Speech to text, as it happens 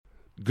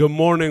Good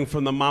morning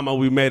from the Mama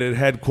We Made It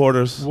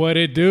headquarters. What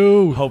it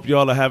do? Hope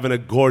y'all are having a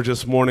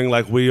gorgeous morning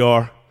like we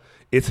are.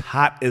 It's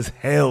hot as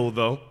hell,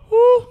 though.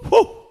 Woo,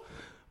 woo.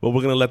 But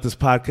we're going to let this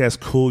podcast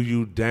cool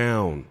you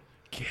down.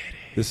 Get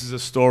it. This is a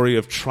story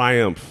of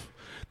triumph.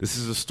 This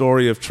is a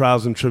story of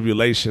trials and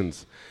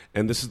tribulations.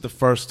 And this is the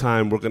first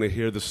time we're going to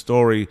hear the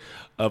story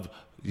of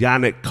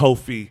Yannick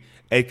Kofi,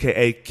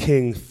 a.k.a.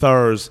 King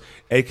Thurs,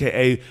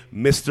 a.k.a.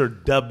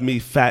 Mr. Dub Me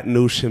Fat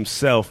Noosh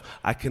himself.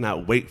 I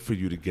cannot wait for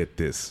you to get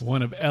this.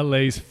 One of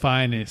LA's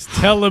finest.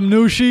 Tell him,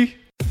 Nooshi.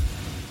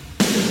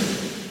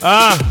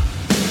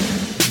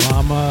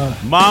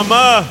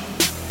 Mama,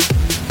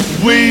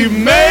 we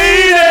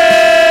made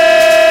it!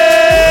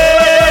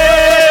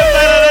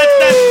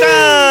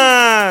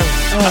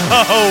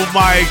 Oh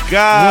my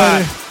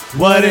God.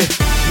 What it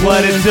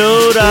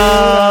do, though?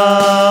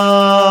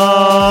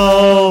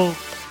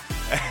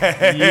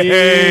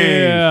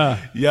 Yeah.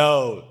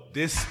 Yo,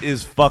 this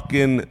is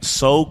fucking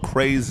so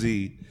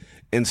crazy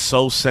and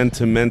so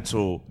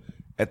sentimental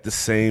at the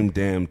same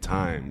damn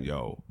time,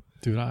 yo.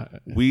 Dude,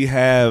 We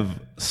have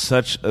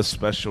such a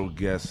special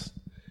guest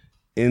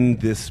in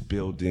this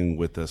building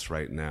with us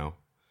right now.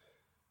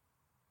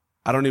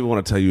 I don't even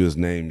want to tell you his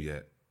name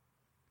yet.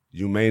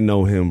 You may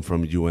know him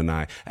from You and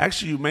I.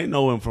 Actually, you may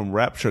know him from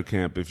Rapture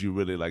Camp if you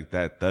really like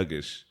that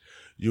thuggish.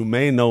 You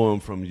may know him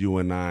from You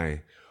and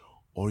I.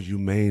 Or you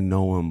may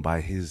know him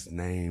by his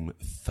name,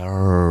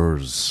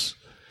 Thurs.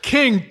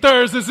 King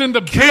Thurs is in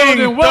the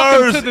building.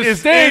 Welcome to the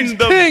stage. In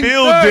the King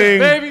building, Thurs,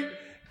 baby.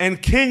 And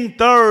King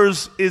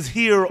Thurs is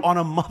here on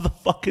a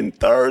motherfucking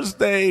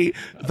Thursday.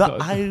 The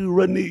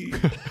irony.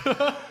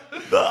 The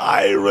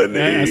irony.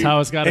 Yeah, that's how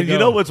it's got to go. And you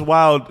know what's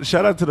wild?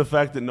 Shout out to the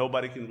fact that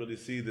nobody can really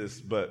see this,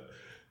 but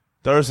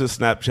Thurs is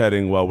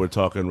Snapchatting while we're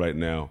talking right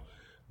now.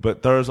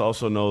 But Thurs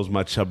also knows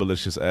my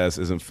chubbalicious ass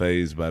isn't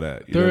fazed by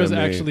that. You Thurs know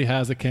what I mean? actually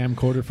has a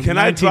camcorder from Can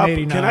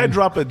 1989. I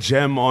drop a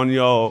gem on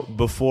y'all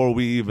before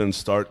we even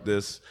start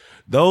this?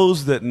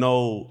 Those that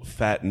know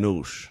Fat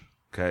Noosh,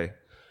 okay,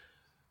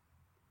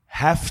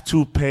 have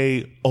to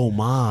pay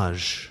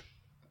homage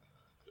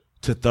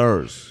to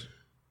Thurs.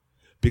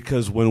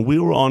 Because when we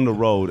were on the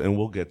road, and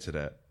we'll get to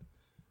that,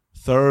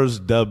 Thurs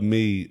dubbed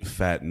me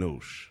Fat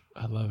Noosh.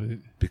 I love it.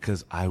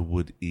 Because I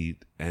would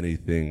eat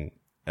anything,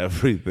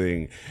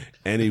 everything,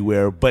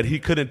 anywhere. But he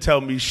couldn't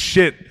tell me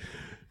shit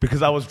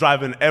because I was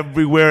driving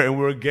everywhere and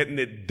we were getting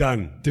it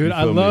done. Dude,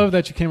 I love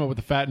that you came up with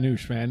the Fat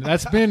Noosh, man.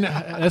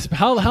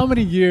 How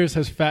many years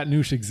has Fat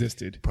Noosh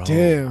existed? Bro,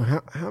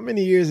 Damn, how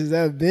many years has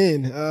that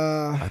been?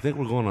 I think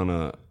we're going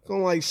on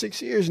going like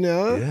 6 years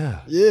now. Huh?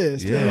 Yeah. Yeah,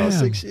 it's been about Damn.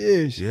 6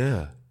 years.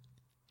 Yeah.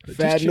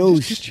 Fat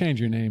Noosh. Just change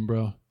your name,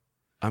 bro.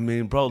 I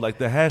mean, bro, like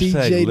the hashtag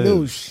DJ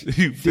lives. Noosh.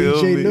 You feel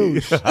DJ me?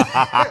 Noosh.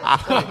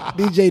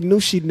 DJ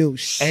Nooshy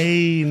Noosh.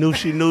 Hey,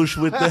 Nooshy Noosh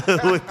with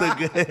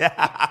the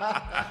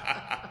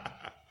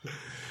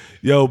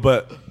Yo,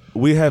 but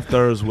we have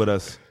Thurs with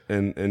us,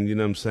 and you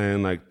know what I'm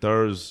saying? Like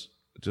Thurs,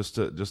 just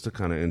to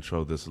kind of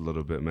intro this a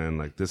little bit, man.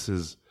 Like this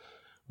is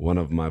one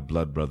of my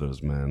blood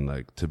brothers, man.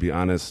 Like to be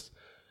honest,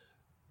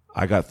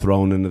 I got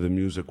thrown into the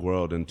music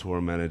world and tour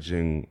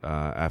managing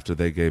after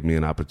they gave me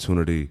an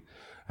opportunity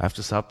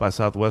after South by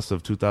Southwest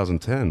of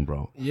 2010,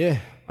 bro. Yeah.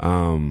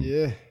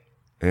 Yeah.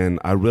 And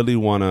I really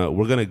we're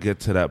going to get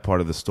to that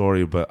part of the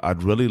story, but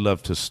I'd really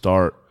love to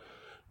start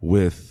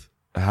with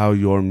how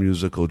your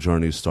musical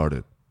journey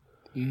started.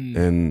 Mm.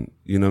 And,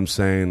 you know what I'm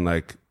saying?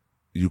 Like,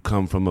 you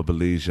come from a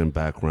Belizean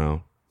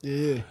background.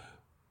 Yeah.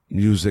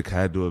 Music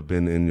had to have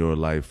been in your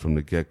life from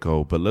the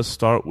get-go. But let's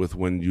start with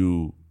when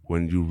you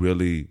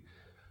really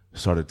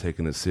started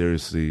taking it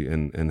seriously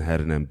and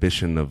had an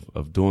ambition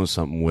of doing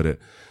something with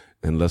it.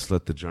 And let's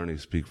let the journey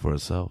speak for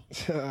itself.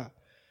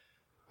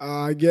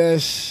 I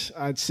guess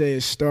I'd say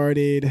it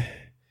started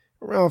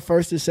around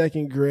 1st or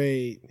 2nd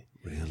grade.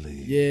 Really?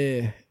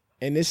 Yeah.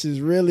 And this is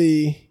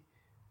really,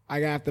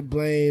 I got to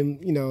blame,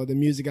 the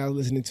music I was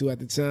listening to at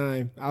the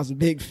time. I was a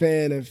big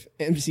fan of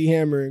MC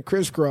Hammer and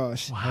Criss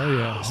Cross. Hell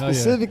yeah.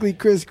 Specifically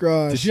Criss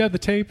Cross. Did you have the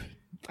tape?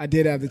 I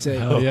did have the tape.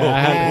 Hell yeah.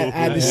 I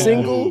had the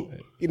single,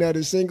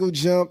 the single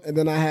Jump, and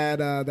then I had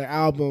their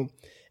album.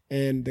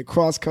 And the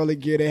cross-color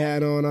gear they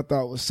had on, I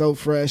thought was so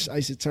fresh. I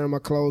used to turn my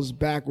clothes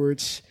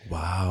backwards.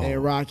 Wow.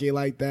 And rock it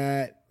like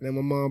that. And then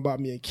my mom bought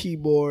me a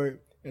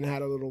keyboard and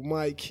had a little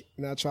mic.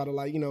 And I tried to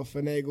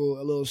finagle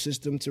a little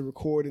system to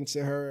record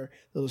into her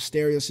little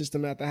stereo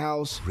system at the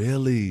house.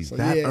 Really? So,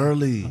 that yeah,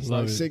 early? I was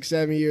like 6,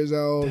 7 years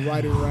old,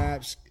 writing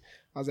raps.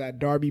 I was at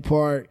Darby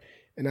Park.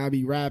 And I'd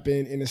be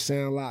rapping in the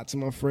sound lot to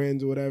my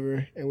friends or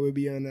whatever, and we'd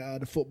be on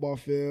the football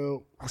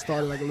field. I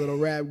started like a little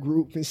rap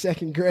group in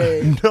 2nd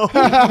grade. No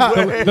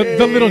way.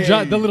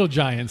 The little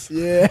giants.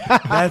 Yeah.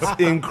 That's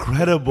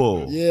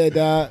incredible. Yeah,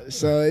 dog.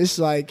 So it's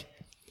like,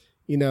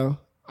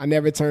 I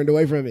never turned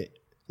away from it.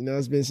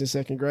 It's been since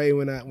 2nd grade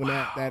when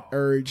that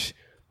urge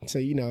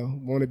to,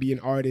 want to be an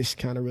artist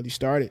kind of really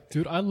started.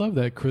 Dude, I love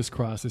that Criss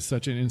Cross is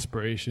such an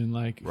inspiration,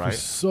 for Right.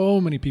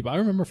 so many people. I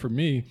remember for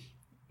me,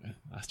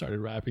 I started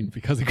rapping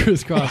because of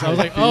Crisscross. I was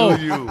like, feel oh,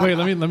 you. wait,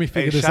 let me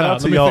figure this shout out. out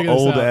to Let me y'all figure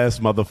this old out. ass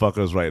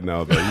motherfuckers right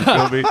now, though. You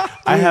feel me?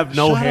 I have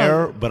no shout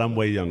hair, out. but I'm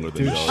way younger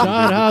than Dude, y'all.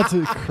 shout out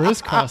to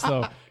Crisscross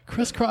though.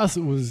 Crisscross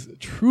was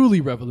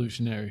truly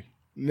revolutionary.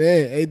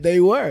 Man, they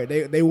were.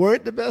 They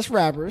weren't the best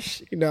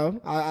rappers, you know.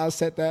 I'll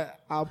set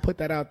that. I'll put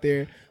that out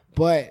there.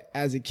 But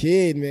as a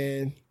kid,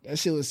 man, that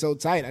shit was so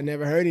tight. I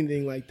never heard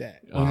anything like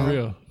that.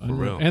 Unreal. For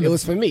real. And It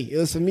was for me. It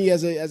was for me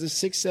as a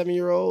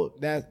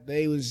 6-7-year-old. That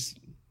they was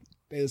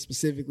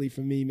specifically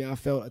for me, man. I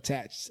felt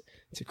attached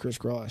to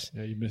Crisscross.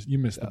 yeah, you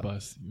missed the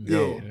bus.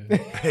 Yo,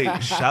 hey,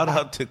 shout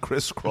out to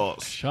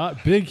Crisscross.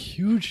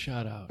 Huge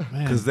shout out,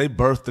 man. Because they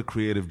birthed the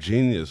creative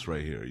genius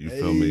right here. You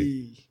feel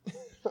me? Hey.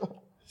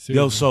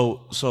 Yo,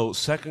 Seriously. so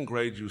second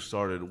grade you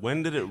started.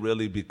 When did it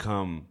really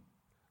become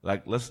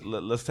like let's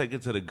take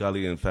it to the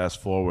gully and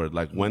fast forward.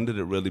 Like when did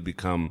it really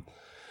become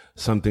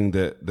something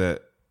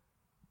that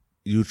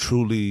you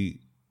truly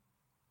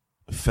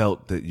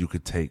felt that you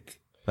could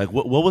take? Like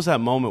what was that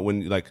moment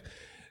when like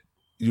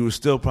you were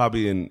still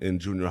probably in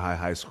junior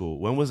high school?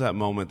 When was that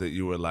moment that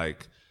you were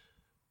like,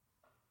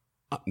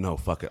 no,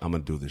 fuck it, I'm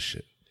gonna do this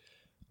shit?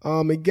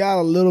 It got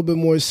a little bit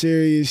more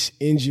serious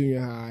in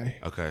junior high.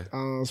 Okay.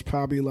 It was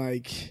probably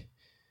like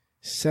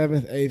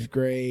 7th, 8th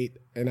grade,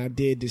 and I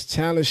did this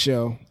talent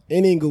show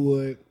in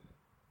Inglewood.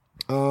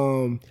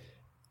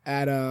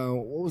 At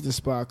what was the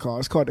spot called?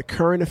 It's called the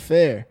Current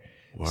Affair.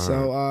 Word.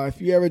 So if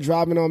you ever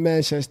driving on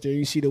Manchester,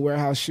 you see the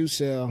Warehouse Shoe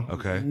Sale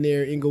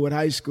near Inglewood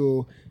High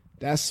School.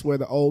 That's where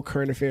the old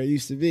Current Affair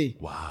used to be.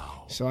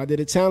 Wow. So I did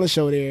a talent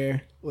show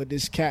there with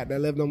this cat that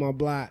lived on my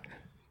block,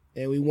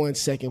 and we won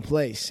second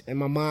place. And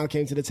my mom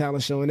came to the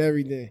talent show and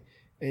everything.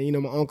 And, you know,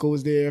 my uncle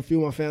was there, a few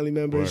of my family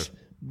members. Word.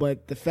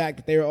 But the fact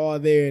that they were all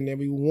there and then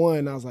we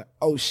won, I was like,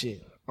 oh,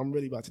 shit, I'm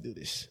really about to do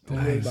this.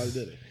 I'm really about to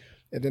do it.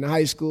 And then in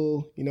high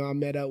school, you know, I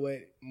met up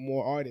with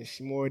more artists,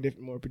 more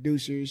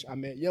producers. I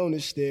met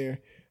Jonas there,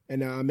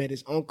 and I met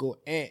his uncle,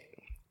 Ant.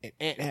 And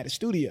Ant had a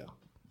studio.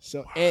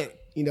 So Ant,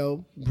 you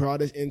know,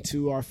 brought us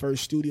into our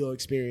first studio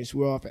experience.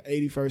 We were off at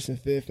 81st and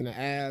 5th in the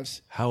Avs.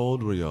 How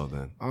old were y'all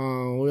then? We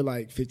were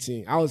like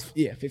 15.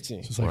 15.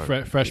 It's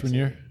like freshman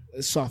year.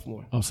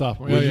 Sophomore. Oh,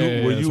 sophomore. Were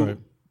Yeah, you that's right.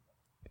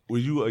 were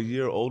you a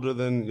year older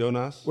than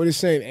Jonas? We're the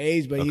same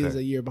age, but he Okay. was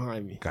a year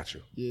behind me. Got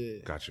you. Yeah.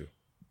 Got you.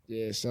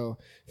 Yeah, so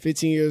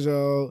 15 years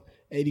old,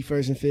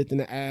 81st and 5th in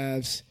the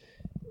Avs.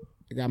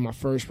 I got my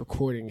first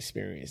recording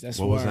experience. That's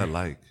What was where that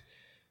like?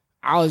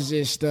 I was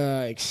just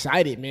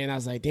excited, man. I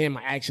was like, damn,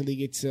 I actually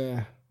get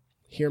to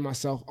hear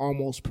myself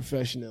almost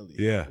professionally.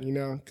 Yeah. You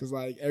know, because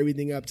like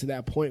everything up to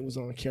that point was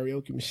on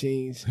karaoke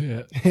machines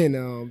Yeah.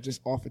 and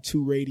just off of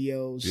 2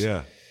 radios.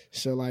 Yeah.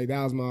 So like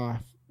that was my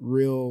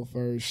real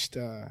first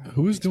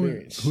Who's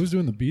experience.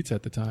 doing the beats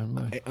at the time?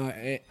 Like,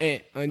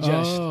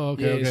 Unjust. oh,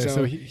 okay, Yeah, okay.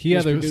 So he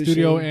was had the producing.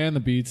 studio and the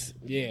beats.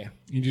 Yeah.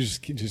 You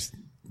just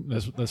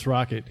let's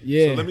rock it.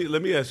 Yeah. So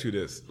let me ask you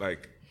this: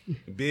 like,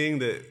 being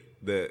that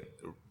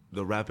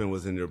the rapping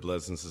was in your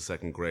blood since the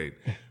second grade,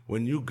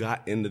 when you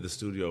got into the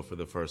studio for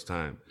the first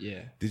time,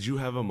 Yeah. did you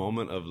have a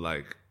moment of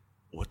like,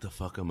 what the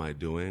fuck am I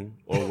doing?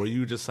 Or were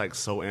you just like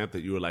so amped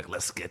that you were like,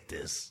 let's get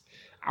this?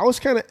 I was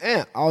kind of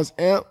amped. I was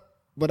amped,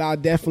 but I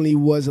definitely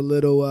was a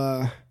little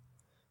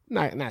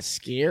not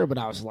scared, but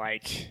I was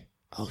like,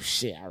 oh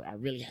shit, I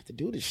really have to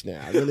do this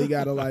now. I really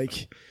gotta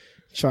like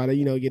try to,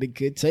 you know, get a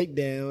good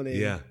takedown and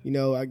Yeah. you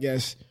know, I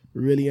guess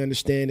really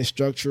understand the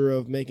structure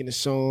of making a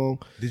song.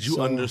 Did you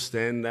So,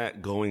 understand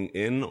that going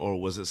in,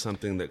 or was it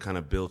something that kind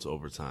of built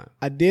over time?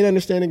 I did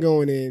understand it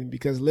going in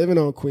because living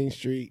on Queen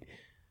Street,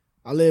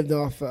 I lived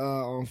off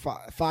on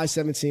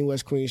 517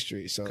 West Queen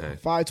Street. So Okay.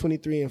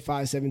 523 and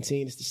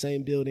 517 is the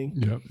same building.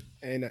 Yep.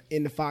 And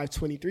in the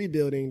 523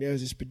 building, there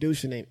was this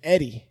producer named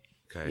Eddie.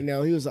 Okay. You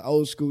know, he was an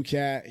old school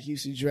cat. He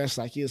used to dress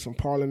like he was from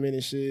Parliament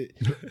and shit.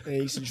 And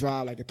he used to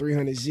drive like a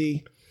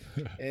 300Z.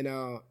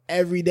 And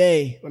every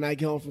day when I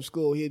get home from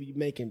school, he'd be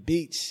making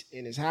beats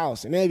in his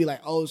house. And they'd be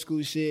like old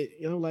school shit.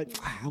 You know, like,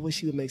 I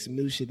wish he would make some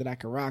new shit that I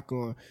could rock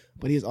on.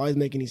 But he was always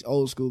making these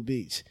old school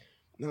beats.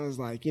 And I was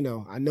like, you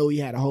know, I know he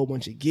had a whole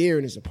bunch of gear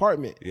in his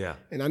apartment. Yeah.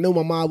 And I knew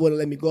my mom wouldn't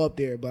let me go up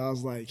there. But I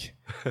was like,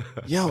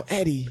 yo,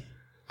 Eddie,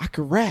 I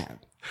could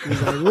rap. He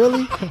was like,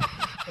 really?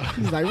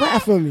 He's like,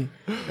 rap for me.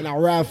 And I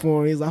rap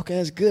for him. He's like, okay,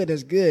 that's good.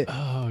 That's good.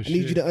 Oh, I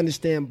need you to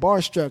understand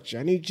bar structure.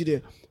 I need you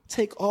to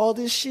take all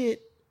this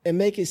shit and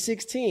make it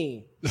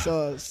 16.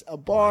 So a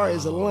bar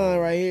is a line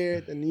right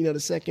here, and you know the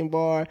second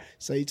bar.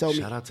 So he told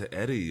me, Shout out to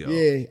Eddie, yo.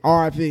 yeah,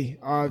 R.I.P.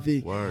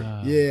 R.I.P. Word.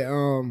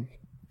 Yeah,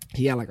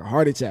 he had like a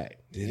heart attack.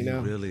 Did you he know?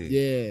 really?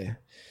 Yeah.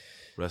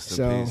 Rest in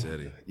So, peace,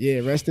 Eddie. Yeah,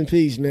 rest in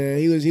peace, man.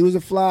 He was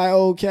a fly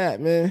old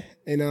cat, man.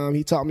 And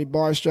he taught me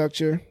bar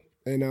structure.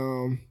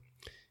 And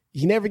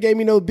he never gave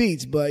me no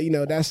beats, but you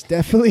know, that's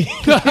definitely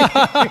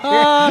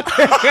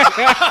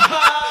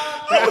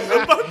I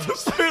was about to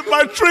spit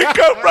my drink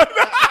up right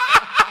now.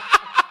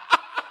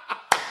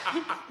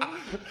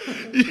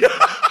 Yeah.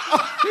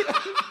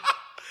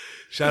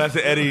 Shout out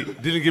to Eddie.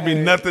 Didn't give me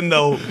nothing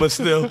though, but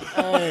still.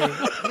 hey,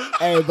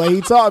 Hey, but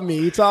he taught me.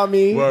 He taught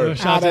me Word.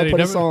 how Shout out to to put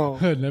a never, song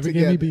never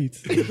gave me together.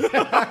 beats.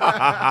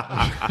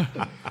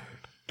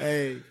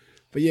 Hey,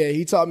 but yeah,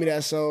 he taught me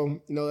that. So,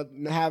 you know,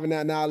 having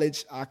that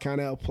knowledge, I kind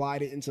of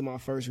applied it into my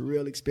first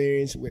real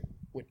experience with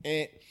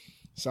Ant.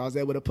 So I was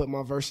able to put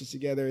my verses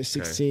together in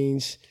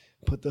 16s,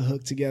 put the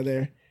hook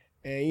together.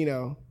 And, you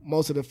know,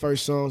 most of the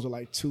first songs were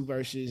like 2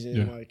 verses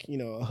and like, you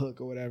know, a hook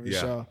or whatever. Yeah.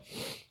 So,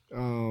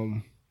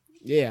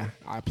 yeah,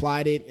 I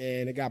applied it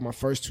and I got my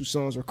first 2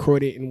 songs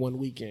recorded in 1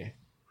 weekend.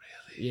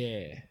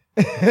 Really?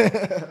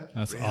 Yeah.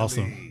 That's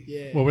awesome.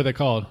 Yeah. What were they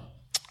called?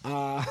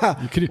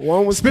 You could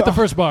One was spit the called-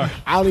 first bar.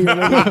 I don't even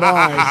remember the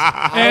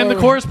bars. And the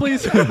chorus,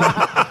 please.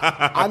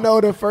 I know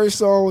the first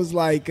song was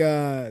like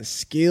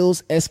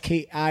Skills,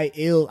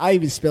 S-K-I-L. I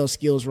even spelled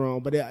skills wrong,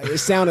 but it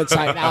sounded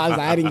tight. I was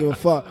like, I didn't give a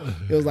fuck.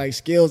 It was like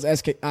Skills,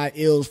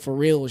 S-K-I-L's for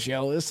real,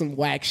 yo. It's some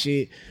whack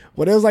shit.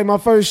 But it was like my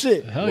first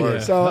shit. Hell yeah.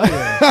 So,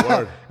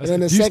 Word. and then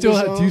the do you second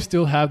still song, do you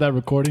still have that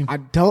recording? I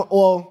don't,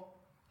 well,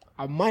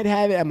 I might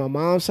have it at my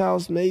mom's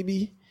house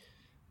maybe,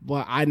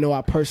 but I know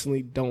I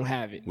personally don't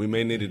have it. We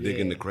may need to dig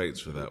in the crates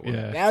for that one.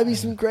 Yeah. That'd be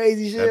some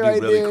crazy shit That'd be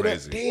right really there.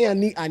 crazy.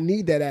 Damn, I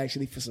need that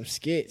actually for some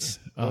skits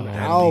on the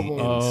That'd album.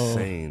 be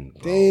insane.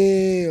 Bro.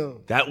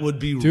 Damn. That would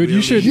be Dude, really,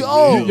 you should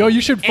Yo.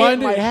 you should Ant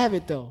find might it. have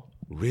it though.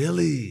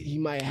 Really? He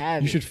might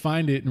have You it. should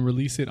find it and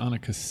release it on a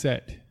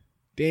cassette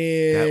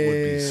Damn. That would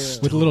be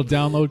with a little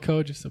download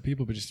code just so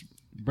people, but just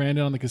brand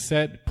it on the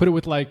cassette. Put it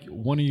with like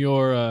one of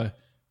your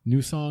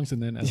new songs,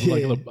 and then as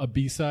like a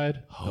B-side,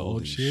 the Holy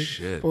old shit.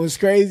 shit. But what's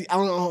crazy, I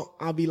don't know,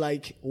 I'll be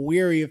like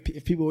weary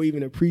if people will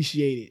even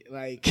appreciate it.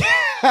 Like,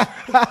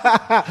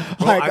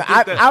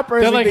 I think I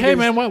personally They're like, think hey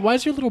it's- man, why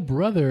is your little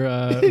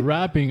brother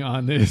rapping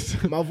on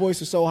this? my voice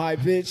was so high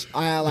pitched.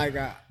 I had like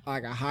a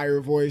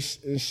higher voice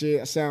and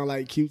shit. I sound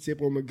like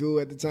Q-Tip or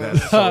Magoo at the time.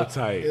 That's so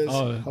tight. It was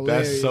Oh,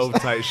 hilarious. That's so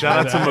tight.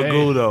 Shout out to Hey.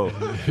 Magoo, though.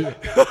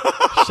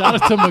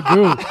 Shout out to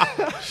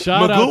Magoo.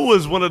 Shout Magoo out.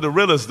 was one of the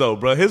realest, though,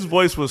 bro. His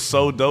voice was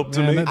so dope to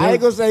Man, me. that- I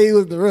ain't gonna say he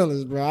was the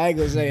realest, bro. I ain't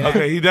gonna say that.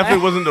 Okay, he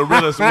definitely wasn't the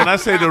realest. When I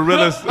say the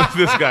realest,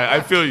 this guy,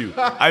 I feel you.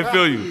 I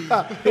feel you.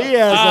 He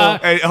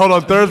has Hey, hold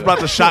on. Thurb's brought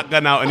the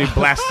shotgun out and he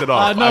blasted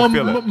off. No, I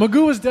feel it.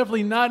 Magoo is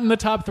definitely not in the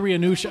top 3,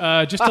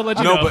 Anush. Just to let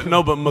you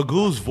know. But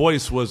Magoo's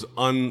voice was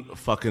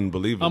unfucking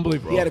believable.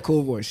 Unbelievable. Bro. he had a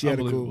cool voice. He had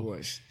a cool Unbelievable.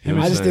 voice. Him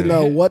I and just didn't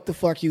know what the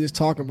fuck he was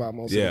talking about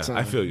most Yeah, of the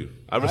time. I feel you.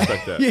 I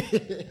respect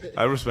that.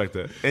 I respect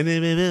that.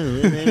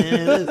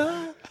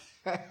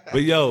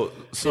 But yo,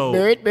 so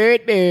Bird.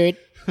 Bird is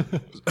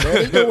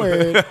the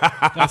word.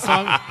 That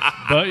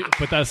song,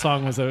 but that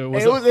song was a It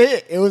was a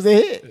hit. It was a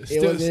hit. It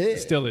still, was a hit.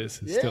 still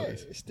is. yeah, Still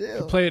is.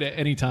 still. Play it at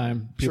any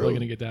time. People are True.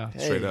 gonna get down.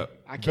 straight up.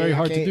 I can't, Very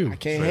hard to I can't- do. I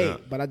can't Straight hate,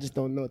 up. but I just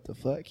don't know what the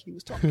fuck he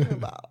was talking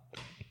about.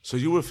 So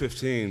you were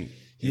 15.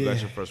 You got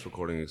Yeah. your first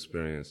recording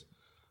experience.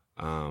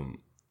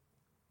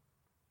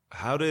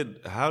 How did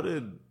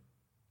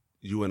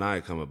you and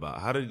I come about?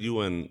 How did you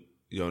and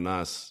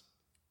Jonas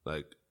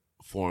like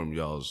form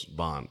y'all's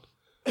bond?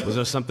 Was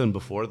there something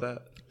before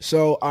that?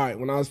 So, all right,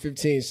 when I was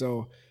 15,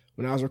 so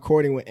when I was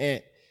recording with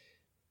Ant,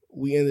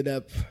 we ended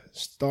up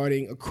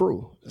starting a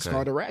crew. It's Okay.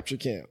 called the Rapture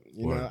Camp.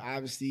 You Word. know,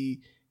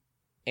 obviously,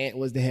 Ant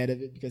was the head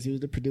of it because he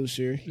was the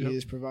producer. He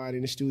is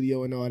providing the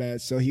studio and all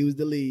that. So he was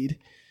the lead.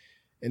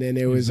 And then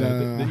there was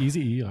the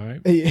Easy E, all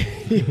right.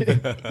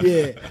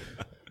 yeah.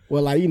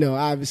 Well, like, you know,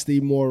 obviously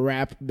more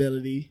rap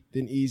ability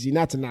than Easy.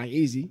 Not to knock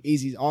Easy.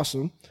 Easy's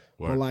awesome.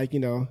 Word. But like, you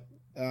know,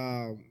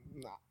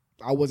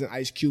 I wasn't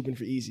Ice Cubing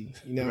for Easy,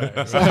 you know.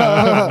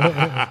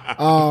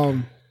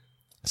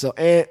 So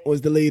Ant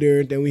was the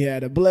leader. Then we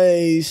had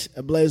Ablaze.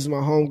 Ablaze was my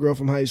homegirl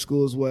from high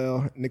school as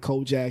well.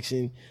 Nicole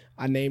Jackson.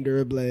 I named her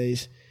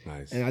Ablaze.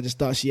 Nice. And I just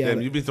thought she had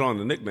Damn, you be throwing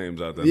the nicknames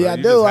out there. Yeah, huh? I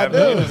You do, just I have- do,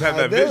 You just have I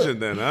that do. vision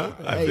then, huh?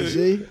 I Hey, feel you.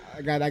 see?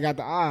 I got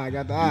the eye. I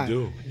got the eye.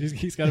 You do.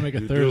 He's got to make a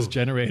do. Thurs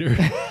generator.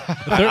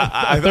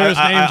 a Thurs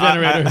name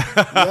generator.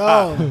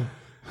 Yo.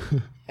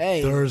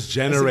 Hey. Thurs That's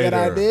generator.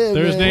 a good idea,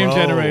 Thurs man. name Bro.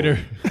 generator.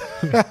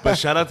 But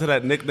shout out to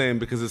that nickname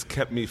because it's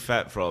kept me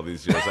fat for all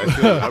these years.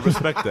 I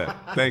respect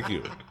that. Thank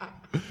you.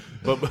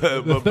 But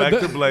back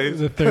to Blaze.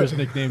 The Thurs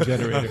nickname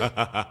generator.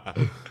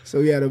 So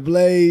we had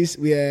Ablaze.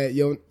 We had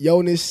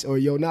Jonas or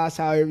Jonas,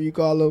 however you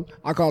call him.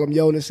 I call him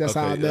Jonas. That's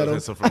how I met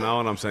him. So from now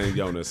on, I'm saying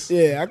Jonas.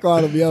 Yeah, I call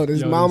him Jonas.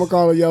 Jonas. Mama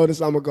call him Jonas.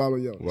 I'm going to call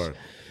him Jonas.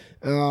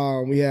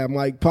 Word. We had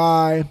Mike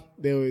Pye.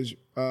 There was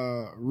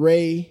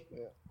Ray,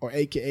 or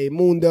AKA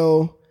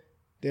Mundo.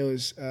 There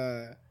was,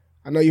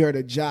 I know you heard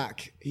of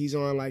Jock. He's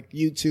on like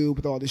YouTube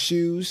with all the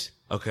shoes.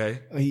 Okay.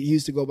 He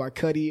used to go by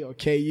Cuddy or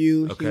KU.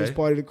 He was Okay.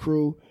 part of the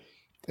crew.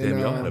 Damn, And,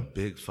 y'all had a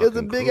big It fucking was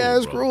a big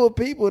ass bro. crew of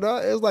people, though.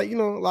 It was like, you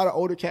know, a lot of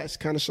older cats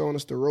kind of showing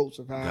us the ropes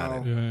of Got how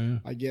it. Yeah.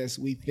 I guess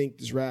we think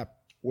this rap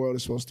world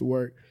is supposed to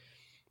work.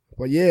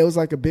 But yeah, it was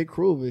like a big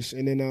crew of us.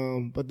 And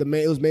then, but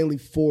it was mainly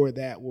 4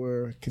 that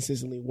were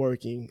consistently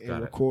working and Got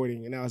it.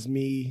 recording. And that was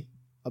me,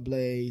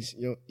 Ablaze,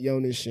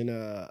 Jonas,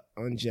 and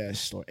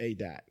Unjust or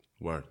A-Dot.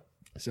 Word.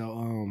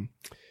 So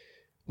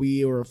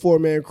we were a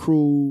 4-man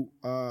crew,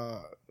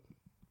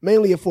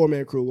 mainly a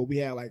 4-man crew, but we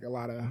had like a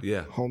lot of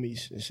Yeah.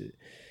 homies and shit.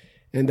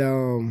 And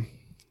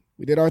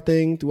we did our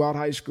thing throughout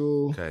high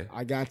school. Okay.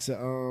 I got to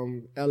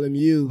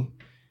LMU,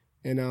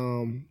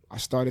 and I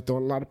started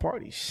throwing a lot of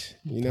parties,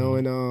 you know,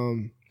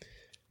 and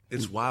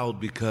It's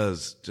wild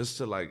because, just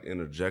to like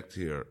interject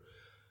here,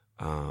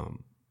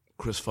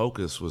 Chris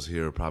Focus was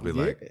here probably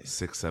like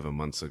 6-7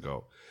 months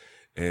ago,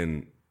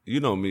 and you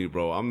know me,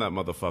 bro. I'm that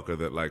motherfucker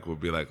that like would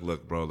be like,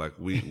 look, bro, like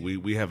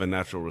we have a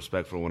natural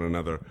respect for one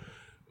another.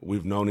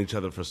 We've known each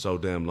other for so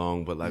damn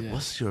long, but like,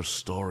 what's your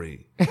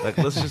story? Like,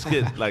 let's just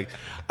get like,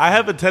 I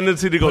have a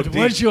tendency to go deep.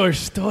 What's your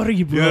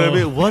story, bro? You know what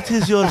I mean? What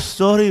is your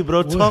story,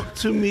 bro? Talk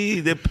to me,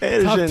 the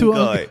Persian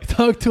guy.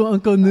 Talk to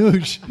Uncle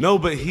Noosh. No,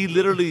 but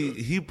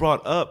he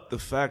brought up the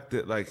fact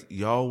that like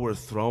y'all were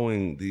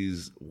throwing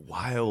these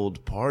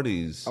wild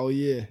parties oh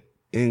yeah,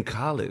 in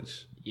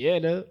college. yeah,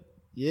 dude.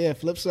 Yeah,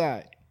 flip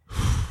side.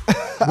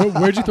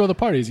 Where'd you throw the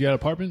parties? You had an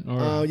apartment?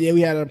 Or? Yeah,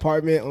 we had an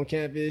apartment on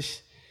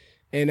campus,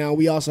 and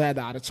we also had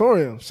the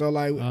auditorium. So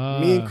like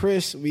me and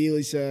Chris, we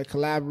always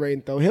collaborate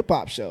and throw hip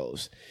hop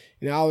shows.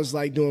 You know, I was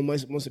like doing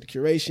most of the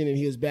curation, and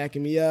he was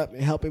backing me up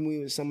and helping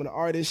me with some of the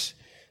artists.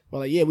 But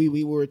like, yeah,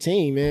 we were a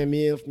team, man.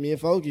 Me and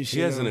Focus.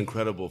 He has an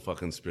incredible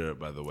fucking spirit,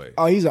 by the way.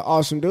 Oh, he's an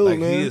awesome dude, Like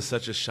man. he is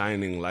such a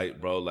shining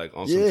light, bro. Like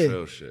on some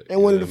trail shit.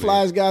 And one of the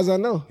flyest guys I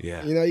know.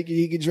 Yeah. You know,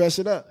 he could dress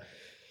it up.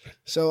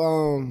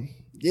 So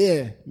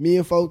yeah, me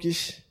and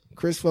Focus,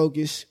 Chris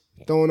Focus,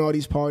 throwing all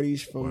these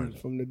parties from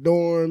the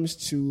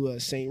dorms to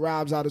St.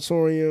 Rob's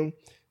Auditorium.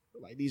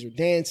 Like these were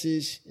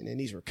dances, and then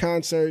these were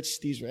concerts.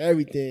 These were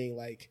everything,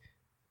 like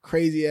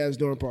crazy ass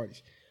dorm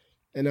parties.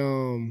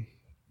 And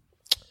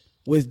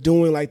with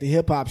doing like the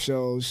hip hop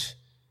shows,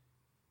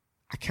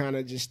 I kind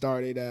of just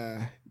started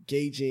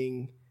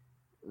gauging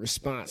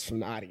response from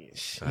the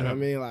audience. You know what I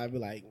mean? Like, I'd be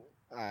like,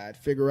 I'd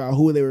figure out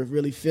who they were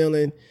really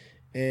feeling,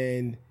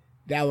 and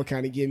that would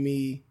kind of give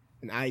me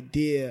an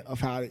idea of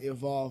how to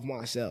evolve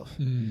myself.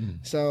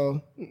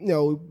 So, you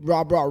know,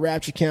 I brought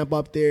Rapture Camp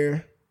up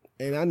there,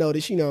 and I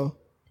noticed, you know,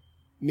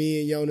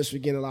 me and Jonas were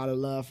getting a lot of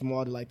love from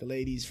all the like the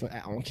ladies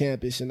on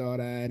campus and all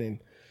that, and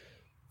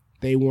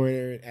they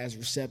weren't as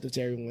receptive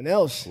to everyone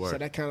else. Word. So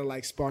that kind of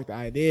like sparked the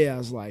idea. I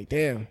was like,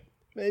 damn,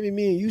 maybe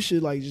me and you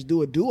should like just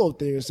do a duo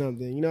thing or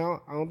something. You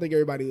know, I don't think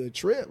everybody would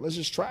trip. Let's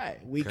just try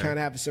it. We kind of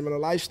have a similar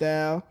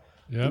lifestyle.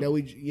 Yep. You know,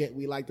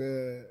 we like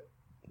the,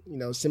 you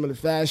know, similar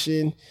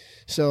fashion.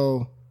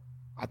 So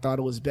I thought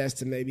it was best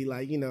to maybe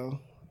like, you know,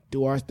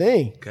 do our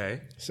thing.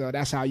 Okay. So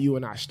that's how you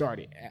and I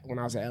started when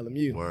I was at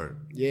LMU. Word.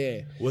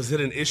 Yeah. Was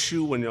it an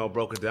issue when y'all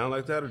broke it down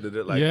like that, or did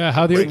it like? Yeah,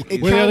 how the break were each-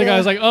 the other kinda-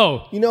 guys like,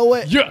 oh, You know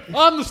what? yeah,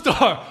 I'm the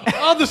star.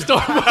 I'm the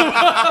star.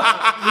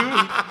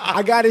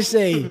 I gotta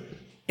say,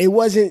 it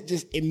wasn't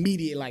just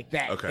immediate like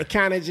that. Okay. It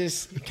kind of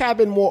just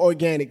happened more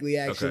organically,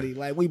 actually. Okay.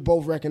 Like we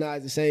both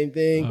recognized the same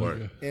thing,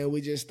 Word. and we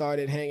just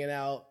started hanging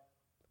out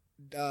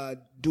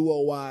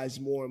duo wise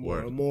more and more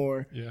Word. and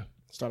more. Yeah.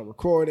 Started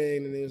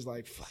recording, and it was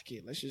like, fuck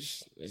it, let's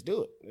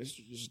do it. Let's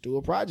just do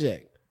a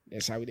project.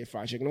 That's how we did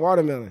Fried Chicken and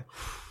Watermelon.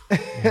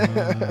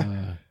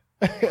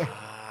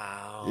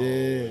 Wow.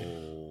 Yeah.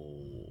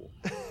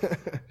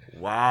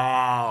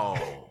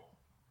 Wow.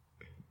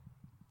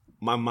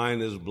 My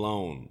mind is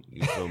blown.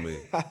 You feel me?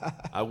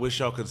 I wish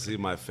y'all could see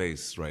my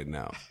face right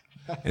now.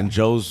 And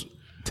Joe's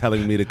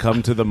telling me to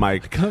come to the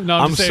mic. No,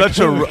 I'm just say, such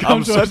come a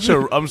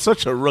to I'm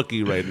such a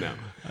rookie right now.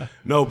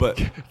 No, but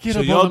Get so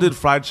up y'all on the- did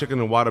Fried Chicken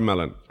and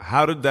Watermelon.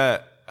 How did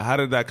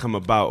that come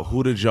about?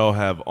 Who did y'all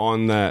have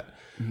on that?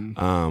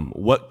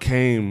 What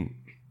came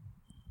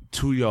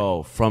to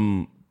y'all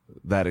from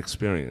that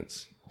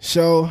experience?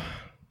 So,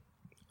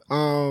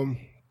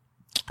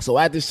 so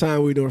at this time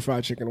we were doing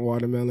Fried Chicken and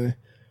Watermelon.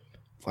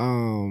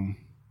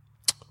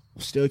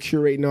 Still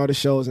curating all the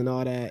shows and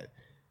all that.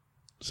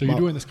 So you're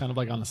doing this kind of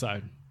like on the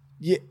side.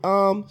 Yeah.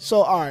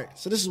 So all right.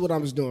 So this is what I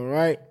was doing.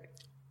 Right.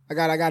 I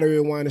got to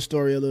rewind the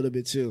story a little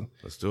bit too.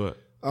 Let's do it.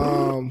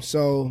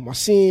 So my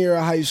senior year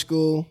of high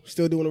school,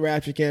 still doing the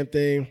Rapture Camp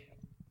thing,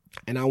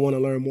 and I want to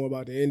learn more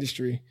about the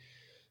industry.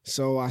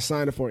 So I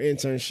signed up for an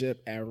internship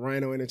at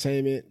Rhino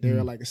Entertainment.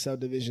 They're like a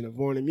subdivision of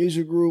Warner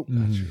Music Group.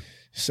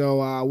 So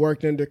I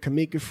worked under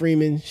Kamika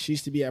Freeman. She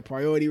used to be at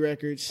Priority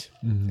Records.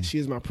 She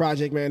was my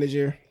project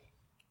manager.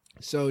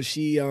 So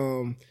she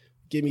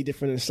gave me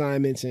different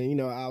assignments, and you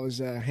know I was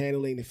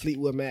handling the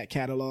Fleetwood Mac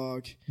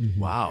catalog,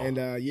 Wow. and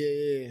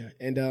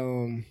and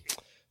a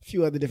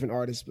few other different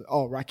artists. But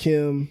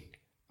Rakim.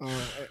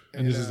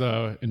 And this is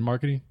in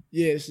marketing?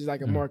 Yeah, this is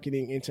like a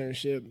marketing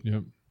internship.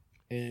 Yep.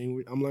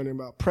 And I'm learning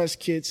about press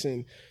kits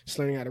and just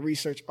learning how to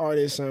research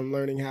artists. I'm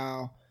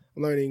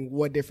learning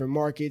what different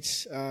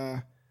markets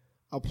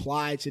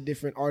apply to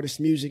different artists'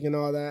 music and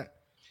all that.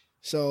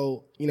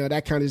 So, you know,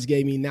 that kind of just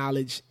gave me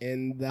knowledge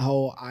and the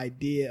whole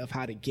idea of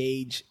how to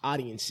gauge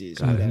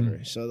audiences or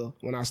whatever. So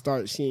when I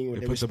started seeing what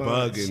It they put the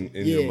bug response-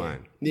 in your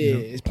mind. Yeah,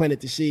 it's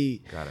planted the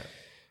seed. Got it.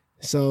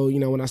 So, you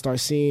know, when I started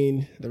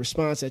seeing the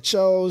response at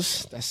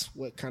shows, that's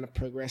what kind of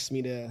progressed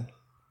me to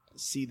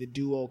see the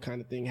duo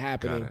kind of thing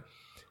happening. Got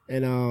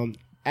it. And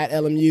at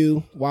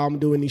LMU, while I'm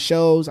doing these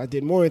shows, I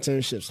did more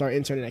internships. Started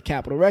interning at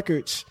Capitol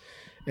Records,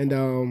 and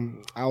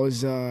I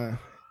was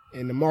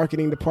in the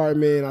marketing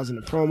department. I was in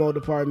the promo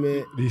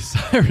department. These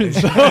sirens.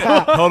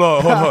 Hold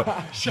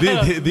on.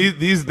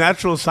 These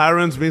natural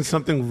sirens mean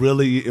something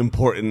really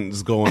important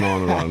is going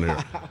on around here.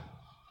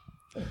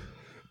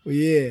 Well,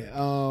 yeah,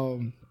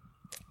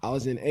 I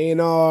was in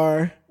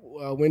A&R.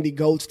 Wendy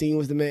Goldstein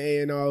was the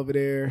main A&R over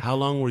there. How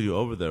long were you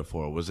over there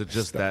for? Was it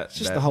just that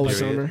the whole period?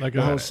 summer. Like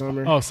the whole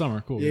summer. Oh,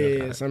 summer. Cool.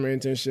 Yeah, summer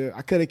internship.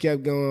 I could have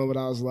kept going, but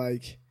I was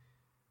like,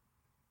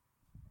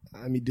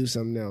 let me do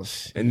something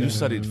else. And you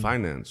studied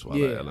finance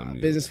while at LMU.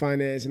 Business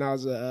finance, and I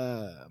was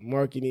a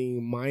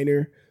marketing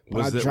minor.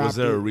 Was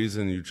there a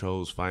reason you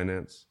chose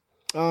finance?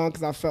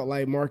 Because I felt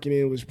like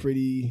marketing was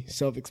pretty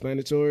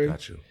self-explanatory.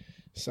 Got you.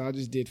 So I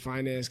just did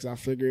finance because I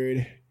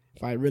figured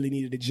if I really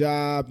needed a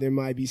job, there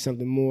might be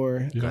something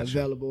more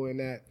available in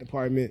that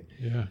department.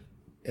 Yeah.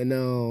 And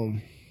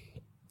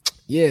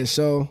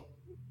so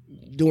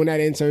doing that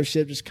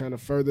internship just kind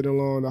of furthered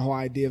along the whole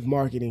idea of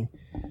marketing.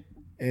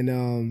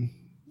 And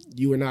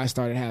you and I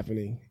started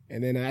happening.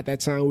 And then at that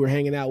time, we were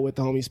hanging out with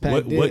the homies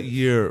Pat Div. What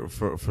year,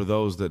 for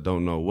those that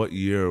don't know, what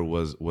year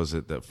was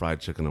it that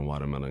Fried Chicken and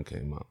Watermelon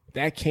came out?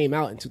 That came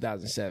out in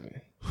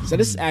 2007. So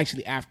this is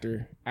actually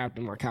after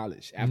my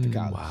college, college.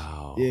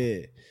 Wow.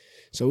 Yeah.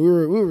 So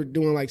we were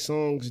doing like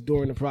songs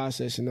during the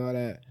process and all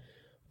that,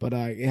 but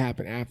it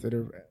happened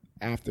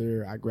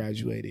after I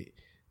graduated.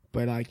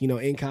 But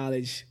in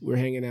college, we're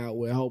hanging out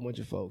with a whole bunch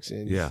of folks,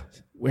 and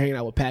we're hanging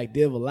out with Pac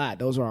Div a lot.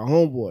 Those are our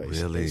homeboys.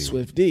 Really? And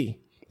Swift D.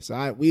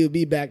 So we would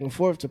be back and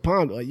forth to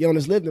Palmdale.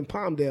 Jonas lived in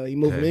Palmdale. He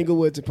moved from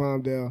Inglewood to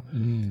Palmdale.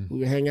 We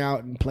would hang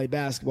out and play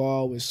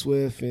basketball with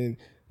Swift and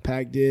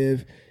Pac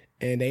Div,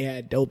 and they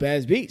had dope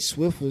ass beats.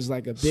 Swift was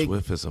like a big.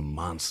 Swift is a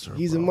monster.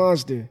 He's a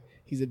monster.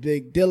 He's a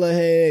big Dilla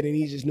head, and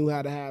he just knew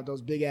how to have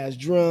those big ass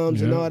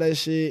drums and all that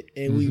shit.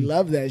 And we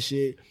loved that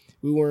shit.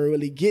 We weren't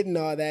really getting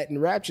all that in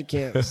Rapture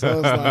Camp, so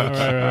it's like,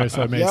 right.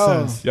 So it makes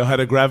sense. Y'all had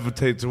to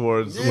gravitate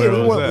towards where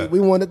it was at. We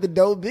wanted the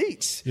dope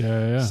beats.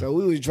 Yeah. So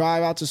we would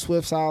drive out to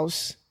Swift's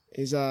house.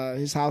 His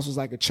house was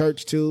like a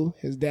church too.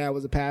 His dad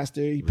was a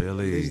pastor.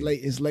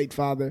 His late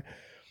father,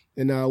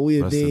 and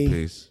we would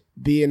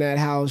be in that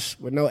house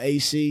with no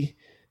AC.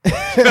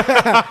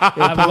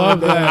 I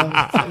love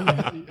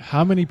that.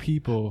 How many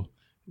people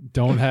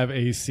don't have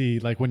AC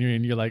like when you're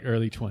in your like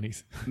early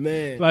 20s?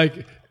 Man.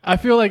 Like I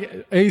feel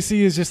like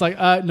AC is just like,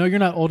 no, you're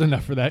not old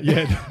enough for that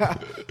yet.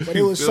 But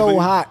it was so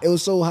hot. It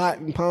was so hot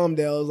in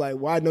Palmdale. I was like,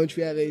 why don't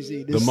you have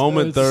AC? The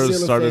moment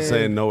Thurs started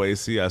saying no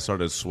AC, I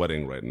started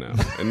sweating right now.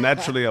 And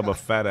naturally, I'm a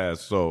fat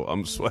ass, so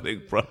I'm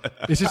sweating, bro.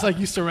 It's just like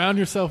you surround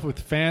yourself with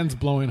fans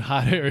blowing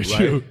hot air at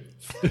you.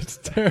 It's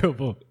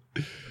terrible.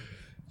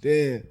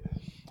 Damn.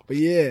 But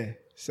yeah,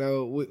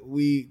 so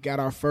we got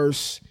our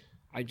first,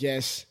 I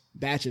guess,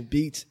 batch of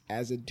beats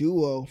as a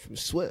duo from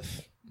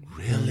Swift.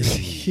 Really?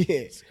 Yeah.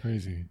 It's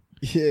crazy.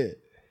 Yeah.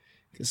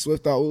 Because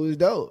Swift thought we was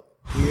dope,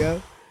 you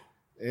know?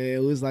 And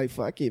it was like,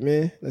 fuck it,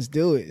 man. Let's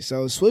do it.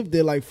 So Swift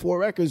did like 4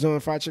 records on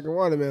Fried Chicken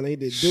Watermelon. He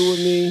did Do With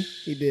Me.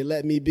 He did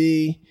Let Me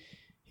Be.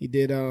 He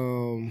did,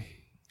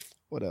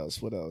 what else?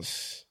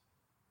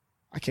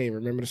 I can't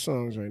remember the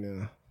songs right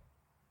now.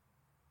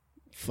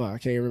 Fuck, I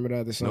can't remember the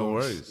other songs. No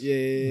worries.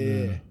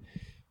 Yeah.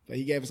 But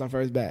he gave us our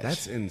first batch.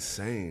 That's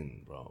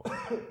insane, bro.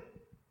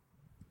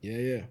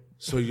 Yeah.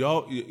 So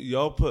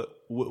y'all put,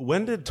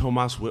 when did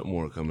Tomas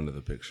Whitmore come into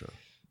the picture?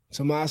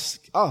 Tomas,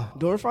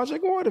 during Fried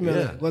Chicken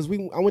Watermelon. Because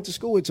I went to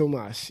school with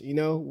Tomas. You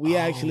know, we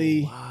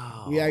actually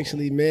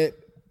met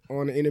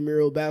on an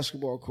intramural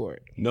basketball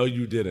court. No,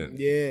 you didn't.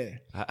 Yeah.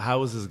 How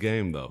was his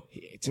game though?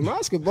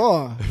 Tomas could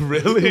ball.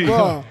 Really?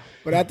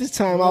 But at this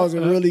time, I was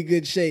in really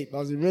good shape. You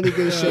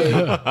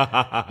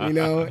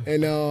know,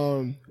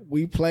 and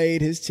we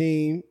played his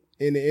team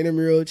in the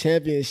intramural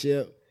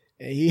championship,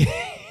 and he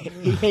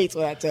hates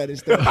when I tell this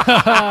story.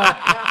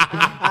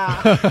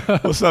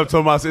 What's up,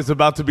 Tomas? It's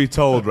about to be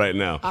told right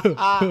now.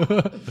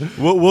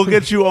 We'll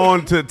get you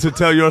on to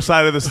tell your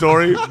side of the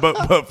story,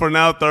 but for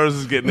now, Thurs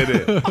is getting it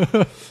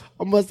in.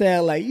 I must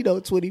have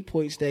had 20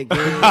 points that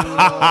game.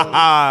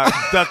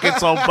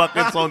 Ducats on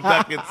buckets on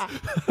ducats.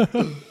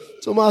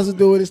 Tomas was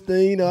doing his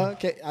thing, you know.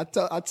 I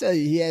tell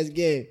you, he has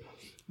game,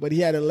 but he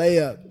had a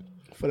layup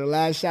for the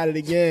last shot of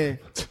the game.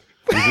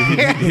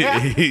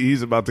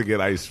 He's about to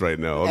get iced right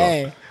now.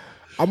 Hey,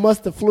 I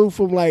must have flew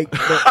from from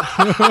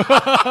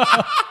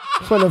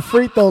the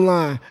free throw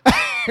line.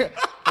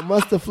 I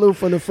must have flew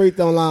from the free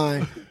throw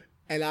line,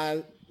 and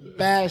I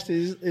bashed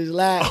his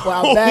lap.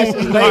 Well, I bashed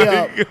his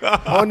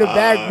layup on the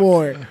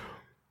backboard.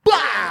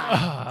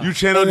 Blah! You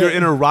channeled your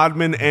inner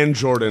Rodman and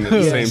Jordan at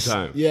the same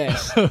time.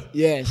 Yes.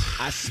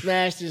 I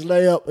smashed his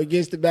layup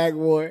against the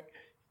backboard.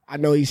 I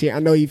know he's here. I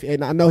know he feels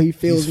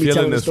me. He's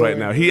feeling this right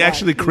now. He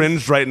actually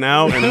cringed right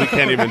now, and we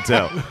can't even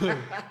tell.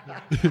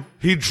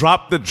 He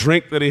dropped the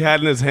drink that he had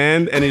in his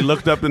hand, and he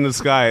looked up in the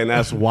sky and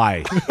asked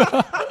why.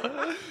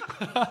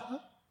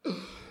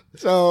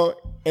 So,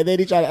 and then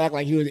he tried to act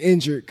like he was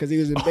injured because he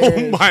was embarrassed.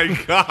 Oh my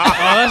God. Oh,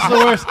 that's the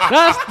worst.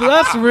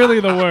 That's really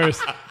the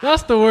worst.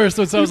 That's the worst.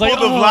 So I was like,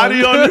 pulled the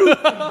Vladdy on you?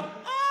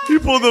 He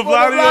pulled the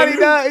Vladdy on you?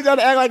 He tried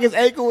to act like his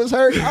ankle was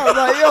hurt. I was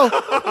like,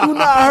 yo, you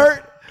not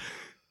hurt?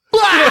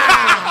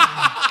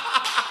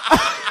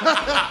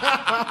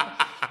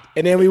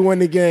 And then we won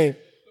the game.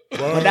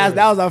 But that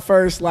was our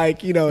first,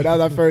 that was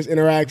our first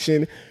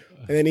interaction.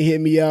 And then he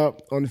hit me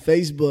up on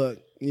Facebook,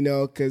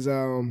 because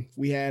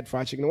we had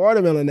Fried Chicken and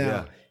Watermelon now.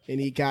 Yeah. And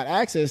he got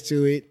access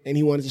to it, and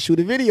he wanted to shoot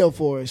a video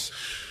for us.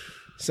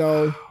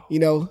 So,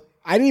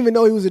 I didn't even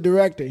know he was a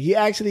director. He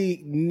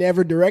actually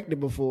never directed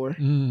before.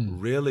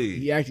 Really?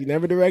 He actually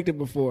never directed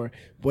before,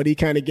 but he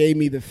kind of gave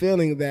me the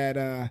feeling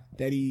that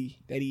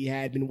he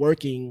had been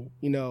working,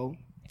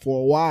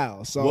 for a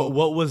while. So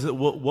What was it?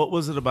 What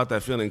was it about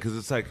that feeling? Because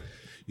it's like,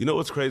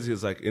 what's crazy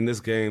is like in this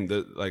game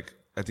that like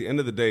at the end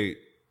of the day,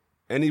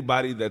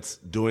 anybody that's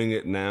doing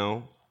it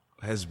now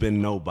has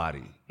been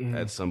nobody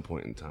at some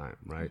point in time,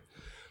 right?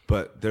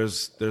 But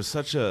there's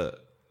such a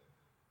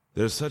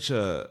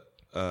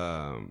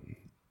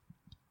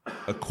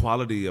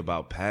quality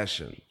about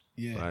passion,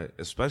 right?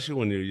 Especially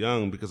when you're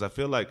young, because I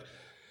feel like,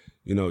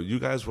 you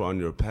guys were on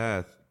your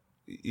path,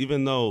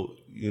 even though,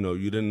 you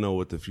didn't know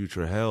what the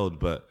future held,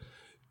 but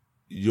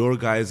your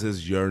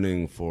guys'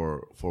 yearning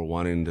for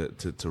wanting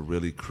to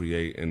really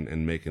create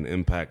and make an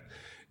impact,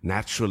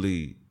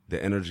 naturally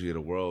the energy of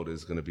the world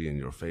is going to be in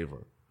your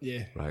favor.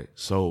 Yeah. Right.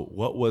 So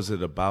what was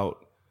it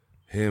about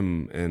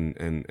him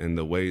and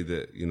the way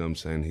that,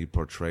 he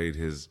portrayed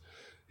his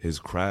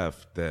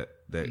craft that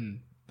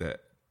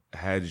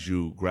had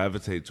you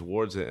gravitate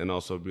towards it and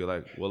also be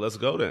like, well, let's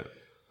go then?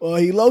 Well,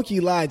 he low-key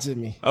lied to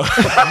me.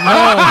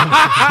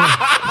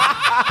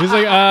 He's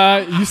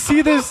like, you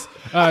see this?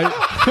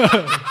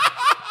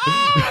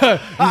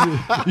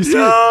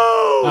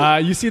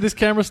 You see this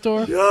camera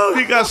store? Yo,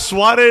 he got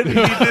swatted. He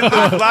did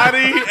the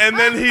body, and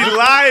then he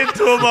lied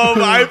to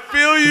him. I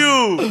feel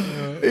you.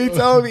 He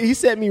told me, he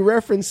sent me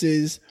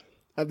references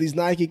of these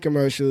Nike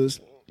commercials,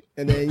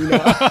 and then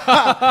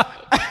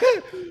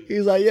he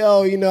was like,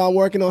 "Yo, I'm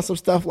working on some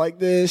stuff like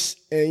this,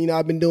 and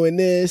I've been doing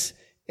this,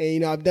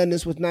 and I've done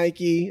this with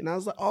Nike." And I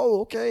was like,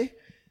 "Oh, okay,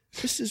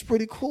 this is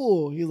pretty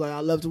cool." He's like,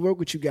 "I'd love to work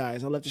with you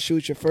guys. I'd love to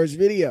shoot your first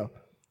video."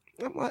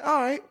 I'm like,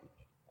 "All right,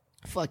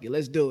 fuck it,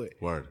 let's do it."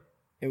 Word.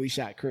 And we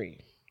shot Cream.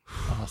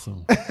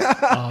 Awesome.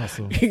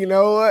 Awesome. You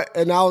know what?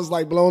 And I was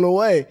like blown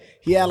away.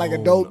 He had like a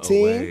dope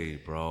team,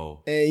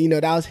 bro. And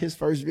that was his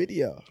first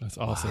video. That's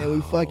awesome. And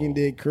we fucking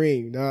did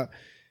Cream, dog.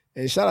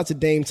 And shout out to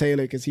Dame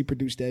Taylor because he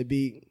produced that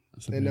beat.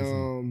 That's amazing.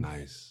 And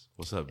Nice.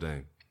 What's up,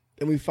 Dame?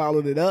 and we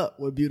followed it up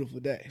with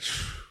Beautiful Day.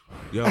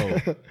 Yo,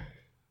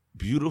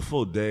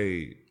 Beautiful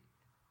Day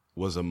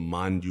was a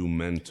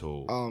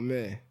monumental Oh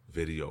man,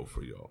 video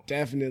for y'all.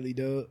 definitely,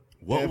 dude.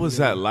 What was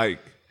that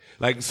like?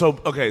 So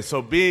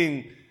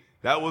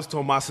that was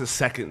Tomas's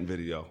second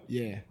video.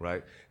 Yeah.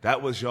 Right?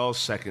 That was y'all's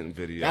second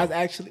video. That was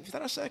actually, was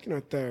that our second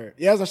or third?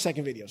 Yeah, it was our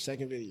second video.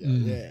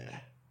 Yeah.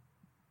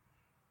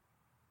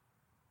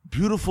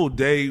 Beautiful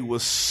Day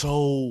was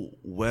so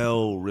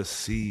well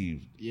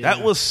received. Yeah.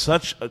 That was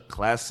such a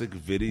classic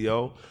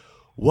video.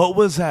 What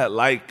was that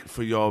like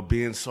for y'all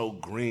being so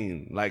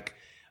green? Like,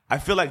 I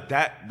feel like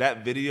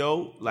that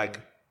video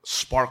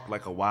sparked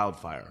like a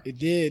wildfire. It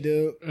did,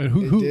 dude. And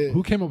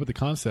who came up with the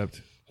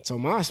concept?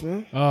 Tomas,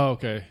 man. Oh,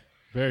 okay.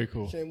 Very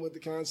cool. Came with the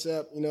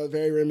concept,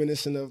 very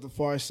reminiscent of the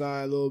Far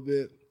Side a little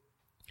bit.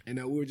 And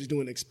we were just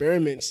doing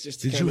experiments.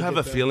 Just to Did you have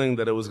a feeling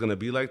that it was going to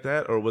be like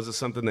that? Or was it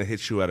something that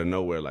hit you out of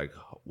nowhere? Like,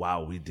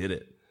 wow, we did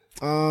it.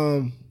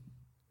 I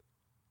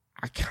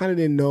kind of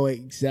didn't know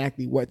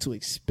exactly what to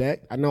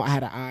expect. I know I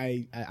had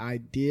an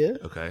idea,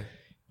 Okay.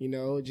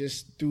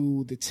 just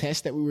through the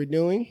test that we were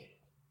doing.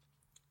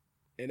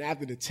 And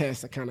after the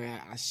test,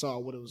 I saw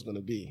what it was going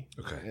to be.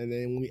 Okay. And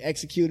then when we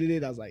executed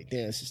it, I was like,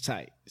 damn, this is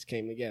tight. This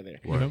came together.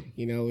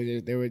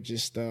 Yep. There were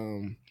just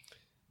a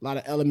lot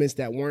of elements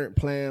that weren't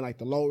planned, like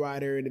the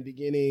lowrider in the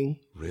beginning.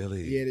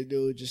 Really? Yeah, the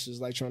dude just was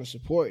like trying to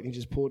support, and he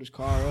just pulled his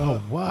car up.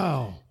 Oh,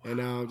 wow. And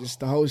just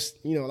the host,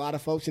 a lot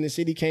of folks in the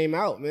city came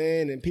out,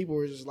 man, and people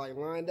were just like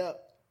lined up.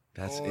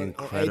 That's on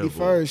incredible.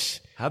 81st.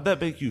 How'd that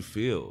make you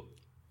feel?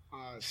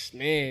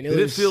 Man, Did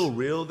it feel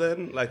real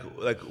then? Like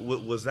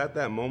was that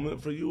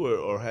moment for you,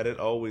 or had it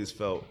always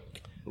felt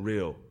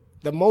real?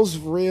 the most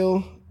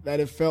real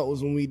that it felt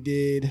was when we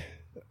did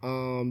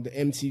the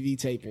MTV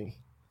taping.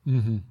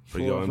 For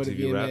your the MTV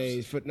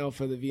VMAs. raps?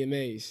 For the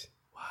VMAs.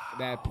 Wow.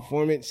 That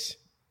performance,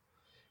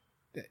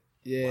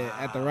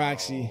 at the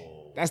Roxy.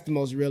 That's the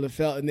most real it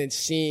felt. And then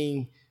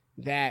seeing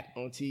that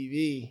on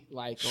TV,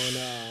 like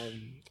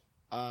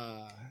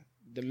on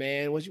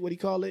Demand, what do you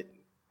call it?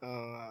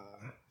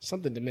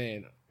 Something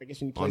Demand. I guess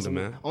when you play On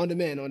something-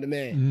 Demand? On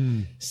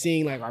Demand.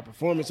 Seeing like our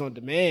performance on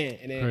Demand,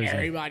 and then Crazy.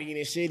 everybody in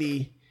the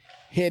city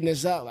hitting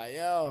us up like,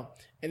 yo.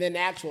 And then the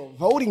actual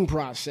voting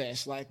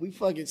process, like we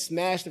fucking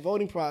smashed the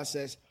voting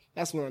process.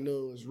 That's when I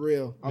knew it was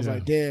real. I was Yeah.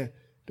 like, damn,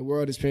 the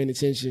world is paying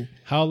attention.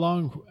 How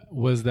long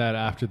was that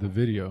after the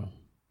video?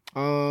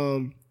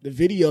 The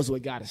video's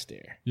what got us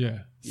there. Yeah.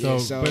 Yeah, So,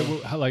 so-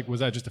 but how, was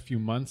that just a few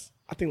months?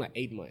 I think like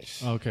 8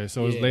 months. Okay,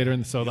 so it was Yeah. later,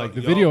 and so like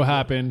the Y'all- video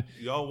happened,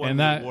 Y'all won and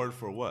the that award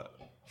for what?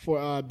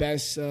 For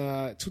best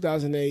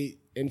 2008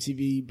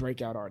 MTV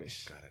breakout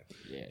artist.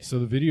 so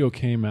the video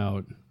came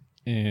out,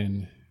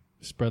 and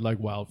spread like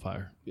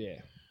wildfire.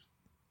 Yeah.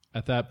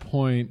 At that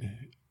point,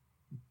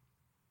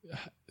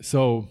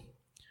 so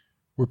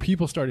were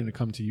people starting to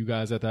come to you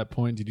guys at that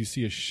point? Did you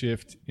see a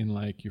shift in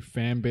like your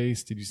fan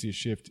base? Did you see a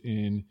shift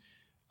in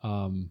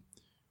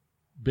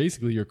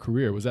basically your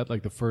career? Was that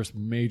like the first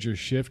major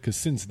shift? Because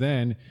since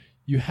then,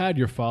 you had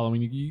your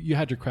following, you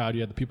had your crowd,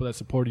 you had the people that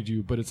supported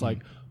you, but it's like,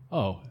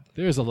 oh,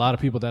 there's a lot of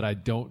people that I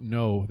don't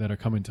know that are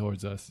coming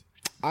towards us.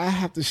 I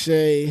have to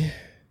say,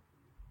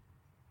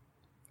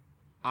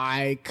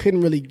 I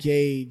couldn't really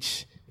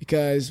gauge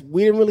because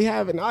we didn't really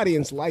have an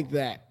audience like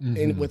that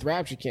with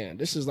Rapture Camp.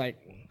 This is like,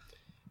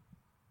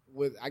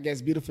 with I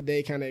guess Beautiful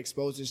Day kind of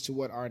exposed us to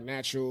what our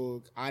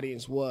natural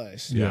audience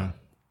was. Yeah.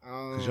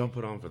 Because y'all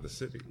put on for the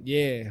city.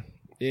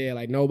 Yeah,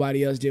 like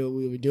nobody else did what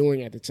we were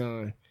doing at the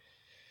time.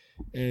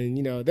 And,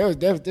 you know, there was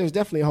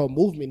definitely a whole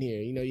movement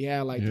here. You know, you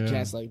had like the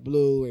cats like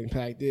Blue and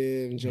Pac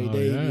Div and Jay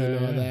Davey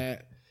and all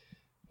that.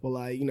 But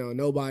like, you know,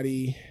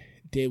 nobody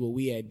did what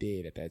we had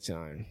did at that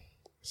time.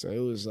 So it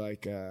was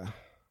like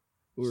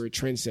we were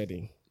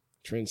trendsetting.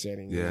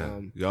 Yeah.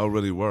 Y'all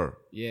really were.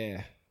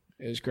 Yeah.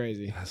 It was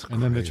crazy. That's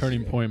and then the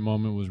turning point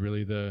moment was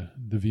really the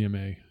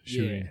VMA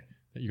shooting.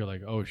 That you're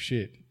like, oh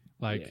shit.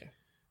 Like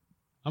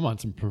I'm on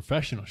some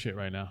professional shit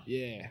right now.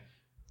 Yeah.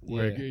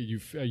 Where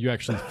you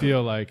actually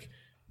feel like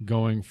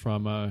going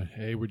from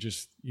hey, we're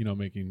just, you know,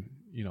 making,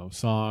 you know,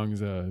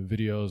 songs,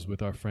 videos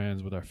with our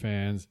friends, with our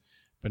fans.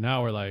 But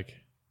now we're like,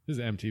 this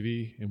is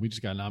MTV and we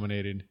just got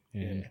nominated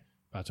and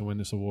about to win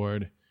this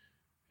award.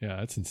 Yeah,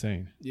 that's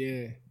insane.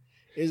 Yeah.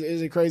 It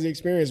was a crazy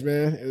experience,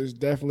 man. It was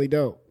definitely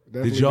dope.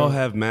 Did y'all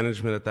have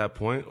management at that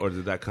point, or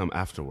did that come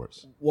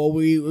afterwards? Well,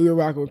 we were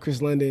rocking with Chris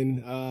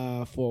London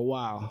for a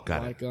while.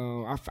 Got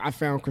it. I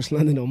found Chris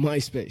London on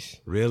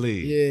MySpace. Really?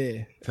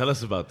 Yeah. Tell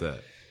us about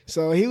that.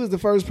 So he was the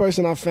first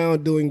person I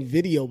found doing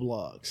video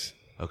blogs.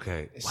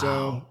 Okay. So,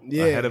 wow.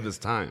 yeah. Ahead of his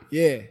time.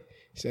 Yeah.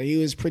 So he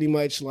was pretty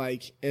much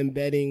like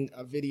embedding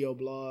a video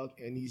blog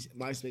in these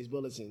MySpace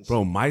bulletins.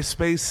 Bro,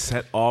 MySpace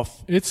set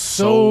off It's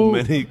so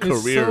many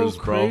careers, it's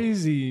so bro.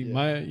 Crazy.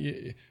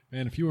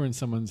 Man, if you were in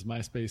someone's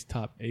MySpace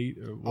top 8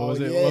 or what was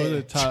it? yeah. What was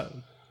it? Top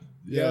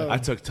Yeah. I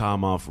took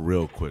time off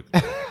real quick.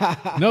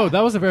 No,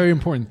 that was a very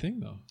important thing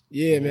though.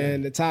 Yeah,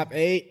 man. The top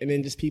 8, and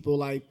then just people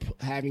like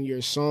having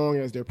your song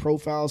as their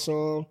profile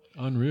song.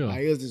 Unreal. Like,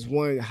 it was this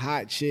one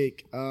hot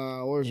chick.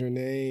 What was her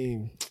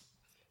name?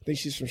 I think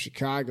she's from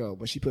Chicago,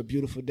 but she put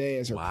Beautiful Day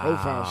as her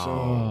profile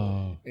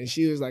song. And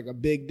she was like a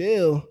big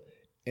deal.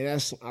 And I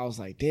was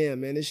like,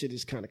 damn, man, this shit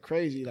is kind of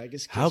crazy. Like,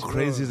 it's How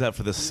crazy is that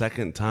for the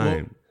second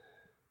time?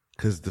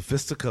 Because the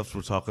Fisticuffs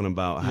were talking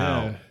about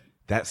how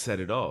that set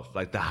it off.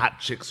 Like the hot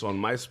chicks on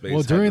MySpace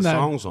well, during had the that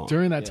songs on.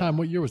 during that time,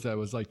 what year was that? It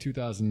was like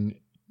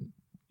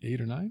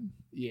 2008 or 9.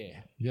 Yeah.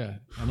 Yeah,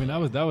 I mean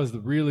that was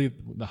really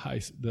the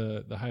height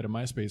of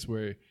MySpace,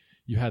 where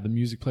you had the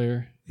music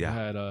player. Yeah. You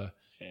had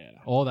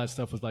all that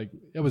stuff was like,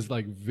 it was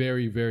like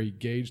very, very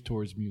gauged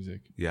towards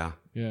music. Yeah.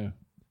 Yeah.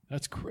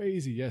 That's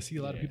crazy. Yeah, see,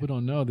 a lot of people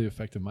don't know the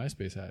effect of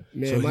MySpace had.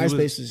 Man, So he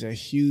MySpace is a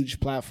huge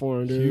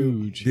platform, dude.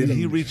 Huge. Did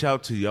he reach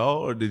out to y'all,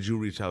 or did you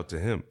reach out to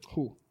him?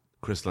 Who?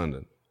 Chris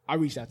London. I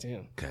reached out to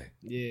him. Okay.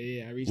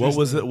 Yeah, I reached out What to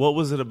was him. it? What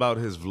was it about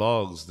his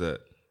vlogs that?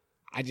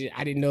 I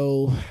didn't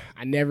know.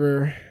 I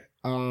never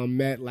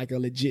met like a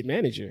legit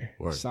manager.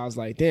 Word. So I was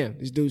like, damn,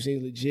 this dude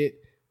seems legit.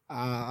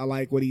 I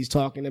like what he's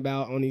talking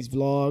about on these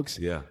vlogs.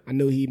 Yeah. I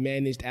knew he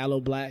managed Aloe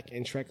Black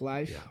and Trek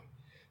Life. Yeah.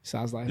 So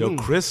I was like, Yo,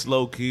 Chris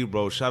low key,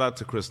 bro. Shout out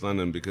to Chris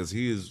London because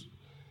he's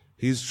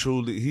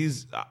truly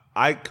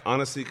I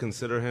honestly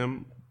consider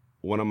him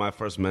one of my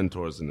first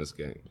mentors in this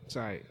game.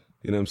 sorry.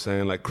 You know what I'm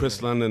saying? Like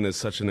Chris London is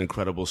such an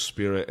incredible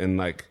spirit, and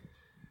like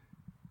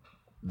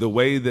the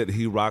way that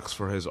he rocks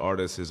for his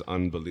artists is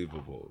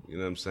unbelievable. You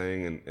know what I'm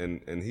saying?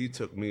 And he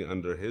took me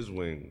under his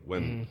wing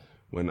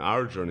when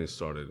our journey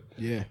started.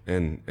 Yeah.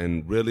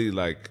 And really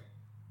like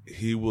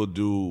he will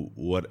do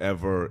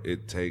whatever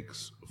it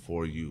takes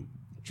for you.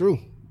 True.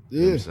 You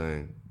know what Yeah. I'm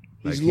saying?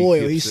 He's Like, he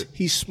loyal. keeps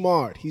He's it-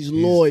 smart. He's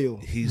loyal.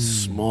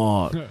 He's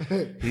smart.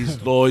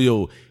 He's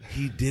loyal.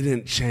 He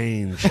didn't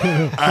change.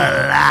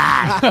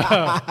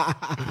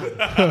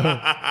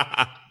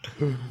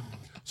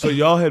 So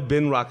y'all had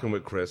been rocking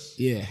with Chris.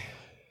 Yeah.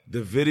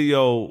 The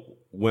video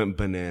went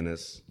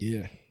bananas.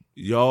 Yeah.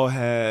 Y'all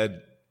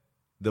had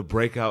the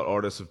breakout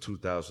artist of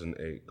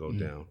 2008 go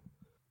down.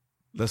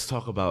 Let's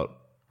talk about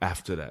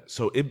after that.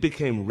 So it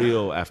became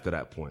real after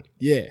that point,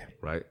 Yeah.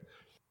 right?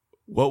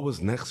 What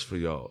was next for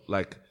y'all?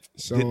 Like,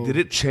 So- did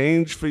it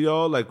change for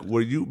y'all? Like,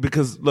 were you,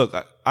 because look,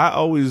 I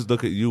always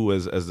look at you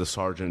as the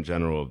Sergeant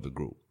General of the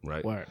group,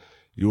 right? Word.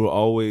 You were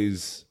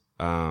always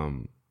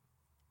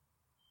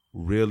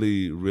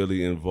really,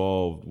 really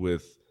involved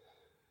with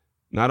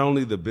not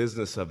only the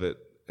business of it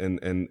and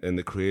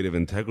the creative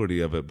integrity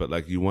of it, but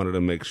like you wanted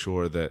to make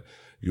sure that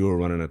you were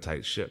running a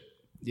tight ship.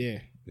 Yeah.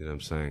 You know what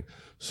I'm saying?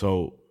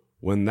 So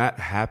when that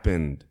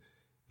happened,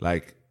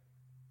 like,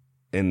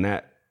 and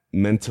that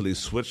mentally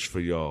switched for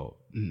y'all,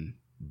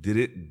 did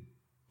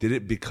did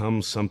it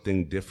become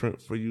something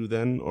different for you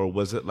then, or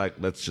was it like,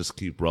 let's just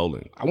keep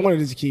rolling? I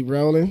wanted it to keep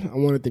rolling. I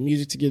wanted the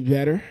music to get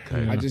better.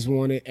 Okay. I just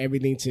wanted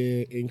everything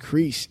to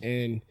increase.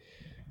 And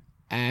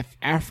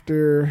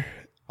after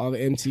all the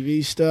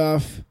MTV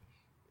stuff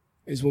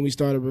is when we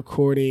started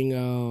recording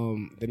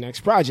the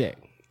next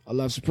project, I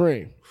Love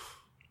Supreme.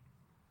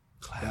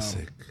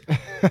 Classic.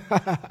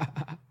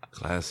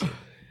 Classic.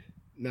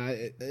 No,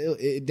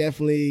 it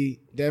definitely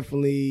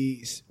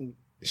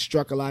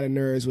struck a lot of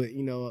nerves with,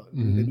 you know,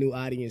 the new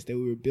audience that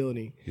we were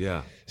building.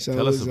 Yeah. So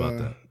Tell us about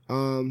that.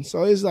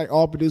 So it's like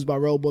all produced by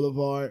Road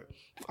Boulevard.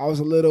 I was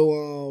a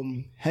little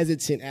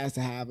hesitant as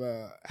to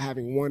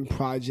having one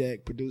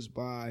project produced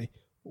by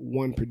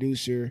one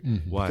producer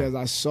because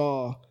I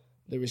saw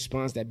the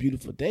response that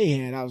Beautiful Day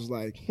had. I was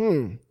like,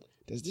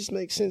 does this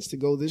make sense to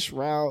go this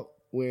route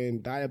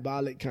when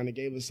Diabolic kind of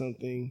gave us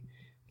something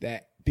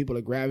that people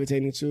are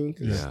gravitating to?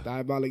 Because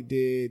Diabolic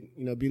did,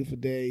 you know, Beautiful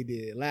Day,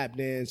 did Lap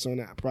Dance on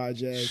that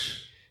project,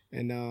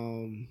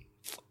 and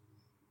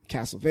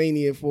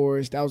Castlevania for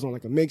us. That was on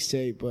like a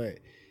mixtape, but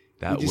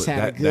we just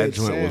had a good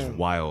joint sound. was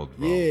wild,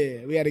 bro.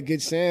 Yeah, we had a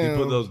good sound. You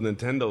put those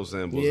Nintendo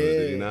samples in,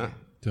 did you not?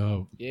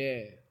 Dope.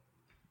 Yeah.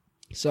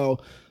 So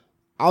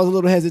I was a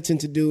little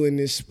hesitant to do in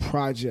this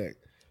project.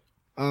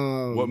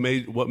 What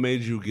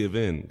made you give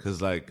in?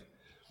 Because like,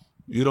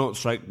 you don't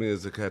strike me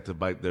as a cat to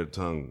bite their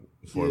tongue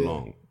for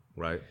long,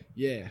 right?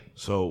 Yeah.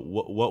 So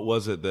what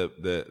was it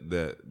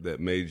that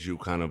made you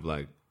kind of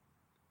like,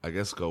 I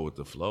guess, go with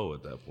the flow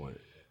at that point?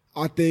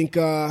 I think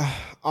all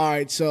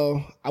right.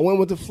 So I went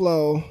with the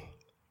flow.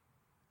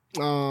 A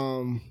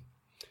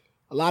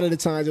lot of the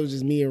times it was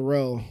just me and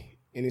Ro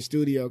in the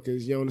studio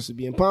because Jonas would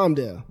be in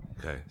Palmdale.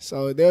 Okay.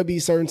 So there'll be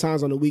certain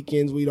times on the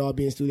weekends we'd all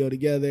be in studio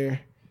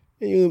together.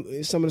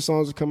 And some of the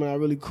songs were coming out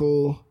really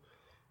cool.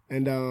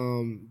 And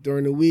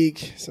during the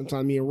week,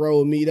 sometimes me and Ro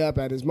would meet up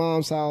at his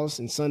mom's house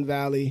in Sun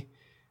Valley.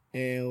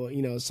 And,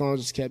 you know,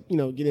 songs just kept, you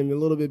know, getting a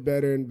little bit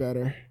better and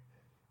better.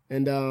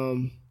 And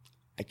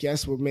I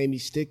guess what made me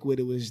stick with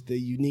it was the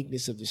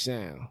uniqueness of the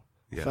sound.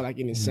 I felt like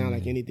it didn't sound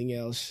like anything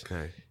else.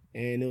 Okay.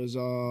 And it was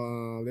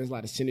there's a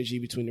lot of synergy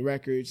between the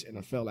records, and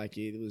I felt like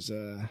it was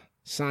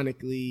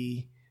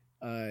sonically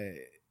a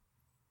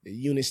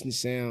unison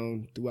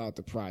sound throughout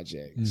the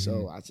project.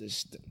 So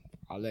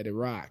I let it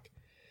rock.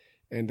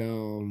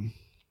 And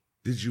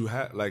did you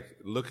have, like,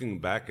 looking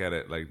back at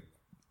it, like,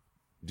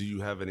 do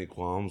you have any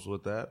qualms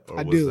with that? Or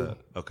I was do. That,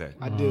 okay.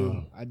 I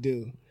do.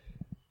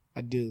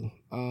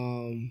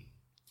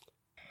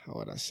 How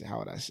would I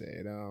say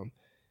it?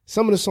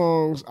 Some of the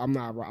songs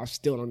I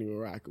still don't even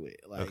rock with.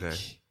 Like,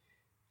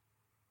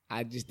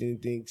 I just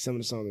didn't think some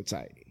of the songs were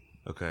tight.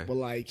 Okay. But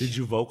like, did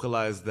you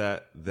vocalize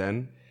that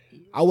then?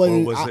 I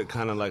wasn't. Or was it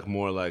kind of like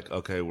more like,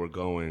 okay, we're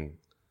going?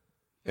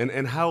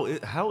 And how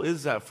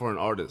is that for an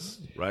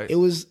artist, right? It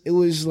was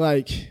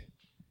like,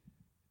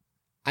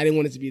 I didn't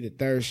want it to be the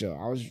third show.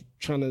 I was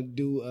trying to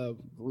do a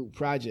group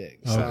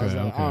project. So I was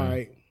like, all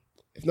right,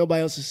 if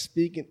nobody else is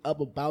speaking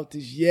up about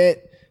this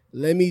yet,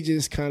 let me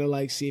just kind of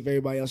like see if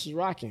everybody else is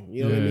rocking.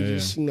 You know, let me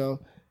just, you know,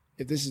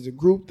 if this is a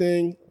group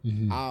thing,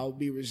 I'll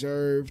be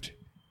reserved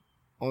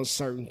on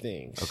certain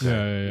things.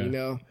 Okay. You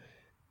know?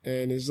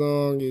 And as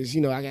long as,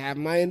 you know, I can have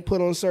my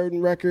input on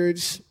certain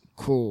records,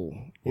 cool.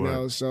 You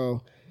know,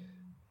 so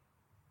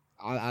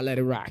I let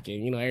it rock.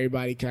 And, you know,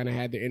 everybody kind of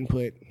had their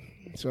input.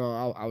 So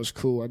I was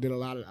cool. I did a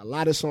lot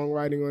of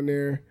songwriting on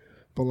there,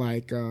 but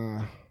like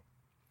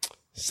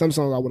some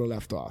songs I would have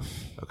left off.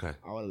 Okay.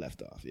 I would have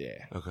left off,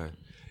 yeah. Okay.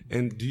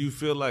 And do you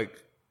feel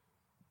like,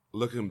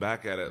 looking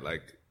back at it,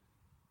 like,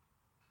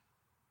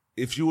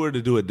 if you were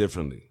to do it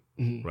differently,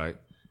 right,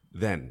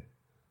 then,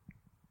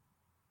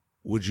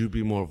 would you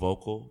be more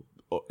vocal?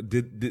 Or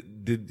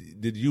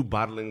did you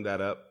bottling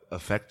that up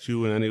affect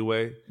you in any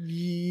way?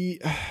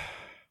 Yeah.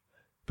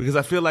 Because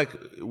I feel like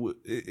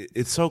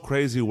it's so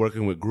crazy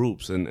working with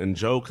groups, and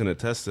Joe can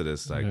attest to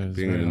this, like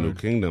being in the New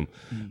Kingdom.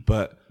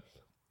 But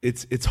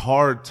it's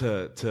hard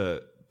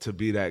to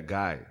be that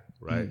guy,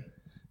 right?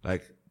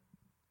 Like,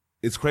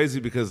 it's crazy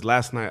because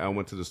last night I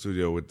went to the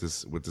studio with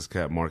this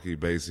cat Marky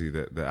Basie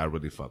that I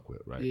really fuck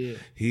with, right? Yeah.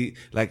 He,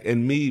 like,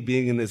 and me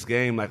being in this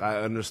game, like,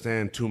 I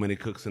understand too many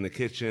cooks in the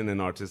kitchen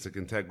and artistic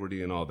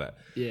integrity and all that.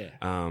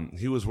 Yeah.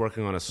 He was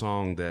working on a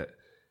song that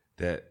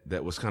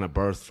was kind of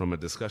birthed from a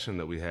discussion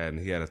that we had, and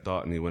he had a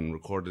thought, and he went and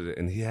recorded it,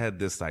 and he had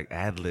this like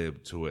ad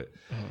lib to it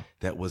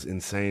that was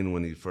insane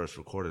when he first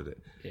recorded it.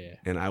 Yeah.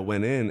 And I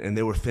went in, and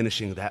they were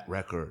finishing that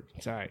record.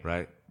 Sorry.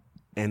 Right.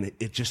 And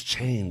it just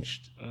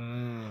changed.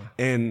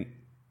 And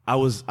I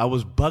was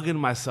bugging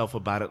myself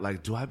about it.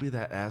 Like, do I be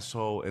that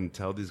asshole and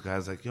tell these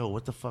guys like, yo,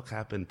 what the fuck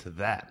happened to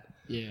that?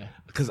 Yeah.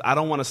 Because I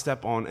don't want to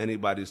step on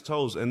anybody's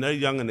toes, and they're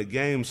young in the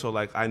game. So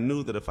like, I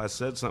knew that if I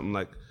said something,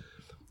 like,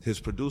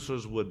 his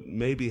producers would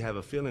maybe have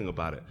a feeling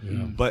about it.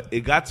 Yeah. But it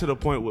got to the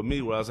point with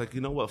me where I was like,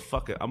 you know what,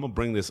 fuck it. I'm going to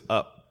bring this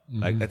up.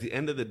 Like, at the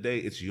end of the day,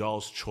 it's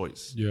y'all's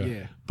choice.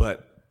 Yeah.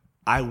 But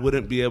I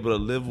wouldn't be able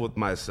to live with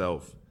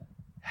myself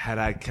had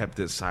I kept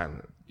it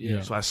silent.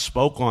 Yeah. So I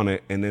spoke on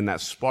it, and then that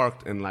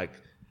sparked, and like,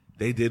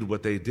 they did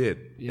what they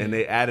did. Yeah. And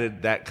they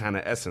added that kind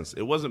of essence.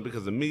 It wasn't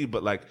because of me,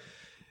 but like,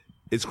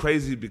 it's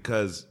crazy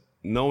because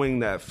knowing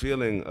that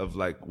feeling of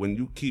like when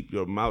you keep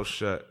your mouth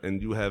shut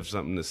and you have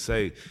something to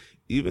say,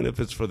 even if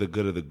it's for the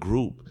good of the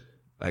group,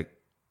 like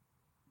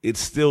it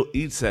still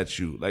eats at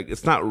you. Like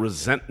it's not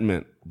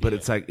resentment, but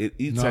it's like it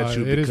eats at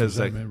you it is because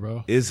like, resentment,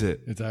 bro. is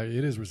it? It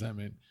is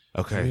resentment.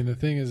 Okay. I mean, the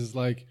thing is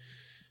like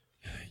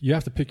you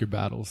have to pick your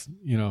battles.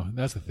 You know,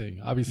 that's the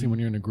thing. Obviously, when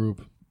you're in a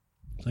group,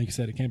 like you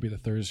said, it can't be the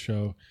third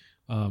show.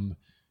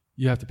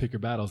 You have to pick your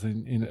battles,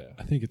 and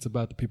I think it's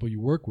about the people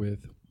you work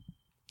with.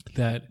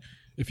 That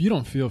if you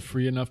don't feel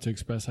free enough to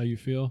express how you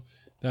feel,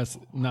 that's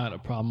not a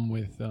problem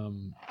with.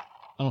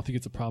 I don't think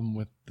it's a problem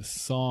with the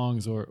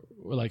songs or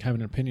like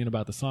having an opinion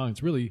about the song.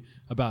 It's really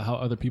about how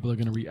other people are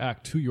going to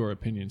react to your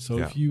opinion. So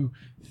if you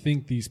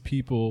think these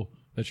people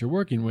that you're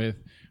working with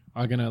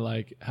are going to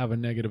like have a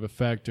negative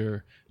effect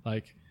or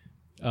like,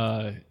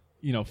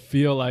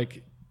 feel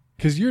like,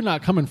 because you're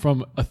not coming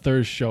from a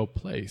third show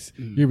place.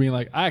 You're being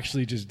like, I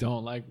actually just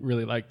don't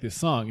really like this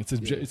song.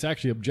 It's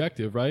actually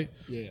objective, right?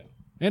 Yeah.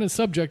 And it's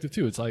subjective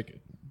too. It's like,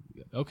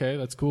 okay,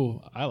 that's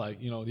cool. I like,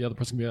 the other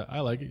person can be like,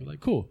 I like it. You're like,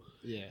 cool.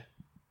 Yeah.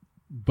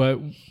 But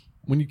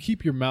when you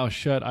keep your mouth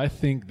shut, I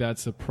think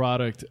that's a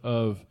product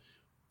of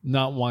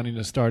not wanting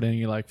to start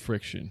any like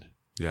friction.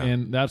 Yeah.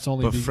 And that's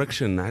only But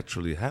friction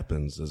naturally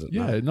happens, does it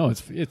not? Yeah, no,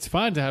 it's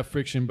fine to have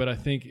friction, but I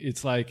think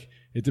it's like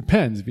it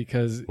depends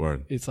because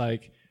Word. It's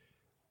like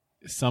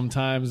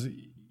sometimes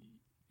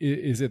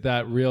is it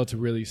that real to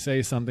really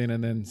say something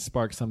and then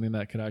spark something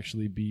that could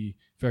actually be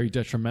very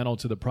detrimental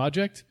to the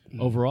project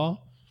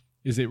overall?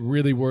 Is it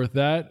really worth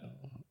that,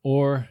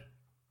 or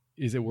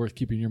is it worth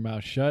keeping your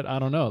mouth shut? I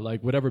don't know,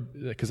 like whatever,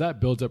 because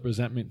that builds up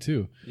resentment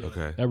too.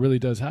 Okay. That really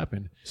does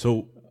happen.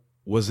 So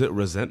was it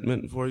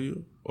resentment for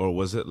you, or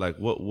was it like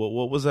what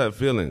was that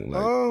feeling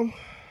like?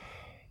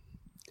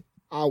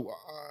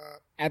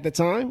 At the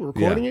time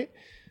recording it,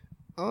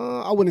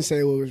 I wouldn't say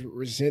it was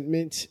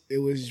resentment. It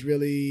was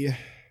really,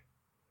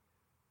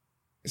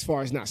 as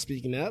far as not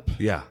speaking up.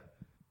 Yeah.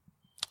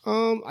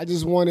 I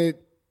just wanted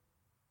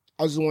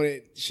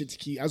shit to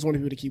keep. I just wanted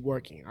people to keep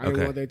working. I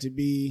didn't want there to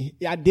be.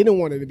 Yeah, I didn't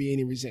want there to be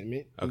any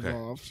resentment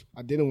involved.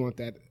 I didn't want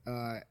that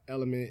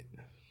element.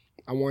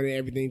 I wanted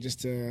everything just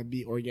to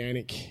be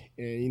organic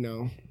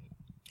and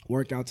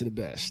work out to the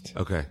best.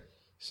 Okay.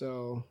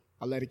 So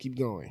I let it keep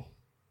going.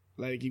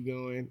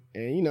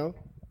 And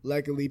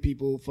luckily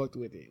people fucked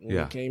with it. When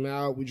it came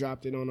out, we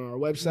dropped it on our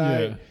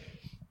website.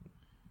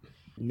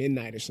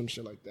 Midnight or some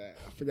shit like that.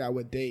 I forgot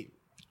what date.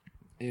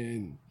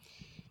 And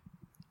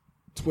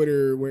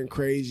Twitter went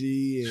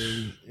crazy,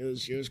 and it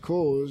was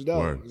cool. It was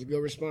dope. Word. It was a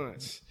good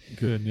response.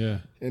 Good, yeah.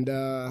 And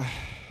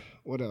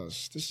what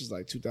else? This is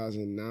like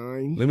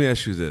 2009. Let me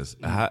ask you this: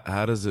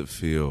 how does it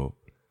feel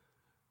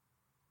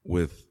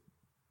with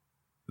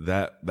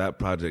that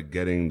project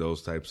getting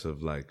those types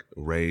of like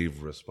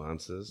rave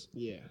responses?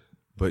 Yeah.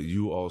 But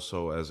you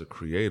also, as a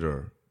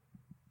creator,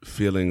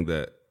 feeling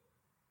that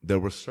there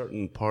were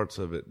certain parts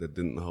of it that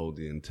didn't hold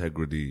the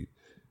integrity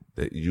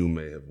that you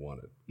may have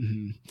wanted.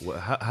 Mm-hmm.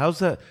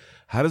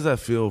 How does that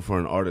feel for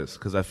an artist?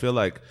 Because I feel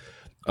like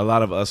a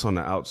lot of us on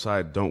the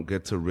outside don't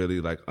get to really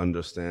like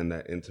understand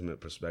that intimate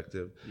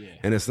perspective. Yeah.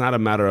 And it's not a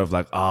matter of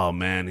like, oh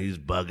man, he's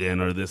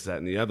bugging or this, that,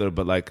 and the other.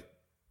 But like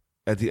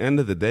at the end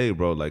of the day,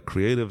 bro, like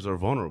creatives are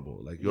vulnerable.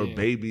 Like your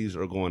babies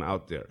are going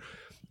out there.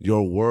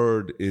 Your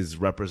word is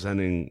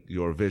representing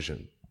your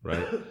vision,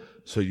 right?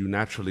 So you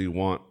naturally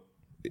want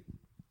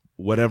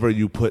whatever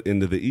you put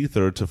into the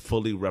ether to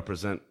fully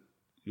represent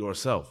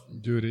yourself.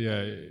 Dude,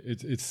 yeah,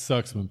 it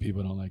sucks when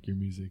people don't like your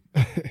music.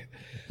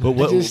 But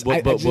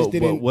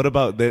what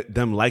about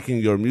them liking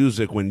your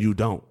music when you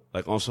don't?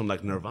 Like on some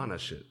like Nirvana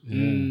shit.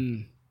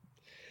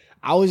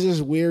 I was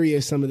just weary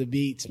of some of the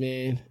beats,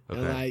 man. Okay.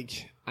 And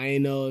like I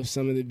didn't know if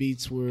some of the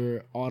beats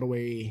were all the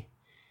way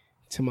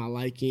to my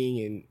liking,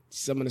 and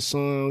some of the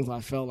songs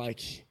I felt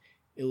like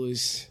it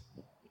was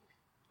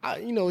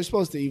it's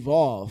supposed to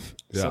evolve.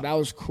 Yeah. So that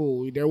was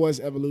cool. There was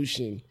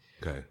evolution.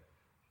 Okay.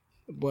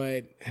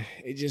 But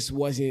it just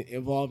wasn't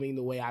evolving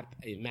the way I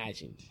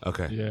imagined.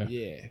 Okay. Yeah.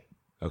 Yeah.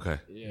 Okay.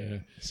 Yeah.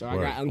 So I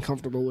got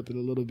uncomfortable with it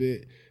a little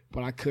bit,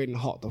 but I couldn't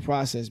halt the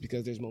process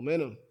because there's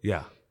momentum.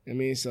 Yeah. I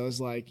mean, so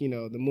it's like,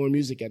 the more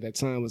music at that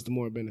time was the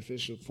more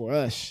beneficial for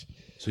us.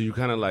 So you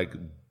kind of like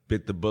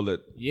bit the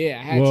bullet. Yeah,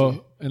 I had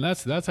to. And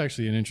that's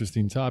actually an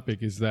interesting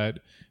topic, is that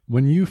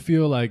when you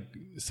feel like,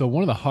 so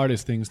one of the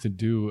hardest things to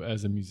do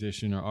as a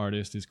musician or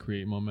artist is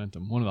create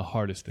momentum. One of the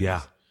hardest things.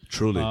 Yeah,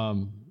 truly.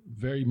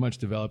 Very much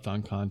developed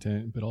on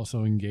content, but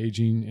also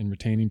engaging and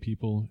retaining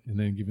people and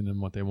then giving them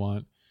what they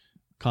want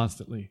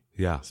constantly.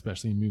 Yeah.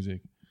 Especially in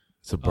music.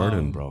 It's a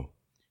burden, bro.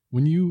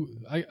 When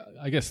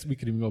I guess we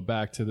could even go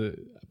back to the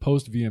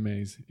post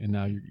VMAs, and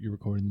now you're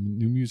recording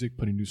new music,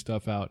 putting new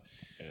stuff out.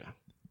 Yeah.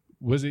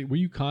 Were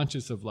you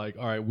conscious of like,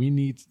 all right, we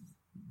need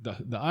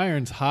the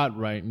iron's hot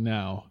right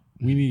now.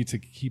 We need to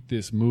keep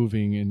this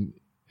moving and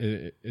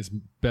as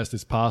best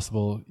as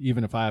possible,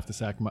 even if I have to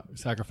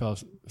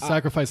sacrifice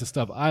the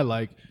stuff I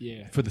like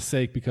for the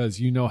sake,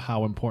 because you know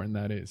how important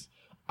that is.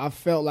 I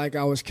felt like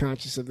I was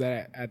conscious of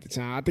that at the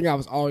time. I think I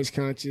was always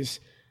conscious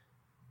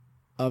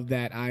of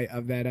that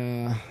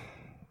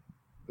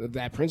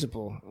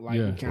principle,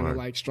 like kind of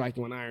like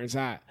striking when iron's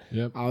hot.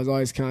 Yep. I was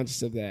always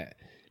conscious of that.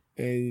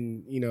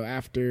 And,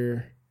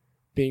 after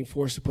being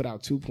forced to put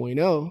out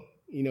 2.0,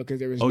 because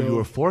there was you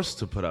were forced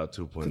to put out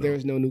 2.0. There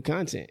was no new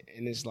content.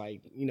 And it's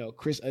like,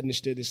 Chris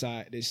understood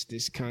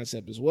this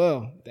concept as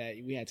well, that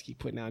we had to keep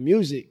putting out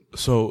music.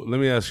 So let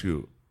me ask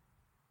you.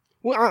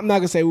 Well, I'm not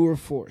gonna say we were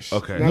forced.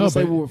 Okay. I'm not gonna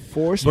say we were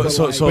forced. But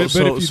like, so if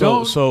you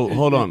don't,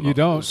 hold on. You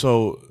don't.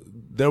 So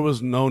there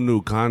was no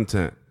new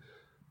content.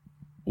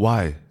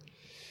 Why?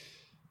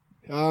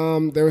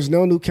 There was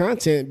no new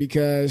content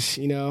because,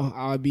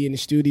 I would be in the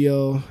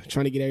studio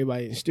trying to get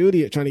everybody in the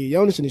studio, trying to get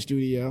Jonas in the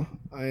studio.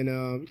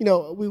 And,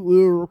 we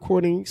were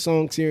recording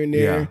songs here and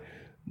there,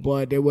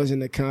 but there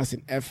wasn't a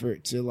constant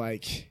effort to,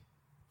 like,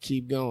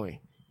 keep going.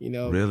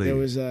 Really? There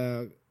was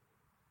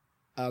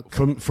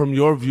From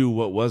your view,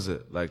 what was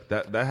it? Like,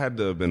 that had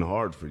to have been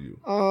hard for you.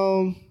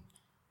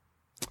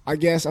 I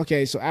guess,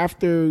 okay, so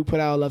after we put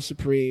out Love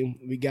Supreme,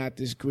 we got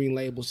this Green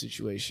Label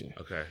situation.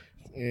 Okay.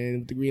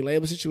 And the Green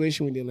Label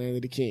situation, we did Land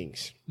of the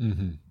Kings.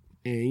 Mm-hmm.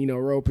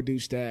 And, Ro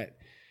produced that.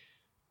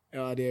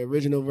 The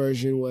original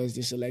version was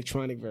this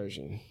electronic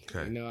version.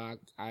 Okay.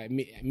 I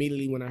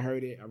immediately when I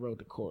heard it, I wrote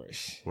the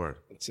chorus. Word.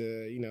 To,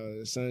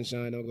 the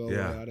sunshine don't go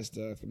away, all that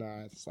stuff. And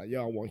it's like,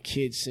 I want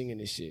kids singing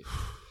this shit.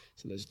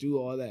 So let's do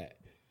all that.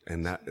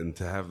 And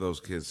to have those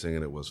kids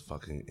singing it was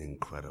fucking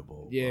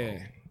incredible. Yeah.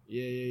 Bro.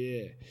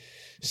 Yeah.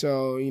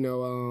 So,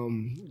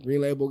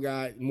 Green Label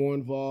got more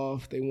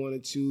involved. They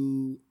wanted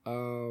to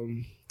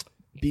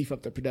beef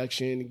up the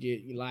production,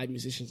 get live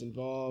musicians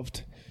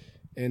involved.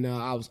 And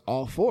I was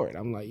all for it.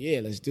 I'm like,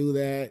 yeah, let's do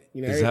that.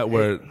 Is that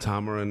where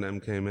Tamara and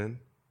them came in?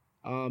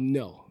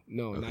 No,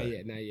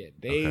 okay. Not yet.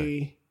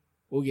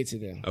 We'll get to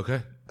them.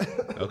 Okay.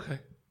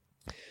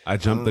 I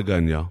jumped the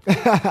gun, y'all.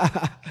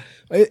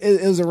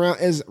 It was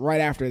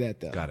right after that,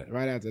 though. Got it.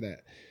 Right after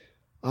that.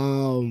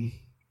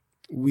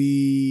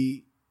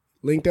 We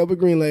linked up with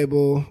Green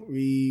Label.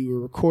 We were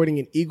recording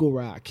in Eagle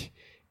Rock.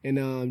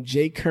 And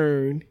Jay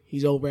Kern,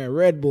 he's over at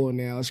Red Bull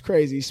now. It's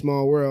crazy,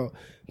 small world.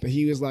 But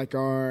he was like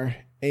our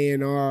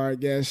A&R, I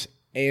guess,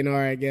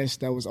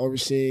 that was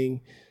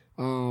overseeing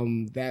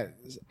that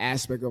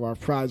aspect of our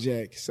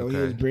project. So he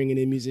was bringing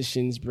in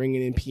musicians,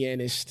 bringing in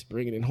pianists,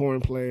 bringing in horn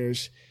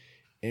players.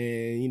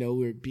 And,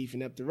 we were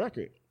beefing up the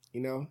record.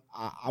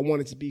 I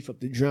wanted to beef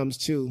up the drums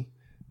too,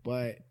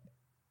 but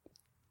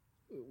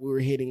we were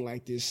hitting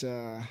like this,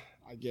 I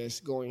guess,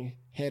 going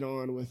head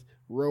on with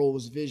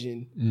Ro's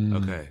vision.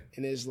 Okay.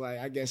 And it's like,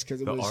 I guess, because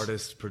it the was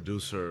artist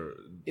producer.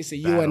 It's a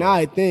you and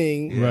I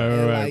thing. Right,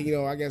 and right.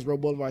 like, I guess Ro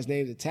Boulevard's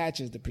name is attached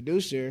as the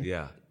producer.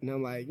 Yeah. And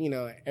I'm like,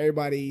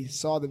 everybody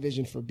saw the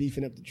vision for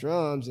beefing up the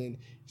drums and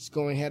just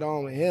going head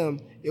on with him.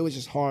 It was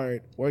just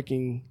hard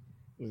working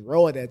with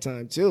Ro at that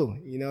time too.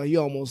 He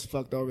almost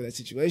fucked over that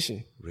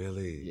situation.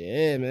 Really?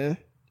 Yeah, man.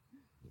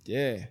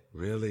 Yeah.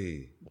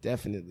 Really?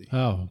 Definitely.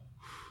 Oh.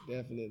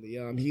 Definitely.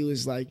 He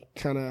was like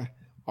kind of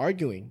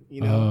arguing,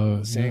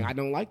 saying, I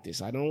don't like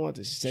this. I don't want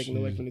this. It's taking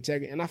away from the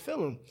integrity. And I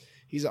feel him.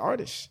 He's an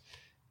artist.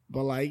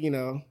 But like,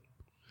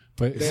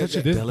 But it's such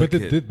a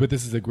delicate. But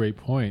this is a great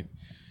point.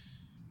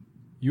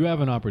 You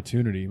have an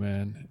opportunity,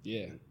 man.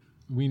 Yeah.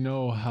 We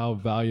know how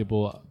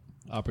valuable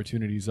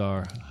opportunities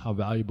are, how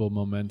valuable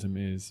momentum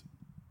is.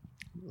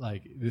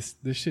 Like this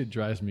shit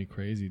drives me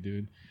crazy,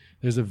 dude.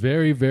 There's a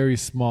very, very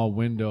small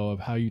window of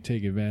how you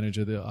take advantage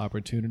of the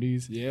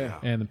opportunities. Yeah.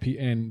 And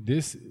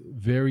this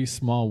very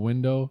small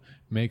window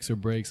makes or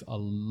breaks a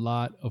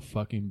lot of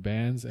fucking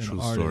bands and True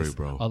artists.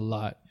 story, bro. A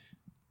lot.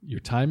 Your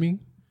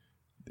timing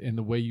and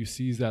the way you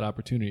seize that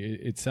opportunity.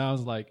 It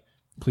sounds like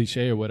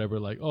cliche or whatever,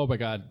 like, oh my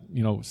God,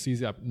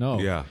 seize that. No.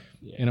 Yeah.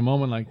 In a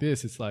moment like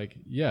this, it's like,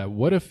 yeah,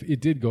 what if it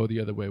did go the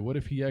other way? What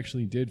if he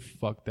actually did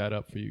fuck that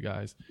up for you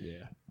guys?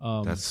 Yeah.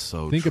 That's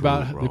so Think true,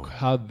 about bro.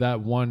 how that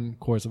one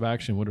course of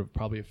action would have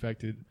probably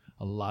affected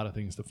a lot of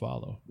things to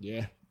follow.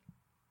 Yeah.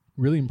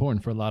 Really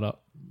important for a lot of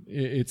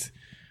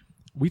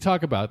we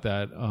talk about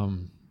that,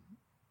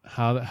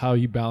 how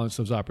you balance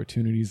those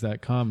opportunities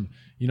that come.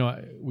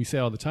 We say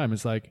all the time,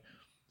 it's like,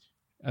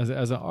 as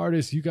an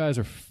artist, you guys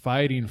are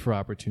fighting for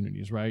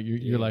opportunities, right?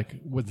 You're like,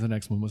 what's the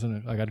next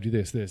one? I got to do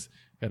this.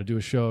 Got to do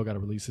a show. Got to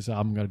release this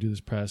album. Got to do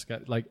this press.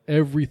 Got like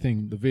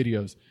everything, the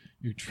videos.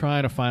 You're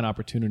trying to find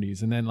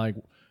opportunities, and then like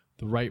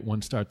the right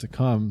ones start to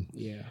come.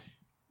 Yeah.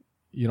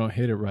 You don't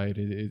hit it right.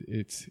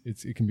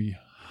 It can be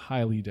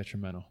highly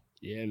detrimental.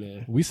 Yeah,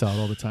 man. We saw it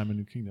all the time in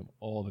New Kingdom,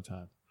 all the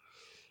time.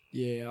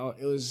 Yeah,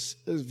 it was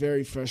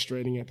very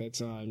frustrating at that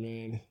time,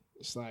 man.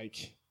 It's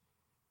like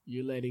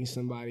you're letting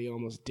somebody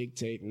almost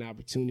dictate an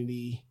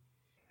opportunity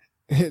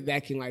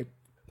that can like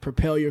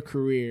propel your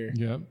career.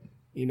 Yep.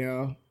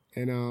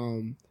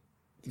 And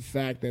the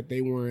fact that they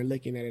weren't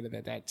looking at it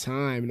at that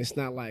time, and it's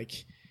not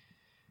like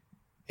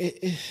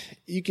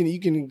you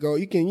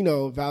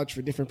can vouch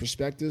for different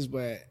perspectives,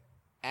 but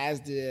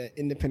as the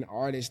independent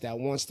artist that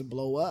wants to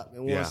blow up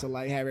and wants to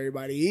like have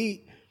everybody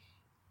eat,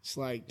 It's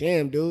like,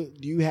 damn,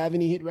 dude, do you have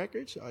any hit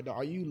records?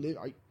 Are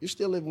you're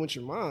still living with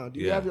your mom? Do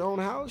you Yeah. have your own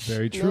house?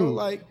 Very You know, true.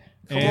 like,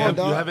 come And on,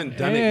 dog. You haven't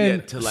done it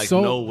And yet to like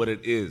so- know what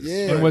it is.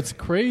 Yeah. And what's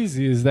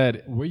crazy is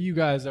that where you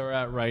guys are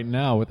at right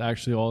now with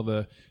actually all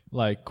the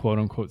like quote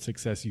unquote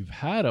success you've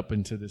had up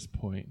until this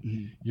point,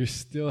 you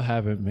still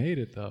haven't made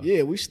it though.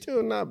 Yeah, we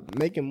still not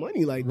making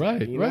money like Right,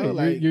 that. You right. know?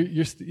 Like,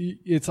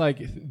 It's like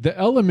the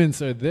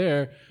elements are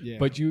there, Yeah.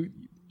 but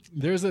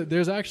there's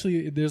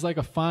like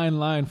a fine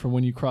line from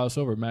when you cross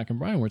over. Mac and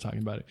Brian were talking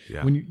about it.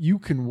 Yeah. When you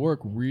can work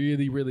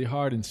really, really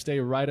hard and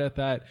stay right at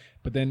that,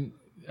 but then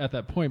at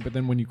that point, but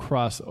then when you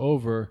cross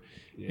over,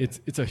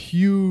 it's a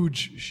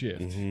huge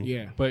shift.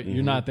 yeah. But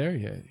you're not there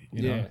yet.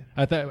 You know, Yeah.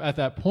 at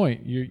that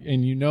point,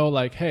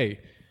 like, hey,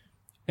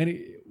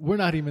 we're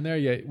not even there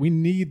yet. We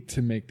need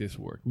to make this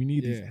work. We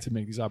need to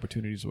make these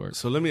opportunities work.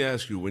 So let me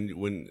ask you,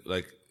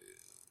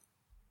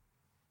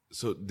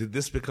 so did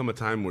this become a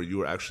time where you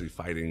were actually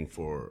fighting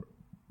for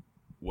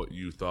what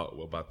you thought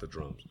about the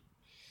drums,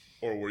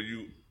 or were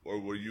you?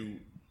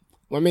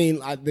 Well, I mean,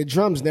 the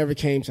drums never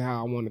came to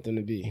how I wanted them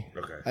to be.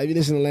 Okay. If you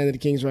listen to Land of the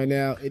Kings right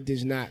now, it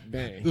does not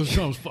bang. Those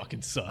drums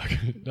fucking suck.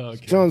 No,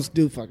 okay. Drums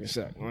do fucking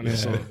suck on that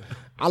song.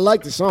 I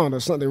like the song.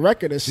 The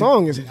record, the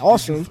song is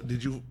awesome.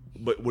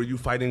 But were you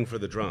fighting for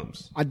the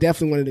drums? I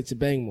definitely wanted it to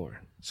bang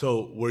more.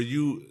 So were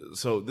you?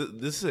 So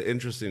this is an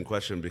interesting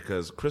question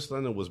because Chris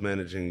Lennon was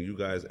managing you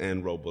guys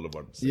and Row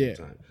Boulevard at the same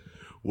time.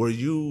 Were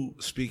you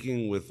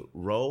speaking with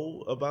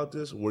Row about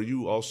this? Were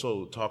you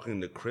also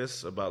talking to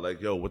Chris about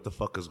like, yo, what the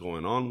fuck is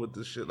going on with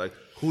this shit? Like,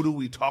 who do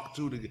we talk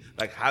to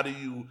like, how do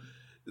you?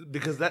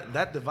 Because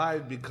that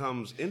divide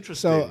becomes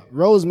interesting. So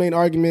Rose's main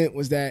argument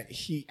was that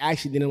he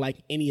actually didn't like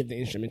any of the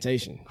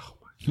instrumentation. Oh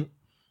my God.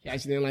 He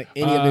actually didn't like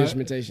any of the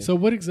instrumentation. So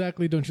what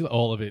exactly don't you like?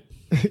 All of it.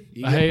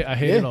 I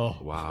hate it all.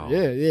 Wow.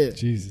 Yeah.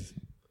 Jesus.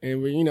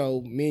 And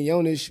me and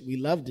Jonas, we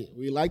loved it.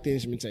 We liked the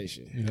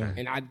instrumentation,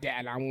 and I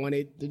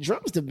wanted the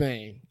drums to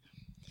bang.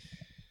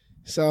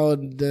 So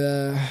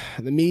the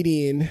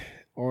median,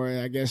 or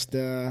I guess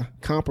the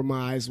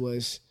compromise,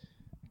 was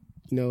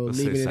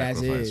leaving it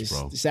as is.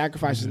 Bro. The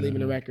sacrifice is leaving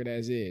the record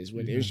as is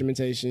with the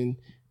instrumentation,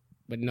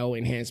 but no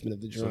enhancement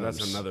of the drums. So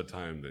that's another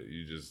time that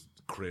you just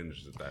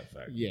cringed at that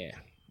fact. Yeah.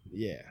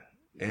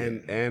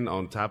 And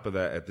on top of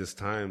that, at this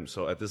time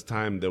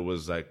there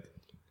was like,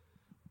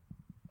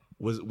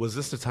 was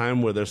this the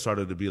time where there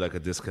started to be like a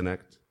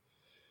disconnect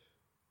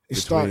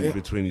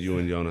between you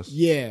and Jonas?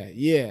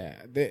 Yeah,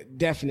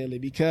 definitely.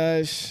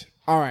 Because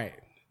all right,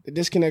 the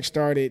disconnect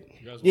started.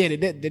 Yeah,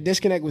 the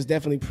disconnect was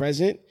definitely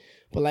present,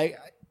 but like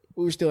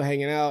we were still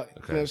hanging out.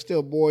 Okay.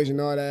 Still boys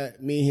and all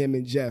that. Me, him,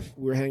 and Jeff,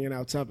 we were hanging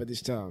out top at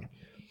this time,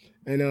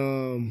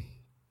 and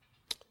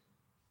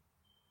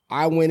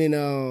I went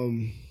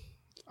and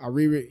we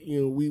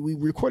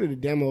recorded a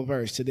demo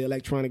verse to the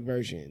electronic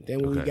version. Then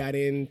when we got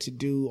in to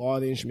do all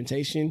the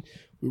instrumentation,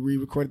 we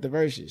re-recorded the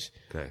verses.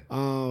 Okay.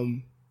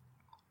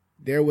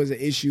 There was an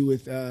issue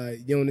with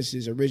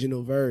Jonas's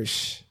original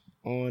verse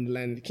on the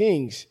Land of the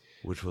Kings.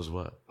 Which was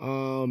what?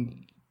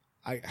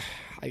 I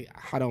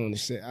don't want to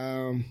say.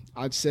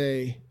 I'd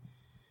say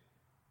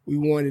we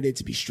wanted it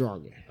to be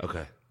stronger.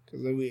 Okay.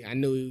 Because I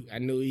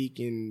knew he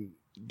can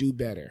do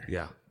better.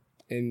 Yeah.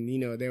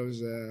 And there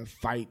was a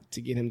fight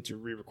to get him to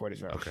re-record his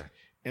verse. Okay.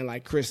 And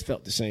like Chris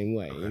felt the same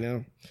way,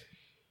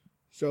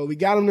 So we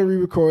got him to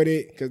re-record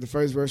it because the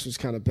first verse was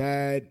kind of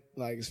bad,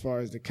 like as far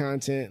as the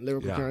content,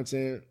 lyrical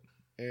content,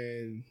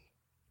 and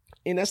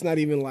that's not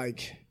even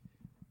like,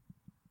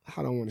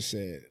 how do I want to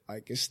say it?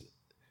 Like it's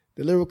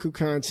the lyrical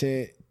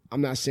content.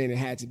 I'm not saying it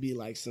had to be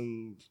like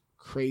some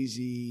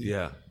crazy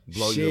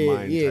blow shit. your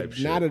mind type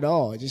shit. Not at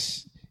all. It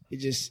just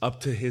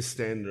up to his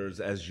standards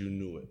as you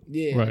knew it.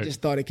 Yeah, Right. I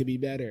just thought it could be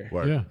better.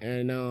 Word. Yeah.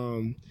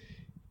 And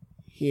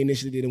he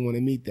initially didn't want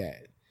to meet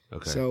that.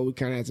 Okay. So we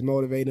kind of had to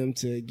motivate him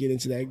to get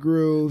into that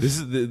groove.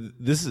 This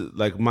is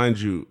like, mind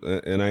you,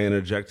 and I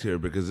interject here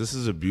because this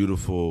is a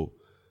beautiful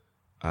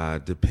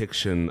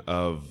depiction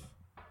of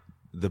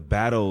the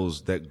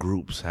battles that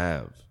groups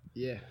have.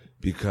 Yeah.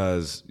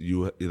 Because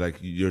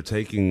you're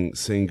taking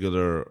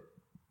singular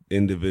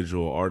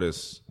individual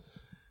artists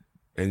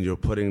and you're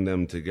putting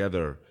them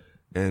together,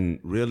 and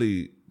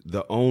really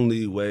the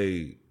only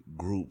way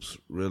groups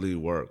really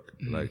work.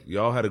 Like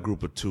y'all had a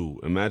group of two.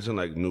 Imagine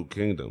like New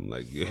Kingdom.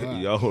 Like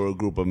y'all were a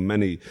group of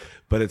many,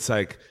 but it's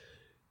like,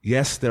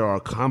 yes, there are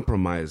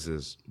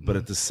compromises, but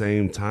at the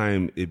same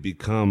time it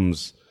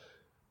becomes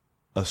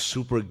a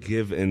super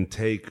give and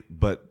take,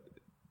 but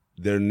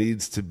there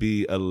needs to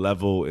be a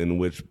level in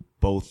which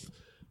both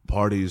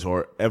parties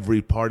or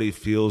every party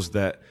feels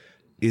that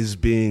is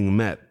being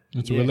met.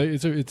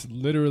 It's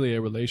literally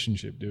a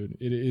relationship, dude.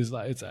 It is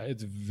like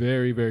it's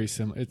very, very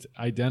similar. It's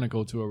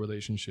identical to a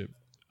relationship.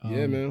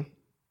 Yeah, man.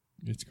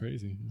 It's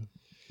crazy.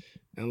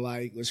 And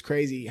like what's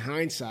crazy,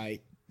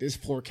 hindsight, this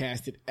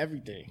forecasted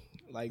everything.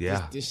 Like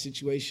this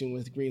situation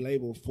with Green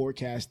Label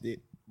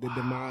forecasted the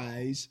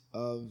demise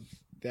of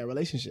that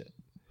relationship.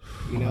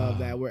 Of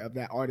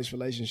that artist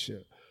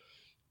relationship.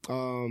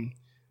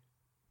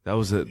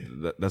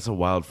 That's a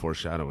wild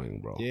foreshadowing,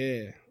 bro.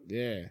 Yeah.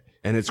 Yeah.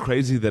 And it's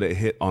crazy that it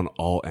hit on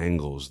all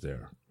angles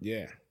there.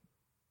 Yeah.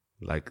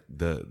 Like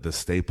the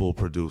staple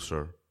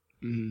producer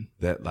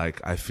that like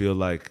I feel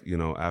like, you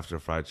know, after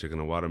Fried Chicken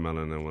and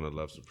Watermelon and when The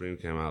Love Supreme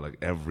came out, like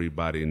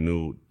everybody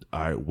knew, all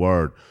right,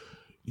 word,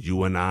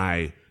 You and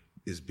I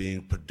is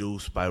being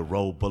produced by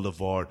Road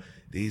Boulevard.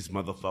 These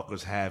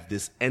motherfuckers have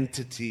this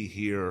entity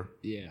here.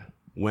 Yeah.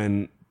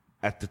 When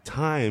at the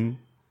time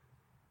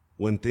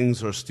when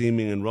things are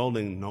steaming and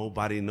rolling,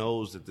 nobody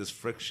knows that this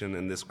friction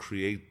and this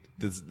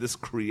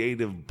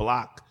creative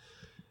block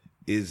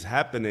is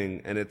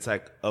happening, and it's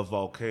like a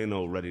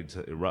volcano ready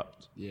to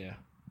erupt. Yeah.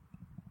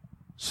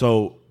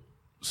 So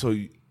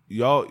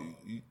y'all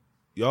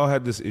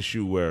had this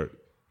issue where,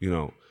 you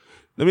know,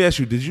 let me ask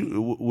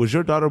you, was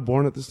your daughter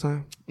born at this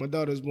time? My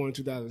daughter was born in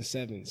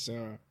 2007,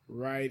 so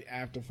right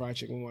after Fried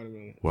Chicken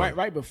Watermelon. Word.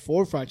 Right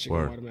before Fried Chicken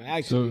Word. Watermelon.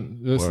 Actually,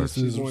 this she was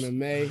is born in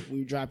May.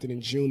 We dropped it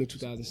in June of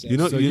 2007. You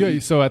know,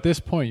 so at this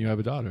point you have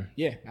a daughter.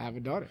 Yeah, I have a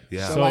daughter.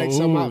 Yeah.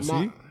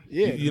 See?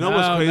 Yeah. You know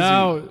what's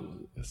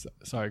crazy?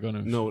 Sorry, go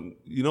on. No,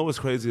 you know what's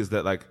crazy is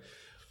that, like,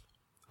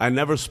 I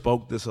never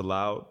spoke this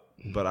aloud,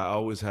 but I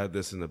always had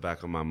this in the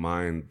back of my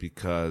mind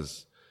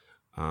because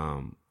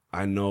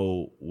I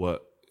know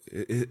what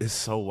it's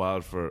so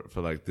wild for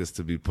like this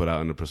to be put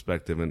out in the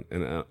perspective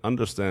and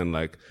understand,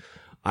 like,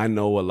 I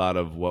know a lot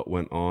of what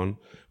went on,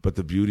 but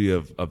the beauty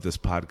of this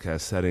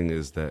podcast setting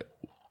is that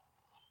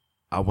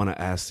I want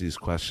to ask these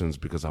questions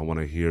because I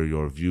want to hear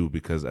your view,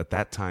 because at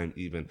that time,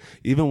 even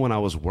when I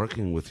was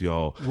working with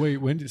y'all. Wait,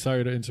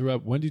 sorry to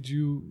interrupt. When did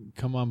you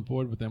come on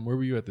board with them? Where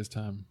were you at this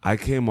time? I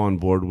came on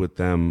board with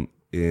them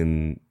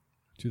in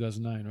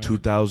 2009, right?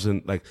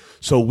 2000. Like,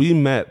 so we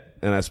met,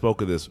 and I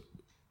spoke of this.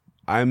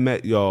 I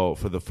met y'all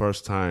for the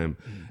first time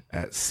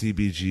at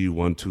CBG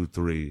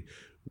 123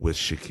 with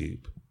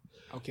Shakib.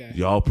 Okay.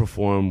 Y'all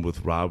performed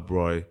with Rob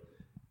Roy.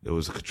 It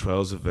was a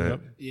Cottrell's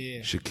event. Yep. Yeah.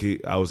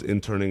 Shakib, I was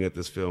interning at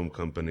this film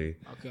company.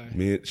 Okay.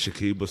 Me and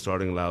Shakib was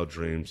starting Loud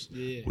Dreams.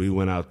 Yeah. We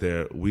went out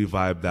there, we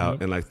vibed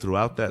out, and like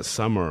throughout that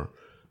summer,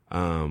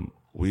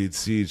 we'd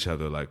see each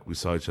other. Like, we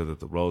saw each other at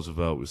the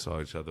Roosevelt. We saw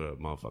each other at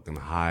motherfucking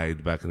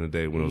Hyde back in the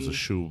day when it was a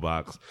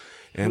shoebox.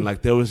 And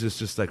like there was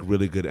just like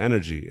really good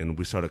energy, and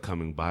we started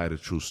coming by the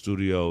True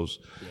Studios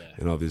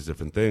and all these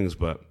different things.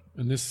 But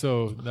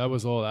that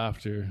was all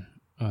after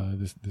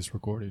this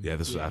recording. yeah,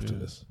 this was after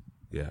this.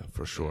 Yeah,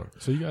 for sure.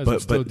 So you guys are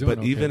still doing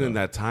okay, even in though.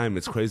 that time,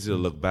 it's crazy to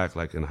look back,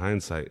 like in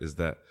hindsight, is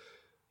that,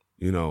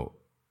 you know,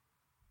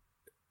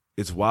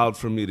 it's wild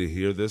for me to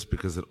hear this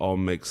because it all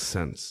makes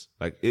sense.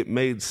 Like, it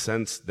made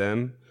sense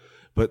then,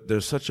 but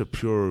there's such a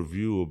pure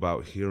view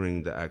about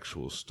hearing the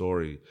actual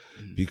story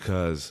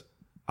because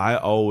I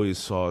always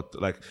saw,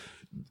 like,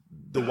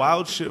 the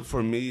wild shit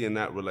for me in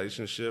that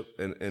relationship,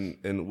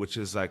 and which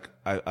is like,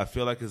 I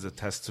feel like is a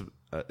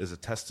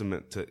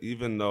testament to,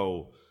 even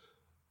though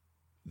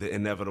the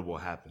inevitable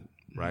happened,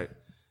 right?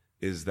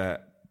 Is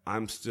that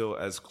I'm still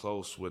as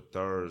close with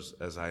Thurs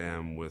as I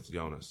am with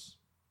Jonas,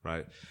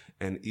 right?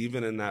 And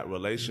even in that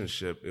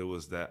relationship, it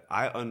was that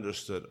I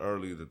understood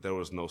early that there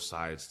was no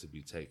sides to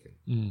be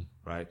taken,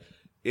 right?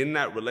 In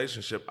that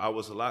relationship, I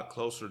was a lot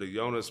closer to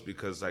Jonas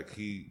because like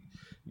me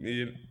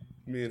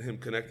and him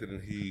connected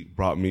and he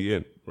brought me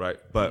in, right?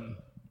 But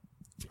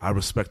I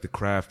respect the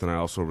craft and I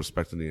also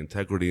respected the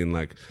integrity, and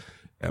like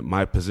at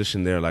my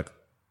position there, like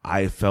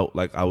I felt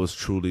like I was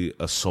truly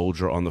a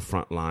soldier on the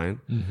front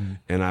line,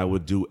 and I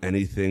would do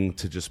anything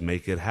to just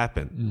make it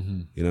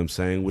happen. You know what I'm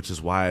saying? Which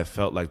is why I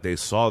felt like they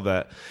saw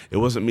that. It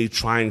wasn't me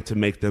trying to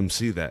make them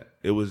see that.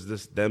 It was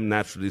just them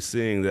naturally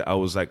seeing that I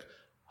was like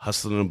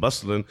hustling and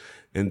bustling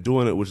and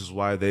doing it, which is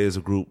why they as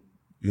a group,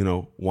 you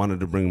know,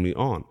 wanted to bring me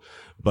on.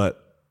 But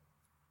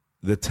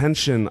the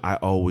tension I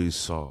always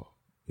saw,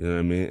 you know what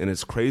I mean? And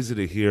it's crazy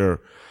to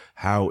hear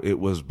how it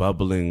was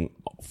bubbling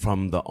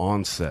from the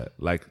onset,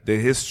 like the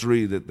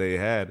history that they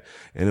had,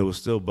 and it was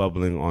still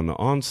bubbling on the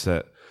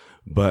onset.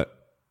 But,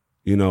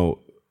 you know,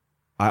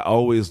 I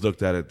always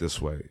looked at it this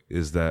way,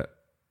 is that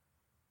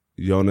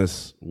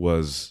Jonas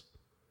was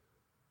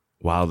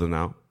wilding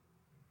out.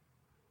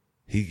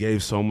 He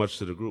gave so much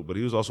to the group, but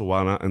he was also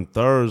wilding out. And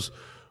Thurs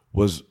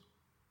was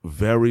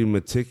very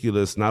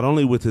meticulous, not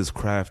only with his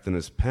craft and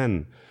his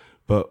pen,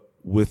 but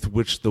with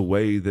which the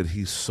way that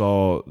he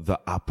saw the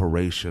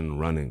operation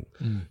running.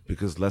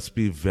 Because let's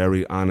be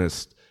very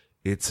honest,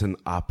 it's an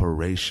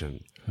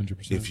operation.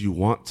 100%. If you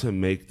want to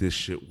make this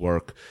shit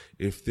work,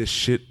 if this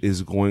shit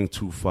is going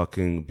to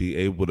fucking be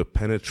able to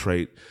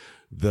penetrate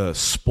the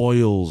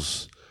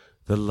spoils,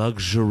 the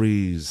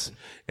luxuries,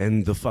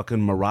 and the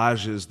fucking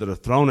mirages that are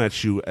thrown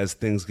at you as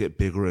things get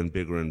bigger and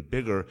bigger and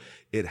bigger,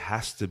 it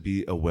has to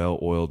be a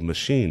well-oiled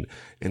machine.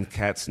 And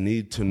cats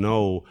need to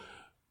know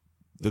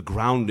the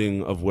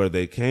grounding of where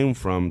they came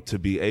from to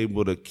be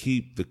able to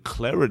keep the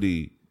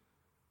clarity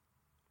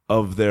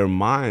of their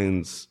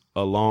minds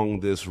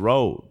along this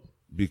road.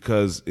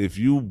 Because if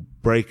you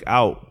break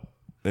out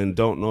and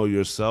don't know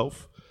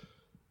yourself,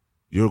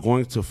 you're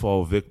going to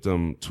fall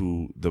victim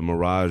to the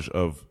mirage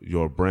of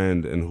your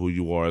brand and who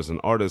you are as an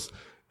artist.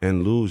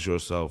 and lose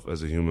yourself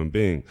as a human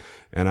being.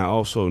 And I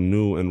also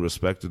knew and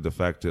respected the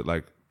fact that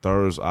like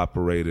Thurs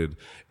operated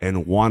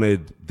and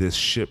wanted this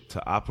ship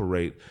to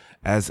operate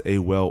as a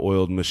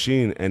well-oiled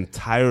machine, and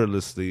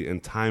tirelessly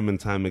and time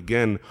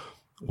again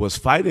was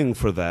fighting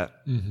for that.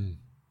 Mm-hmm.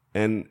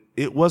 And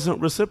it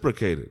wasn't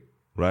reciprocated,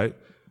 right?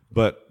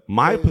 But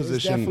my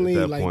position definitely at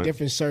that like point,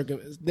 different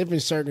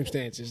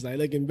circumstances. Like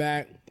looking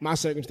back, my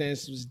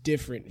circumstances was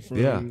different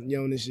from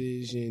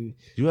Jonas's, and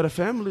you had a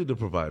family to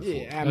provide for.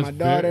 I had That's my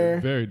daughter.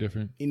 very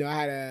different. You know,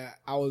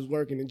 I was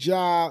working a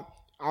job.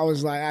 I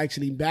was like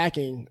actually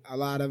backing a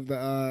lot of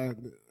the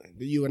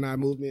UNI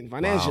movement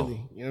financially.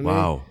 Wow. You know what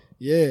I mean?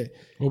 Yeah.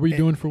 What were you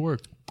doing for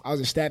work? I was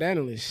a stat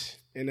analyst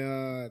in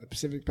the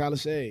Pacific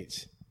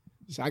Palisades.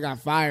 So I got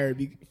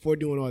fired for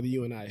doing all the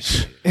UNI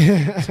shit.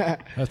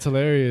 That's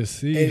hilarious.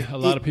 See, a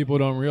lot of people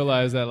don't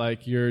realize that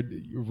like you're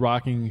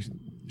rocking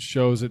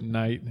shows at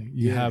night.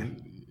 You have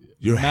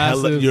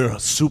you're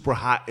super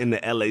hot in the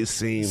LA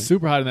scene.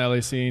 Super hot in the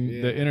LA scene.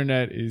 Yeah. The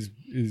internet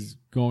is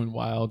going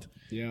wild.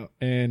 Yeah.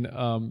 And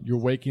you're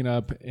waking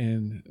up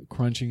and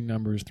crunching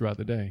numbers throughout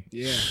the day.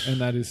 Yeah.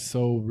 And that is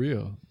so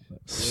real.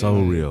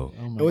 So real.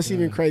 Oh my what's God.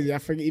 Even crazy, I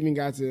forget even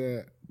got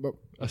to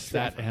a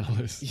stat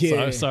analyst.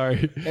 Yeah.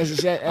 Sorry. That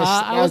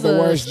was the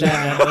worst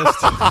job.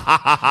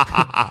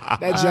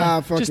 That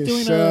job fucking just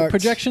doing sucked.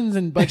 Projections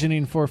and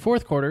budgeting for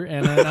fourth quarter.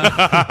 And then,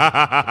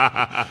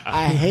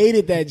 I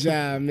hated that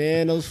job,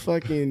 man. Those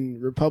fucking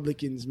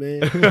Republicans, man.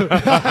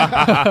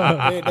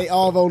 they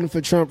all voting for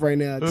Trump right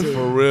now, too.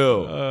 For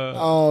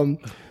real.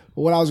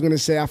 What I was going to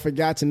say, I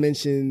forgot to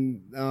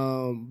mention,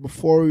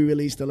 before we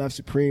released The Left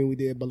Supreme, we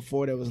did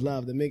Before There Was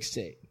Love, the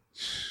mixtape.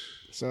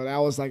 So that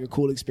was like a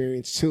cool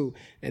experience too.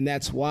 And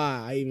that's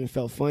why I even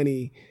felt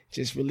funny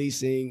just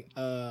releasing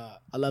I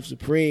Love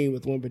Supreme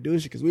with one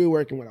producer, because we were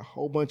working with a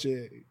whole bunch of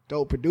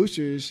dope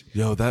producers.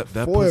 Yo, that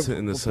puts it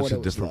into such a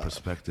different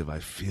perspective. I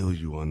feel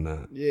you on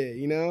that. Yeah,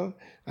 you know?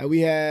 Like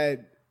we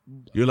had...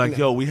 You're like,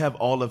 yo, we have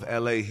all of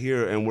LA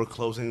here and we're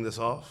closing this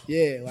off?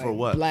 Yeah. Like for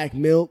what? Black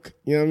Milk,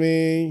 you know what I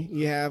mean?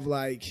 You have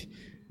like...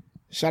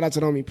 Shout out to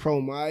the homie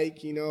Pro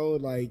Mike, you know?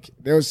 Like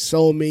there's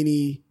so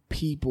many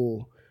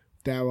people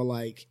that were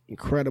like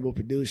incredible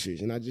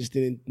producers, and I just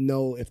didn't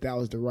know if that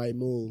was the right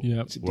move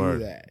to do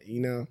that,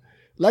 you know.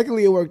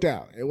 Luckily, it worked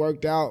out. It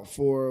worked out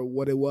for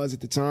what it was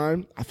at the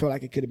time. I felt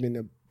like it could have been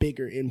a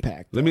bigger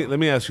impact. Let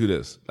me ask you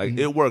this: like,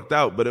 it worked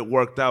out, but it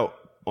worked out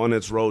on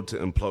its road to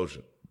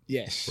implosion.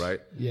 Yes. Right.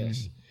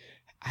 Yes.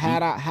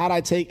 Had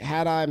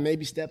I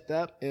maybe stepped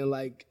up and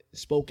like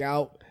spoke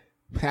out,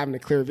 having a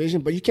clear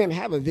vision, but you can't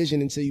have a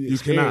vision until you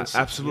experience. You cannot.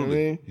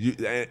 Absolutely. You know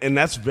what I mean? And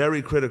that's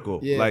very critical.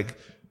 Yeah. Like.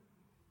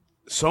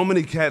 So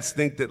many cats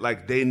think that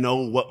like they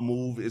know what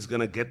move is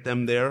gonna get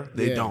them there.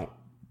 They don't.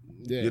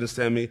 Yeah. You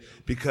understand me?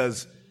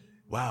 Because,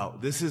 wow,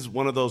 this is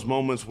one of those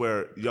moments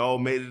where y'all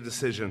made a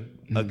decision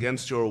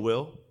against your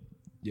will.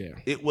 Yeah.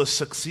 It was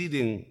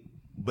succeeding,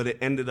 but it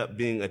ended up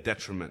being a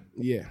detriment.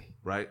 Yeah.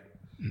 Right?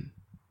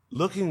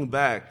 Looking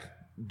back,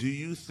 do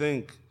you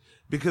think,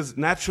 because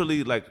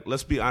naturally, like,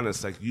 let's be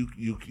honest, like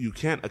you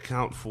can't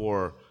account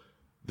for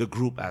the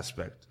group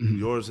aspect,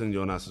 yours and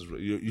Jonas's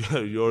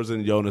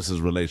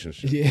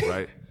relationship,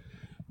 right?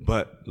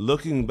 But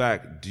looking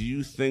back, do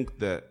you think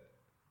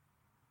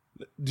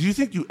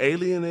you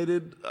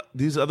alienated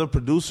these other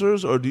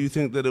producers, or do you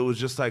think that it was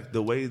just like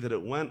the way that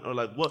it went, or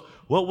like what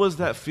was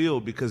that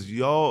feel? Because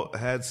y'all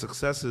had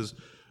successes.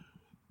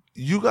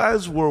 You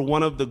guys were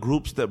one of the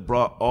groups that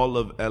brought all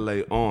of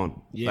LA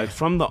on. Yeah. Like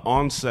from the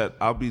onset,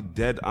 I'll be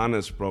dead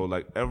honest, bro.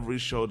 Like every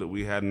show that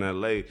we had in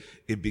LA,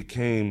 it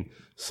became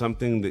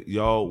something that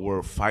y'all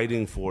were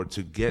fighting for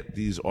to get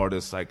these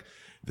artists like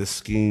the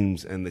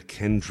Schemes and the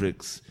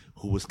Kendricks,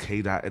 who was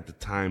K-Dot at the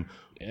time,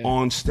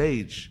 on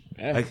stage.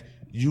 Yeah. Like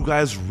you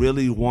guys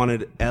really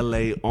wanted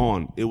LA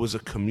on. It was a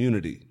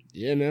community.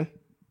 Yeah, man.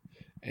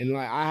 And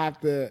like I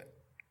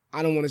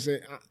don't want to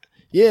say,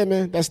 yeah,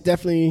 man, that's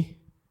definitely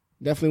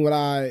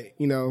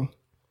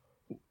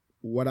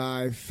what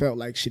I felt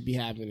like should be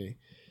happening,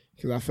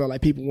 because I felt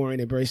like people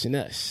weren't embracing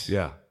us.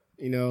 Yeah.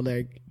 You know,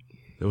 like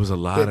there was a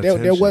lot of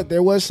tension.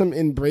 There was some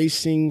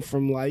embracing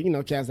from like, you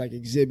know, cats like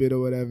Exhibit or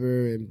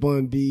whatever, and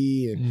Bun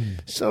B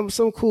and some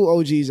cool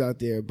OGs out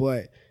there,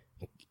 but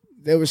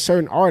there were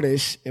certain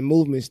artists and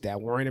movements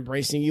that weren't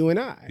embracing you and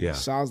I. Yeah.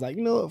 So I was like,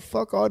 you know what,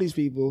 fuck all these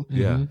people.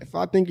 Yeah. If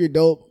I think you're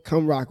dope,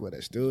 come rock with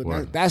us, dude.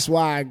 That's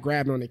why I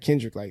grabbed on the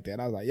Kendrick like that.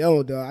 I was like,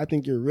 yo, dog, I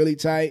think you're really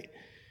tight.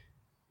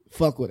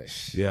 Fuck with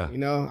us. Yeah. You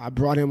know, I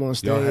brought him on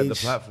stage. Y'all had the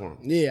platform.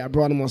 Yeah, I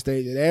brought him on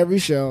stage at every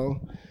show.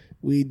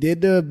 We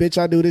did the Bitch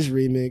I Do This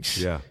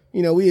remix. Yeah.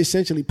 You know, we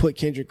essentially put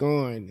Kendrick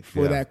on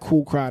for that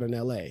cool crowd in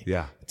LA.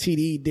 Yeah.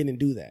 TDE didn't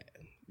do that.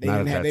 They Not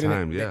didn't at have, that they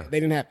time, didn't, yeah. They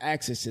didn't have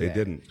access to that. They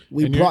didn't.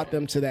 We brought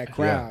them to that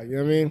crowd. You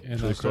know what I mean? And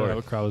True that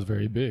story. crowd was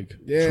very big.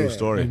 Yeah. True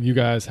story. And you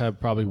guys have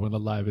probably one of the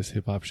livest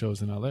hip hop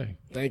shows in LA.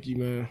 Thank you,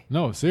 man.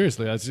 No,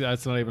 seriously,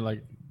 that's not even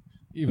like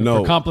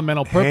for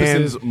complimental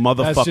purposes. Hands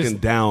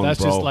motherfucking down, That's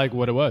bro. just like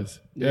what it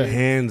was. Yeah.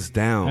 Hands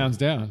down. Hands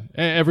down.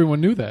 And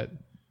everyone knew that.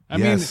 I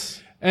mean,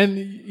 And,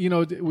 you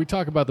know, we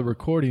talk about the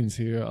recordings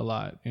here a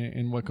lot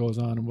and what goes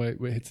on and what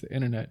hits the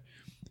internet.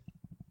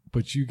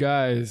 But you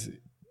guys,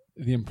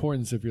 the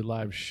importance of your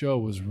live show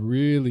was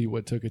really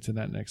what took it to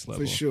that next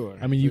level. For sure.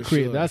 I mean,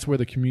 that's where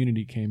the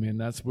community came in.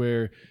 That's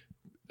where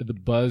the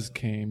buzz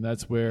came.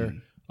 That's where,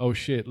 oh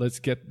shit, let's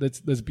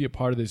be a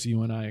part of this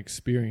UNI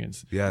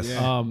experience. Yes.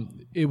 Yeah.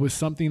 It was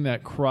something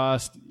that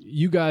crossed.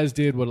 You guys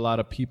did what a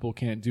lot of people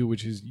can't do,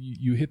 which is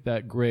you hit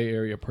that gray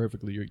area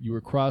perfectly. You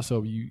were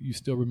crossover. You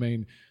still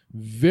remain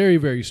very,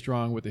 very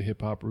strong with the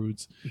hip hop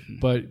roots,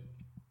 but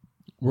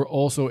we're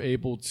also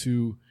able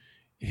to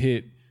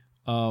hit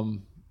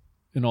an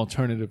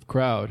alternative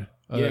crowd.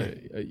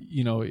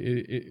 You know,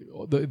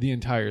 the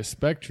entire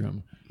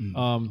spectrum.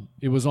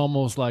 It was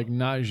almost like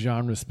not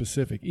genre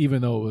specific,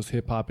 even though it was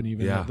hip hop, and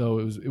even though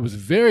it was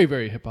very,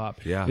 very hip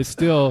hop. Yeah. It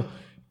still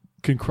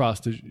can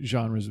cross the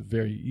genres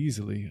very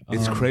easily.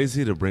 It's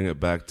crazy to bring it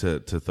back to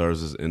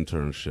Thurs's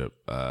internship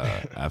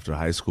after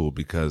high school,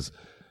 because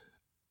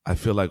I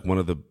feel like one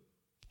of the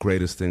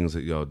greatest things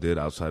that y'all did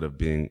outside of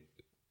being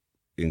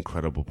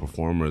incredible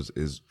performers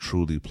is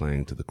truly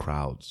playing to the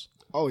crowds.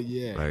 Oh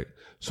yeah. Right.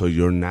 So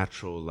your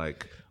natural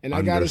And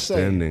I gotta say,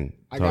 understanding.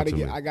 I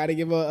gotta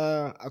give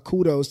a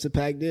kudos to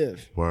Pac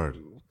Div. Word.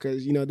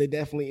 Because, you know, they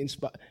definitely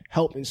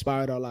helped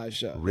inspire our live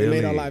show. Really?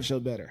 They made our live show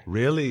better.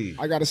 Really?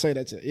 I gotta say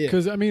that too. Yeah.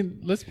 Because, I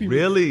mean, let's be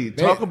Really?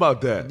 Talk about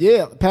that.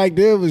 Yeah, Pac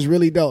Div was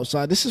really dope.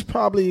 So this is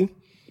probably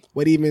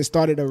what even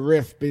started a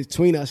rift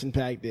between us and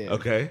Pac Div.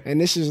 Okay. And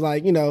this is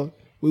like, you know,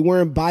 we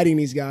weren't biting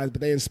these guys, but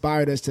they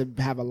inspired us to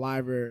have a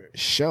liver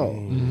show.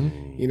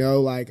 You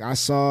know, like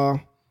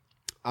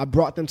I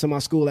brought them to my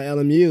school at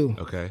LMU.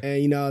 Okay.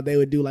 And, you know, they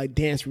would do like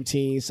dance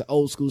routines to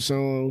old school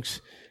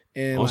songs.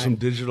 And On like, some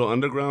digital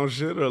underground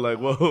shit, or like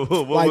what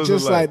like was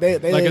just it like?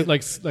 they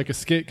like a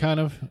skit kind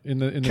of in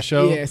the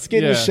show. Yeah,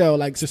 skit in the show,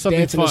 like just something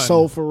dancing fun. to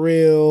Soul for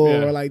Real,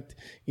 Yeah. or like,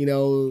 you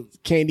know,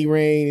 Candy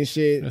Rain and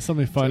shit. There's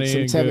something funny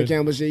some and Tevin good.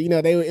 Campbell shit. You know,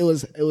 it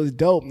was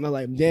dope. And I'm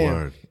like, damn,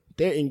 Word.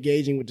 they're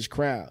engaging with this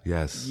crowd.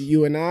 Yes.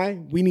 You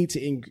and we need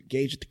to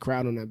engage with the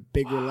crowd on a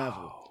bigger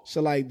level. So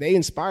like they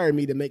inspired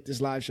me to make this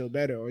live show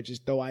better, or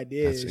just throw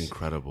ideas. That's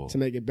incredible. To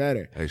make it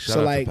better. Hey, shout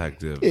out to Pac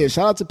Div. Yeah,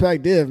 shout out to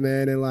Pac Div,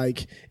 man. And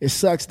like, it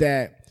sucks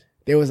that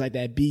there was like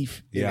that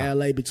beef in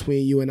LA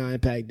between UNI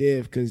and Pac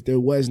Div, because there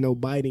was no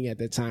biting at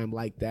that time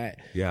like that.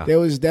 Yeah. There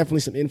was definitely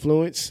some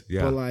influence.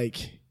 Yeah. But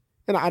like,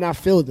 and I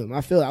feel them.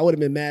 I would have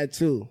been mad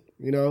too,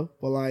 you know?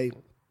 But like,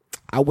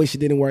 I wish it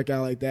didn't work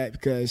out like that,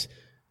 because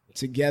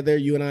together,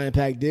 UNI and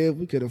Pac Div,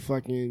 we could have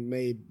fucking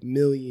made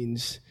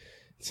millions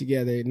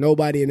together.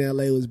 Nobody in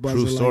LA was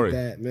buzzing like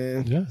that,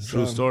 man. Yeah.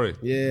 True story.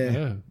 Yeah.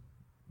 Yeah.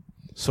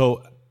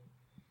 So,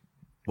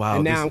 wow.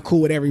 And now I'm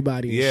cool with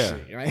everybody. And Yeah.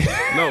 shit, right?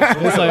 No,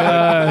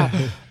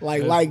 It's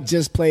like, like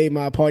just played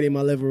my party in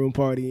my living room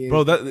party.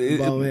 bro,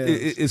 In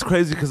it's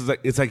crazy because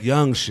it's like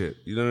young shit.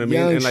 You know what I mean?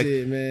 Young and like,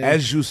 shit, man.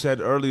 as you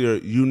said earlier,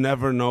 you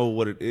never know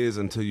what it is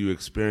until you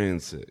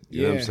experience it.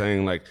 You know what I'm Yeah.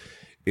 saying? Like,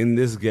 in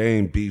this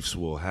game, beefs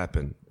will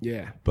happen.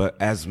 Yeah. But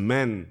as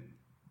men,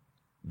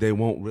 they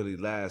won't really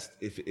last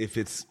if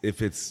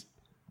it's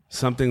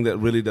something that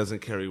really doesn't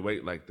carry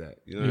weight like that.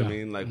 You know what I Yeah.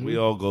 mean? Like, we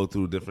all go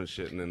through different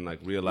shit and then like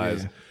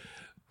realize,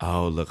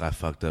 oh, look, I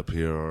fucked up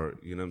here, or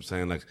you know what I'm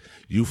saying? Like,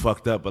 you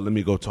fucked up, but let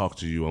me go talk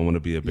to you. I want to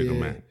be a bigger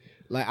man.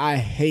 Like, I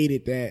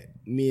hated that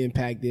me and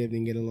Pac Div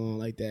didn't get along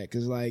like that,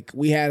 because like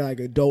we had like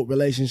a dope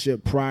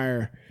relationship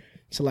prior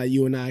to like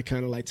you and I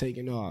kind of like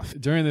taking off.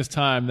 during this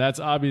time, that's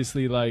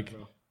obviously like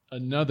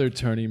another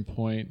turning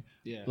point.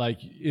 Yeah. Like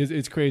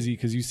it's crazy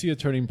because you see a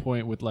turning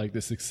point with like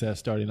the success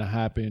starting to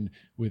happen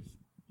with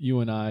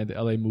you and I, the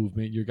LA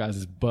movement, your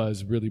guys'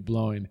 buzz really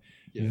blowing.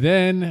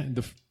 Then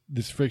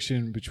this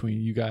friction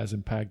between you guys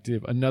and Pac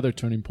Div, another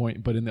turning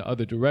point, but in the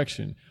other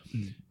direction.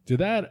 Did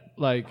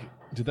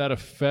that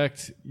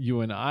affect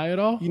you and I at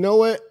all? You know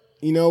what?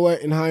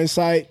 In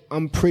hindsight,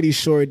 I'm pretty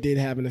sure it did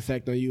have an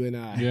effect on you and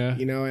I. Yeah.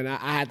 You know, and I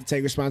had to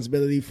take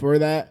responsibility for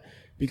that,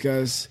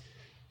 because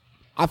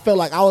I felt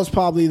like I was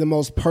probably the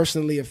most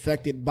personally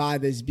affected by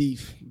these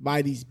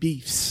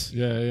beefs.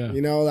 Yeah.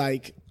 You know,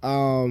 like,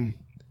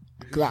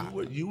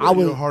 You wear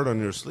your heart on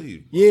your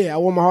sleeve. yeah, I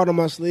wore my heart on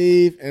my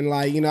sleeve, and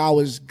like, you know, I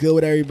was good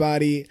with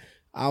everybody.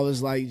 I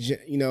was like,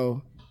 you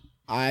know,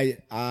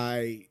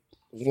 I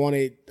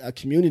wanted a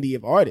community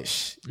of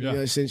artists, you know,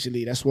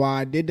 essentially. That's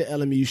why I did the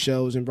LMU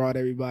shows and brought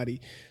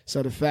everybody.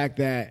 So the fact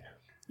that,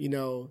 you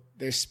know,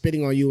 they're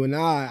spitting on you and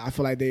I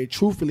feel like they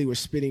truthfully were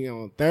spitting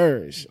on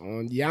Thurs,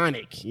 on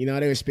Yannick. You know,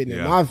 they were spitting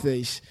in my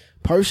face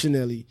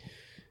personally.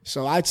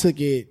 So I took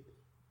it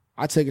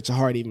to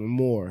heart even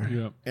more.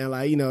 Yeah. And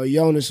like, you know,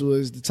 Jonas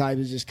was the type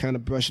to just kind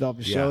of brush it off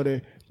his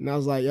shoulder. And I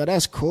was like, yo,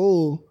 that's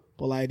cool.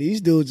 But like, these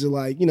dudes are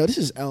like, you know, this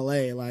is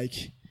LA.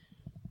 Like,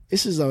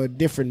 this is a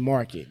different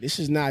market. This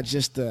is not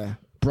just a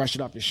brush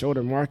it off your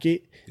shoulder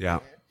market. Yeah.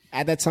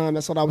 At that time,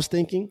 that's what I was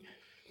thinking.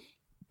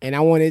 And I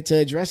wanted to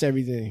address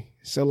everything.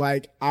 So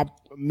like,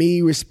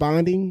 me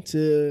responding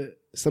to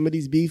some of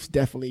these beefs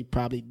definitely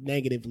probably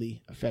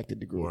negatively affected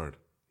the group. Word.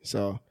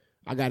 So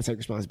I got to take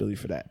responsibility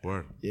for that.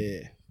 Word.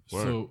 Yeah.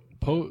 Word. So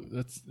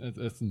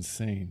That's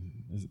insane.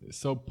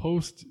 So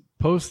post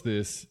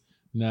this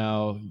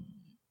now,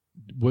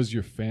 was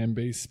your fan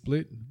base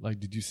split? Like,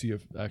 did you see a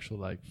actual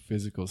like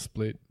physical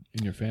split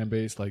in your fan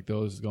base, like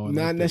those going?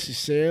 Not like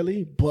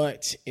necessarily,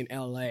 but in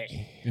LA.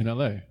 In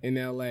LA.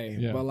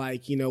 Yeah. But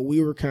like, you know,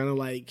 we were kind of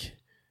like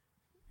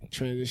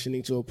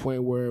transitioning to a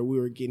point where we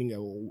were getting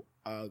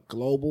a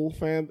global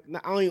fan.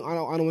 I don't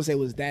want to say it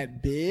was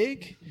that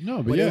big.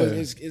 No, but yeah,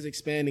 it's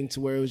expanding to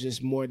where it was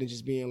just more than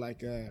just being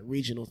like a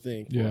regional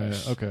thing. Yeah.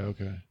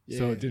 Okay. Yeah.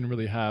 So it didn't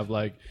really have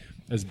like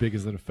as big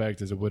as an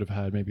effect as it would have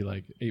had maybe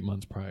like 8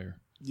 months prior.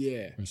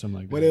 Yeah, or something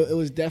like but that. It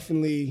was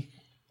definitely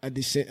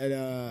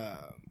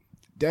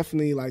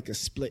definitely like a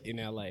split in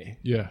LA.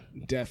 Yeah,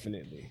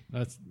 definitely.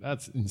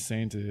 That's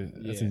insane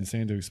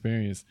to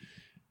experience.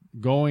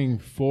 Going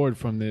forward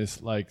from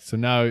this, like, so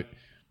now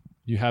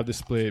you have the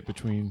split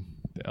between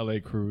the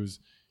LA crews.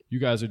 You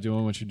guys are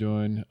doing what you're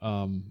doing.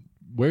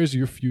 Where's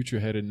your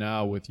future headed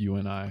now with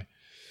UNI?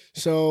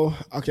 So,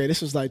 okay,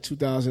 this was like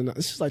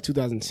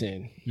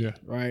 2010. Yeah.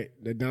 Right?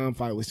 The Dom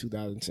fight was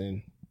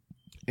 2010.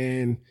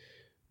 And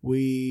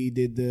we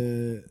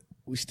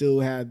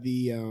still had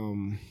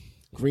the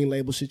Green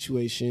Label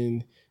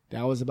situation.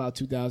 That was about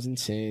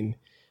 2010.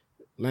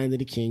 Land of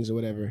the Kings or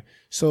whatever.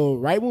 So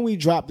right when we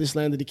dropped this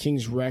Land of the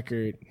Kings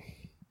record,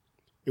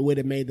 it would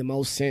have made the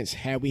most sense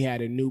had we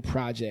had a new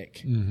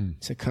project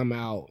to come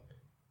out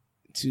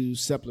to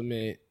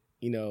supplement,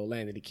 you know,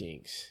 Land of the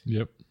Kings.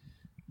 Yep.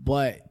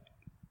 But,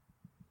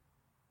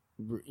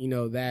 you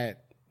know, when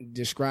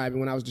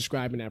I was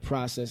describing that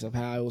process of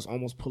how I was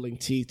almost pulling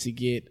teeth to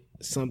get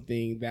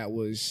something that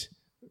was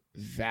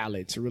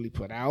valid to really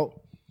put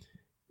out,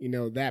 you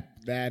know, that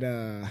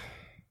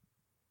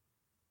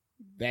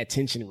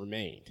tension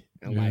remained.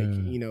 And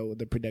like, you know,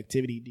 the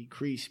productivity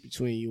decreased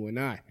between you and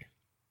I.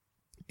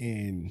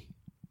 And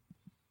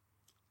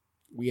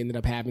we ended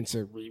up having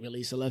to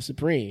re-release A Love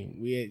Supreme.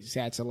 We just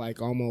had to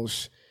like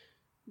almost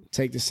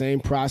take the same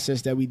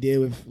process that we did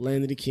with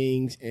Land of the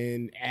Kings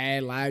and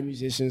add live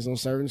musicians on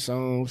certain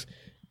songs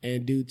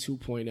and do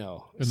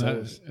 2.0.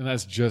 And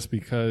that's just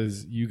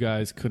because you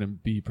guys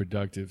couldn't be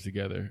productive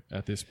together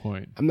at this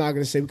point. I'm not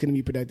going to say we couldn't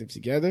be productive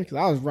together because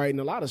I was writing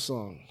a lot of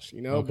songs,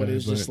 you know, but it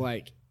was just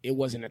like, it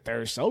wasn't a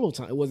third solo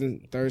time. It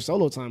wasn't third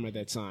solo time at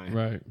that time.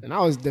 Right. And I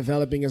was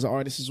developing as an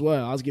artist as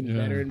well. I was getting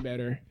better and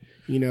better,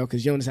 you know,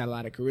 because Jonas had a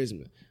lot of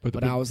charisma.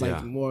 But I was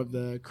like more of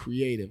the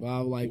creative.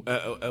 I was like,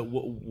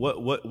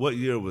 what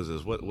year was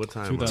this? What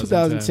time?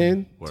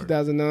 2010,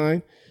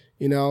 2009.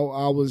 You know,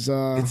 I was.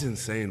 It's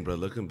insane, bro.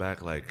 Looking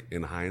back, like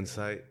in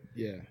hindsight,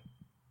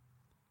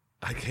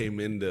 I came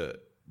into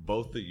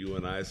both the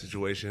UNI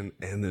situation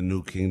and the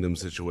New Kingdom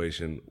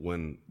situation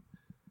when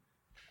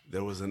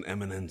there was an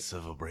imminence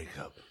of a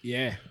breakup.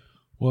 Yeah.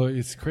 Well,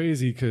 it's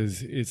crazy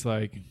because it's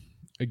like,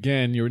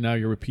 again, you're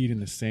repeating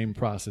the same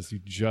process you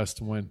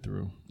just went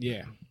through.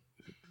 Yeah.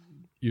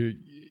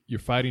 You're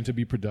fighting to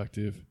be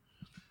productive,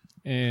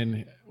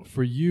 and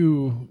for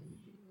you,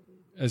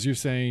 as you're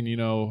saying, you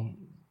know,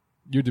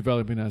 you're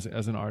developing as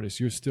an artist.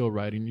 You're still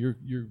writing.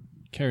 You're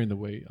carrying the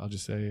weight. I'll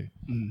just say,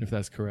 if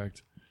that's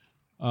correct.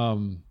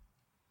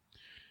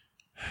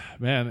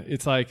 Man,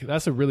 it's like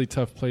that's a really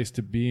tough place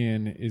to be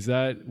in. Is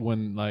that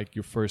when like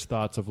your first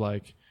thoughts of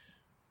like,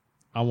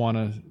 I want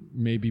to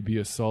maybe be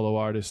a solo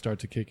artist start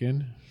to kick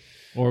in,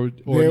 or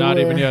not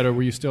even yet? Or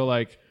were you still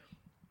like,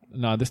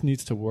 nah, this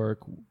needs to work.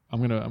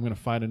 I'm gonna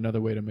find another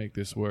way to make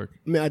this work.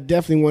 I mean, I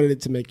definitely wanted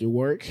it to make it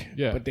work.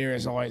 Yeah. But there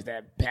is always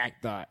that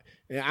back thought.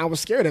 And I was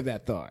scared of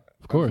that thought.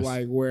 Of course.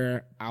 Like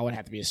where I would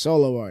have to be a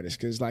solo artist.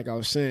 Because like I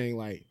was saying,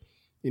 like,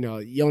 you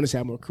know, Jonas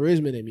had more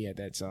charisma than me at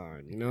that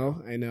time, you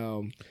know? And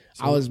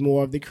I was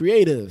more of the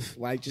creative,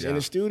 like just in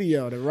the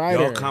studio, the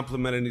writer. Y'all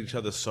complimented each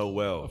other so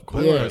well. Of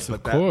course,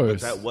 but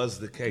that was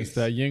the case. It's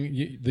that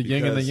yin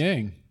and the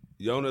yang.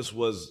 Jonas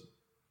was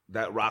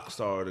that rock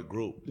star of the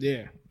group.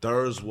 Yeah.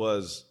 Thurs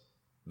was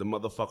the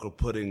motherfucker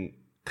putting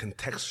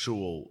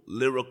contextual,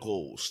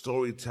 lyrical,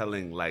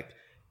 storytelling, like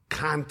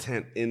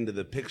content into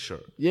the picture.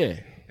 Yeah.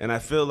 And I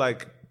feel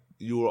like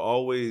you were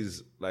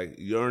always like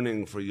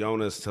yearning for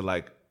Jonas to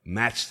like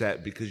match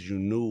that because you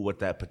knew what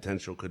that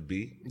potential could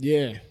be.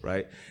 Yeah.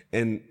 Right.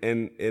 And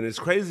it's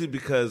crazy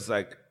because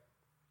like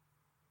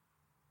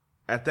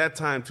at that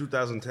time,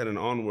 2010 and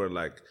onward,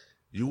 like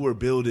you were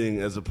building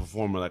as a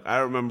performer. Like I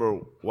remember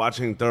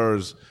watching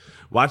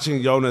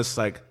watching Jonas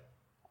like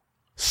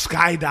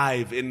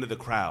skydive into the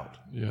crowd.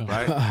 Yeah.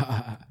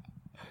 Right.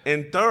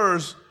 And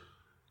Thurs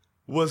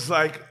was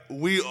like,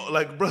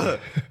 bruh,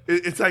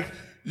 it's like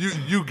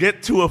you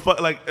get to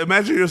like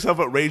imagine yourself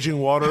at Raging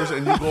Waters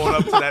and you going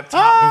up to that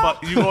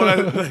top, you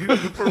going like,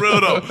 for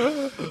real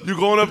though, you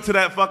going up to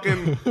that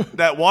fucking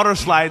that water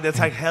slide that's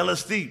like hella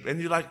steep,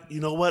 and you're like, you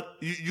know what?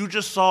 You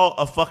just saw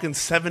a fucking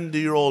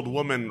 70-year-old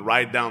woman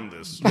ride down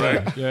this,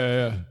 right?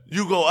 Yeah.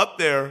 You go up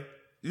there,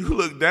 you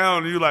look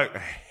down, and you're like,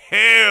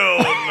 hell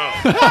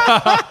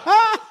no.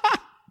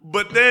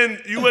 But then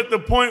you at the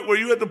point where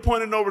you at the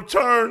point of no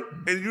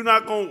return, and you're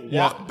not gonna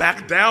walk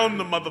back down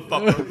the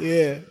motherfucker.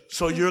 Yeah.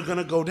 So you're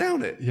gonna go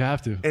down it. You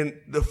have to. And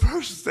the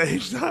first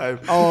stage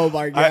dive Oh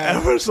my God. I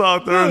ever saw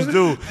Thurs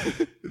do,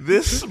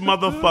 this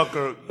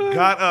motherfucker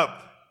got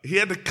up. He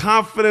had the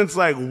confidence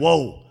like,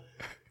 whoa.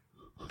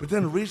 But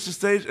then reached the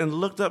stage and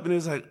looked up and he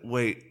was like,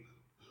 wait.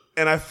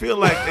 And I feel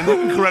like, and you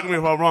can correct me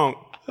if I'm wrong,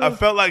 I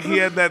felt like he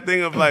had that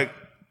thing of like,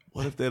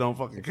 what if they don't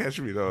fucking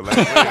catch me though? Like,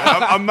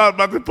 I'm not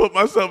about to put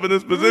myself in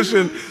this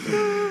position.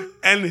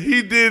 And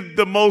he did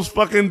the most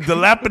fucking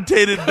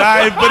dilapidated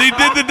dive, but he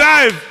did the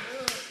dive.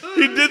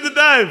 He did the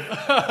dive.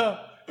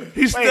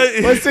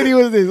 What city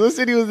was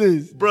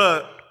this?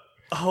 Bruh,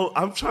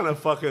 I'm trying to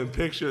fucking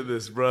picture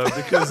this, bruh,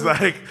 because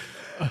like,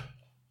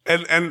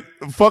 and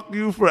fuck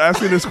you for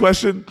asking this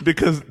question,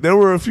 because there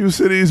were a few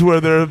cities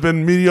where there have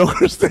been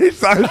mediocre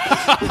stage dives.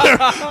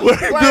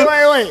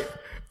 Wait.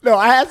 No,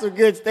 I had some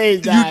good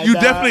stage dives. You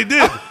definitely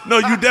did. No,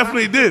 you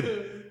definitely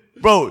did,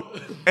 bro.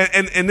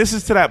 And this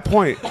is to that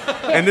point.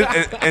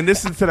 And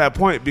this is to that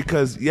point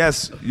because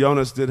yes,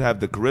 Jonas did have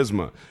the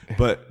charisma,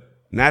 but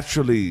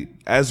naturally,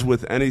 as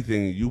with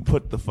anything, you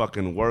put the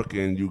fucking work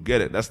in, you get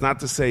it. That's not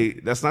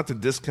to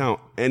discount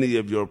any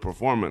of your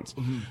performance,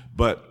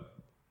 but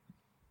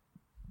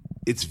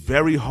it's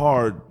very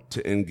hard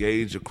to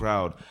engage a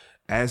crowd,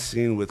 as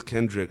seen with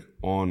Kendrick,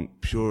 on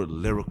pure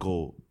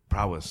lyrical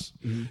prowess,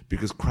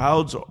 because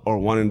crowds are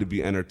wanting to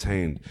be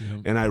entertained.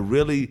 And I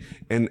really,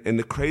 and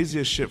the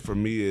craziest shit for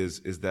me is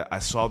that I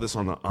saw this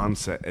on the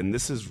onset, and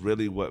this is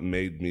really what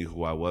made me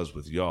who I was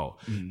with y'all,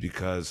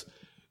 because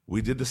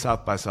we did the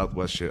South by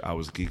Southwest shit. I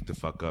was geeked the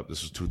fuck up.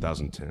 This was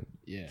 2010.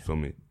 Yeah. Feel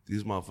me?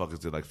 These motherfuckers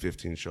did like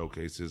 15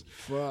 showcases.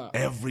 Fuck.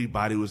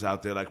 Everybody was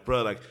out there like,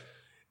 bro, like,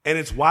 and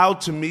it's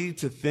wild to me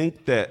to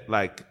think that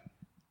like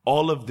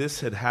all of this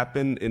had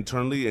happened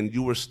internally and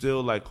you were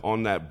still like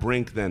on that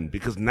brink then,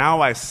 because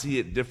now I see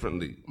it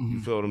differently.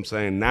 You feel what I'm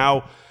saying?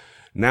 Now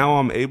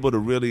I'm able to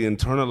really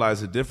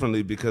internalize it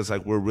differently, because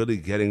like we're really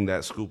getting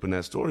that scoop in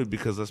that story,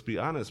 because let's be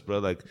honest, bro,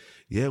 like,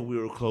 yeah, we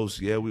were close.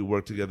 Yeah, we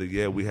worked together.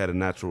 Yeah, we had a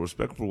natural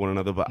respect for one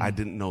another, but I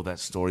didn't know that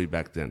story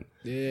back then.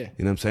 Yeah. You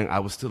know what I'm saying? I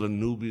was still a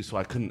newbie, so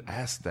I couldn't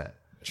ask that.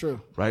 True.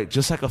 Right?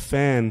 Just like a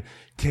fan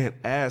can't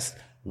ask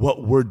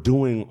what we're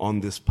doing on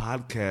this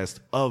podcast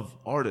of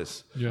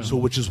artists. Yeah. So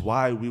which is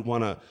why we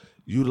want to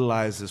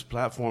utilize this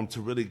platform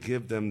to really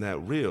give them that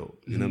real,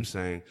 you know what I'm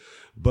saying?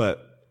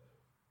 But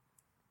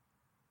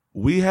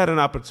we had an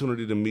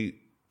opportunity to meet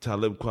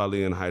Talib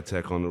Kweli and High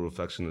Tech on the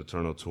Reflection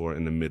Eternal tour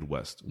in the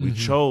Midwest. We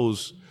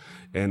chose,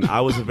 and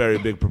I was a very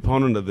big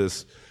proponent of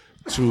this,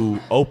 to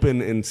open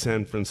in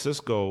San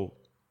Francisco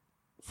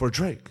for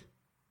Drake,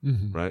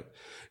 right?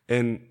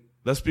 And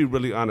let's be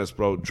really honest,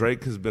 bro.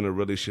 Drake has been a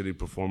really shitty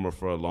performer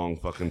for a long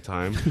fucking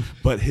time,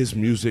 but his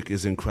music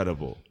is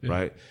incredible,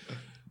 right?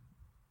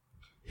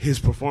 His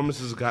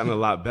performances have gotten a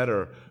lot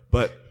better,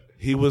 but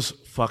he was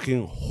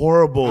fucking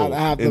horrible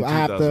in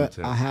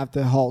 2010. I have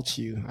to halt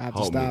you. I have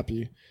to stop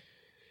you.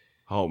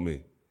 Halt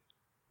me.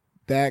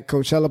 That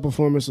Coachella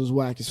performance was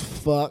whack as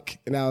fuck,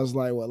 and that was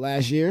like, what,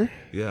 last year?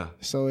 Yeah.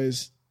 So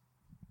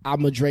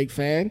I'm a Drake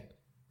fan,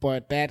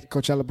 but that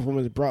Coachella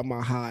performance brought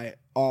my high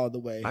all the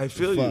way. I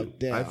feel you.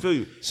 Down. I feel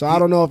you. So I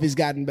don't know if he's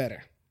gotten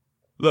better.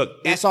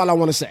 Look, that's all I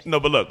want to say. No,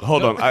 but look,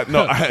 hold on.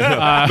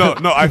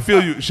 I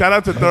feel you. Shout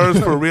out to Thurs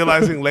for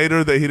realizing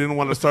later that he didn't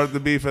want to start the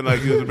beef, and like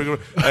he was a bigger,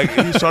 like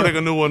he's starting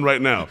a new one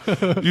right now.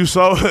 You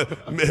saw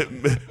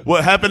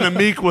what happened to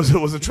Meek was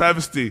a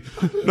travesty.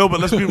 No,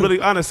 but let's be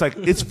really honest. Like,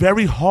 it's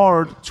very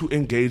hard to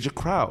engage a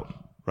crowd,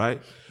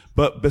 right?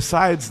 But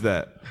besides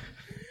that,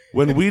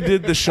 when we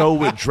did the show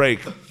with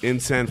Drake in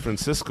San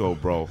Francisco,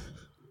 bro,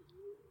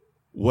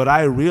 what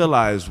I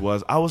realized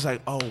was, I was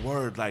like, oh,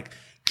 word, like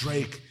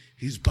Drake,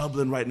 he's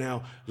bubbling right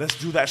now. Let's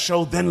do that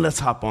show, then let's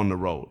hop on the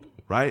road,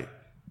 right?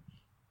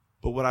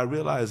 But what I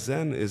realized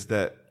then is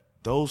that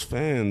those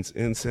fans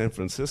in San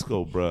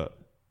Francisco, bruh,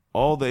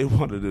 all they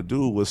wanted to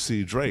do was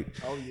see Drake.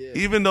 Oh, yeah.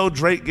 Even though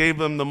Drake gave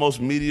them the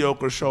most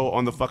mediocre show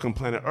on the fucking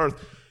planet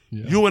Earth,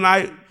 you and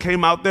I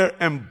came out there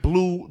and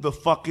blew the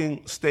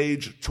fucking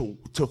stage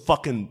to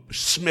fucking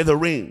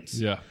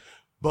smithereens. Yeah.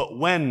 But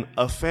when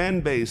a fan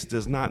base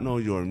does not know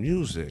your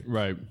music,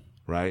 right,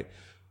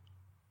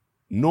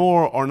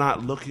 nor are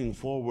not looking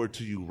forward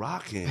to you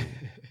rocking,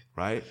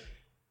 right,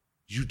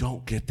 you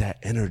don't get that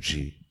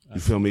energy. You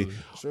feel me?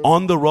 Sure.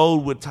 On the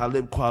road with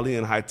Talib Kweli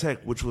and High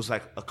Tech, which was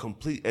like a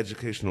complete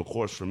educational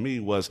course for me,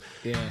 was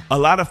a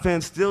lot of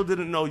fans still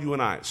didn't know you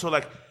and I. So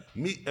like,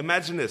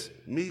 imagine this,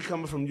 me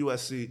coming from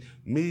USC,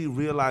 me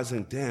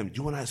realizing, damn,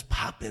 you and I is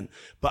popping,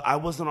 but I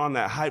wasn't on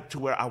that hype to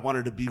where I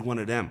wanted to be one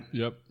of them.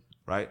 Yep.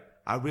 Right?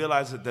 I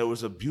realized that there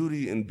was a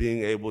beauty in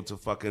being able to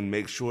fucking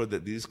make sure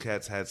that these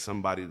cats had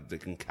somebody that they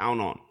can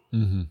count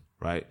on,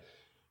 right?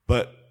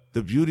 But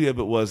the beauty of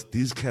it was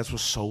these cats were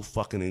so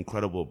fucking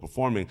incredible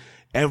performing.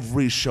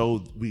 Every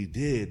show we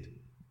did,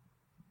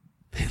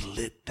 they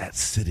lit that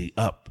city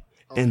up.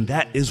 And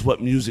that is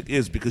what music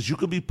is, because you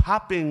could be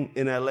popping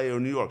in LA or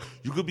New York.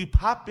 You could be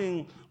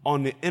popping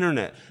on the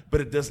internet,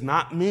 but it does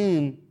not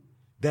mean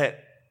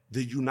that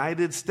the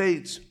United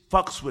States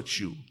fucks with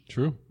you.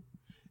 True.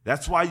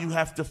 That's why you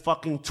have to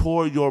fucking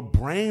tore your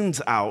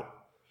brains out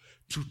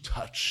to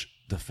touch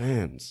the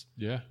fans.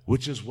 Yeah.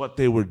 Which is what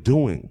they were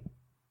doing.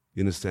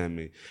 You understand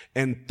me?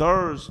 And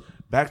Thurs,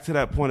 back to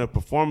that point of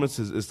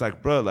performances, it's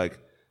like, bro, like,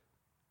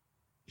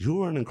 you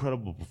were an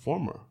incredible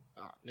performer.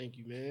 Oh, thank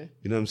you, man.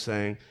 You know what I'm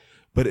saying?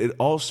 But it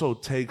also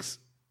takes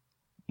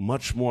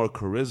much more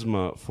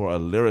charisma for a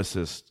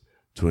lyricist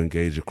to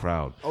engage a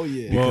crowd. Oh,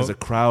 yeah. Because a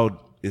crowd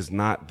is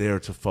not there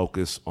to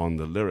focus on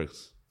the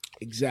lyrics.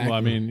 Exactly. Well,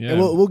 I mean, yeah. And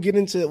we'll get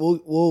into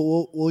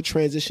we'll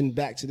transition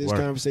back to this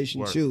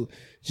conversation Word. too,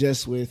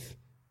 just with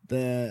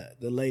the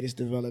latest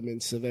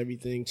developments of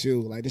everything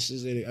too. Like this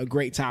is a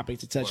great topic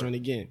to touch on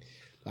again.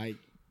 Like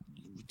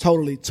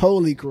totally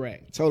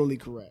correct. Totally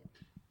correct.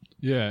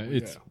 Yeah,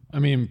 it's. I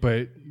mean,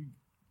 but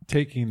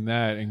taking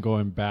that and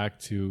going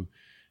back to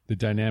the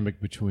dynamic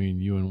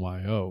between you and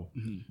YO,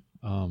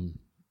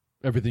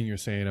 everything you're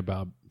saying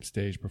about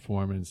stage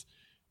performance,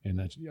 and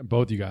that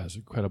both you guys are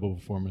incredible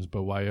performers,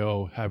 but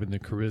YO having the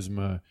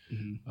charisma,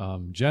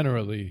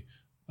 generally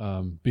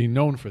being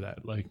known for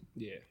that, like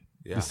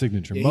the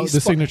signature,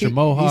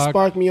 mohawk. He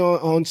sparked me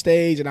on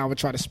stage, and I would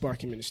try to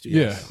spark him in the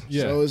studio.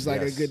 Yeah. So it was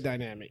like a good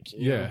dynamic.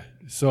 you know?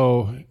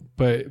 So,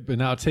 but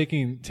now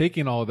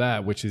taking all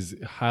that, which is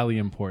highly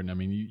important. I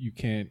mean,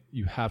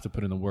 you have to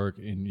put in the work,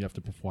 and you have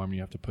to perform.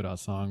 You have to put out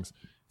songs.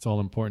 It's all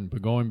important.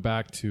 But going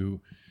back to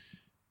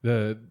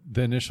the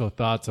initial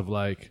thoughts of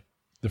like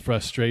the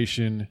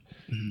frustration,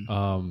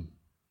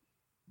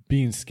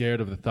 being scared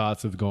of the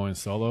thoughts of going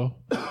solo.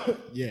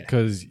 Yeah.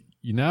 Because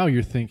now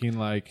you're thinking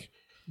like,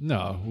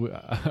 no,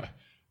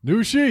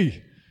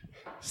 Nushi,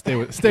 stay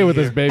with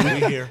us, baby.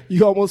 We here.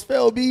 You almost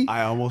fell, B.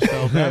 I almost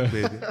fell back,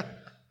 baby.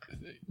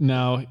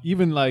 Now,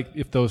 even like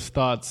if those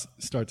thoughts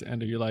start to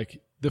enter, you're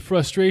like, the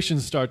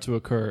frustrations start to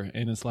occur,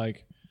 and it's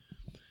like,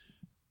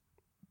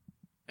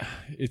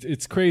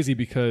 it's crazy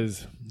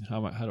because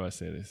how do I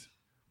say this?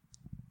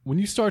 When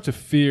you start to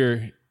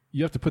fear,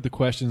 you have to put the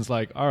questions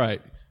like, all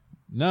right,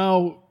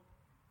 now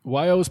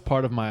YO is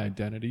part of my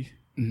identity,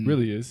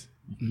 really is.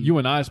 You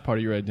and I is part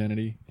of your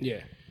identity.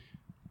 Yeah.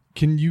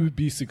 Can you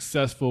be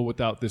successful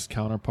without this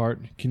counterpart?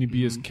 Can you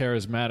be as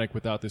charismatic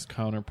without this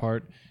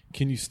counterpart?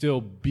 Can you still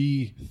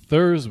be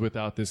Thurs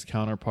without this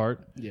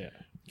counterpart? Yeah.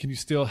 Can you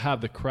still have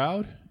the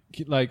crowd?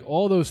 Like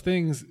all those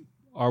things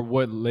are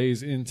what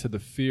lays into the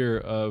fear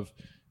of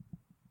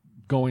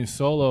going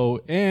solo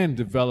and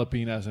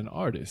developing as an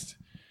artist.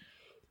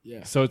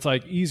 Yeah. So it's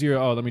like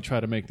easier, let me try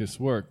to make this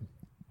work.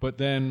 But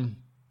then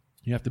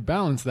you have to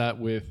balance that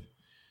with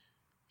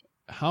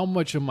how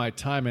much of my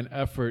time and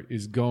effort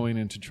is going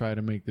into try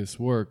to make this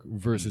work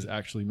versus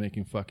actually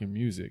making fucking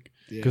music.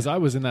 Because I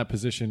was in that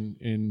position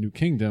in New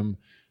Kingdom.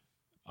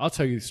 I'll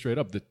tell you straight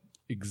up, the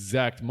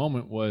exact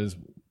moment was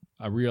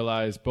I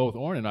realized, both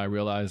Orrin and I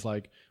realized,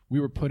 like, we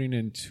were putting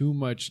in too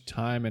much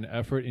time and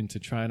effort into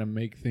trying to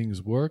make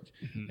things work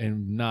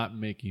and not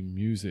making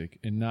music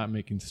and not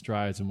making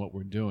strides in what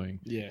we're doing.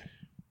 Yeah.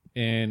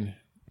 And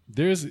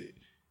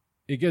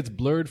it gets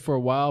blurred for a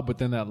while, but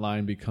then that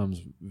line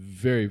becomes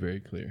very, very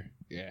clear.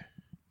 Yeah.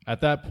 At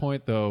that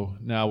point, though,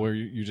 now where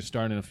you're just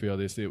starting to feel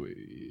this, it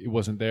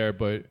wasn't there.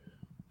 But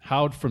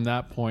how from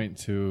that point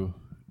to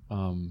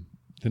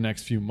the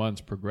next few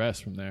months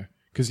progress from there?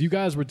 Because you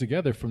guys were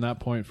together from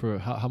that point for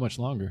how much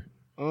longer?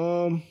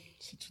 So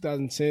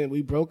 2010,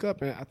 we broke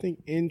up, I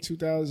think in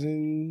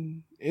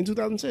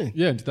 2010.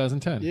 Yeah, in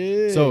 2010.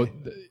 Yeah. So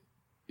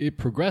it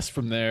progressed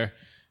from there.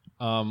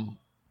 I'll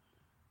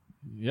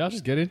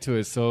just get into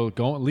it. So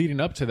leading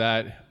up to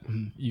that,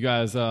 you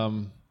guys,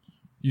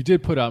 you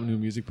did put out new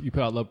music. You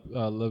put out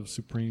Love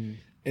Supreme.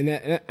 And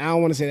I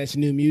don't want to say that's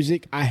new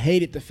music. I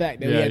hated the fact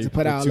that we had to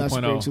put out Love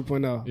Supreme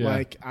 2.0. Yeah.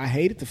 Like, I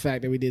hated the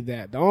fact that we did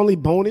that. The only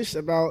bonus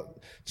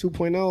about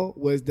 2.0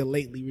 was the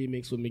Lately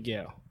remix with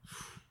Miguel.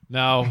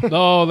 Now,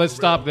 no, let's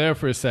stop there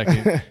for a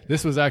second.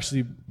 This was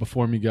actually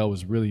before Miguel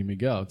was really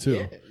Miguel,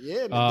 too.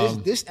 Yeah,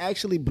 man, this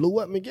actually blew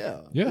up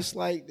Miguel. Yeah. It's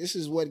like, this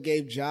is what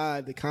gave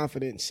Jive the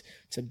confidence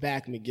to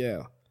back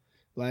Miguel.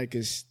 Like,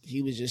 cause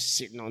he was just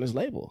sitting on his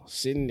label,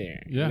 sitting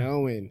there, Yeah. you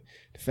know, and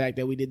the fact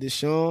that we did this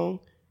song,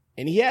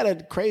 and he had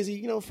a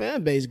crazy,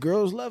 fan base.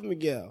 Girls love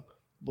Miguel.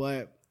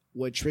 But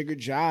what triggered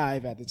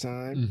Jive at the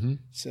time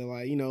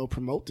to,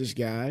 promote this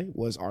guy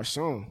was our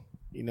song,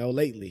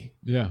 Lately.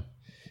 Yeah.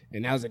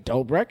 And that was a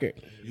dope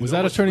record. Was that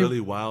a what's turning? really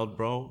wild,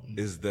 bro,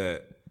 is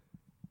that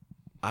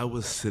I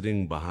was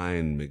sitting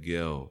behind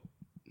Miguel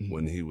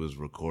when he was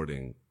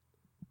recording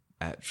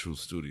at True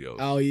Studios.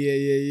 Oh,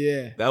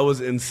 yeah. That was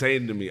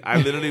insane to me.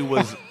 I literally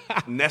was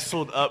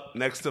nestled up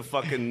next to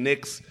fucking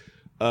Nick's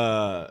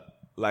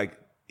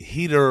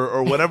heater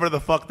or whatever the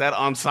fuck that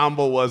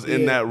ensemble was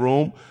in that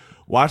room,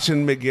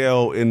 watching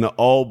Miguel in the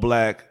all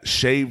black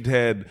shaved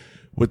head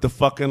with the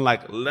fucking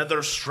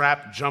leather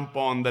strap jump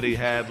on that he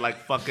had,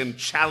 fucking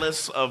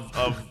chalice of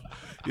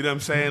you know what I'm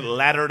saying,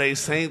 Latter-day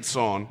Saints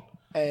on.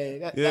 Hey,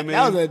 that You know what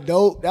I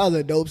was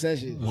a dope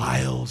session.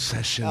 Wild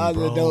session, That was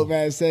bro. a dope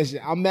ass session.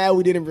 I'm mad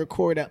we didn't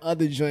record that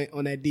other joint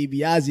on that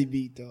DiBiase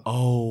beat though.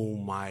 Oh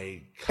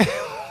my God.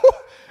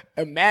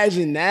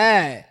 Imagine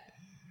that.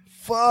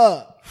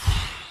 Fuck.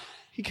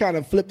 He kind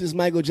of flipped this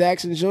Michael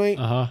Jackson joint.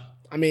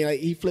 I mean, like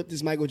he flipped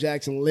this Michael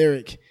Jackson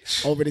lyric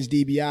over this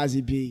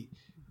DiBiase beat.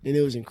 And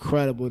it was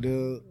incredible,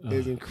 dude. It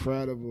was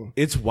incredible.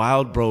 It's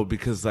wild, bro,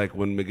 because like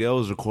when Miguel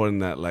was recording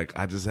that, like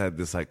I just had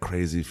this like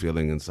crazy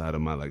feeling inside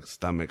of my like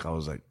stomach. I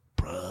was like,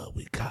 bruh,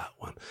 we got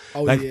one.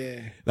 Oh, like,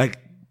 yeah. Like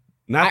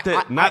not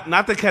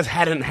that Cats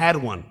hadn't had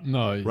one.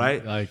 No,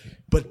 right? Like,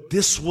 but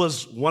this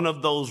was one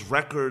of those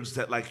records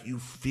that like you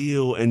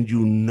feel and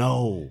you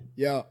know.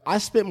 Yo, I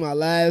spent my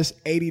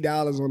last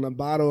 $80 on a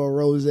bottle of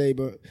rosé,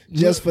 but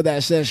just for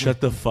that session. Shut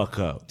the fuck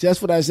up.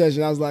 Just for that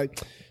session, I was like,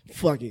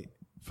 fuck it.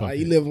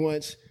 You live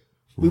once.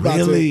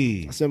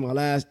 Really? I spent my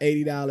last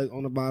 $80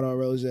 on a bottle of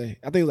rosé.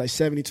 I think it was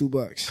like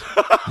 $72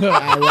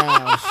 at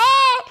Ralph's.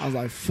 I was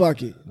like,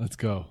 fuck it. Let's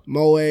go.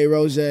 Moet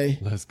rosé.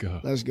 Let's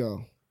go. Let's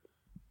go.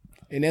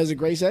 And that was a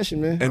great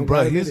session, man. And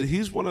bro,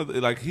 he's one of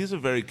the, like he's a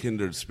very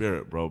kindred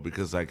spirit, bro,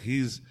 because like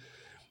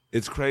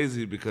it's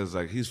crazy because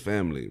like he's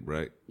family,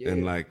 right? Yeah.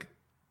 And like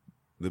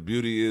the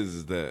beauty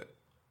is that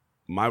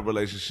my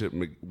relationship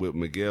with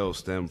Miguel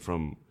stemmed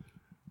from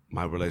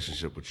my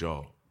relationship with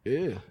y'all.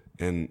 Yeah.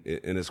 And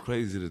it's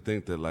crazy to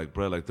think that like,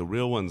 bro, like the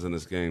real ones in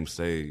this game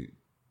stay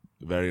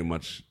very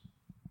much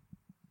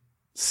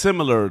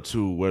similar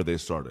to where they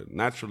started.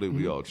 Naturally,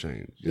 we all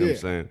change. You know what I'm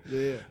saying?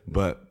 Yeah.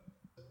 But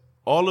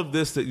all of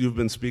this that you've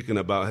been speaking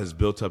about has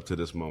built up to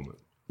this moment.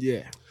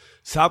 Yeah.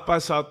 South by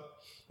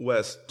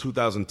Southwest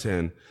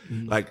 2010,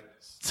 like,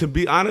 to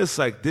be honest,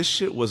 like, this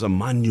shit was a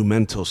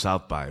monumental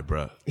South by,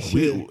 bro.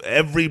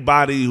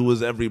 Everybody who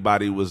was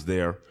everybody was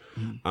there.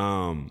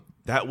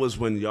 That was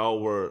when y'all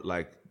were,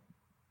 like,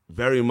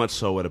 very much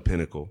so at a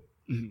pinnacle,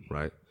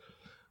 right?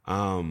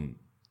 And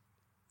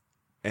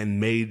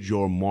made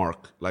your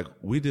mark. Like,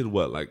 we did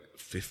what, like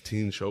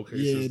 15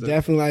 showcases? Yeah, then?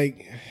 definitely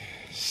like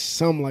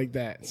something like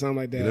that. Something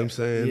like that. You know what I'm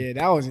saying? Yeah,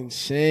 that was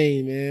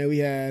insane, man. We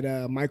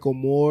had Michael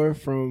Moore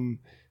from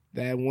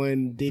that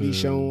one Diddy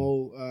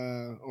show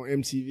on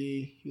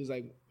MTV. He was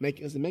like,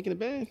 was it Making a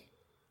Band?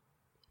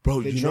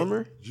 Bro, the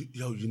drummer?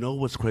 You know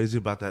what's crazy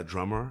about that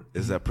drummer?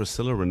 Is that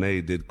Priscilla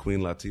Renee did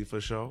Queen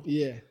Latifah show?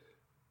 Yeah.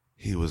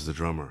 He was the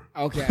drummer.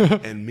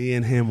 Okay. And me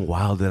and him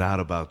wilded out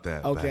about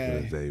that back Okay.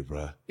 in the day,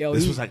 bro. Yo,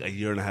 this was like a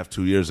year and a half,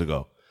 2 years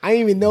ago. I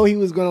didn't even know he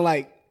was going to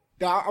like,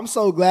 I'm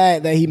so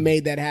glad that he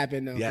made that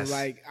happen though. Yes.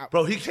 Like,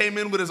 bro, he came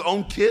in with his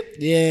own kit.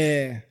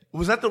 Yeah.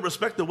 Was that the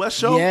Respect the West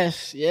show?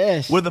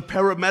 Yes. Where the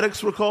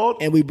paramedics were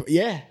called? And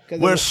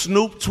where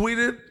Snoop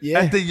tweeted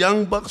at the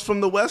Young Bucks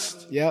from the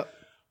West? Yep.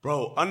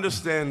 Bro,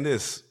 understand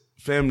this,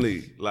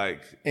 family.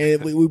 Like,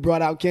 and we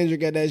brought out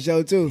Kendrick at that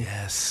show too.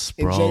 Yes,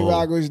 bro. And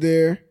J-Rock was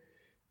there.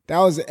 That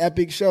was an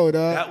epic show,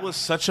 dog. That was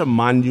such a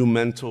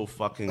monumental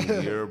fucking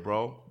year,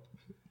 bro.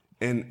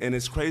 And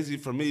it's crazy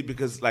for me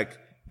because, like,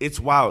 it's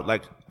wild.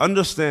 Like,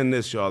 understand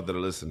this, y'all that are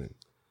listening.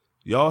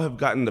 Y'all have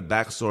gotten the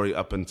backstory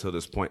up until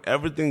this point.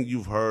 Everything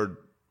you've heard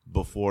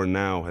before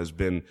now has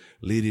been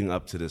leading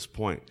up to this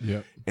point.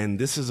 Yep. And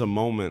this is a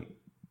moment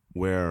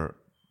where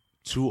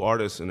two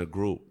artists in a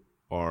group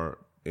are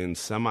in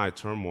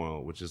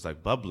semi-turmoil, which is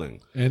like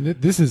bubbling. And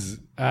this is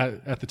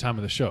at the time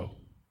of the show.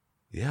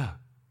 Yeah.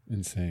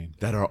 Insane.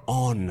 That are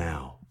on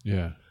now.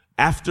 Yeah.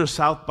 After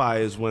South by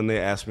is when they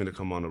asked me to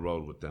come on the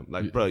road with them.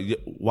 Like, bro,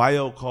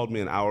 YO called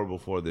me an hour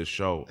before this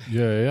show.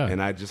 Yeah.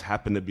 And I just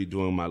happened to be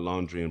doing my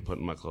laundry and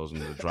putting my clothes in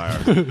the dryer.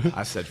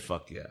 I said,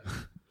 fuck yeah.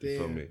 You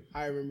feel me?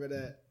 I remember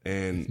that.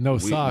 And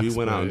socks, we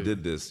went out and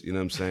did this. You know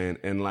what I'm saying?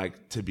 And,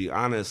 like, to be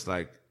honest,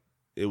 like,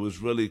 it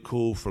was really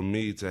cool for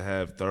me to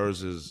have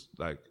Thurs's,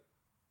 like,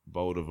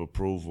 vote of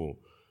approval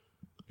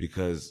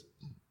because,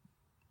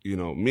 you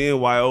know, me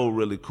and YO were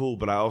really cool,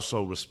 but I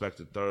also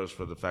respected Thurs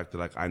for the fact that,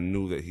 like, I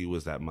knew that he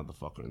was that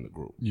motherfucker in the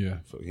group. Yeah.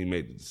 So he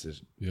made the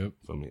decision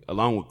for me,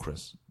 along with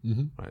Chris.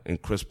 Right?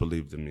 And Chris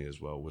believed in me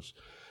as well, which,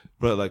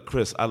 bro, like,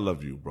 Chris, I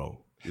love you,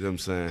 bro. You know what I'm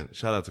saying?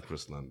 Shout out to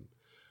Chris London.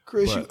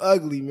 Chris, you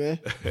ugly, man.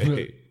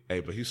 Hey,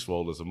 but he's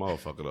swole as a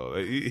motherfucker, though.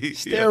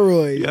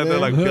 Steroids, Yeah, man. they're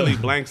like Billy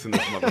Blanks in this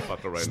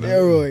motherfucker right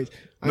Steroids.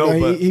 now.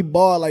 But he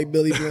balled like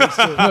Billy Blanks,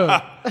 too.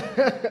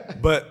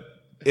 But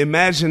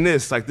imagine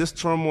this, like this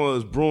turmoil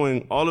is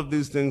brewing, all of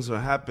these things are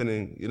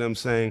happening, you know what I'm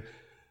saying?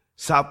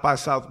 South by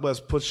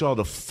Southwest puts y'all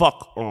the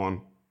fuck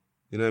on,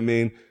 you know what I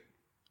mean?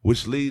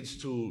 Which leads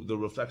to the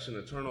Reflection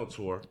Eternal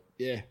tour.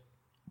 Yeah.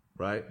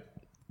 Right?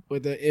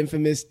 With the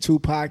infamous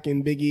Tupac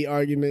and Biggie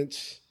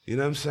arguments. You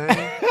know what I'm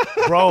saying?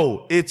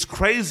 Bro, it's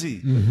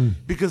crazy.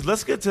 Because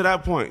let's get to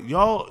that point.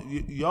 Y'all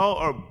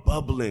are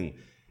bubbling.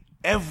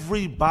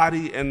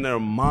 Everybody and their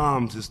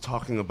moms is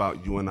talking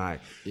about you and I.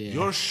 Yeah.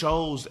 Your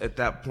shows at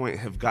that point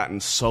have gotten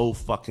so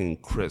fucking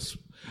crisp.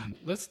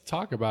 Let's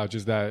talk about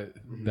just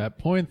that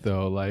point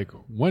though. Like,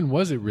 when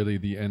was it really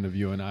the end of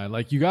you and I?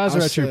 Like, you guys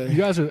are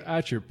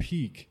at your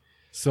peak.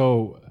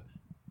 So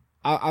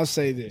I'll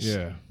say this.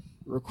 Yeah.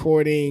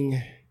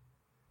 Recording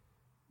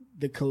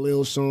the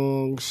Khalil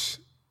songs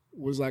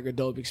was like a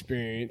dope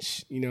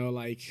experience. You know,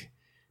 like,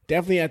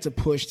 definitely had to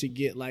push to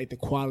get like the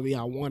quality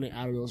I wanted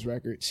out of those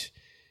records.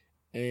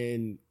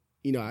 And,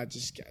 you know, I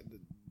just got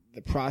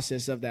the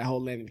process of that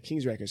whole Land of the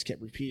Kings records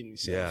kept repeating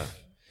itself.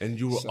 Yeah. And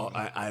you were,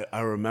 I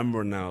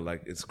remember now,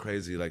 like, it's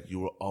crazy. Like, you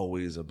were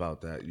always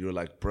about that. You were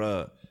like,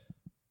 bruh,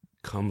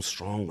 come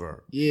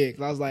stronger. Yeah,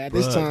 because I was like, at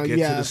this Bruh, time, get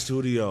you to the have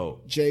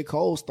studio. J.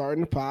 Cole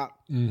starting to pop.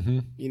 Mm-hmm.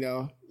 You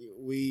know,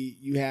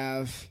 you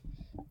have,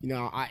 you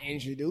know, I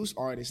introduce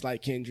artists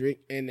like Kendrick,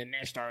 and then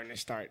they're starting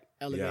to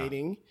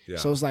elevating. Yeah.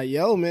 So it's like,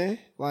 yo, man,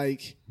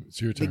 like,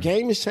 It's your the turn.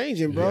 game is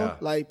changing, bro. Yeah.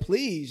 Like,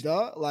 please,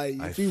 dog. Like,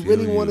 I if you feel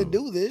really want to you.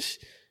 do this,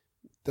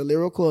 the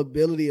lyrical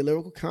ability, the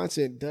lyrical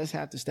content does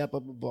have to step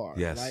up a bar.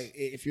 Yes. Like,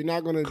 if you're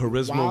not going to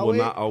Charisma will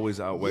not always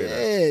outweigh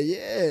that.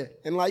 Yeah.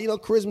 And, like, you know,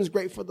 charisma's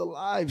great for the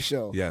live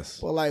show. Yes.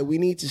 But, like, we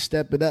need to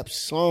step it up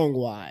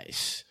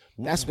song-wise.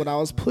 That's what I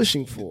was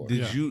pushing for.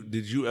 Did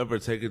you ever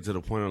take it to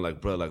the point of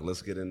like, bro, like,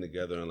 let's get in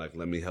together and like,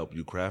 let me help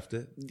you craft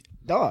it?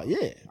 Dog,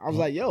 yeah. I was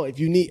like, yo, if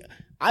you need,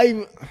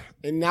 and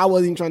I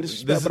wasn't even trying to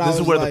disrespect, This but I was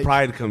is where like, the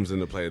pride comes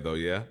into play, though.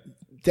 Yeah.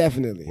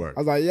 definitely. Work. I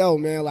was like, yo,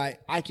 man, like,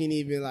 I can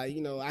even, like,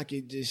 you know, I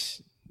could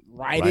just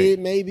write Right. it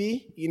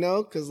maybe, you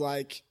know, because,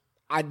 like,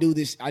 I do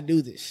this.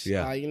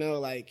 Yeah. You know,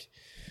 like,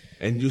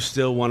 And you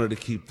still wanted to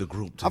keep the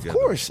group together. of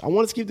course, I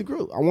wanted to keep the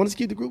group. I wanted to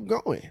keep the group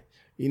going,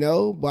 you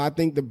know, but I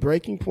think the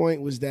breaking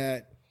point was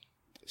that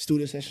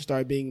studio sessions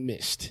started being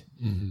missed.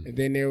 Mm-hmm. And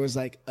then there was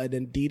like an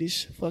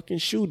Adidas fucking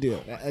shoe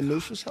deal that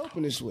Anush was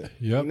helping us with.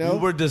 Yep. You know? We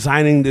were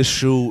designing this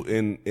shoe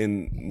in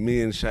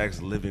me and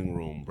Shaq's living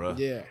room, bro.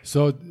 Yeah.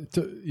 So,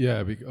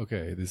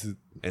 okay, this is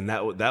And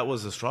that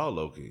was a straw,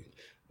 Loki.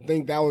 I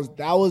think that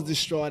was the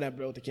straw that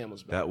broke the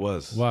camel's back. That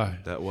was. Why?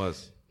 That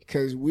was.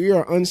 Because we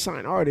are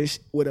unsigned artists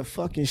with a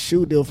fucking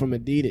shoe deal from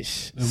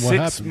Adidas. and what Six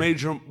happened?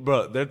 major,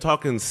 bro. They're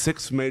talking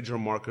 6 major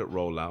market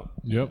rollout.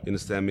 Yep. You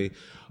understand me?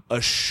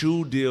 A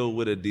shoe deal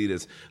with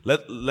Adidas.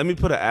 Let me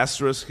put an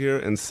asterisk here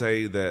and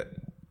say that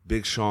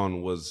Big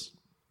Sean was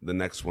the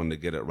next one to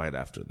get it right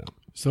after them.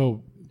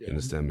 So, You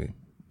understand me?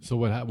 so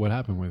what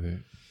happened with it?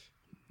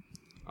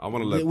 I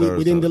want to let We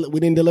Thursday. didn't we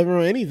didn't deliver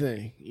on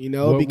anything, you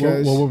know,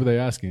 because what were they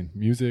asking?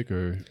 Music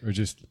or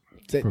just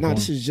no, perform?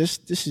 this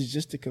is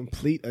just to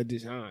complete a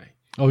design.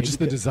 Oh, just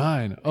the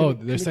design. Oh,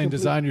 they're saying complete-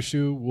 design your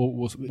shoe.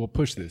 We'll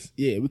push this.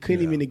 Yeah, we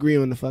couldn't even agree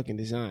on the fucking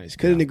designs.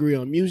 Couldn't agree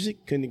on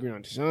music. Couldn't agree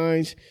on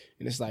designs.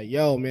 And it's like,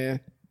 yo,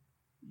 man,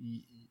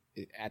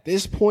 at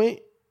this point,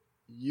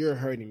 you're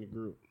hurting the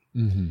group.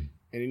 Mm-hmm.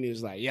 And then he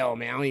was like, yo,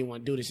 man, I don't even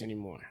want to do this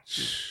anymore.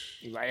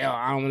 He's like, yo,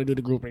 I don't want to do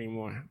the group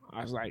anymore.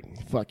 I was like,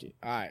 fuck it.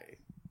 All right,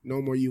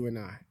 no more you and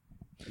I.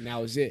 And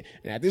that was it.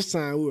 And at this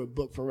time, we were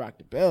booked for Rock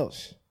the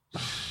Bells.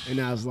 And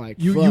I was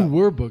like, You fuck.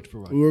 were booked for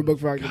Rock. We were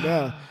booked for Rock the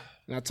Bell.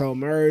 And I told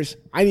Murs,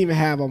 I didn't even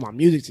have all my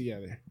music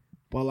together.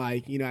 But,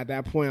 like, you know, at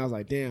that point, I was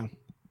like, damn,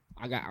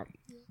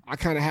 I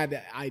kind of had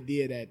the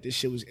idea that this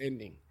shit was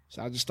ending.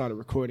 So I just started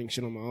recording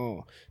shit on my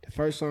own. The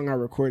first song I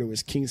recorded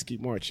was Kings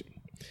Keep Marching.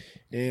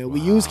 And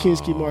we used Kings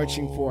Keep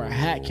Marching for a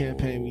hat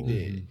campaign we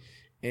did.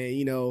 And,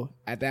 you know,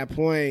 at that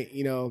point,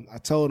 you know, I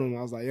told him,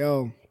 I was like,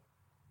 yo,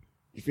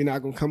 if you're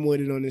not going to come with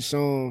it on this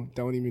song,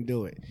 don't even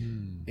do it.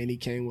 And he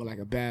came with, like,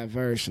 a bad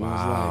verse. And I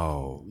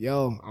was like,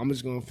 yo, I'm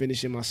just going to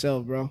finish it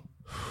myself, bro.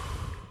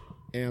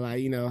 And,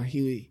 like, you know,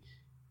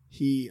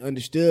 he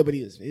understood, but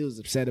he was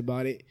upset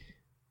about it.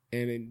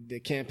 And then the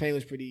campaign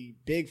was pretty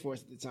big for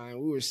us at the time.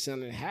 We were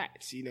selling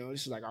hats, you know.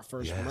 This was like our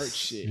first merch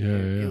shit. Yeah,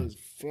 And yeah. It was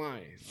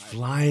flying. Like,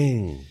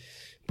 Flying.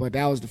 but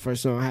that was the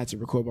first song I had to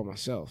record by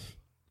myself.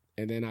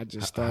 And then I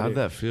just started. How'd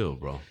that feel,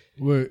 bro?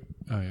 What?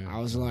 Oh, yeah. I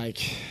was like,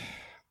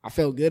 I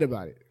felt good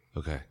about it.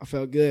 Okay. I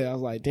felt good. I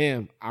was like,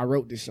 damn, I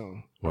wrote this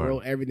song. Word. I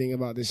wrote everything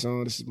about this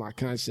song. This is my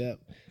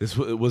concept.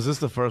 Was this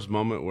the first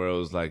moment where it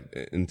was like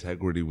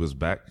integrity was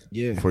back?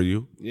 Yeah. For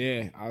you?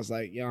 Yeah. I was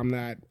like, yo, I'm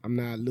not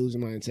losing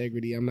my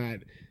integrity. I'm not.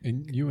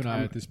 And you and I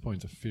at this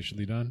point is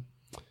officially done.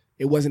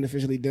 It wasn't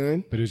officially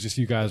done. But it was just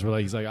you guys were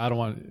like, he's like, I don't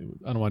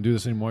want to do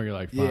this anymore. You're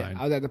like, fine, Yeah.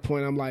 I was at the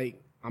point. I'm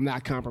like, I'm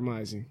not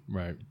compromising.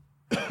 right.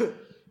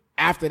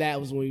 After that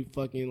was when we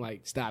fucking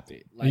like stopped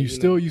it. Like And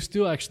you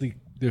still actually.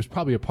 There's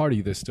probably a part of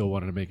you that still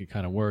wanted to make it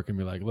kind of work and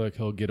be like, look,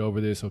 he'll get over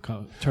this. He'll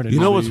turn it. You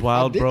know into what's you.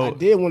 wild, bro? I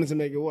did want it to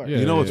make it work. Yeah.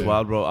 You know what's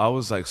wild, bro? I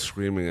was like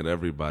screaming at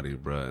everybody,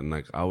 bro, and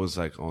like I was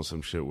like on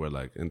some shit where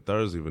like, and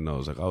Thursday even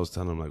knows, like I was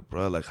telling him like,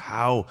 bro, like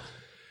how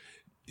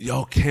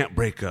y'all can't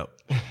break up,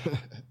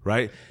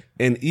 right?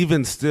 And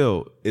even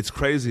still, it's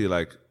crazy.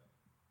 Like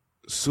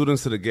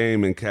students to the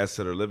game and cats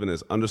that are living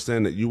this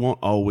understand that you won't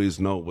always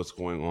know what's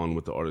going on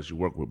with the artists you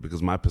work with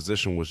because my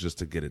position was just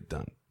to get it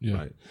done, Yeah.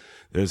 right?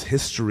 There's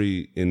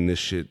history in this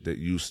shit that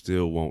you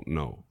still won't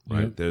know,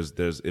 right? Yeah.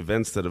 There's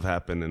events that have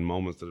happened and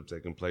moments that have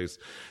taken place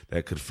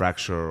that could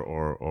fracture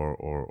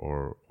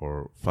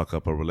or fuck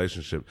up a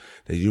relationship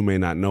that you may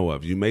not know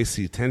of. You may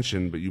see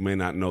tension, but you may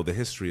not know the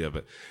history of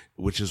it,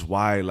 which is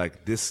why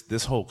like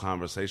this whole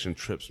conversation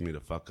trips me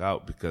the fuck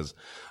out because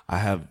I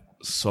have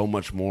so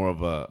much more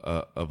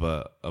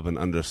of an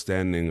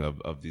understanding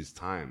of these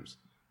times,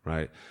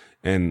 right?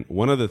 And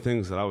one of the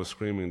things that I was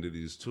screaming to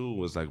these two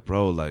was like,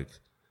 bro, like,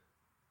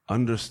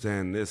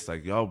 understand this,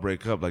 like y'all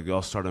break up, like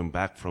y'all starting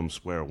back from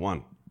square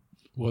one.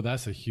 Well,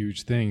 that's a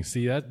huge thing.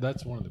 See,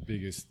 that's one of the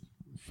biggest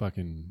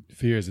fucking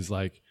fears is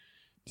like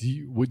do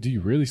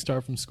you really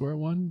start from square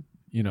one?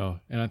 You know,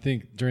 and I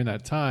think during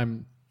that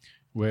time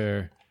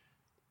where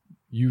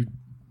you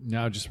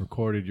now just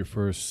recorded your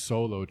first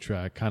solo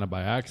track kind of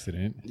by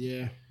accident,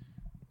 Yeah.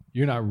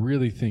 you're not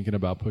really thinking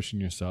about pushing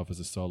yourself as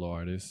a solo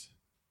artist.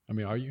 I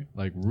mean, are you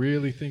like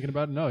really thinking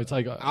about it? No, it's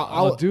like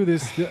I'll do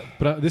this,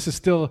 but this is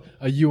still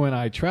a you and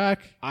I track.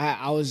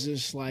 I was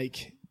just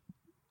like,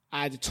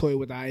 I had to toy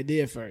with the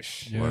idea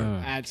first. Yeah.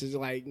 I had to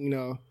like, you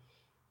know,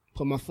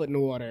 put my foot in the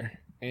water.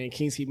 And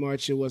Kingsley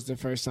Marshall was the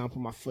first time I put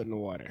my foot in the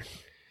water.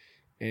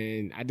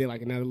 And I did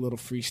like another little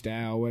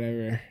freestyle,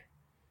 whatever.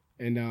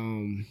 And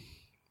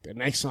the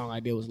next song I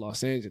did was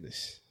Los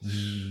Angeles.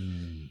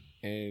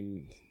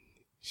 And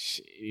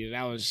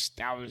that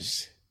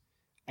was,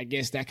 I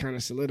guess that kind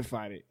of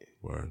solidified it.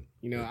 Word.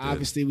 You know,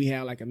 obviously we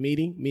had like a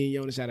meeting. Me and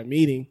Jonas had a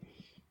meeting.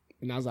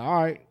 And I was like,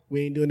 all right,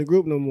 we ain't doing the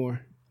group no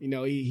more. You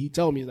know, he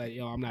told me, he's like,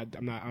 yo, I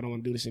don't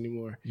want to do this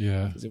anymore.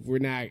 Yeah. Because if we're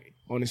not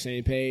on the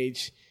same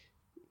page,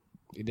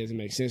 it doesn't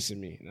make sense to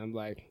me. And I'm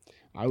like,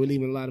 are we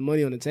leaving a lot of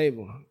money on the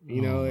table?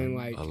 You know, and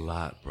like A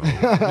lot, bro.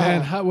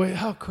 Man,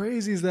 how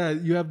crazy is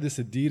that? You have this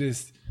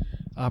Adidas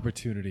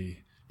opportunity.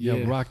 You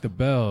have Rock the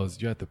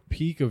Bells. You're at the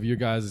peak of your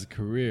guys'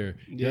 career.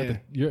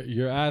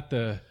 You're at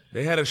the.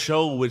 They had a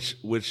show which,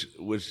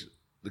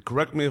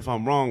 correct me if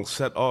I'm wrong,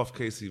 set off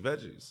KC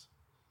Veggies.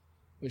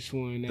 which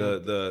one?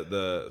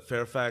 The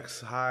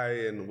Fairfax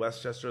High in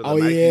Westchester, the Oh,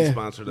 Nike yeah.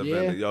 sponsored event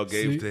Yeah. that y'all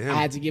gave to him.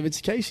 I had to give it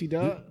to Casey,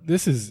 dog.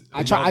 This is.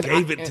 I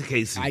gave it to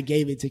Casey. I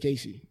gave it to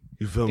Casey.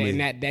 You feel me? And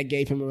that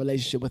gave him a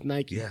relationship with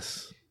Nike.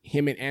 Yes.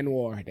 Him and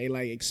Anwar, they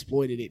like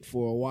exploited it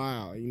for a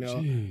while, you know.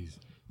 Jeez.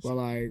 But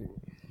like,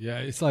 Yeah,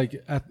 it's like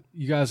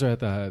you guys are at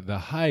the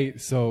height.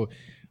 So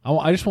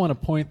I just want to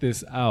point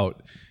this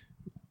out.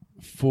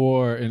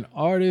 For an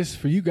artist,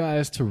 for you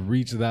guys to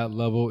reach that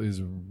level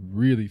is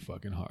really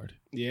fucking hard.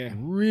 yeah,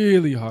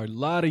 Really hard. A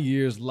lot of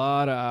years, a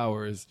lot of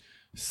hours.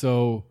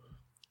 So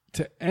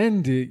to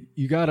end it,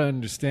 you got to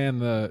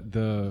understand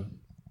the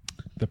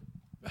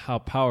how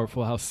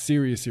powerful, how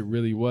serious it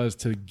really was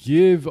to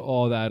give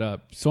all that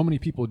up. So many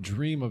people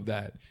dream of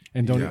that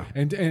and don't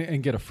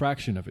and get a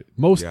fraction of it.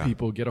 Most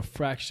people get a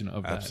fraction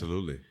of that.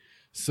 Absolutely.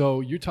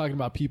 So you're talking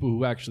about people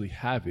who actually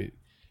have it,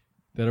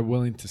 that are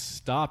willing to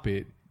stop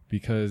it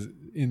because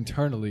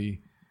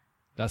internally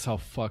that's how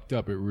fucked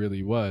up it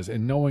really was.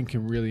 And no one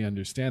can really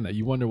understand that.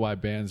 You wonder why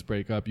bands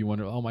break up. You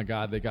wonder, oh my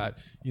God, they got,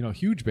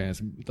 huge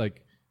bands,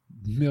 like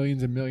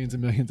millions and millions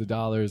and millions of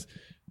dollars,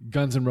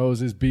 Guns N'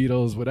 Roses,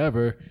 Beatles,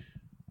 whatever.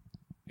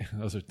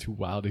 Those are two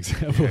wild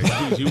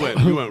examples. You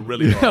went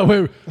really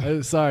hard.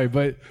 Sorry,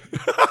 but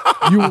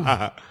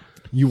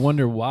you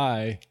wonder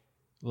why.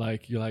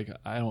 Like you're like,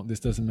 this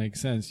doesn't make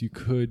sense. You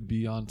could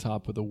be on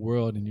top of the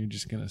world and you're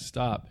just gonna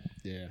stop.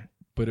 yeah.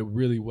 But it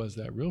really was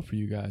that real for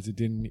you guys. It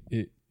didn't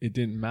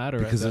matter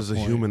Because at that there's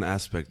point. a human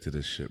aspect to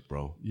this shit,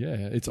 bro. Yeah,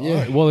 it's Yeah.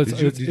 art. Well,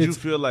 Did you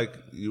feel like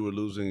you were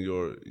losing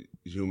your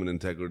human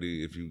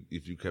integrity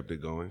if you kept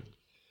it going?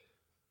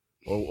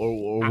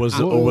 Or was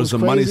the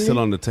money crazy. still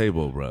on the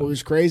table, What bro?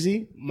 was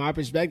crazy, my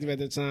perspective at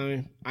the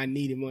time, I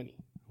needed money.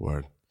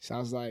 Word. So I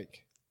was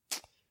like,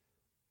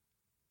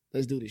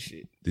 let's do this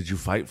shit. Did you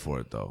fight for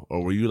it though,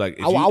 or were you like,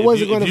 I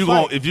wasn't gonna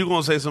fight. If you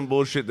gonna say some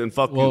bullshit, then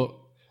fuck you. well,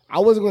 I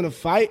wasn't going to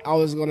fight. I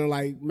was going to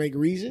like make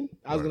reason.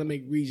 I was going to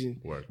make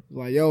reason. Word.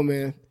 Like, yo,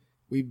 man,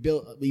 we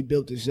built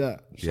this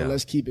up. So Yeah.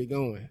 let's keep it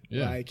going.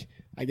 Yeah. Like,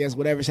 I guess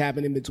whatever's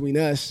happening between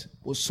us,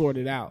 we'll sort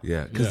it out.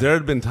 Yeah, because there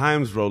had been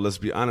times, bro. Let's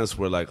be honest,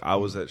 where like I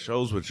was at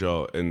shows with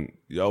y'all, and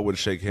y'all would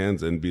shake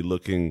hands and be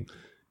looking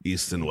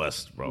east and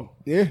west, bro.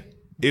 Yeah.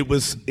 It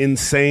was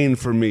insane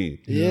for me.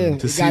 Yeah,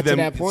 to it see got to them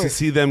that point. to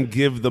see them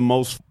give the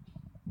most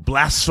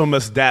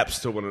blasphemous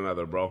daps to one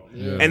another, bro,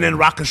 and then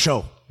rock a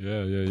show.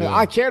 yeah.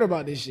 I cared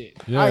about this shit.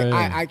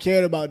 Yeah. I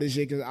cared about this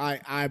shit because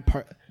I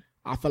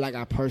feel like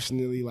I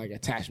personally like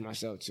attached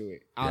myself to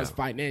it. I was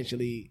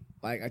financially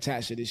like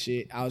attached to this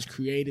shit. I was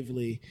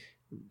creatively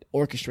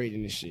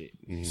orchestrating this shit.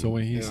 So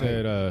when he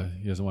said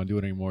he doesn't want to do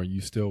it anymore,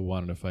 you still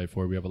wanted to fight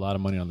for it. We have a lot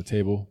of money on the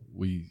table.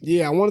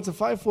 Yeah, I wanted to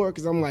fight for it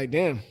because I'm like,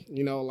 damn,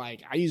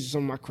 like I used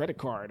some of my credit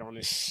card on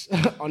this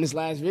on this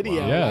last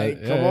video. Yeah,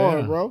 like, come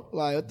on, bro.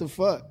 Like, what the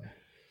fuck?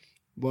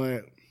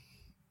 But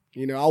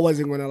I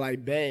wasn't gonna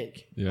like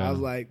beg. Yeah. I was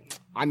like,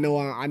 I know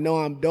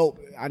I'm dope.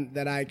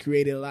 That I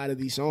created a lot of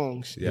these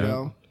songs. Yeah. You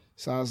know,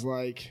 so I was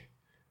like,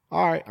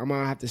 all right, I'm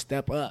gonna have to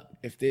step up.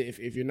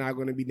 If you're not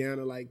gonna be down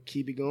to like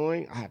keep it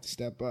going, I have to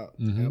step up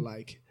and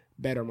like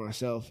better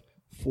myself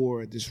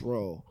for this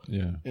role.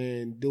 Yeah.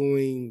 And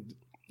doing,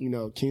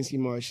 Kingsley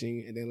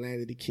Marching and then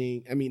Land of the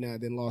King.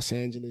 Then Los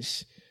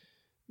Angeles.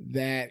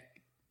 That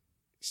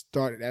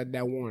started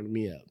that warmed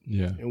me up.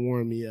 Yeah. It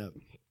warmed me up.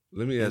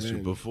 Let me ask you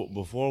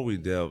before we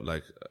delve.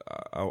 Like,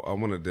 I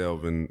want to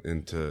delve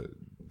into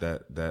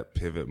that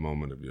pivot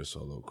moment of your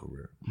solo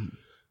career.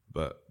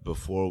 But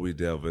before we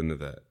delve into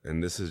that,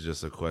 and this is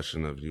just a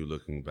question of you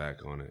looking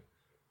back on it,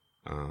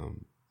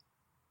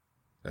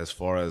 as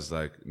far as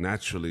like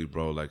naturally,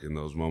 bro, like in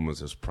those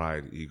moments as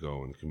pride,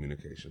 ego, and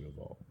communication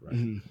evolved, right?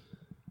 Mm-hmm.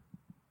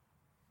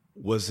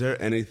 Was there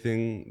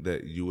anything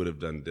that you would have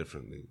done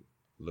differently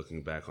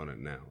looking back on it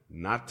now.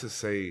 Not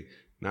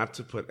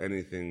to put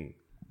anything,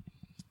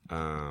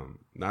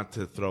 not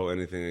to throw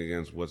anything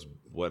against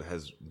what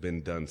has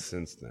been done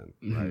since then,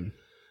 right?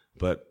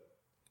 But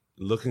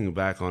looking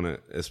back on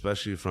it,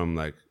 especially from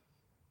like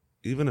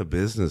even a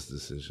business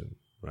decision,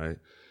 right?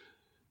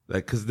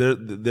 Like, cause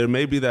there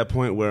may be that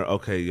point where,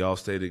 okay, y'all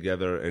stay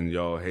together and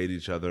y'all hate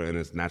each other and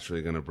it's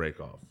naturally going to break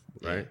off,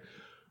 right?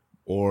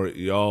 Or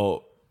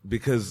y'all,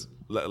 because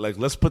like,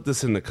 let's put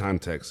this into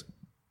context.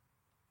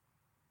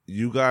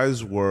 You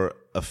guys were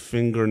a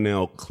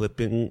fingernail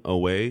clipping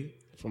away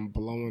from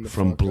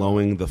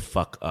blowing the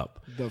fuck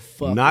up. The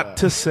fuck Not up.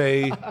 to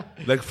say,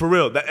 like, for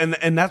real.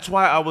 And that's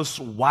why I was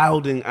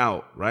wilding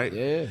out, right?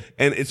 Yeah.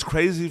 And it's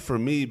crazy for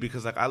me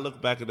because, like, I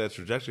look back at that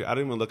trajectory. I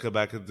didn't even look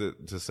back at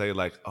to say,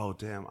 like, oh,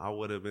 damn, I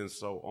would have been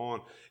so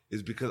on.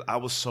 Is because I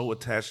was so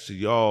attached to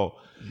y'all.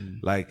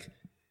 Like,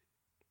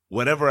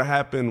 whatever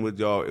happened with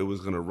y'all, it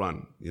was going to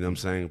run. You know what I'm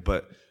saying?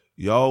 But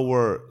y'all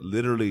were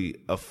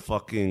literally a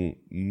fucking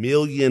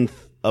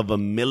millionth of a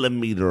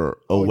millimeter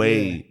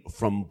away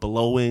from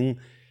blowing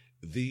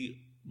the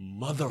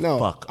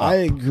motherfuck up. I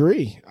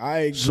agree.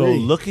 So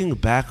looking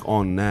back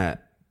on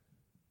that,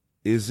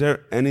 is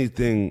there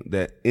anything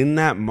that in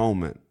that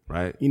moment,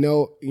 right?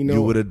 You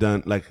would have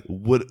done, like,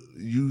 what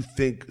you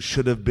think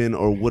should have been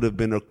or would have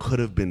been or could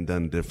have been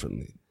done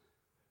differently?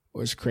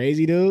 What's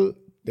crazy, dude?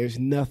 There's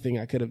nothing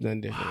I could have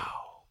done different.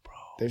 Wow, bro.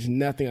 There's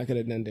nothing I could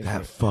have done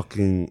different. That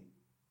fucking,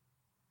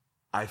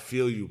 I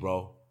feel you,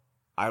 bro.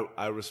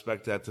 I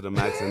respect that to the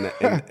max,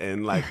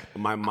 and like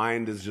my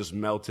mind is just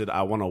melted.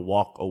 I want to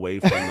walk away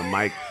from the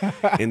mic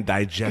and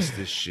digest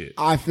this shit.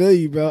 I feel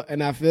you, bro,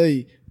 and I feel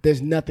you. There's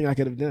nothing I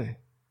could have done,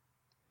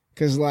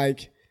 cause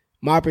like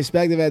my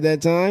perspective at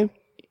that time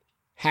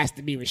has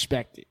to be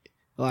respected.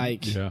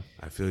 Like, Yeah.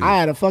 I feel you. I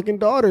had a fucking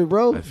daughter,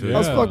 bro. I feel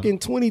was you. fucking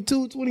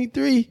 22,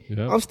 23.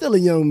 Yep. I'm still a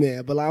young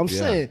man, but like I'm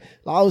saying,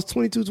 like, I was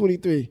 22,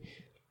 23.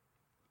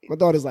 My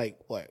daughter's like,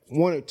 what,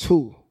 1 or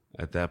 2?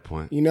 At that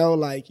point. You know,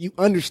 like, you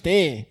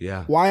understand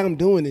why I'm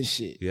doing this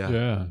shit.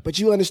 Yeah. But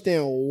you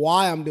understand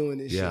why I'm doing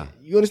this shit.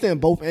 You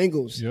understand both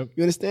angles. Yep.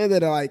 You understand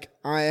that, like,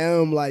 I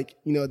am, like,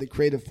 you know, the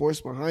creative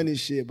force behind this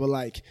shit, but,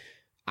 like,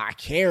 I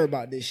care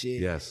about this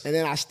shit. Yes. And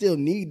then I still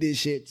need this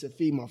shit to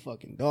feed my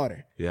fucking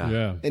daughter.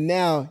 Yeah. And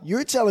now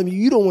you're telling me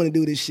you don't want to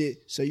do this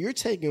shit, so you're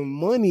taking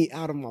money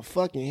out of my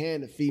fucking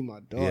hand to feed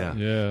my daughter.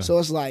 Yeah. So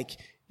it's like,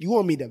 you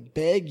want me to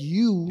beg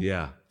you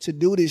Yeah. to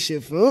do this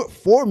shit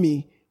for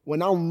me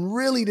when I'm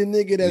really the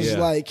nigga that's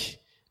like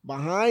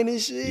behind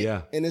this shit.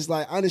 Yeah. And it's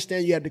like, I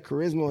understand you have the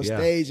charisma on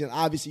stage and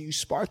obviously you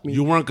sparked me.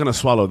 You weren't going to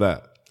swallow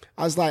that.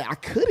 I was like, I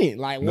couldn't.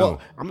 Like, No.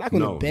 well, I'm not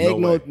going to No, beg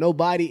no way.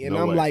 nobody. And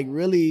No I'm way. like,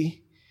 really,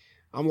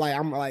 I'm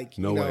like,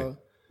 No you way. know,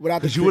 without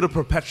the Because you would have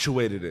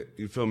perpetuated it.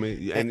 You feel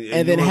me? And you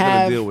then weren't going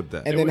have to deal with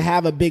that. and then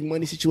have a big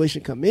money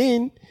situation come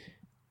in.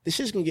 This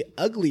shit's gonna get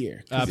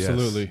uglier.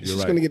 Absolutely. It's You're just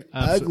right. gonna get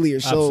uglier.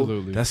 So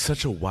Absolutely. That's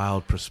such a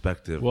wild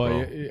perspective,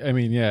 Well, bro. I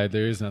mean, yeah,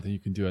 there is nothing you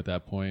can do at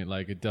that point.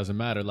 Like, it doesn't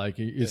matter. Like,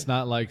 it's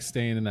not like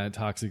staying in that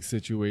toxic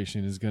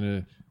situation is going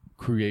to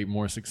create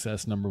more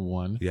success, number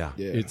one. Yeah.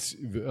 It's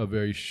a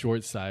very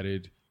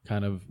short-sighted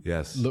kind of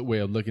way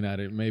of looking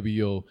at it. Maybe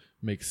you'll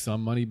make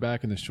some money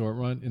back in the short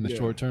run, in the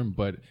short term,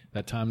 but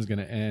that time is going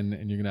to end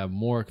and you're going to have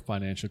more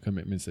financial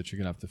commitments that you're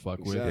going to have to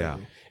fuck with. Yeah.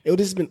 it would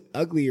have just been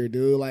uglier,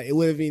 dude. Like, it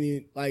would have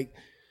been like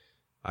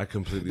I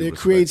completely the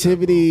respect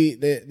creativity,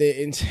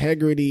 the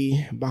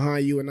integrity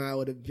behind you and I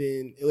would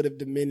have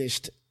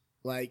diminished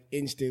like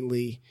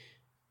instantly,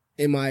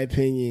 in my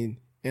opinion.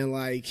 And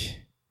like, that,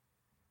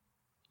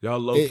 bro. Y'all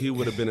low key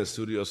would have been a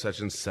studio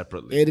session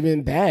separately. it'd have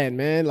been bad,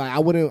 man. Like, I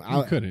wouldn't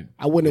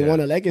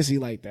want a legacy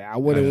like that. I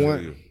wouldn't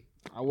want. you.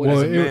 I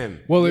wouldn't. man.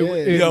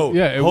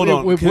 Hold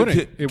on.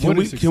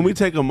 Can we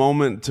take a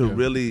moment to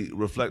really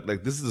reflect?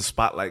 Like, this is the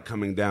spotlight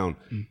coming down.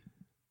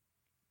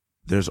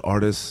 There's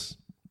artists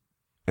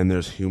and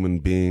there's human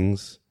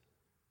beings,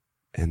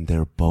 and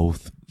they're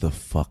both the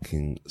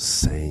fucking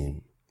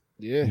same.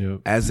 Yeah.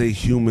 Yep. As a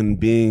human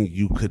being,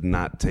 you could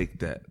not take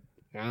that.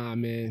 Nah,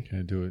 man.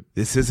 Can't do it.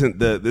 This isn't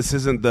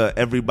the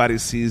everybody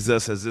sees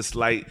us as this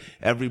light.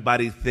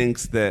 Everybody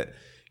thinks that,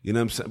 you know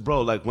what I'm saying?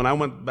 Bro, like when I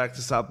went back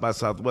to South by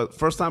Southwest,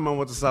 first time I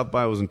went to South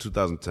by was in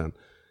 2010.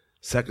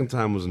 Second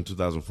time was in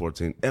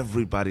 2014.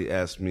 Everybody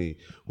asked me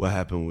what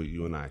happened with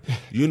you and I.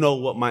 You know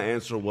what my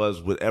answer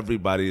was with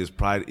everybody is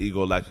pride,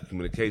 ego, lack of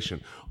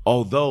communication.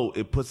 Although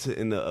it puts it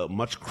in a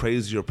much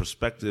crazier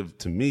perspective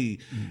to me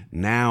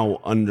now,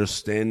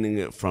 understanding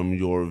it from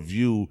your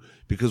view,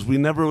 because we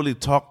never really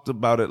talked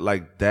about it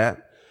like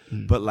that.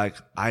 But like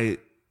I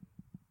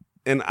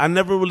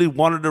never really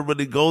wanted to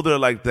really go there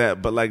like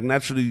that. But like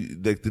naturally,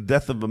 like the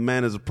death of a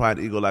man is a pride,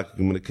 ego, lack of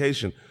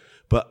communication.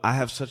 But I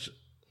have such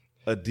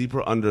a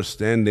deeper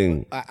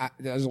understanding. I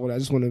just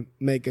want to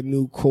make a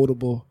new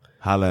quotable.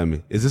 Holla at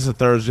me. Is this a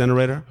third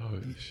generator? Oh,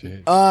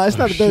 shit. It's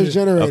not the third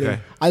generator.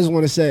 Okay. I just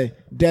want to say,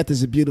 death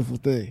is a beautiful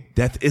thing.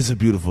 Death is a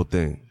beautiful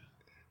thing.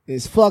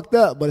 It's fucked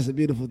up, but it's a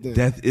beautiful thing.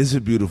 Death is a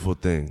beautiful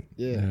thing.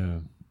 Yeah. Yeah.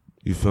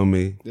 You feel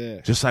me?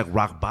 Yeah. Just like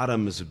rock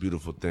bottom is a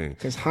beautiful thing.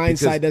 Because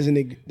hindsight doesn't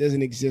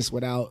exist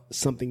without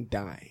something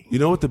dying. You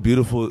know what the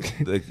beautiful,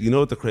 like, you know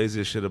what the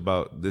craziest shit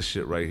about this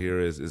shit right here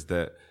is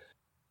that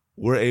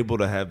we're able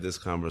to have this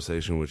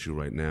conversation with you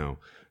right now,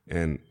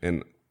 and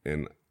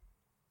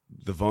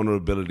the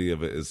vulnerability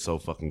of it is so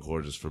fucking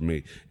gorgeous for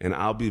me. And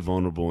I'll be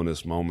vulnerable in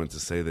this moment to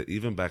say that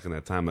even back in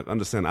that time, like,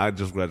 understand, I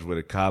just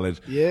graduated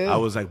college. Yeah. I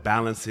was like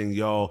balancing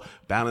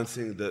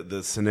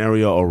the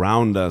scenario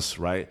around us,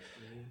 right?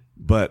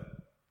 But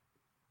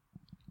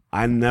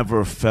I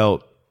never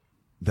felt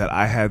that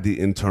I had the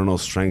internal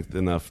strength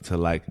enough to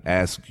like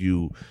ask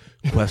you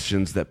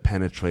questions that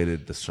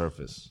penetrated the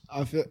surface.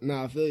 I feel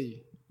you.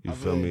 You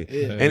feel me?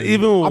 Yeah. And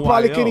even with I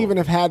probably YO, couldn't even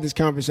have had this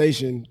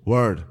conversation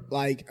word.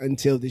 like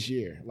until this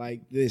year,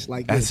 like this,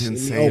 That's and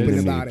be insane open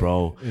to about me,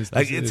 bro. It's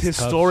Like it's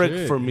historic tough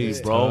shit. for me, It's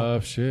bro.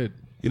 Tough shit.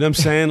 You know what I'm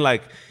saying?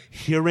 Like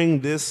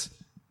hearing this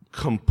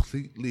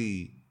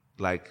completely,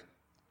 like,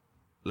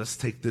 let's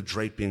take the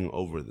draping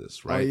over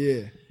this, right? Oh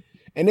yeah.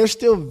 And there's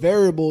still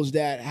variables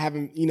that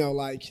haven't,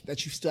 like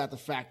that you still have to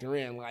factor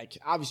in. Like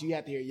obviously you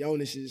have to hear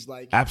Jonas's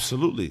like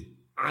Absolutely.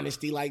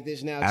 honesty like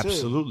this now too.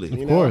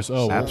 Absolutely. Of course.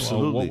 Oh,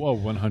 Absolutely.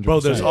 100%. Bro,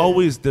 there's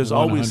always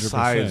 100%.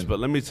 sides, but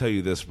let me tell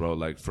you this, bro.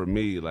 Like for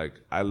me, like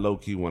I low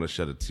key want to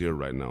shed a tear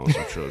right now on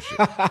some true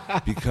shit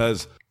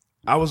because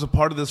I was a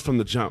part of this from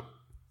the jump.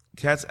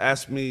 Cats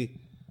asked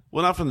me,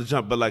 well, not from the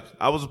jump, but like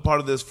I was a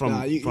part of this from.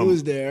 Nah, you from,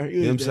 was there.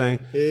 You know what I'm saying?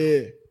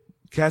 Yeah.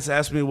 Cats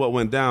asked me what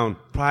went down.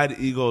 Pride,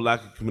 ego,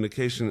 lack of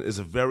communication is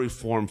a very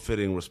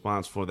form-fitting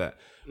response for that.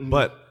 Mm-hmm.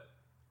 But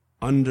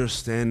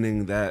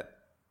understanding that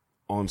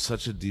on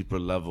such a deeper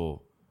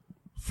level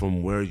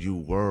from where you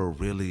were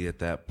really at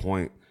that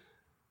point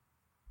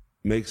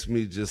makes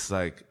me just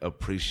like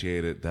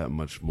appreciate it that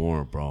much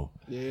more, bro.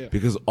 Yeah.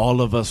 Because all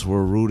of us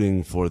were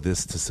rooting for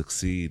this to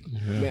succeed.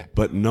 Yeah.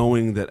 But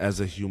knowing that as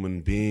a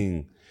human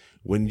being,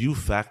 when you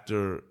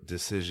factor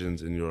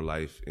decisions in your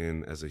life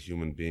in as a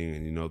human being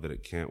and you know that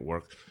it can't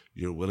work,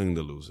 you're willing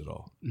to lose it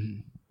all.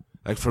 Mm-hmm.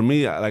 Like for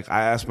me, I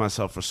asked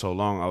myself for so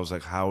long, I was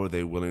like, how are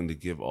they willing to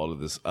give all of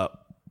this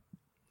up?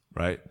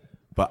 Right?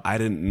 But I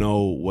didn't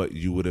know what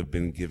you would have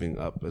been giving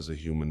up as a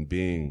human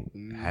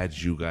being had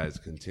you guys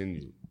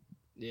continued.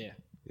 Yeah. You know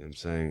what I'm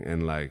saying?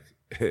 And like,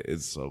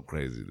 it's so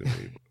crazy to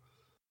me.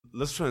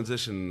 Let's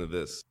transition into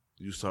this.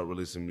 You start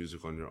releasing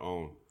music on your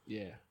own.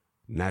 Yeah.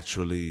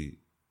 Naturally,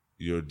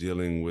 you're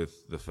dealing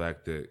with the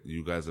fact that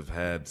you guys have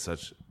had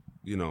such,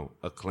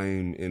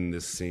 acclaim in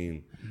this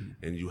scene,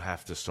 and you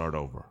have to start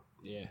over.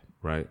 Yeah.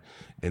 Right?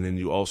 And then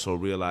you also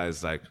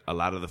realize, like, a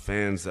lot of the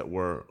fans that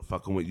were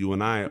fucking with you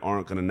and I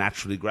aren't going to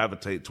naturally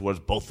gravitate towards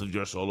both of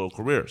your solo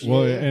careers.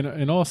 Well,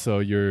 and also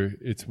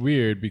it's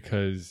weird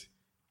because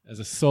as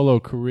a solo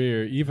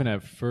career, even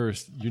at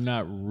first, you're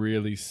not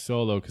really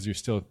solo because you're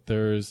still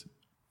Thurs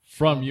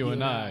from you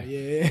and I.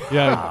 Yeah.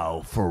 Yeah.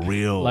 Wow, for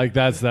real. Like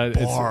that's that.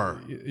 Bar.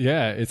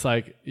 It's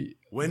like,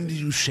 When do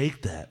you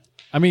shake that?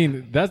 I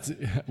mean,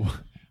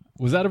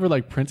 was that ever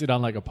like printed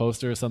on like a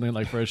poster or something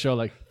like for a show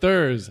like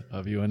Thurs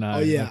of you and I? Oh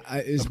yeah,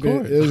 Like, it's of been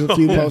course. there was a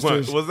few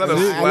posters. Was that a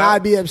and slap?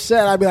 I'd be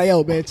upset. I'd be like,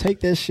 "Yo, man, take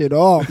that shit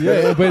off."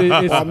 Yeah, man. but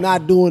it's I'm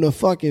not doing a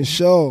fucking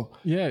show.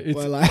 yeah, it's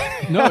But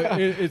like, no,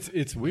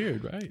 it's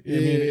weird, right? I mean,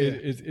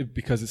 Yeah. it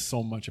because it's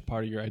so much a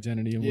part of your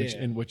identity and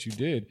Yeah. what you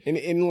did.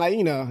 and like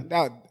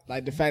that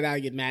like the fact that I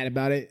get mad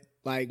about it,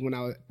 like when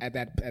I was at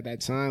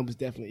that time was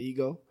definitely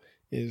ego.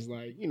 Is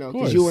like because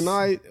course. you and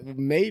I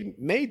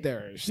made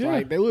theirs. Yeah.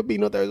 Like there would be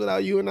no theirs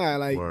without you and I.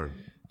 Like Word.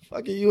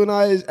 fucking you and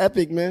I is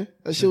epic, man.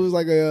 That shit was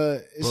like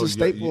it's Bro, a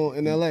staple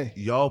in LA.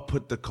 Y'all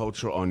put the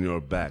culture on your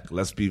back.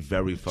 Let's be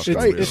very fucking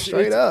Straight, real.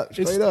 straight up.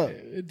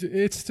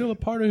 It's still a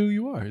part of who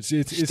you are. It's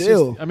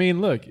Still. just, I mean,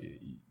 look,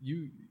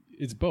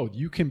 it's both.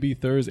 You can be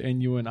Thurs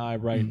and you and I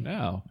right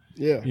now.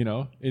 Yeah.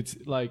 It's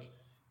like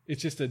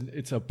it's just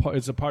it's a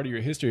part of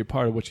your history, a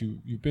part of what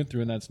you've been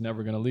through, and that's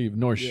never going to leave,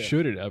 nor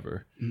should it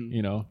ever.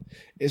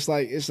 It's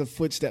like it's a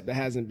footstep that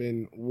hasn't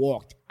been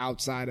walked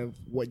outside of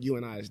what you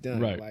and I has done.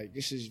 Right. Like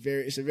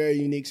it's a very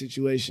unique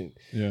situation.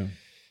 Yeah.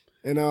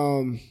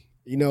 And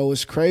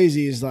what's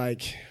crazy is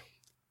like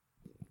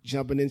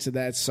jumping into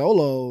that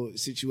solo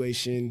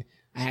situation,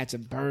 I had to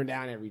burn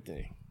down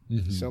everything.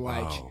 So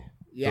like Wow.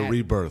 yeah, The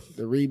rebirth.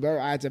 the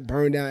rebirth, I had to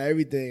burn down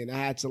everything, and I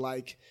had to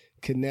like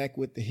connect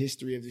with the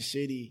history of the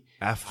city.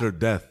 After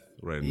death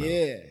right now.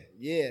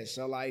 Yeah.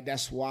 So like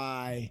that's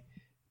why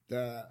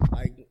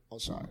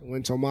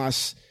when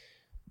Tomas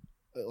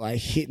like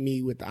hit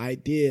me with the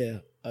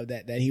idea of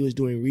that he was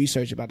doing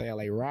research about the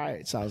LA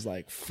riots, I was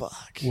like,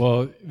 fuck.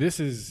 Well, this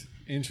is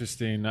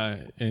interesting.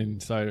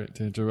 And sorry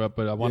to interrupt,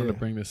 but I wanted to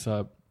bring this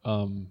up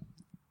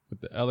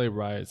with the LA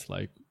riots,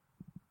 like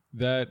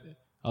that.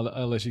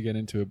 I'll let you get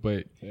into it,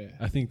 but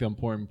I think the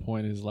important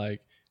point is like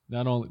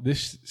not only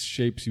this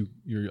shapes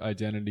your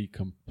identity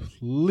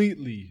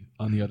completely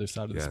on the other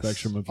side of the Yes.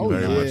 spectrum of Oh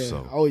Very yeah, much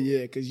so. oh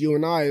yeah, because you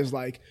and I is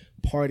like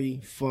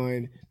party,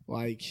 fun,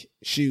 like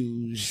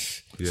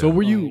shoes. Yeah. So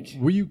were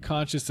you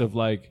conscious of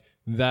like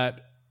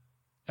that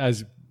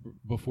as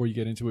before you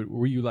get into it?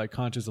 Were you like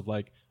conscious of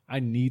like I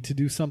need to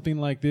do something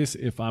like this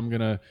if I'm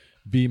going to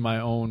be my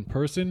own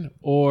person?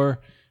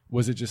 Or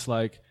was it just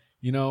like,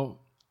 you know,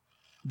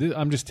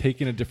 I'm just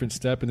taking a different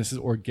step and this is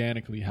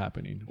organically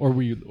happening? Or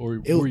were you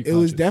it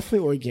was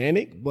definitely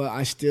organic, but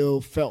I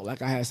still felt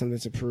like I had something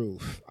to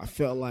prove. I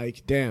felt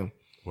like, damn.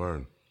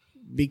 Word.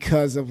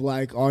 Because of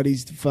like all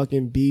these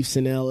fucking beefs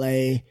in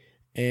LA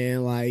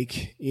and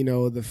like, you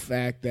know, the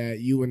fact that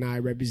you and I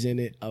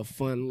represented a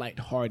fun,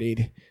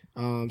 lighthearted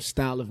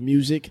style of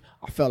music,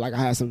 I felt like I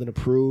had something to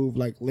prove,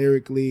 like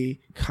lyrically,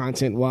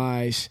 content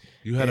wise.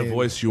 You had a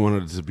voice you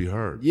wanted to be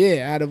heard.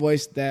 Yeah, I had a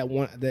voice I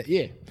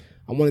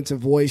wanted to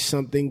voice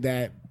something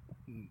that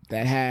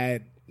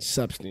had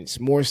substance,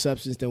 more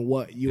substance than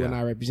what you and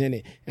I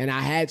represented. And I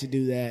had to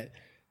do that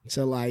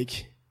to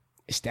like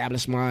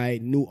establish my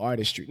new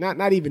artistry.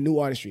 Not even new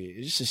artistry.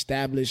 Just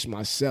establish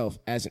myself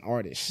as an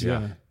artist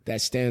that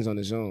stands on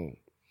his own.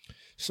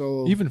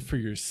 So even for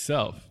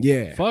yourself.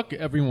 Yeah. Fuck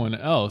everyone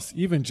else.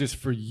 Even just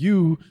for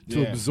you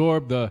to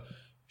absorb the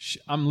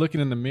I'm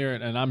looking in the mirror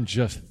and I'm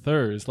just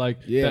Thurs. Like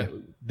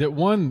that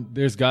one,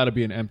 there's got to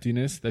be an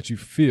emptiness that you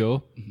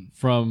feel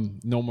from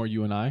No More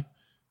You and I,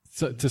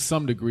 so, to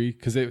some degree,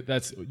 because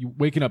that's you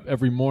waking up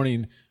every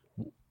morning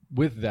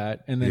with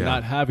that and then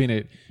not having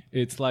it.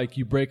 It's like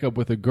you break up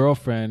with a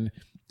girlfriend,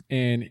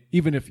 and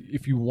even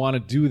if you want to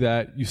do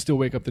that, you still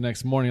wake up the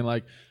next morning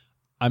like,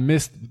 I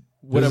missed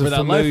whatever that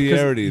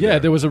familiarity life. there. Yeah,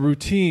 there was a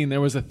routine. There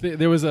was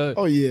a.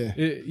 Oh yeah.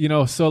 You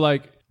know, so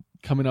like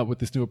coming up with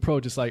this new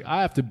approach, it's like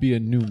I have to be a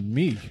new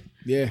me.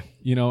 Yeah.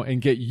 You know,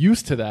 and get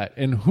used to that.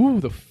 And who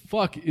the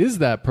fuck is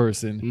that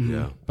person?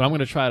 Yeah. But I'm going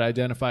to try to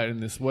identify it in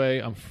this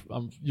way.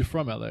 You're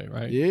from LA,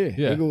 right? Yeah.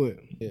 Yeah. Inglewood.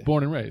 Yeah.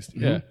 Born and raised.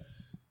 Yeah.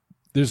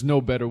 There's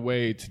no better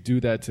way to do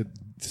that.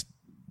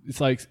 It's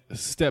like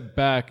step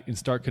back and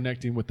start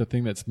connecting with the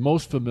thing that's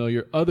most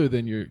familiar other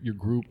than your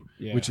group,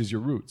 which is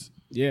your roots.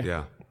 Yeah.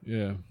 Yeah.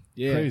 Yeah.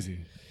 Yeah. Crazy.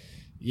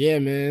 Yeah,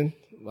 man.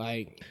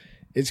 Like,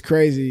 it's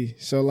crazy.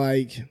 So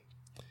like,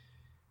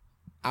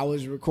 I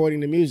was recording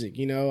the music,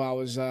 you know,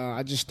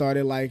 I just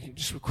started like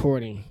just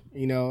recording,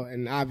 you know,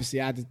 and obviously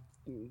I had to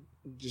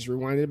just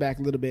rewind it back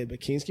a little bit, but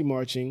Kings Keep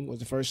Marching was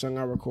the first song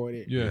I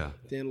recorded. Yeah.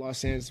 Then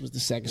Los Angeles was the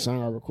second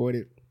song I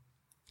recorded.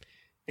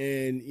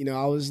 And, you know,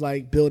 I was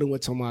like building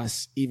with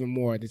Tomas even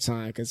more at the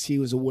time because he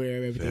was aware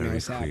of everything that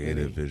was happening. Very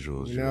creative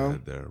visuals you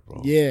had there,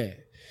 bro. Yeah.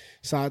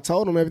 So I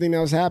told him everything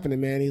that was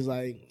happening, man. He's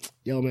like,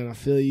 yo, man, I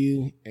feel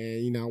you.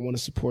 And, you know, I want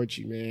to support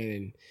you, man.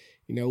 And,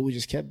 you know, we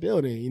just kept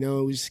building, you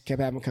know, we just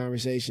kept having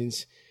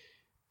conversations.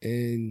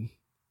 And,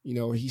 you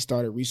know, he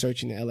started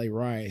researching the LA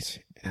riots.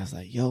 And I was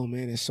like, yo,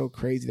 man, it's so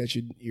crazy that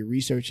you're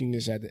researching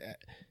this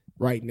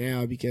right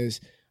now,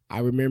 because I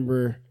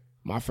remember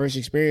my first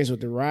experience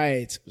with the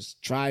riots was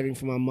driving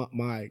from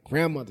my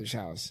grandmother's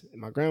house.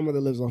 And my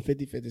grandmother lives on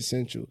 55th and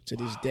Central to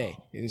this day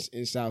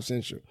in South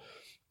Central.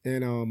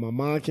 And my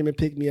mom came and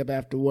picked me up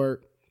after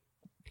work,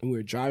 and we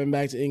were driving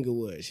back to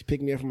Inglewood. She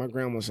picked me up from my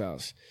grandma's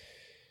house.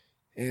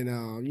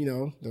 And, you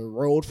know, the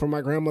road from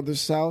my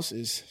grandmother's house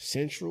is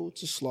Central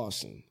to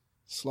Slauson.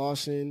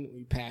 Slauson,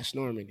 we pass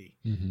Normandy.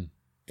 Mm-hmm.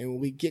 And when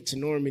we get to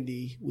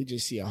Normandy, we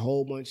just see a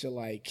whole bunch of,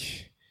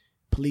 like,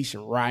 police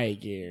and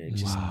riot gear and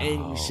just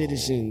angry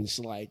citizens,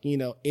 like, you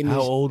know. How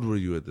old were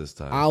you at this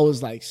time? I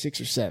was, like, 6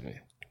 or 7.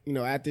 You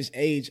know, at this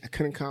age, I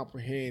couldn't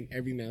comprehend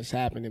everything that was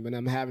happening, but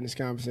I'm having this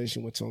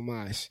conversation with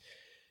Tomas.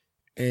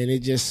 And it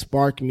just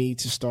sparked me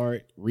to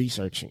start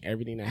researching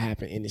everything that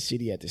happened in the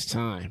city at this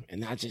time.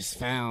 And I just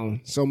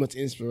found so much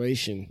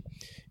inspiration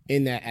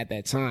in that at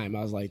that time.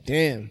 I was like,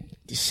 damn,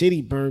 the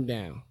city burned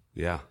down.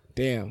 Yeah.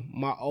 Damn,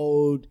 my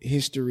old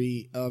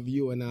history of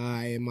you and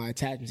I and my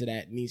attachment to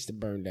that needs to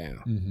burn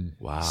down.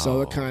 Mm-hmm. Wow.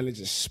 So it kind of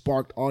just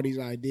sparked all these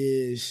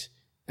ideas.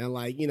 And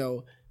like, you know,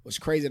 it was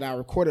crazy that I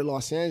recorded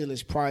Los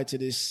Angeles prior to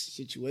this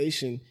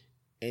situation.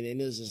 And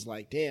then it was just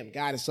like, damn,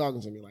 God is talking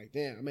to me. Like,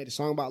 damn, I made a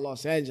song about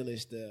Los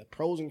Angeles, the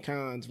pros and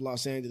cons of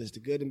Los Angeles, the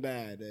good and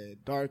bad, the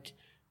dark,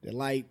 the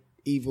light,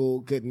 evil,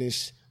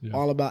 goodness,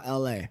 all about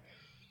LA.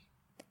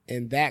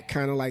 And that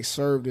kind of like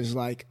served as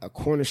like a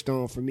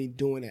cornerstone for me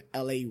doing an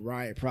LA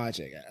riot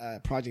project, a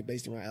project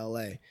based around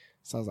LA.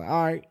 So I was like,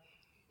 all right,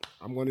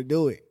 I'm going to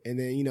do it. And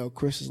then, you know,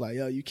 Chris was like,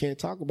 yo, you can't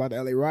talk about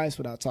the LA riots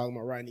without talking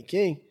about Rodney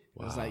King.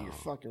 I was like, you're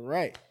fucking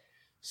right.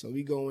 So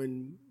we go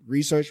and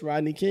research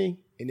Rodney King,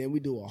 and then we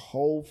do a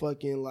whole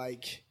fucking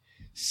like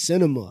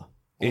cinema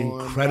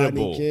on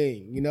Rodney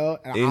King, you know?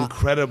 And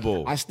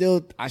Incredible. I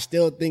still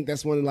think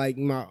that's one of like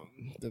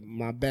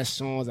my best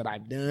songs that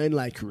I've done,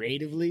 like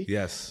creatively.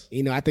 Yes.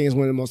 You know, I think it's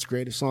one of the most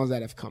creative songs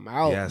that have come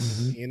out.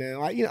 Yes. You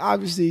know, like, you know,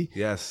 obviously.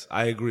 Yes,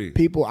 I agree.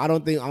 People, I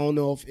don't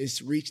know if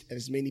it's reached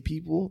as many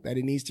people that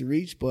it needs to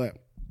reach, but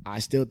I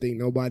still think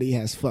nobody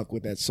has fucked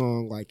with that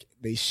song like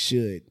they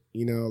should.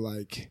 You know,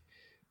 like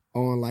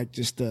on like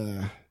just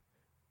the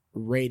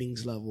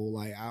ratings level,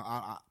 like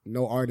I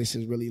no artist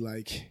has really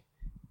like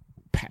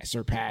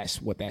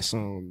surpassed what that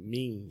song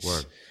means.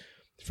 Word.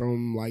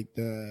 From like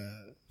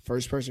the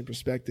first person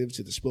perspective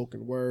to the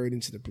spoken word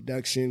into the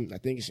production. I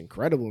think it's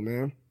incredible,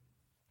 man.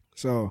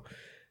 So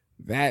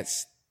that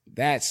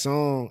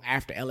song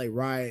after LA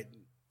Riot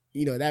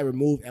that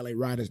removed LA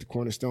Ride as the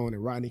cornerstone,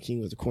 and Rodney King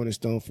was the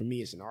cornerstone for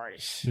me as an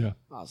artist. Yeah.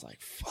 I was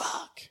like,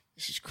 fuck,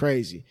 this is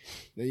crazy.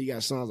 Then you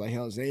got songs like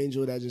Hell's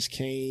Angel that just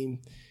came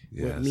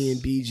with me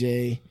and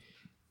BJ.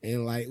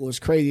 And like, it was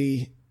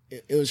crazy.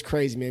 It was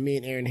crazy, man. Me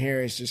and Aaron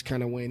Harris just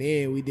kind of went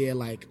in. We did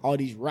like all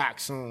these rock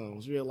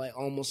songs. We were like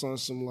almost on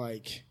some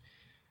like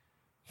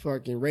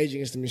fucking Rage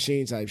Against the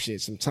Machine type shit,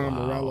 some Tom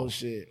Morello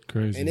shit.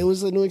 Crazy. And it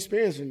was a new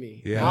experience for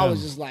me. Yeah. I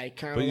was just like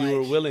kind of But like. you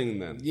were willing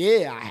then.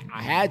 Yeah,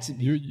 I had to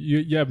be.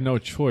 You have no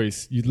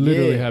choice. You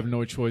literally Yeah. have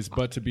no choice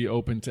but to be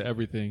open to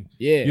everything.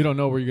 Yeah. You don't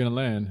know where you're gonna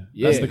land.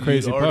 Yeah. That's the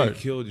crazy You'd already part.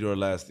 killed your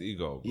last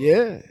ego. Bro.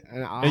 Yeah,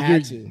 and I And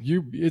had to.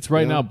 it's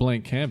right Yeah. now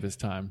blank canvas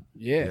time.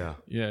 Yeah.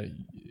 Yeah,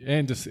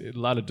 and just a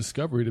lot of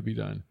discovery to be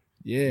done.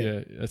 Yeah.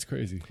 Yeah, that's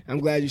crazy. I'm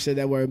glad you said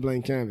that word,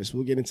 blank canvas.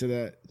 We'll get into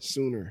that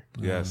sooner.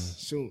 Yes.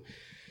 Soon.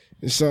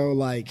 And so,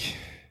 like,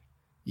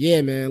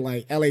 yeah, man,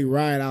 like LA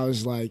Riot, I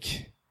was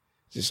like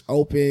just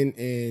open,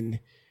 and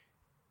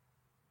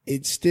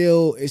it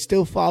still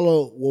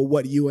followed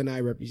what you and I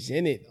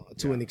represented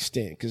to an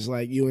extent, because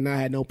like you and I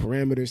had no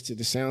parameters to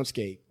the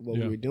soundscape what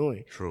we were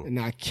doing. True. And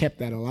I kept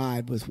that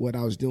alive with what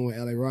I was doing with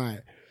LA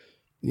Riot.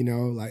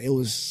 Like it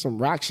was some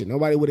rock shit.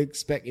 Nobody would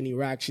expect any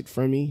rock shit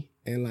from me.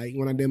 And like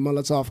when I did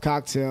Molotov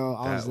Cocktail,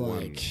 I was That one.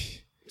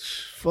 like,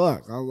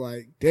 fuck. I was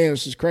like, damn,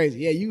 this is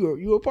crazy. Yeah,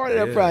 you were part of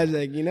that Yeah.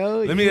 project,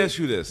 Let me ask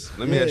you this.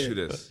 Let me Yeah. ask you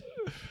this.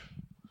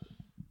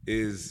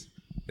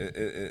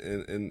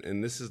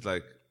 And this is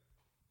like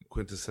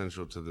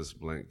quintessential to this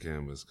blank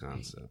canvas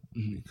concept,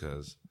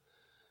 because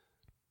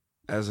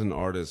as an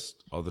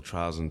artist, all the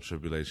trials and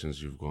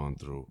tribulations you've gone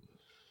through,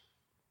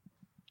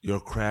 your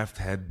craft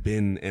had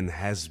been and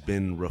has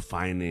been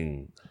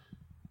refining.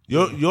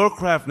 Your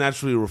craft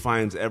naturally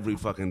refines every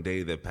fucking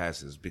day that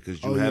passes,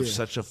 because you have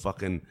such a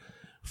fucking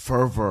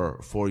fervor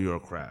for your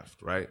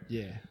craft, right?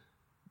 Yeah.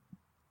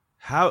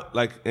 How,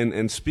 like,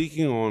 and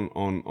speaking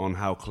on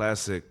how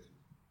classic,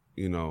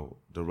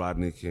 the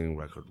Rodney King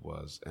record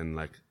was, and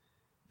like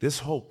this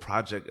whole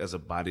project as a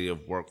body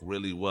of work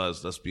really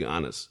was, let's be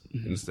honest,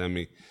 you understand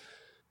me?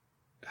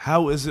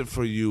 How is it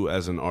for you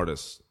as an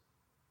artist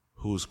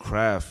whose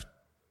craft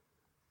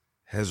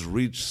has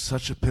reached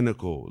such a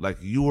pinnacle? Like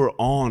you were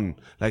on,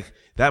 like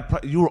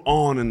that, you were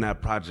on in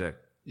that project.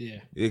 Yeah.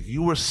 Like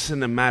you were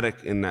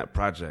cinematic in that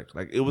project.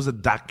 Like it was a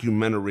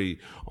documentary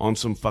on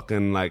some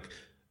fucking like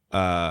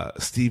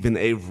Stephen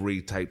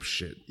Avery type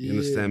shit. You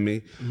understand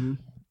me? Mm-hmm.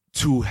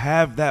 To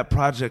have that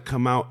project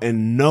come out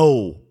and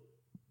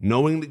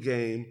knowing the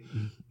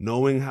game,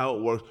 knowing how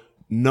it works,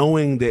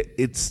 knowing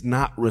that it's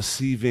not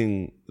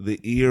receiving the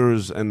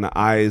ears and the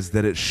eyes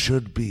that it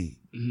should be.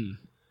 Mm-hmm.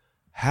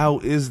 How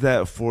is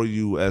that for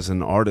you as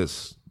an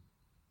artist?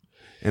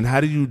 And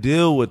how do you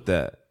deal with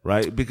that?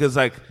 Right? Because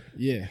like,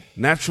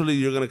 naturally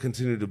you're going to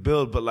continue to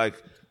build, but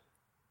like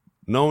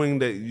knowing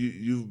that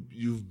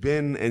you've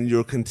been and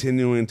you're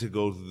continuing to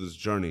go through this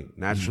journey,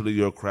 naturally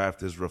your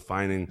craft is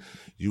refining.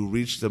 You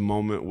reached the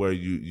moment where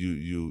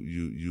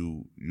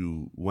you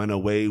went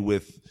away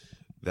with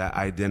that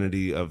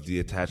identity of the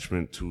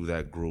attachment to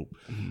that group.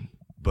 Mm-hmm.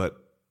 But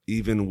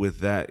even with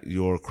that,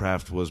 your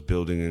craft was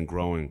building and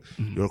growing.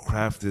 Mm-hmm. Your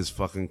craft is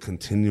fucking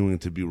continuing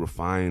to be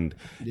refined,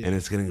 and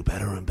it's getting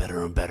better and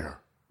better and better.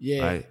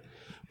 Yeah. Right?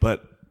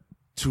 But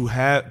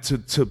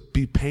to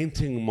be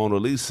painting Mona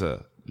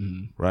Lisa,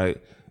 right?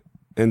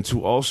 And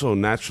to also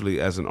naturally,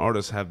 as an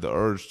artist, have the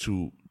urge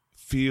to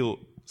feel,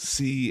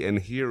 see, and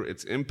hear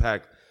its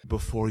impact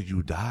before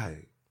you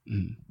die.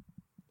 Mm.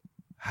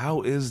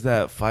 How is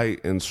that fight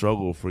and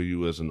struggle for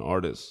you as an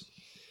artist?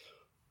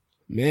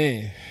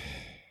 Man,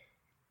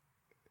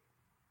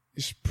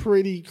 it's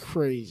pretty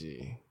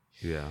crazy.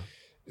 Yeah.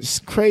 It's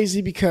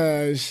crazy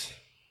because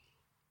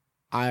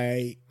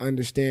I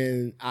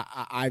understand,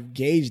 I've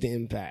gauged the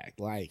impact.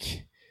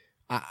 Like,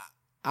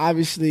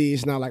 obviously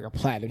it's not like a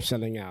platinum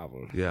selling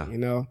album.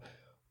 Yeah.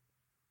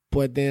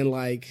 But then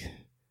like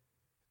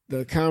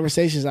the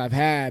conversations I've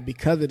had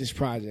because of this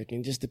project,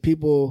 and just the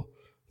people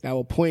that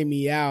will point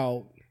me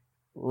out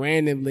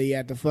randomly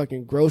at the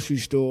fucking grocery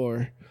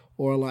store,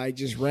 or like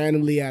just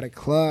randomly at a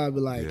club,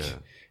 like,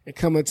 and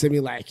come up to me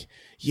like,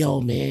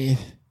 yo man,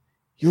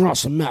 you're on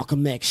some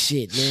Malcolm X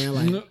shit, man.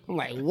 Like, I'm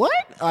like,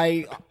 what?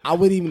 Like, I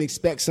wouldn't even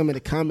expect some of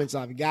the comments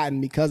I've gotten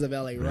because of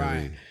LA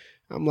Riot.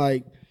 I'm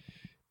like,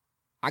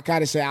 I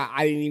gotta say,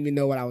 I didn't even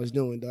know what I was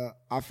doing, dog.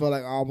 I felt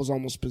like I was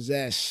almost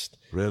possessed.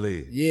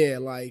 Really? Yeah,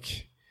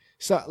 like,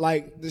 so,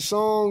 like, the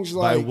songs,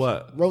 like, by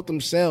what? Wrote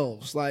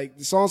themselves. Like,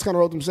 the songs kind of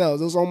wrote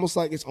themselves. It was almost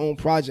like its own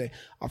project.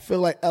 I feel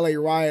like LA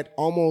Riot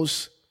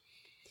almost,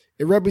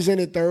 it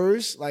represented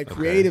Thurs, like,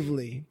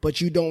 creatively,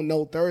 but you don't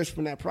know Thurs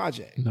from that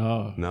project.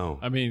 No.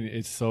 I mean,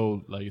 it's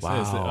so, like you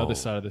said, it's the other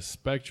side of the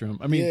spectrum.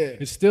 I mean,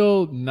 it's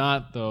still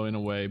not, though, in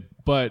a way,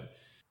 but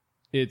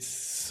it's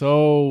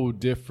so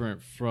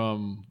different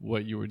from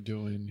what you were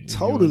doing.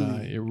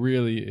 Totally. It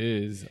really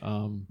is.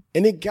 And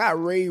it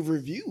got rave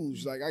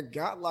reviews. Like, I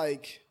got,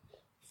 like,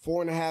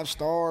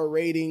 4.5-star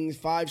ratings,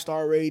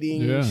 5-star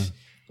ratings,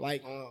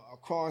 like,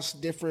 across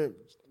different,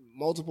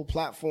 multiple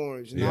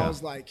platforms. And I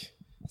was like,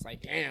 it's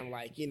like, damn,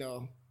 like,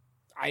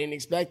 I didn't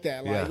expect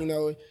that. Like, Yeah. you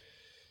know,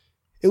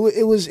 it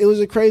was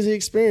a crazy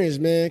experience,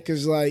 man.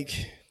 Cause like,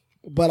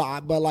 but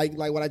like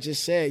what I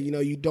just said, you know,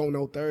 you don't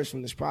know Thirst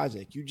from this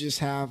project. You just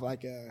have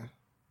like a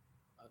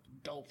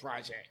dope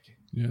project,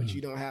 Yeah. but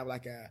you don't have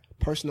like a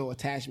personal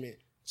attachment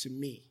to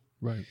me.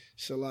 Right.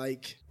 So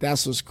like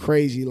that's what's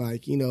crazy.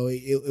 Like, you know,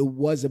 it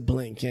was a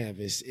blank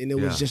canvas, and it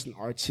Yeah. was just an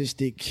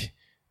artistic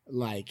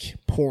like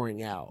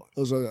pouring out. It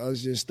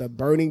was just the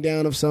burning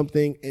down of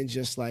something, and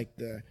just like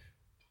the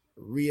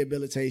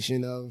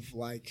rehabilitation of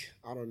like,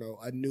 I don't know,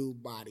 a new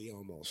body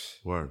almost.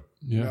 Word.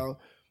 Yeah. You know?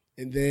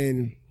 And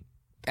then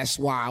that's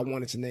why I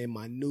wanted to name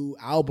my new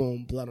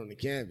album Blood on the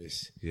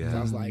Canvas. 'Cause Yeah.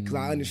 I was like, because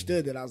I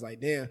understood that. I was like,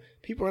 damn,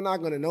 people are not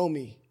gonna know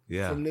me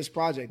Yeah. from this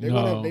project. They're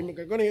No.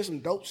 they're gonna hear some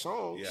dope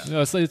songs. Yeah.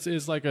 No,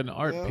 it's like an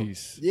art Yeah.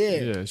 piece. Yeah,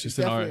 It's just it's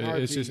an art. definitely an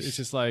art It's piece.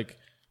 just like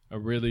a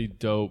really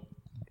dope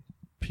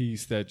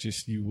piece that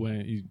just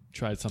you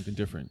tried something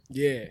different.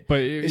 Yeah.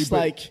 But It's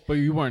like- but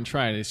you weren't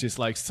trying. It's just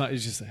like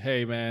it's just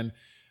hey man,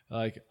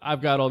 like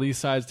I've got all these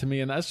sides to me,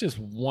 and that's just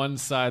one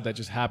side that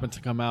just happened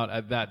to come out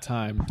at that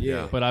time.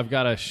 Yeah. But I've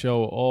got to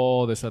show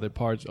all these other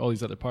parts of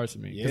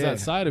me, because Yeah. that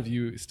side of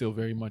you still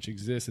very much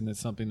exists, and it's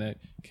something that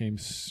came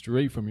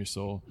straight from your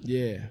soul.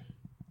 Yeah.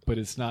 But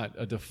it's not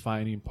a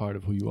defining part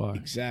of who you are.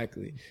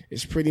 Exactly.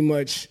 It's pretty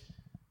much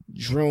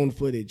drone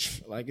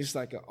footage. Like it's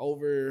like an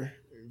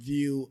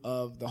overview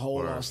of the whole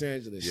Word. Los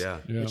Angeles. Yeah.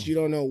 Yeah. But you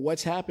don't know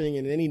what's happening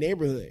in any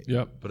neighborhood.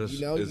 Yep. But it's,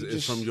 You know, it's, you it's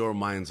just- from your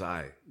mind's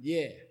eye.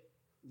 Yeah.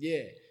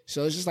 Yeah.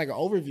 So it's just like an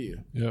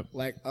overview. Yep.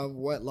 Like of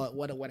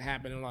what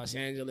happened in Los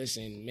Angeles,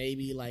 and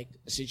maybe like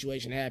a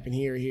situation happened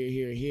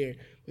here,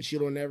 but you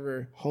don't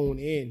ever hone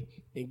in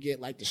and get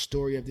like the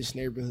story of this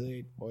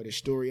neighborhood or the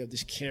story of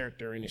this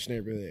character in this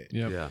neighborhood.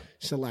 Yep. Yeah.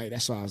 So like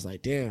that's why I was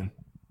like, damn,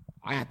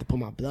 I have to put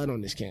my blood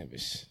on this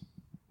canvas.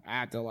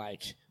 I have to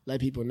like let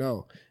people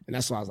know. And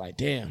that's why I was like,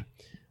 damn.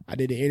 I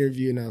did an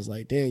interview and I was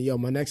like, damn, yo,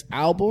 my next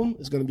album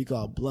is gonna be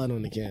called Blood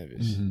on the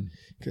Canvas.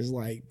 Cause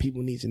like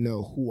people need to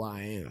know who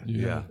I am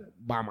Yeah.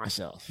 by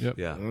myself. Yep.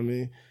 Yeah. You know what I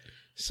mean?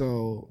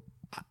 So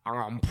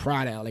I'm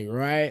proud of it,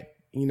 right?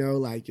 You know,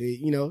 like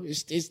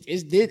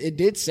it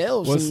did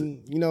sell What's-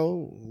 some, you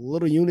know,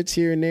 little units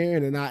here and there,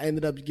 and then I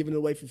ended up giving it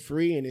away for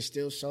free, and it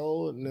still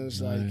sold, and it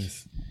was like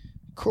Nice.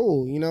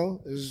 cool, you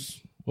know. It was,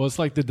 Well, it's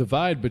like the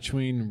divide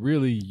between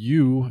really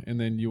you and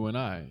then you and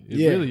I. It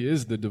Yeah. really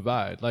is the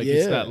divide. Like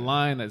it's Yeah. that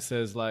line that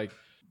says like,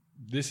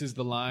 this is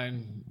the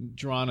line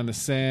drawn in the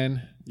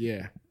sand,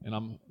 yeah, and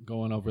I'm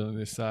going over on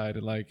this side.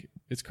 And like,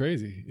 it's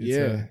crazy. It's,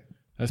 Yeah.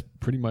 that's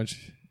pretty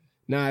much.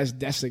 nah,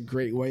 that's a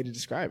great way to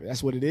describe it.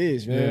 That's what it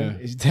is, man. Yeah.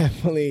 It's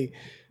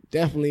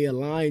definitely a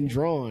line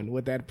drawn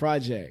with that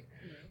project.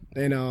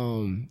 And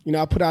you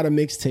know, I put out a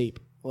mixtape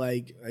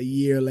like a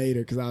year later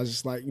because I was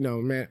just like, you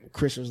know, man,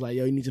 Chris was like,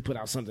 yo, you need to put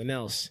out something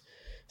else.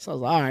 So I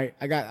was like, all right,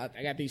 I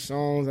got these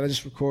songs that I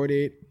just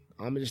recorded.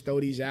 I'm gonna just throw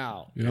these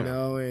out, Yeah. you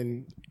know,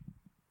 and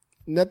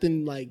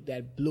nothing like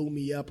that blew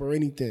me up or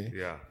anything.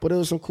 Yeah. But there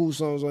was some cool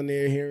songs on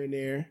there here and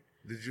there.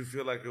 Did you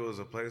feel like it was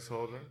a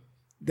placeholder?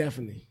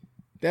 Definitely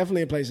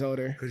a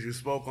placeholder. Because you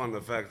spoke on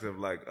the fact of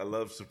like a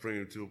Love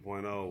Supreme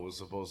 2.0 was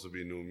supposed to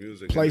be new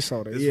music.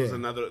 Placeholder, This yeah. was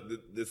another.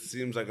 This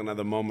seems like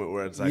another moment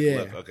where it's like, Yeah.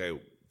 look, okay,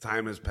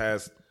 time has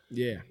passed.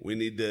 Yeah. We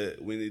need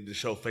to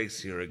show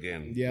face here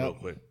again, Yep. real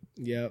quick.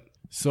 Yep.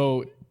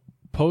 So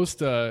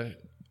post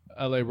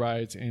LA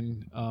riots,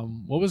 and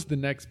what was the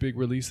next big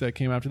release that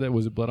came after that?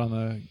 Was it Blood on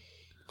the?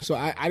 So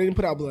I didn't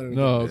put out Blood on the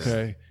No, Canvas.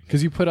 okay,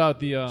 because you put out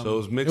the. So it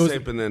was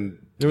mixtape and then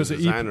it was the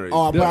an EP. designer.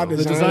 Oh, I put out the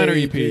the designer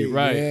EP, EP,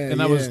 right? yeah, And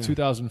that was yeah.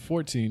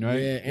 2014, right?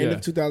 Yeah, end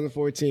of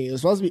 2014. It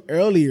was supposed to be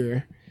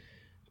earlier,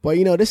 but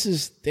you know, this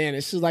is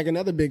like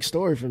another big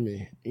story for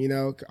me. You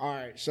know, all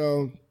right,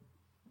 so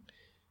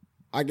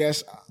I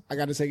guess I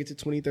got to take it to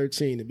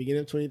 2013, the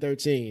beginning of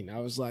 2013. I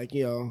was like,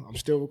 you know, I'm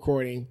still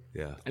recording.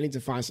 Yeah. I need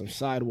to find some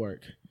side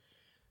work.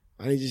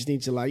 I just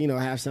need to like, you know,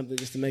 have something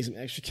just to make some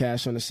extra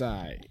cash on the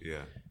side.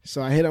 Yeah.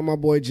 So I hit up my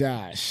boy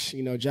Josh,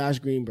 you know, Josh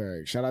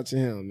Greenberg. Shout out to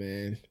him,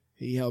 man.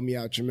 He helped me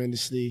out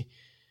tremendously.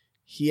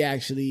 He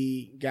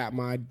actually got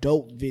my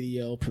dope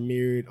video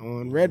premiered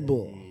on Red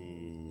Bull.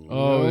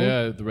 Oh know?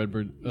 yeah, the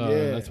Redbird.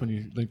 Yeah. That's when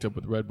you linked up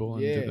with Red Bull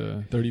and Yeah. did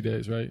the 30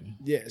 days, right?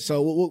 Yeah,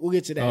 so we'll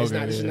get to that. Okay,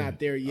 It's yeah. not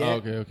there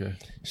yet. Oh, okay.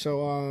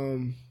 So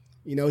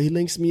you know, he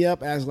links me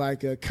up as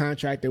like a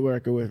contractor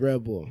worker with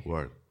Red Bull.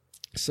 Word.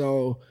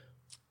 So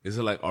Is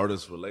it like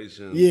artist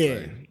relations? yeah,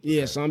 Like,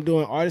 yeah. So I'm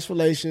doing artist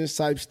relations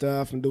type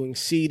stuff. I'm doing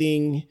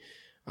seating.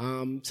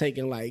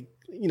 Taking like,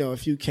 you know, a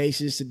few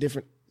cases to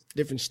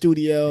different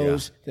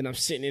studios. Then I'm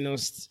sitting in on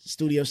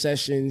studio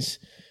sessions,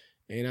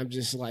 and I'm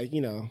just like,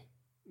 you know,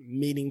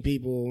 meeting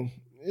people.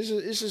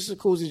 It's just a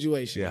cool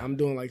situation. Yeah. I'm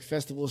doing like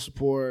festival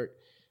support.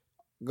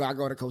 I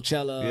go to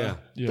Coachella.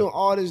 Yeah. Doing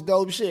all this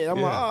dope shit. I'm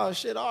Yeah. like, oh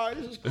shit, all right,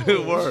 this is cool. This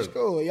is Word.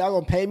 cool. Y'all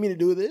gonna pay me to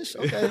do this?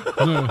 Okay.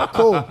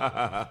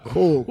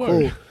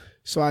 Cool.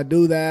 So I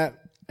do that,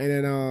 and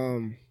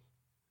then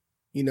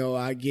you know,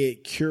 I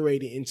get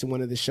curated into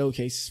one of the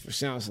showcases for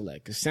Sound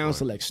Select, because Sound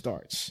Select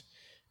starts.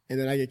 And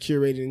then I get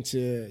curated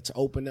to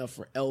open up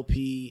for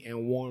LP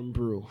and Warm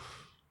Brew.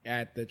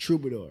 at the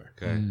Troubadour.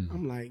 Okay.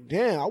 I'm like,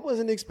 damn, I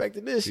wasn't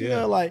expecting this. You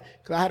Yeah. know, like,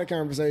 because I had a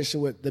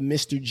conversation with the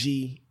Mr.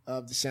 G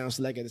of the Sound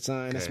Select at the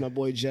time. That's Okay. my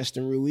boy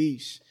Justin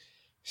Ruiz.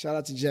 Shout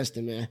out to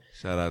Justin, man.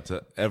 Shout out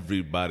to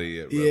everybody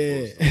at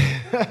Red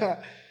Bull.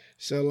 Yeah.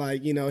 So,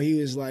 like, you know, he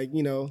was like,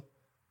 you know,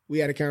 we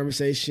had a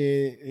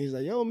conversation. And he's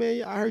like, yo,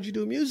 man, I heard you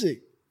do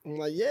music. I'm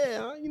like,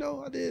 yeah, you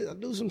know, I did. I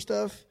do some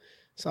stuff.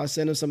 So I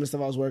sent him some of the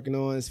stuff I was working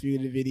on, a few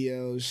of the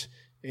videos.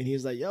 And he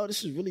was like, yo,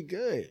 this is really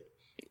good.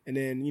 And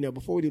then, you know,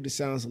 before we do the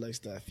Sound Select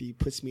stuff, he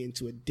puts me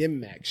into a Dim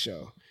Mac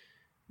show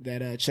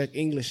that Chuck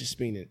English is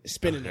spinning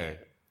Okay.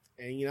 at.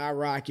 And, you know, I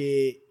rock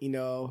it, you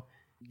know,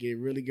 get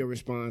really good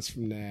response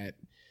from that.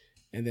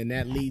 And then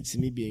that leads to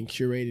me being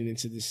curated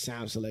into this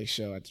Sound Select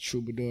show at the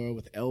Troubadour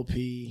with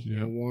LP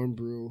and Warren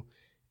Brew.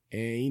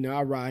 And, you know,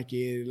 I rock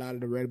it. A lot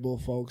of the Red Bull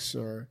folks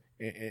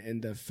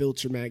and the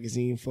Filter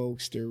magazine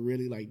folks, they're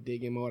really like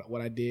digging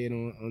what I did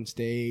on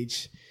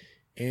stage.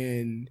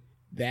 And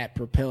that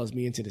propels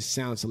me into the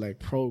Sound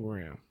Select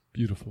program.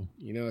 Beautiful.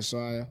 You know,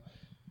 so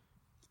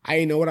I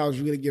didn't know what I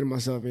was really getting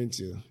myself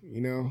into,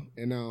 you know?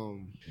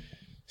 And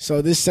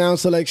so this Sound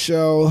Select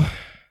show,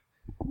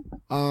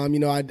 you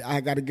know, I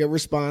got a good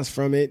response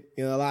from it.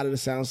 You know, a lot of the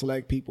Sound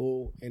Select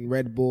people and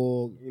Red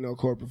Bull, you know,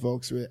 corporate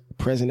folks were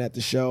present at the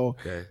show.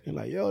 Okay. And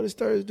like, yo, this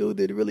Thursday dude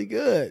did really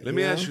good. Let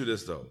me ask you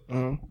this, though.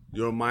 Uh-huh.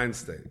 Your mind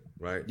state,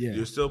 right? Yeah.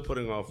 You're still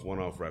putting off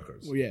one-off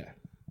records. Well, yeah.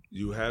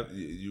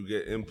 You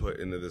get input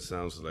into the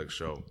Sound Select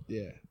show.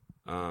 Yeah.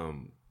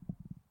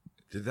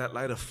 Did that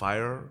light a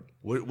fire?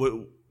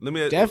 Let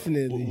me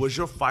Definitely. Was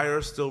your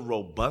fire still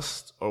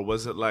robust, or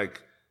was it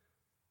like,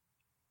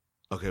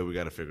 okay, we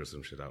got to figure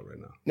some shit out right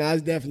now? No,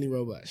 it's definitely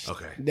robust.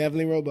 Okay.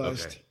 Definitely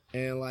robust.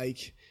 Okay. And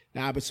like the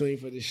opportunity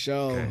for the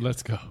show. Okay.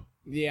 Let's go.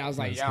 Yeah, I was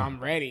like, yo, I'm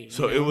ready.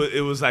 So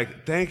it was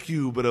like, thank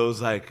you, but it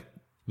was like,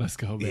 Let's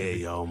go, baby.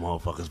 yeah, yo,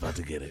 motherfuckers about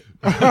to get it.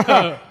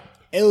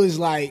 It was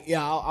like,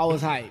 yeah, I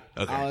was hyped.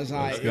 Okay. I was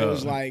hyped. It go.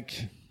 was like,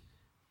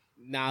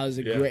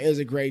 it was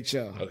a great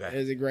show. Okay. It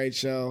was a great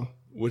show.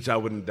 Which I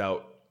wouldn't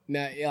doubt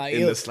Now, like,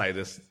 in the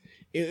slightest.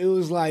 it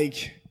was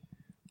like,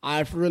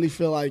 I really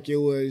feel like it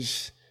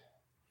was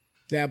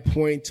that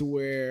point to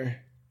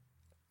where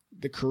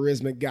the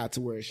charisma got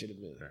to where it should have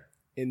been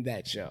in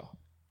that show.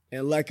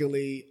 And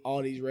luckily,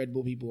 all these Red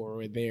Bull people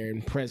were there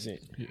and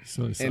present. Yeah,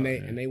 so it's And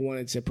all- they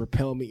wanted to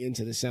propel me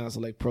into the Sound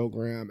Select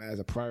program as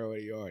a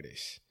priority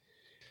artist.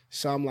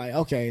 So I'm like,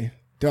 okay,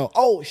 dope.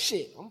 Oh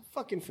shit, I'm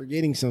fucking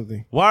forgetting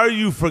something. Why are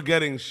you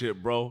forgetting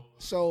shit, bro?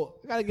 So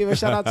I gotta give a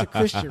shout out to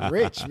Christian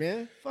Rich,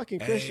 man. Fucking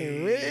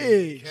Christian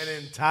Rich. Ken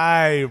and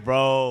Ty,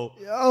 bro.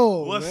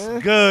 Yo, What's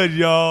man. good,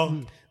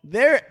 y'all?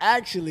 They're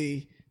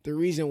actually the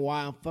reason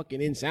why I'm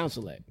fucking in Sound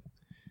Select.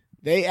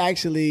 They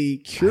actually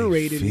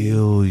curated me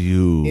Feel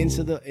you.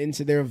 into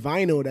their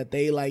vinyl that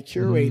they like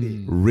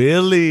curated.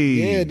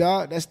 Really? Yeah,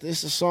 dog. That's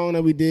a song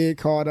that we did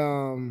called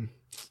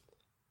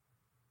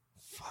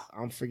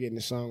I'm forgetting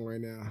the song right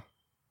now.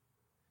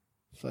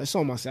 It's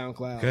on my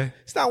SoundCloud. Okay.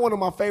 It's not one of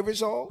my favorite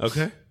songs.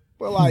 Okay.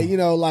 But like, you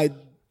know, like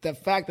the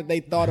fact that they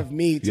thought of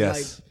me to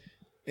Yes. like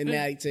and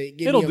like to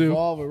get It'll me do.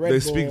 involved with Red They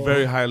Bull. speak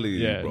very highly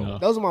of Yeah, you, bro. no.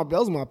 Those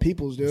are my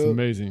peoples, dude. It's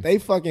amazing. They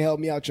fucking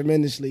helped me out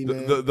tremendously,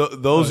 man.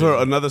 Those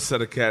are another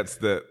set of cats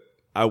that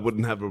I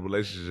wouldn't have a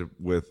relationship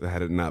with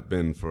had it not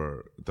been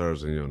for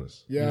Thurs and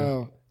Jonas.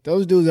 Yo,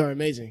 those dudes are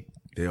amazing.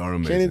 They are Ken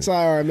amazing. and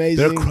Ty are amazing.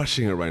 They're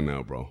crushing it right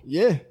now, bro.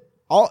 Yeah.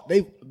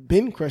 They've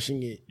been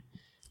crushing it.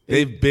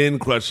 They've been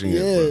crushing it,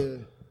 bro. Yeah.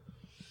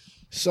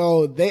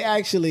 So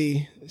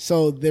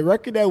the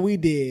record that we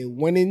did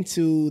went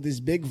into this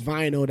big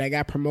vinyl that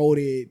got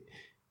promoted,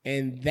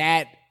 and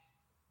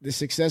the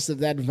success of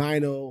that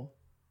vinyl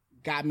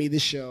got me the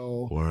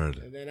show. Word.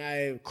 And then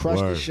I crushed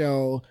the Word.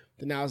 show.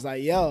 Then I was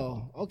like,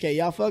 yo, okay,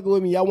 y'all fucking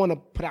with me. Y'all want to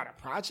put out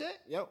a project?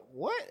 Yo,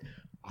 what?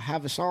 I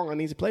have a song I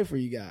need to play for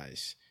you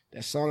guys.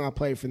 That song I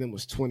played for them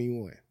was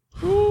 21.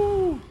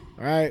 All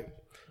right.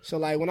 So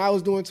like when I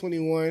was doing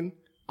 21,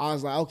 I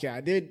was like, okay,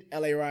 I did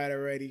LA Riot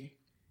already.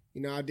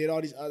 You know, I did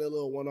all these other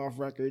little one-off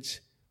records.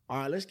 All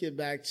right, let's get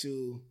back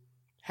to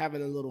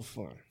having a little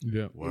fun.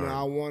 Yeah. You know,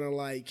 I want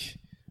to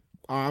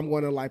I'm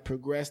going to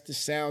progress the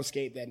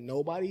soundscape that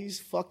nobody's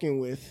fucking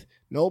with.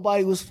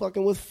 Nobody was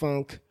fucking with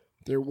funk.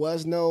 There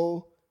was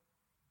no,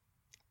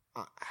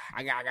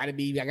 I gotta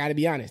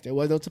be honest. There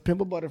was no To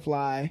Pimp a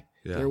Butterfly.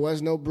 Yeah. There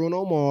was no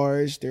Bruno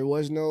Mars. There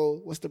was no,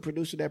 what's the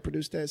producer that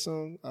produced that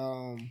song?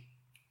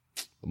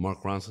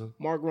 Mark Ronson?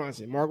 Mark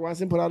Ronson. Mark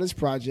Ronson put out his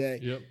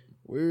project. Yep.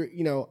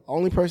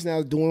 Only person that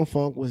was doing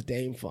funk was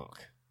Dame Funk.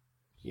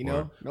 You know,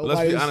 Word. But nobody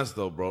let's be was- honest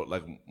though, bro.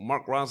 Like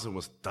Mark Ronson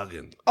was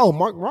thugging. Oh,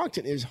 Mark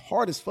Ronson is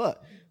hard as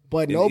fuck.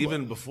 But And nobody.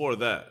 even before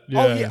that.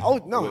 Yeah. Oh yeah. Oh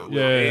no. With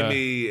Yeah.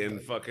 Amy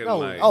and fucking No.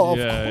 like. Oh,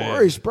 Yeah, of yeah,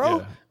 course, bro.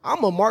 yeah.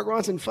 I'm a Mark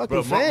Ronson fucking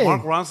Bro, fan.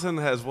 Mark Ronson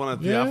has one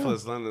of Yeah.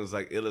 Theophilus London's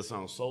like illest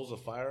songs, Souls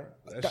of Fire.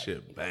 That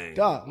shit bang.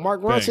 Dog,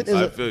 Mark Ronson Thanks.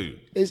 I is feel you.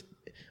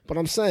 But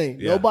I'm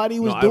saying Yeah.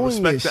 nobody was I doing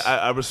respect this.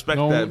 I respect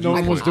No, that. no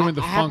one viewpoint. was doing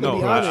the I have funk. to be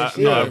No,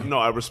 honest,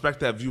 I respect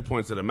that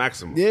viewpoint to the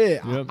maximum.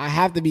 Yeah, Yep. I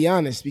have to be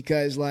honest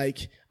because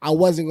like I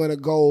wasn't gonna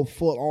go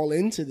full all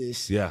into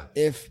this. Yeah.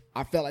 If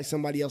I felt like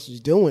somebody else was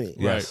doing it.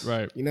 Yes.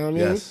 Right. You know what I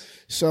mean? Yes.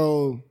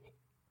 So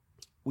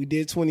we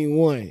did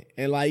 21,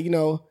 and like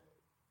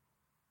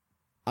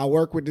I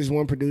work with this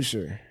one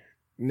producer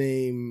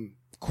named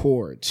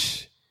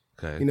Chords.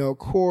 Okay.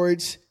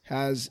 Chords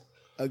has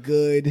a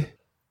good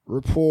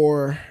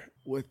rapport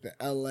with the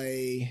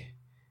LA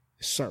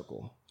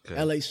circle, Okay.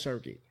 LA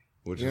circuit.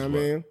 Which You is know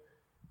what?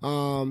 what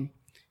I mean?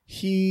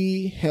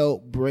 He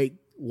helped break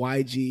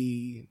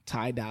YG,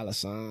 Ty Dolla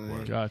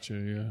 $ign. Gotcha. Yeah.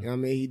 You know what I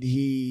mean?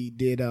 He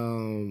did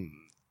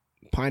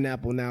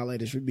Pineapple Now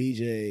latest for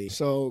BJ.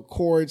 So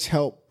Chords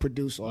helped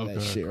produce all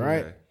that shit,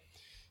 right? Okay.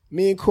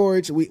 Me and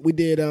Chords, we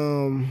did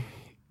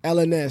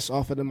LNS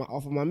off of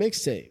my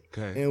mixtape.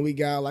 Okay. And we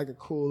got like a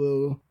cool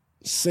little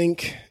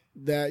sync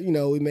that,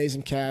 we made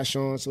some cash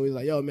on. So he's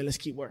like, yo, man, let's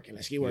keep working.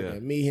 Yeah.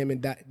 Me, him,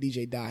 and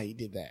DJ Dahi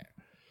did that.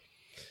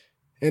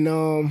 And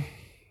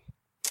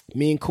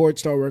me and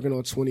Chords started working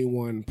on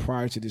 21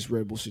 prior to this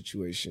Red Bull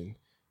situation.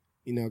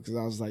 Because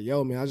I was like,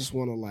 yo, man, I just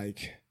want to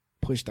like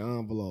push the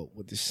envelope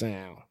with the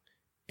sound.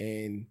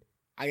 And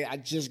I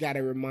just got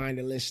to remind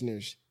the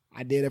listeners,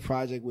 I did a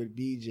project with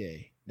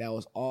BJ that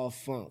was all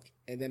funk.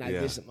 And then I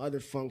did some other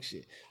funk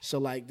shit. So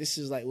like, this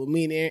is like what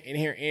me and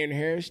Aaron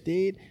Harris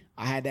did.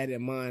 I had that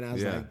in mind. I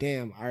was like,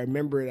 damn, I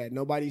remember that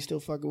nobody's still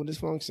fucking with this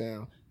funk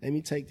sound. Let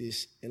me take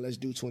this and let's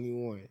do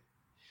 21.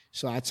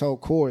 So I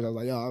told Chords, I was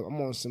like, yo, I'm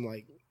on some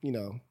like,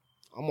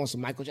 I'm on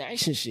some Michael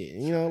Jackson shit.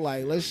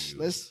 Like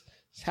let's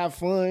have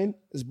fun.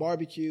 Let's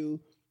barbecue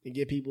and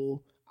get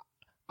people.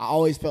 I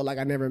always felt like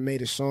I never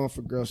made a song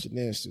for girls to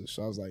dance to.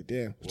 So I was like,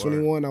 damn,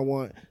 21, I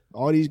want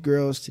all these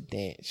girls to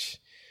dance.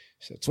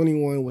 So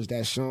 21 was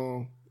that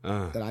song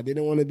that I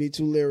didn't want to be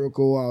too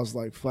lyrical. I was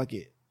like, fuck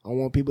it. I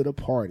want people to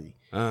party.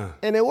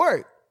 And it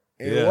worked.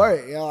 It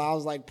worked. I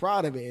was like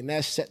proud of it. And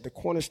that set the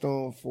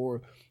cornerstone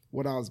for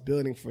what I was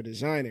building for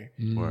Designer.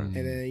 And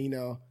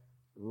then,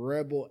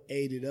 Rebel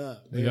ate it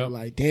up. They were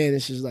like, damn,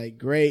 this is like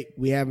great.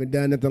 We haven't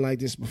done nothing like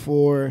this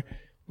before.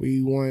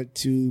 We want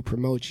to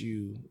promote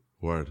you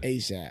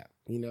ASAP,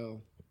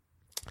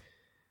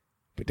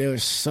 But there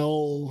was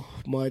so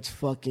much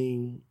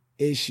fucking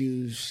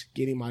issues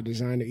getting my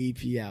Designer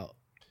EP out.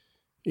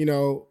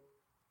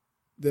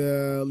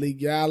 The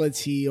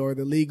legality or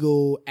the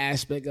legal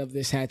aspect of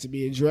this had to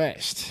be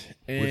addressed.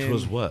 And Which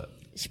was what?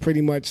 it's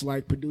pretty much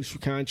like producer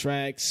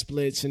contracts,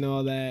 splits, and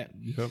all that.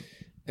 Yep.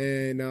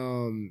 And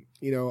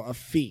a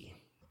fee.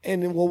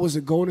 And then what was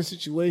a golden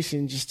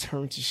situation just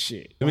turned to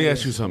shit. Let me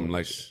ask you something.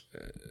 Like,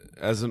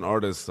 as an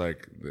artist,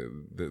 like,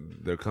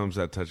 there comes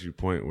that touchy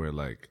point where,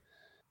 like,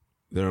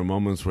 there are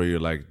moments where you're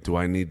like, do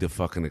I need to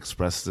fucking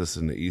express this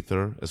in the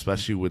ether?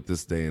 Especially with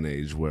this day and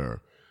age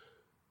where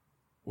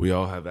we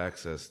all have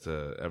access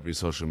to every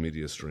social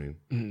media stream.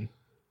 Mm-hmm.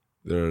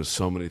 There are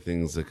so many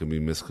things that can be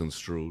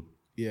misconstrued.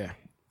 Yeah.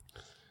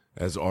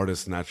 As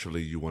artists,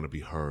 naturally, you want to be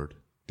heard.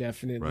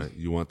 Definitely. Right?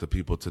 You want the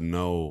people to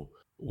know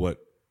what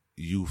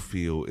you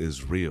feel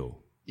is real.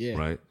 Yeah.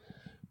 Right?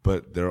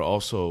 But there are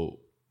also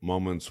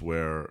moments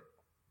where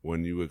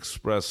when you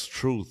express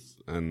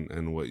truth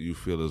and what you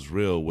feel is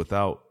real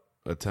without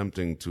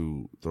attempting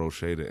to throw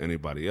shade at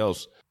anybody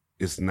else,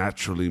 it's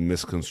naturally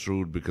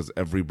misconstrued because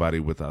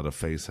everybody without a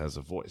face has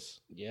a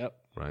voice. Yep.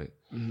 Right?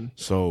 Mm-hmm.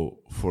 So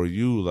for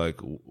you, like,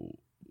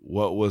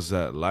 what was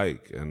that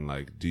like? And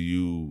like, did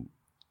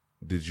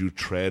you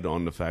tread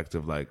on the fact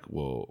of like,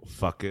 well,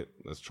 fuck it,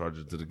 let's charge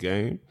it to the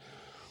game?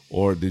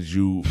 Or did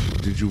you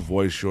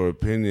voice your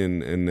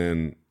opinion and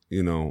then,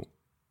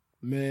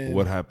 Man,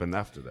 what happened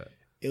after that?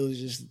 It was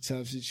just a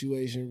tough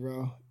situation,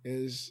 bro.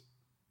 It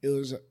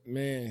was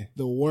man,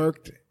 the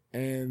work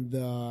and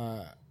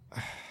the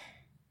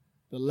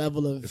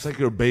level of It's like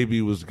your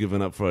baby was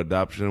given up for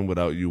adoption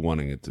without you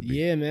wanting it to be.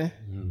 Yeah, man.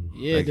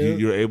 Yeah, Like dude.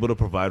 you're able to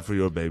provide for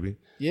your baby.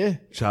 Yeah.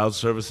 Child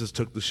services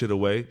took the shit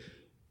away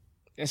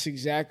That's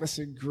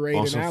a great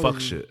on analogy. some fuck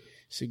shit.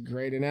 It's a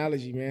great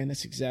analogy, man.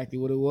 That's exactly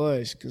what it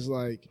was. Cause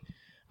like,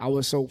 I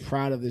was so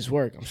proud of this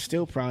work. I'm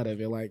still proud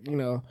of it. Like,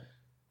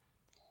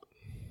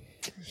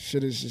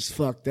 shit is just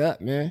fucked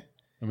up, man.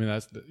 I mean,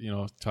 that's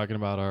talking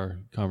about our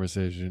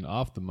conversation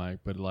off the mic,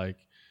 but like,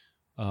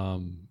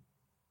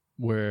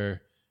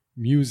 where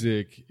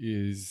music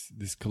is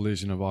this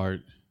collision of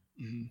art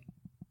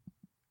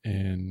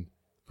and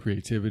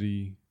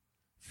creativity,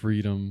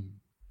 freedom,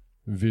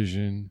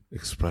 vision,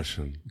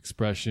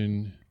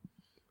 Expression.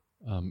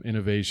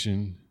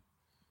 innovation,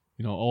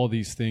 all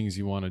these things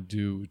you want to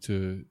do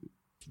to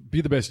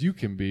be the best you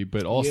can be,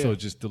 but also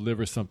just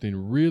deliver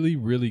something really,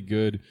 really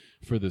good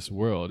for this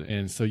world.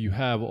 And so you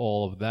have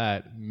all of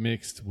that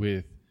mixed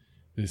with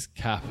this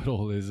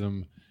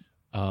capitalism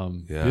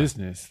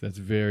business that's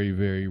very,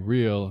 very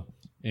real.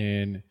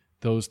 And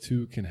those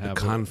two can have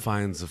The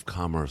confines of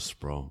commerce,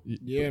 bro.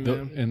 Yeah,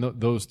 man. And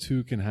those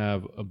two can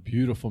have a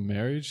beautiful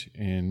marriage,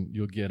 and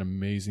you'll get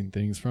amazing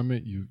things from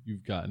it.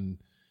 You've gotten,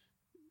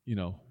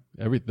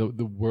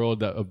 the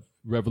world of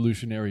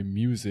revolutionary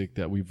music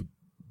that we've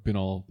been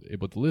all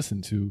able to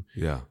listen to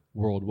Yeah.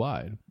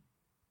 worldwide,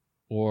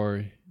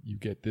 or you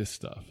get this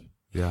stuff.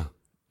 Yeah.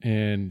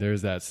 And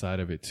there's that side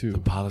of it too. The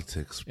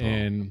politics, bro.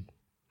 And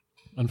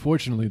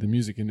unfortunately, the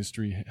music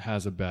industry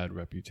has a bad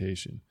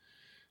reputation.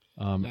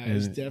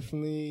 It's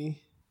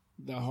definitely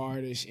the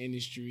hardest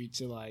industry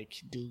to like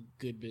do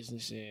good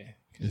business in.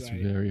 It's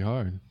very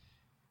hard.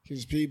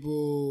 Because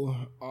people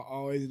are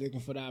always looking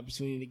for the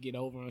opportunity to get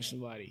over on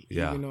somebody.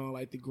 Yeah. Even on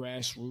like the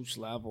grassroots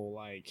level.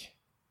 Like,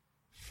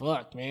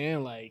 fuck,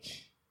 man. Like,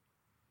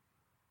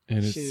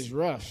 And shit is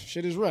rough.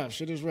 Shit is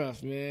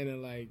rough, man.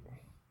 And like,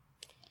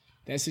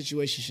 that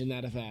situation should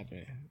not have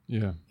happened.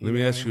 Yeah. Let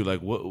me ask you,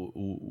 like,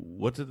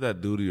 what did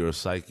that do to your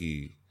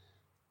psyche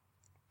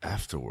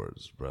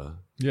afterwards, bruh?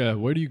 Yeah.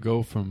 Where do you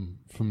go from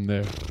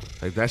there?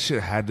 Like, that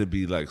shit had to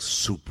be, like,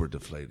 super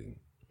deflating.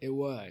 It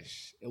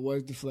was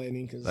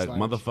deflating because Like,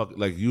 motherfucker,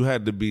 like, you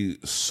had to be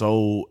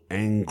so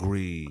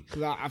angry.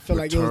 Because I feel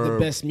like it was the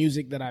best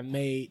music that I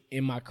made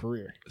in my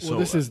career. Well,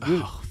 this is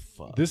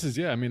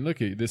I mean,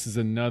 look at this is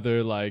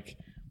another like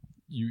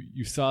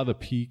you saw the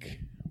peak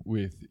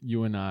with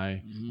you and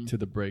I to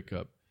the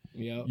breakup.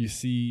 Yeah. You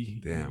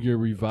see Damn, your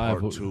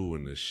revival. Part 2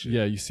 in this shit.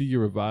 Yeah, you see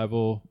your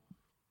revival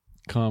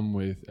come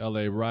with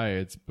LA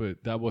riots,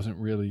 but that wasn't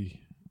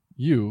really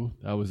you.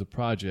 That was a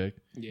project.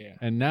 Yeah.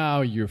 And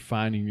now you're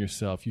finding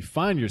yourself. You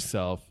find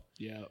yourself.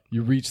 Yeah.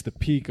 You reach the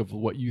peak of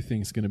what you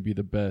think is going to be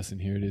the best,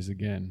 and here it is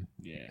again.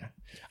 Yeah.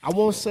 I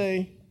won't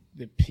say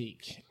the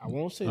peak.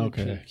 The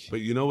peak.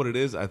 But you know what it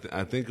is? I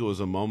think it was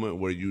a moment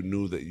where you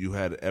knew that you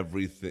had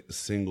every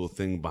single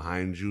thing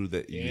behind you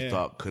that you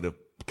thought could have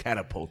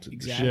catapulted.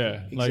 Exactly.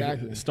 Yeah,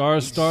 Exactly.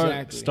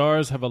 like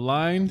stars have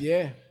aligned.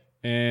 Yeah.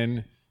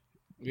 And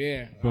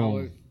yeah,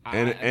 boom.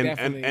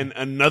 And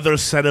another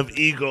set of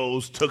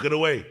egos took it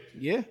away.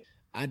 Yeah,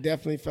 I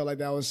definitely felt like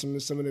that was some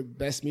of the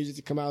best music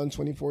to come out in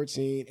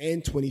 2014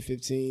 and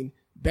 2015.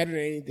 Better than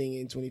anything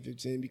in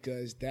 2015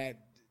 because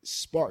that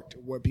sparked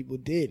what people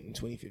did in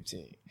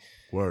 2015.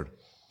 Word.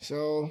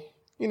 So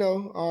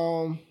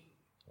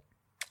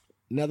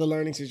another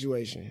learning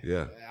situation.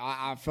 Yeah.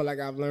 I feel like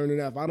I've learned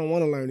enough. I don't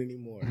want to learn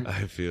anymore.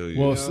 I feel you.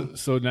 Well,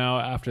 so now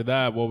after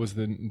that, what was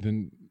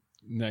the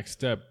next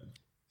step?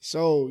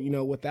 So,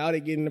 without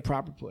it getting the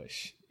proper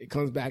push, it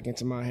comes back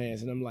into my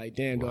hands, and I'm like,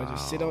 damn, do I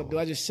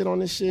just sit on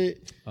this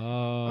shit?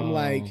 I'm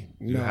like,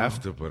 no. You have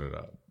to put it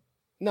out.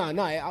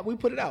 No, we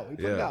put it out.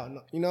 It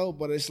out,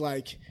 but it's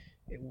like,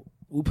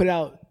 we put it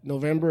out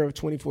November of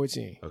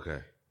 2014. Okay.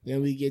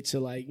 Then we get to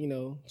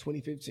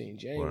 2015,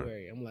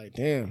 January. Word. I'm like,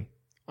 damn.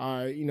 All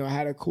right, I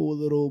had a cool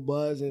little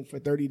buzz for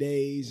 30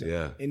 days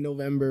in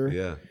November.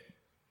 Yeah.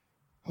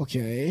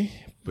 Okay.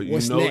 But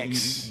what's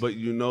next?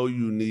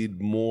 You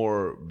need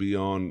more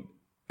beyond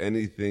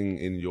anything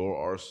in your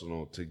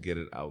arsenal to get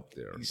it out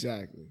there.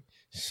 Exactly.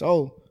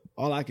 So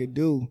all I could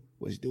do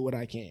was do what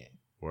I can.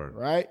 Word.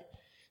 Right?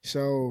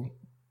 So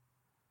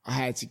I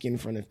had to get in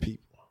front of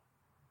people.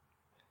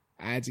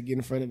 I had to get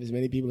in front of as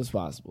many people as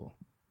possible.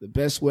 The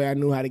best way I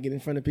knew how to get in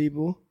front of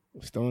people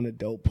was throwing a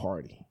dope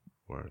party.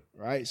 Word.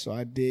 Right? So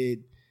I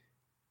did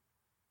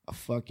a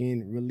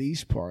fucking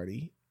release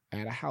party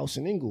at a house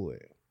in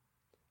Inglewood.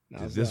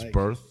 Did this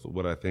birth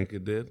what I think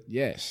it did?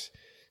 Yes.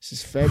 This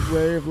is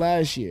February of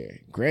last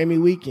year. Grammy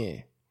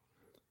weekend.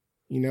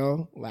 I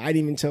didn't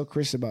even tell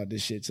Chris about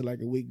this shit till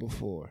like a week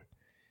before.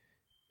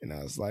 And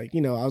I was like, I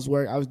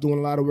was doing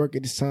a lot of work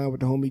at this time with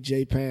the homie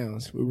Jay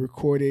Pounds. We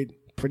recorded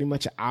pretty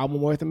much an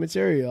album worth of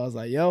material. I was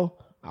like, yo,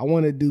 I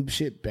want to do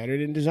shit better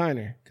than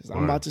Designer because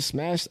I'm about to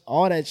smash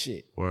all that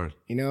shit. Word.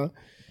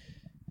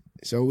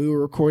 So we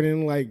were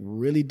recording like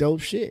really dope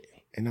shit.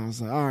 And I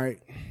was like, all right.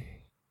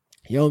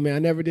 Yo, man, I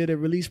never did a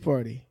release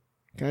party.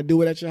 Can I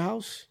do it at your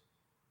house?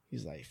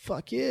 He's like,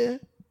 fuck yeah.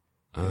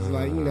 It's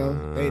like,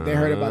 they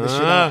heard about the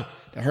shit.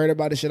 They heard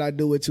about the shit I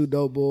do with Two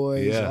Dope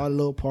Boys, all the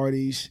little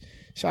parties.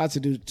 Shout out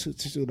to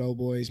Two Dope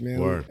Boys,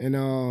 man. Word.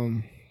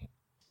 And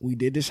we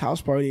did this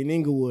house party in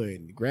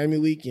Inglewood, Grammy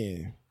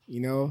weekend.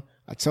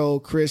 I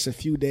told Chris a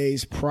few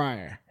days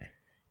prior.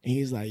 And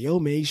he's like, yo,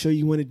 man, you sure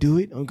you want to do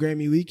it on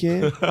Grammy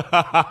weekend?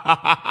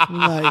 I'm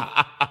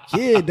like,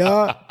 yeah,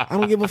 dog. I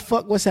don't give a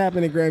fuck what's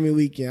happening Grammy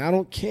weekend. I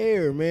don't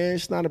care, man.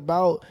 It's not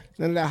about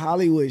none of that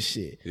Hollywood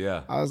shit.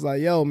 Yeah. I was like,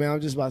 yo, man,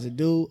 I'm just about to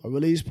do a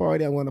release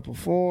party. I want to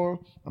perform.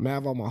 I'm going to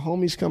have all my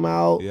homies come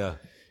out. Yeah.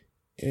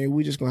 And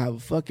we just going to have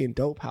a fucking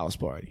dope house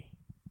party.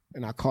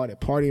 And I called it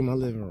Party in My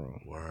Living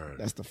Room. Word.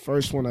 That's the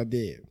first one I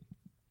did.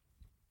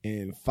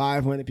 And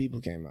 500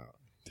 people came out.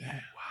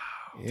 Damn.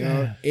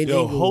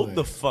 Yo, hold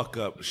the fuck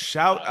up.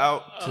 Shout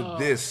out to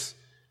this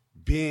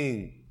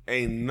being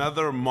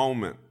another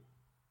moment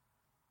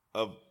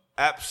of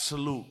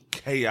absolute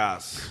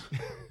chaos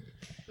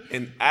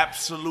and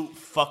absolute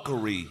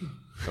fuckery.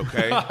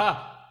 Okay?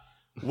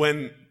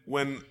 when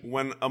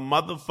a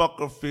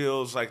motherfucker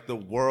feels like the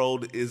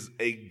world is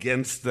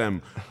against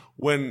them,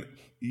 when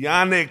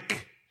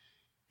Yannick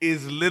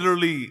is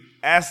literally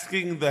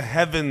asking the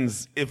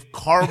heavens if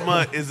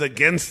karma is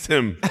against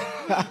him.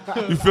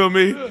 You feel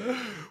me?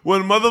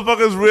 when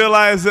motherfuckers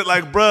realize that,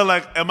 like, bruh,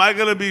 like, am I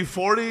gonna be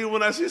 40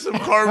 when I see some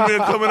Karma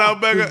coming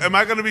out back? Am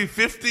I gonna be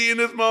 50 in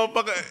this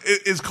motherfucker?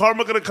 Is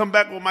Karma gonna come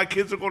back when my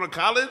kids are going to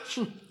college?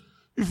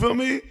 You feel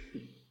me?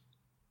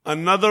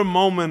 Another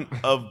moment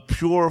of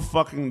pure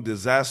fucking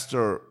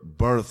disaster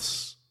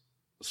births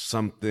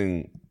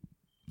something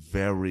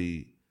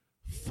very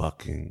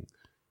fucking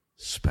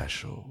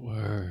special.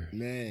 Word.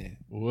 Man.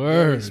 Very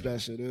Word.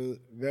 special, dude.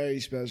 Very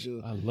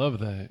special. I love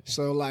that.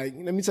 So, like,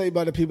 let me tell you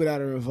about the people that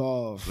are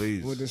involved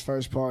Please. with this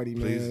first party,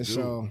 man. Please do.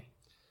 So,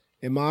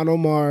 Iman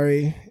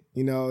Omari,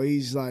 you know,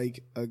 he's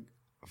like a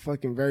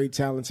fucking very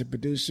talented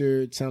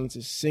producer,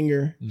 talented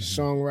singer,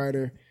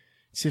 songwriter.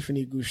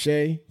 Tiffany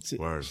Goucher,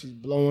 Word. she's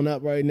blowing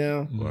up right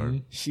now.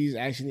 Word. She's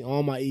actually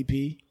on my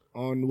EP,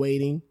 on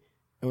Waiting.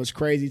 And what's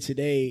crazy,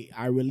 today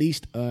I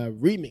released a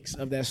remix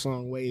of that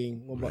song,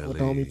 Waiting, with the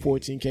homie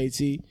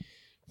 14KT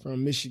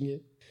from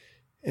Michigan.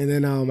 And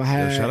then I Yo,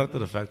 had... shout out to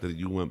the fact that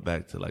you went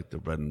back to, like, the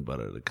bread and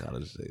butter of the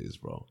college days,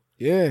 bro.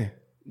 Yeah.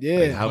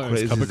 Like, how Oh, it's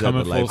crazy is that?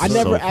 coming The life full I is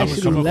never so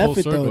actually coming left full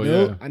it, though, circle,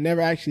 dude. yeah. I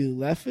never actually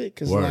left it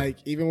because, Word. like,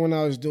 even when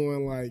I was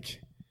doing,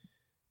 like...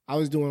 I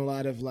was doing a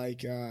lot of like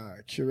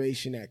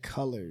curation at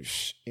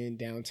Colors in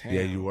downtown.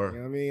 Yeah, you were. You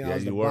know what I mean? Yeah, I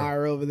was the you were.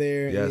 buyer over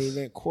there and Yes. the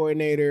event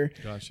coordinator.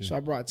 Gotcha. So I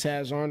brought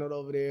Taz Arnold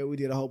over there. We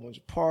did a whole bunch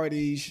of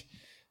parties.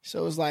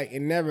 So it's like it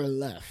never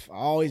left. I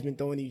always been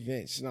throwing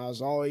events, and I was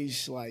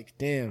always like,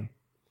 damn.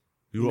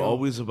 You were know?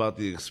 always about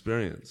the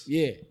experience.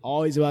 Yeah,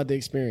 always about the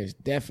experience,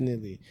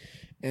 definitely.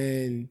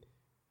 And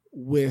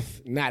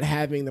with not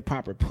having the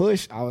proper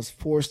push, I was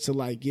forced to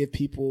like give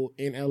people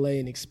in LA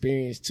an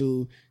experience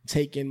to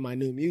take in my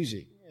new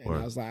music. And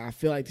Word. I was like, I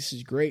feel like this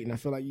is great, and I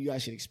feel like you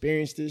guys should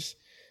experience this.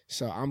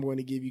 So I'm going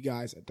to give you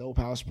guys a dope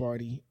house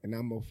party, and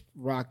I'm going to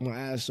rock my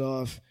ass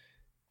off.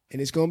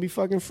 And it's going to be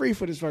fucking free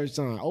for this first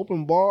time.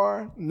 Open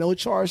bar, no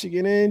charge to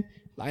get in.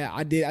 Like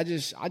I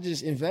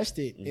just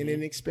invested in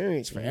an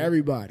experience for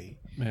everybody.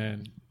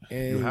 Man.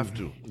 And You have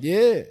to.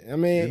 Yeah, I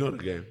mean, You know the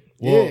game.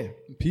 Well, yeah.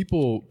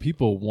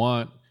 people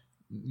want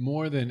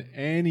more than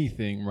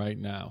anything right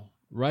now.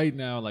 Right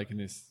now, like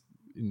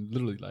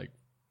literally, like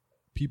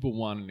people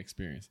want an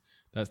experience.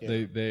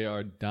 They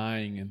are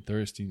dying and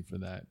thirsting for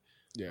that.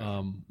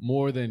 Yeah.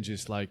 More than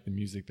just like the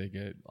music they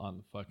get on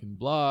the fucking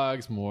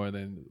blogs, more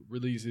than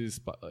releases.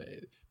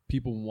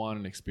 People want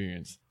an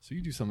experience. So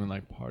you do something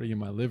like Party in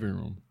My Living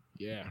Room.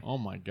 Yeah. Oh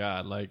my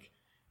God! Like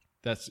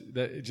just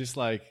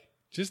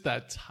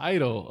that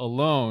title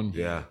alone.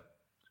 Yeah.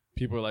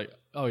 People are like,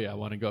 oh yeah, I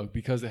want to go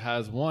because it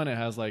has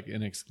like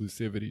an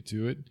exclusivity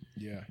to it.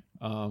 Yeah.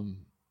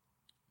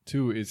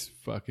 Two, it's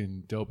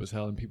fucking dope as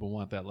hell, and people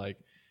want that like,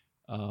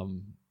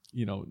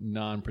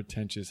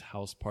 non-pretentious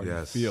house party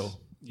Yes. feel.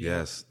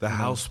 Yes. The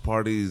house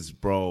parties,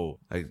 bro.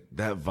 Like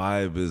that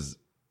vibe is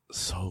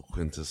so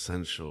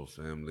quintessential,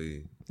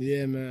 family.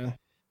 Yeah, man.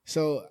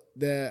 So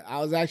I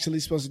was actually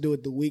supposed to do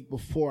it the week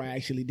before I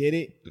actually did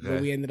it, Okay.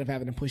 but we ended up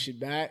having to push it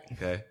back.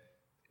 Okay.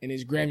 And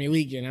it's Grammy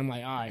weekend. I'm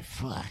like, all right,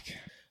 fuck.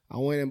 I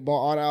went and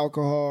bought all the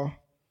alcohol,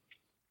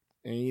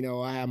 and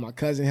I had my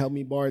cousin help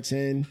me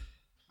bartend.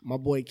 My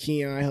boy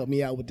Keon helped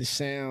me out with the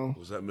sound.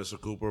 Was that Mr.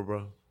 Cooper,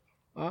 bro?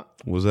 Huh?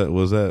 Was that?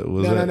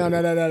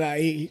 No.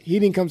 He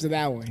didn't come to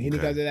that one. He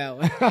didn't come to that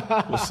one.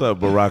 What's up,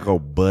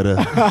 Barack Butter?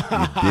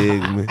 You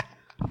dig me?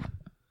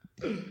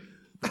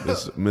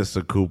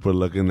 Mr. Cooper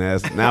looking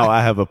ass. Now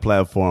I have a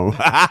platform.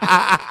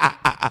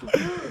 I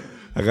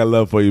got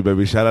love for you,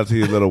 baby. Shout out to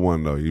your little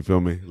one, though. You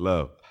feel me?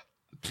 Love.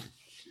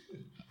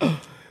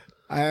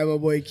 I had my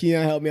boy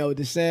Keon help me out with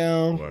the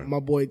sound. Word. My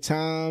boy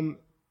Tom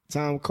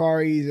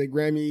Kari is a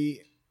Grammy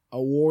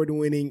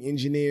award-winning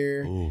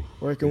engineer. Ooh,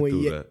 working he with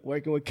do that.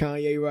 working with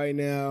Kanye right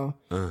now.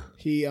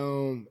 He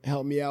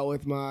helped me out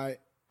with my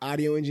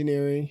audio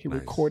engineering. He Nice.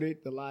 recorded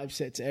the live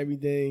sets,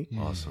 everything.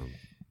 Awesome.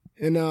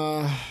 And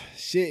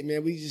shit,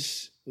 man, we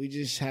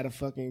just had a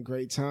fucking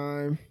great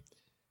time.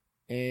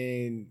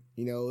 And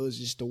it was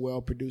just a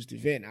well-produced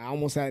event. I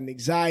almost had an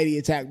anxiety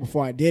attack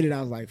before I did it. I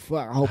was like,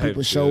 fuck, I hope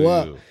people show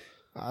up.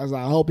 I was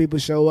like, I hope people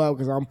show up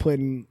because I'm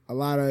putting a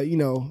lot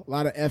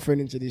of effort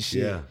into this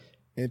shit. Yeah.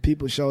 And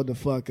people showed the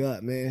fuck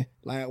up, man.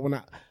 Like when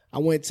I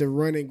went to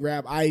run and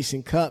grab ice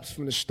and cups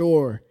from the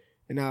store,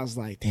 and I was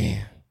like,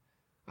 damn,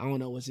 I don't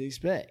know what to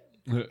expect.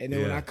 And then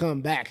when Yeah. I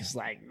come back, it's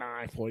like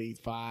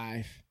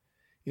 9:45.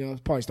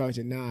 It probably starts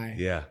at 9.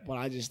 Yeah. But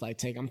I just I'm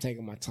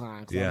taking my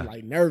time because Yeah. I'm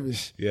like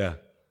nervous. Yeah.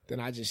 Then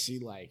I just see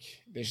like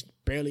there's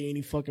barely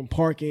any fucking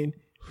parking.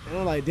 And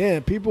I'm like,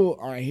 damn, people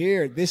are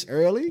here this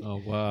early.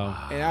 Oh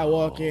wow! And I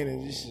walk in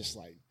and it's just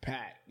like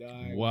packed,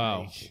 dog.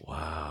 Wow.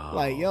 Wow.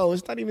 Like, yo,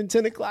 it's not even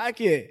 10 o'clock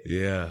yet.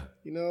 Yeah.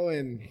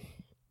 And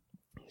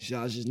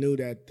I just knew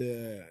that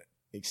the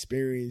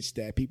experience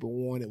that people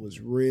wanted was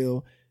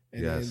real.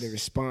 And Yes. then the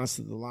response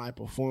to the live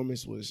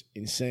performance was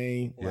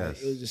insane. Like,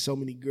 Yes. it was just so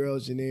many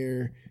girls in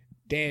there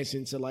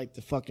dancing to like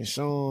the fucking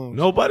song.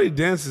 Nobody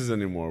dances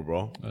anymore,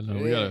 bro. I know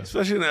we gotta.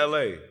 Especially in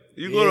LA.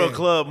 You go to a Yeah.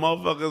 club,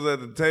 motherfuckers at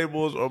the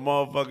tables or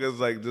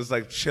motherfuckers just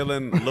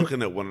chilling,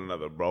 looking at one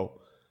another, bro.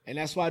 And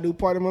that's why I do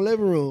part of my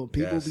living room.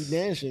 People Yes. be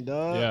dancing,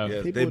 dog. Yeah.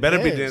 Yeah, People they better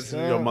be dance, dancing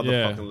in your dog.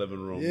 motherfucking living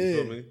room. You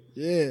feel me?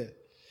 Yeah.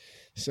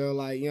 So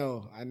like,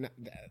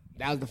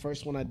 that was the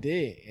first one I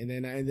did, and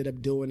then I ended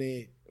up doing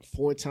it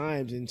 4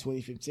 times in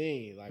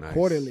 2015, like Nice.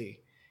 quarterly.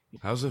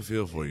 How's it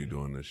feel for you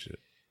doing this shit?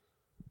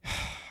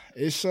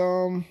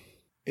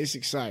 It's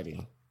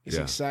exciting. It's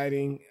Yeah.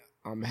 exciting.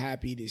 I'm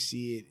happy to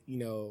see it,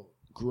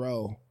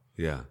 grow,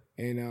 Yeah,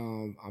 and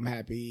I'm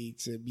happy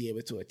to be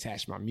able to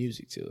attach my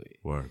music to it.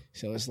 word.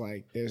 So it's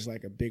like there's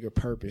like a bigger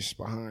purpose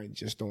behind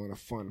just throwing a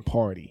fun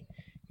party.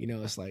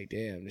 It's like,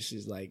 damn, this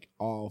is like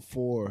all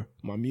for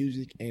my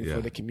music and Yeah.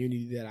 for the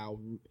community that I've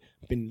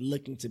been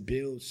looking to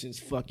build since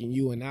fucking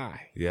you and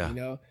I. Yeah.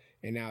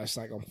 And now it's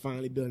like I'm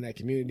finally building that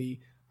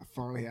community. I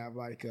finally have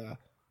like a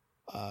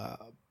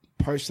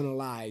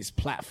personalized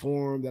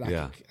platform that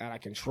I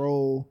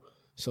control.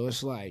 So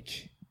it's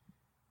like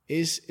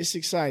it's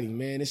exciting,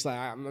 man. It's like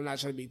I'm not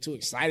trying to be too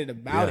excited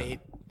about Yeah. it,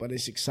 but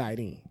it's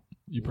exciting.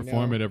 You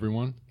perform at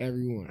everyone?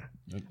 Everyone.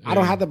 And- I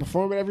don't have to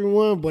perform at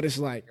everyone, but it's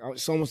like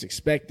it's almost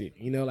expected.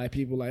 Like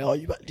people like, oh,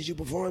 did you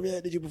perform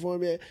yet? Did you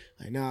perform yet?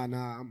 Like, nah,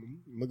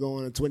 I'm gonna go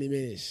on in 20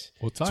 minutes.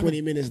 Well,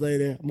 20 minutes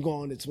later, I'm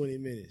going to 20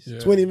 minutes. Yeah.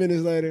 20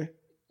 minutes later,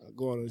 I'm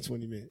going on to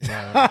 20 minutes.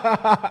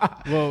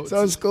 Well,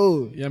 So it's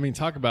cool. yeah, I mean,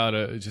 talk about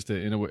just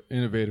an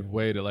innovative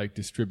way to like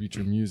distribute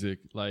your music.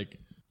 Like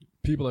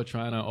people are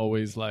trying to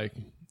always like,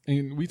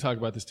 and we talk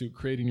about this too,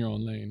 creating your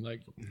own lane.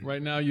 Like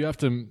right now you have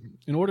to,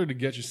 in order to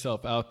get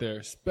yourself out there,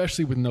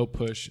 especially with no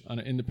push on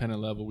an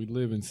independent level, we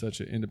live in such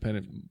an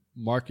independent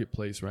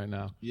marketplace right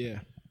now. Yeah.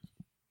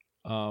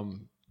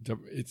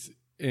 It's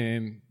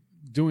and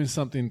doing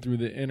something through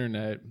the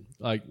internet,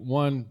 like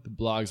one, the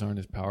blogs aren't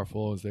as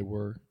powerful as they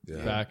were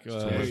Yeah. back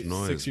It's too much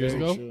noise. 6 years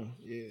ago. True.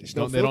 Yeah. It's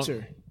no They don't-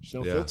 filter. It's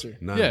no Yeah, filter.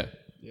 none. Yeah.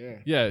 Yeah.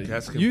 Yeah.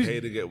 Cats can Use- pay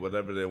to get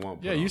whatever they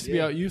want. Yeah, put it on. used to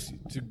be out. Used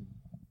to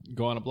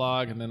go on a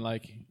blog, and then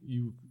like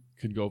you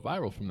could go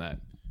viral from that.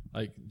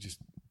 Like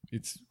just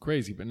it's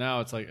crazy. But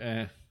now it's like,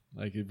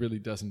 like it really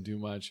doesn't do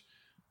much.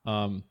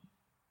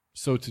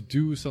 So to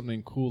do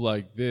something cool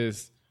like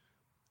this,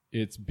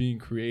 it's being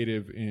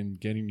creative and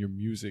getting your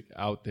music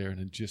out there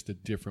in just a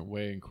different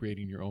way and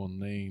creating your own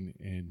lane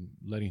and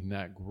letting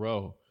that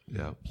grow.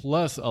 Yeah.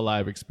 Plus a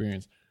live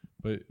experience.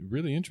 But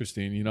really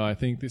interesting. I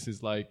think this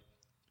is like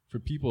for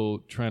people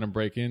trying to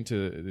break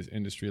into this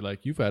industry,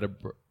 like you've had to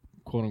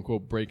quote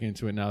unquote break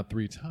into it now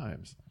 3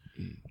 times.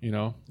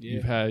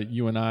 You've had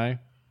you and I,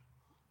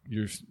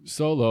 you're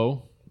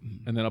solo,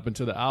 and then up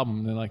into the album,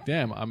 and then like,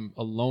 damn, I'm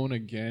alone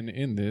again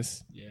in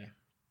this. Yeah.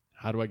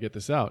 How do I get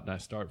this out? And I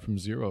start from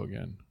zero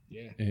again.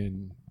 Yeah.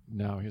 And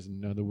now here's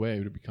another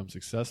way to become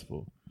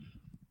successful.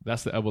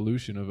 That's the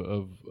evolution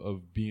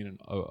of being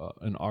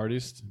an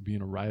artist,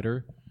 being a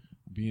writer,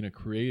 being a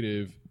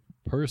creative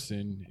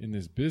person in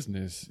this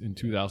business in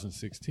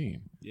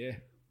 2016. Yeah.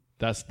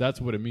 That's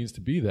what it means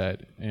to be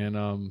that.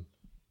 And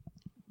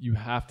you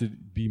have to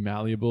be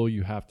malleable.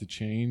 You have to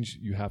change.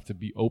 You have to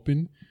be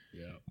open.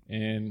 Yeah.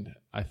 And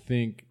I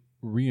think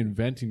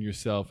reinventing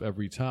yourself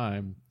every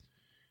time,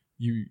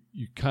 you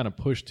kind of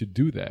push to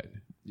do that.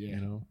 Yeah.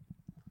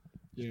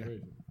 Yeah.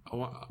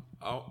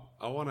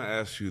 I want to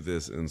ask you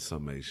this in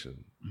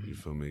summation. You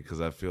feel me? Because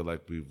I feel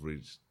like we've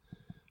reached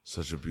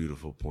such a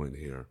beautiful point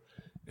here,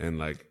 and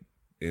like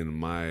in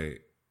my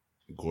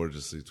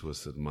gorgeously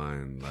twisted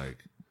mind, like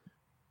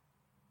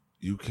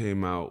you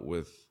came out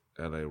with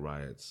LA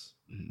Riots,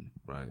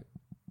 right?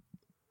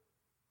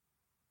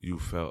 You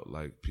felt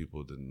like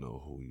people didn't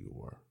know who you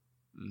were,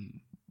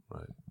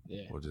 right?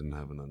 Yeah. Or didn't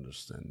have an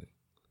understanding,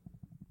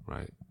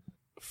 right?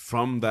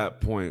 From that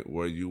point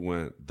where you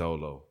went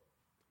dolo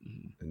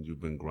and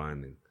you've been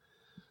grinding,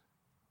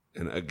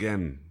 and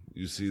again,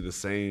 you see the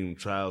same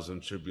trials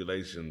and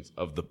tribulations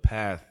of the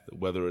path,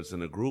 whether it's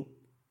in a group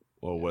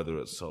or whether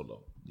it's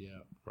solo, Yeah.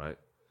 right?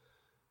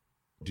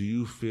 Do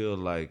you feel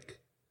like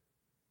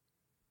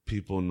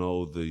people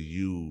know the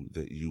you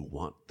that you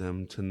want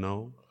them to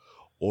know,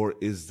 or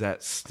is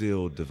that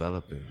still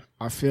developing?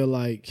 I feel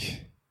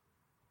like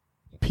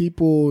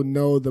people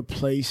know the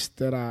place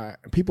that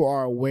people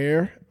are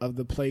aware of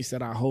the place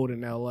that I hold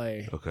in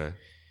LA. Okay.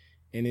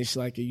 And it's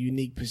like a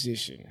unique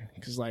position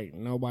because like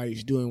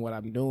nobody's doing what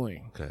I'm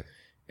doing. Okay.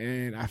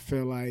 And I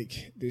feel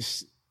like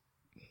this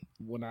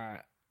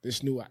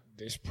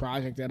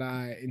project that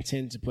I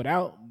intend to put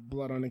out,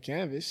 Blood on the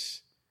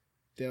Canvas,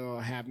 they'll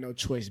have no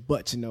choice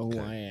but to know who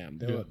I am.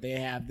 They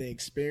have the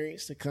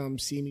experience to come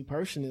see me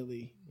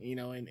personally, in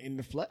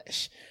the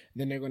flesh.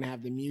 Then they're going to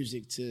have the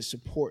music to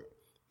support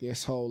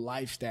this whole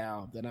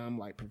lifestyle that I'm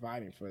like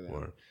providing for them.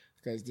 Word.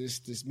 Because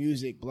this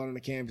music, Blood on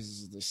the Canvas,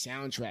 is the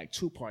soundtrack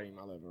to Party in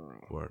My Living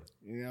Room. Word.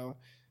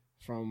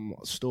 From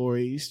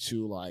stories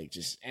to like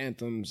just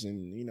anthems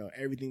and,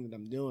 everything that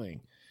I'm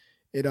doing.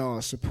 It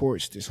all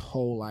supports this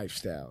whole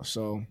lifestyle.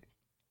 So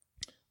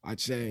I'd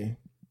say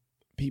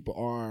people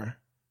are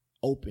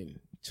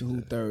open to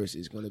who Thurs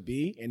is going to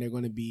be, and they're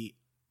going to be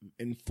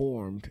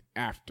informed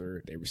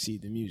after they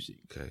receive the music.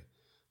 Okay.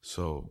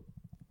 So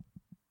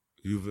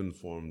you've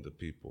informed the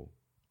people,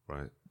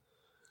 right?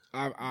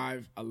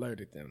 I've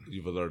alerted them.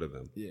 You've alerted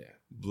them. Yeah.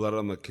 Blood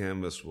on the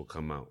canvas will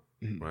come out,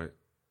 right?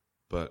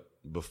 But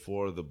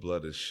before the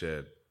blood is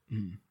shed,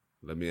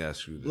 let me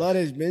ask you this. Blood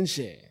has been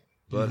shed.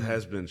 Blood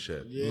has been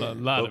shed. Yeah. A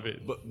lot of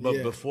it. But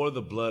Yeah. before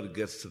the blood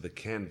gets to the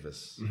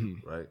canvas,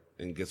 right,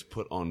 and gets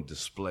put on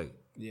display,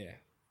 Yeah.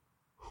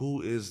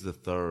 who is the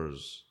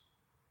Thurs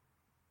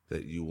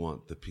that you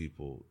want the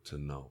people to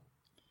know?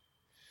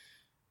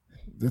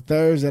 The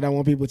thirds that I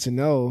want people to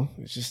know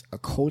is just a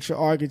culture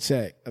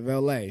architect of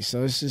LA.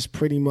 So it's just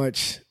pretty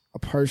much a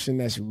person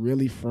that's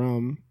really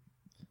from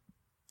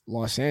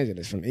Los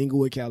Angeles, from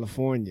Inglewood,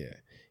 California,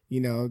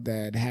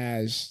 that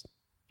has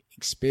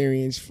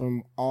experience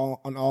on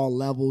all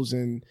levels,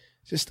 and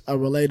just a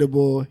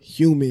relatable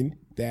human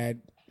that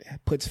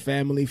puts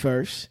family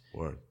first.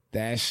 Word.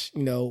 That's,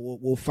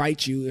 will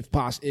fight you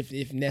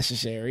if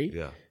necessary.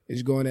 Yeah.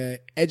 Is going to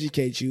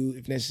educate you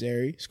if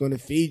necessary. It's going to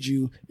feed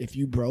you if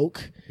you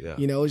broke. Yeah.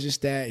 It's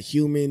just that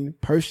human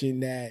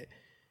person that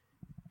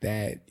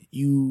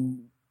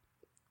you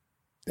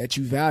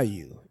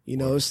value.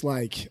 It's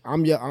like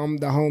I'm the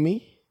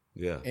homie,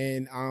 Yeah.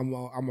 and I'm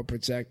a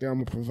protector.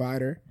 I'm a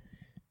provider.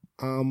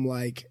 I'm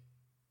like,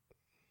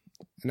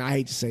 and I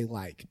hate to say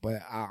like,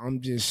 but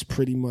I'm just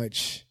pretty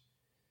much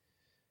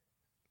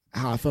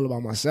how I feel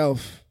about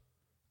myself.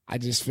 I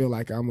just feel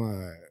like I'm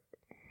an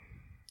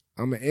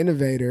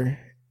innovator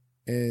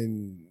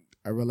and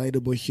a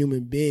relatable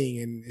human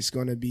being, and it's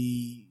going to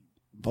be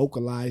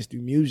vocalized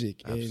through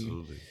music.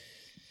 Absolutely.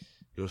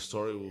 Your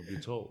story will be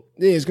told.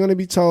 Yeah, it's going to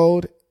be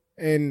told.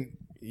 And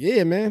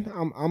yeah, man,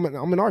 I'm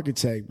an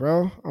architect,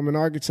 bro. I'm an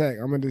architect.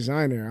 I'm a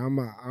designer.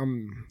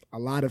 I'm a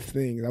lot of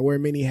things. I wear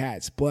many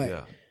hats, but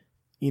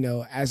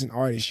Yeah. As an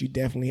artist, you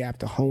definitely have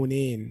to hone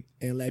in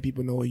and let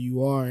people know who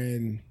you are.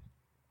 And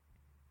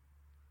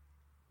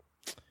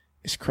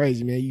it's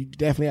crazy, man. You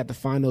definitely have to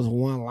find those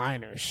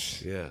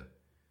one-liners. Yeah.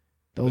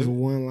 Those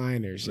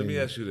one-liners. Let me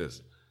ask you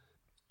this.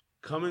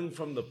 Coming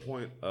from the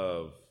point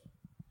of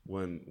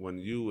when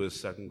you as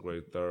second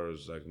grade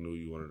Thurs knew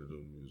you wanted to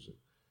do music,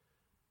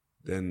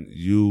 then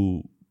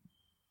you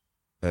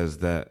as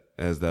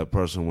that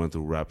person went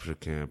through Rapture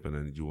Camp, and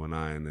then you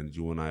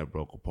and I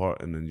broke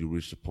apart, and then you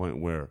reached a point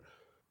where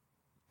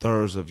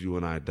Thurs of you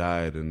and I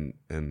died, and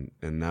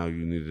now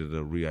you needed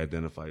to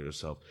re-identify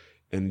yourself.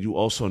 And you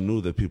also knew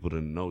that people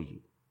didn't know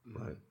you,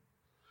 right?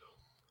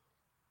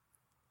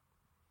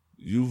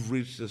 You've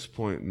reached this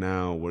point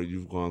now where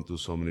you've gone through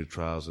so many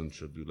trials and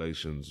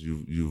tribulations.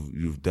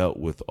 You've dealt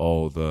with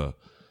all the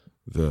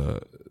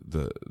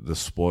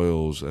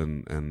spoils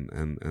and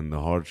the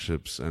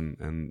hardships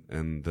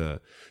and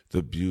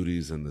the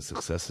beauties and the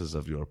successes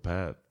of your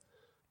path.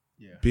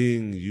 Yeah.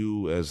 Being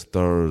you as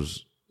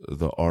Thurs,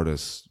 the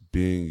artist,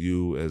 being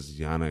you as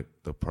Yannick,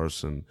 the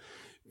person,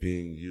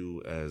 being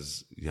you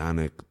as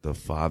Yannick, the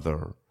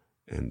father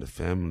and the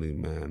family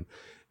man,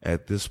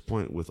 at this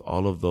point, with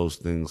all of those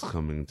things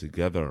coming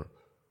together,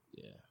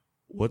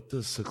 what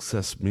does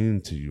success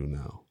mean to you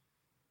now?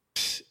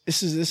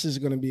 This is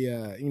going to be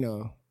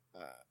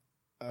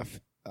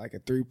like a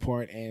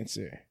 3-part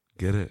answer.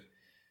 Get it?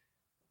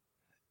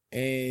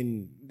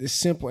 And the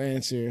simple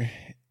answer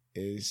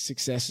is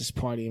success is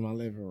party in my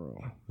living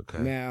room. Okay.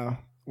 Now,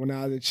 when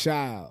I was a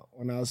child,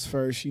 when I was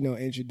first,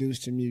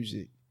 introduced to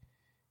music,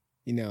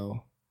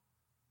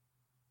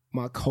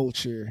 my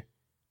culture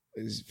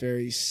is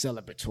very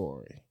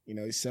celebratory.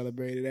 He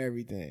celebrated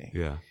everything.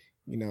 Yeah.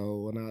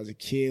 When I was a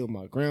kid with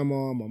my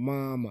grandma, my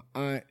mom, my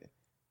aunt,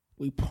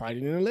 we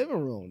partied in the living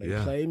room. They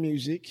played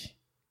music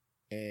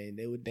and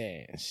they would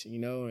dance,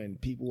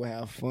 and people would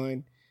have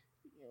fun.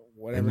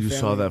 Whatever. And you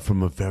saw that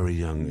from a very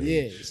young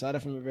age. Yeah, saw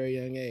that from a very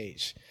young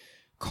age.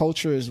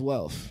 Culture is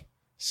wealth.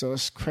 So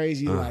it's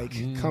crazy,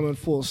 coming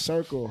full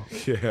circle.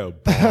 Yeah,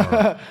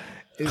 bar.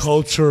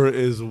 Culture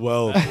is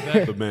wealth,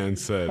 the man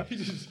said. He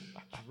just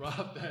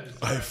dropped that.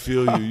 I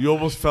feel you. You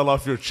almost fell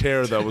off your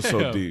chair. That was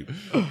so deep.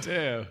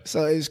 Damn.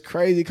 So it's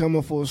crazy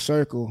coming full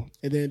circle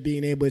and then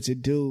being able to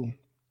do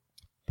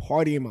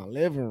party in my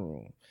living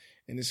room.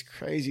 And it's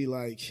crazy,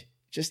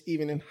 just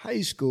even in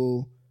high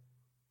school,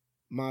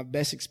 my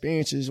best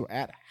experiences were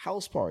at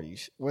house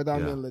parties. Whether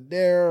I'm in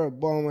Ladera or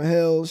Baltimore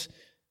Hills,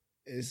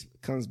 it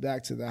comes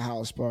back to the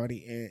house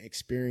party and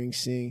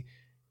experiencing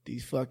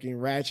these fucking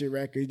Ratchet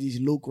records, these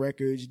Luke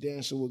records,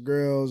 dancing with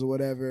girls or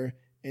whatever,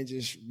 and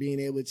just being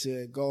able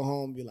to go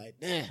home and be like,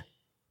 damn,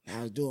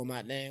 I was doing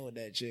my thing with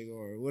that chick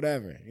or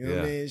whatever. You know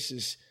what I mean? It's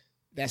just,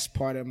 that's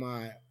part of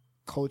my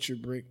culture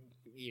brick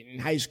in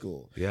high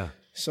school. Yeah.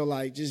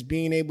 So just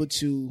being able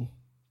to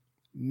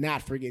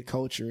not forget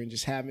culture and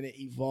just having it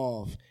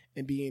evolve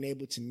and being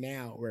able to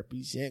now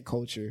represent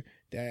culture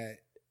that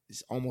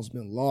has almost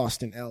been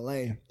lost in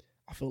LA,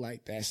 I feel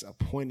like that's a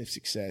point of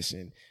success.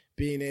 And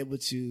being able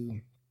to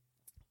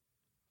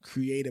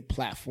create a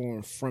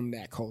platform from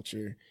that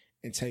culture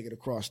and take it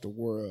across the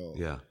world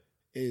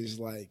is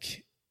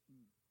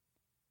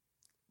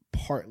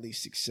partly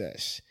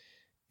success.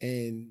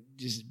 And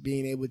just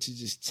being able to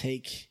just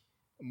take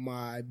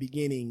my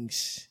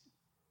beginnings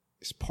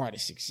is part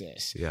of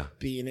success. Yeah.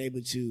 Being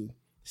able to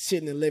sit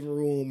in the living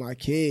room with my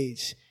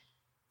kids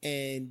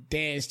and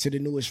dance to the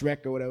newest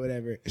record,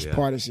 whatever, is Yeah.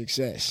 part of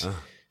success.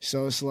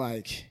 So it's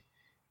like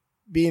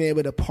being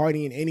able to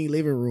party in any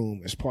living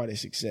room is part of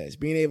success.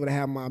 Being able to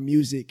have my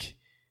music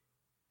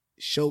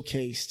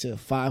showcased to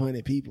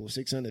 500 people,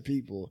 600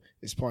 people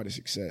is part of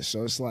success.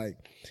 So it's like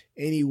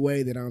any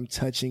way that I'm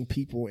touching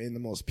people in the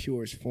most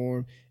purest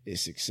form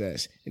is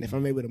success. And if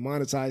I'm able to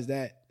monetize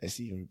that, that's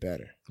even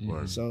better.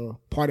 Word. So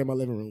part of my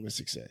living room is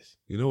success.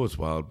 You know what's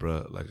wild,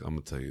 bro? Like, I'm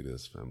gonna tell you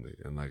this, family,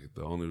 and like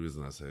the only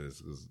reason I say this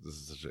is because this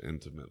is such an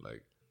intimate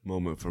like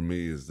moment for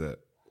me is that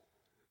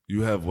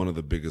you have one of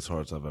the biggest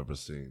hearts I've ever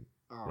seen,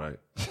 right?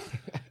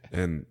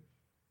 And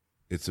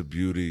it's a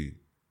beauty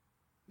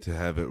to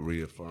have it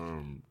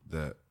reaffirmed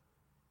that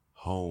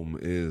home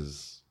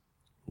is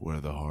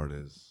where the heart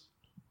is.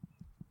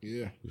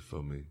 Yeah. You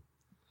feel me?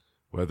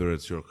 Whether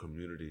it's your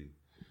community,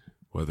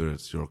 whether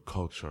it's your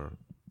culture,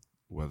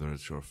 whether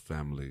it's your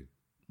family,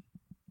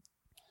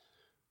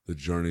 the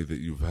journey that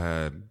you've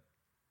had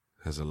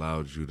has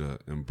allowed you to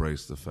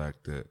embrace the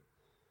fact that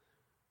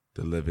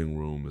the living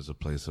room is a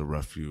place of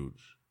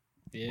refuge.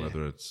 Yeah.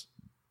 Whether it's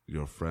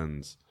your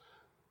friends,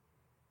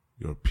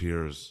 your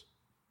peers,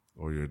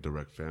 or your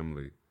direct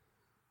family,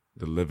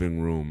 the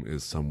living room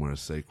is somewhere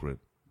sacred.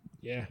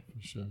 Yeah.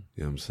 For sure. You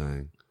know what I'm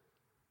saying?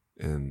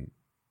 And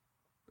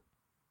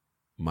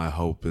my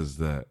hope is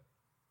that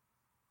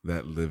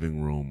that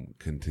living room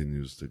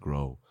continues to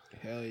grow.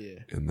 Hell yeah.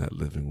 And that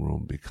living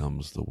room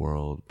becomes the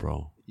world,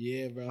 bro.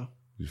 Yeah, bro.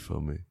 You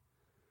feel me?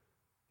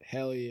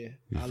 Hell yeah.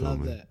 You I feel love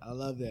me? that. I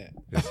love that.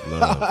 It's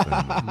love,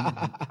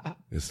 family.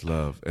 It's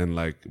love. And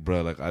like,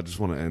 bro, like I just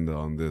want to end it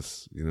on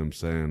this. You know what I'm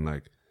saying?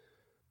 Like,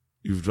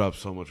 you've dropped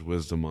so much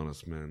wisdom on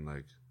us, man.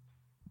 Like,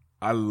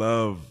 I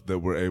love that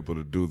we're able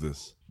to do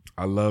this.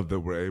 I love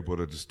that we're able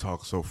to just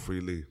talk so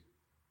freely.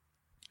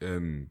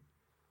 And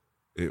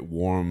it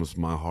warms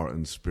my heart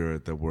and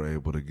spirit that we're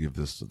able to give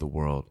this to the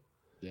world.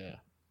 Yeah.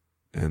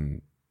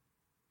 And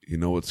you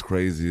know what's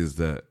crazy is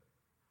that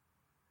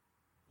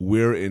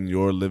we're in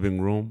your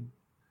living room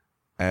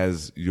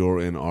as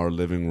you're in our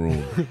living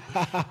room.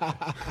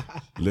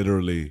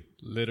 Literally.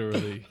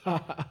 Literally.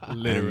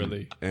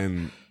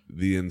 And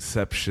the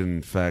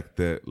inception fact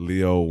that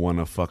Leo won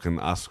a fucking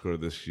Oscar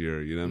this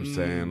year, you know what I'm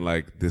saying?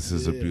 Like, this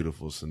is a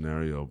beautiful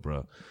scenario,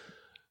 bro.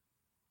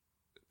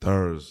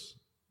 Thurs,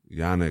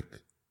 Yannick,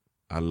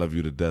 I love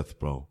you to death,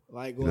 bro.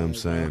 Likewise, you know what I'm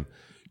saying?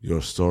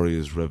 Your story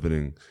is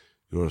riveting.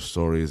 Your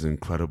story is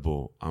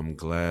incredible. I'm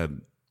glad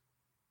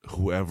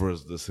whoever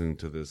is listening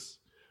to this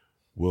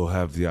will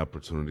have the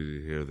opportunity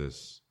to hear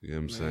this. You know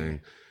what I'm saying?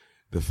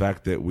 The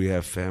fact that we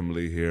have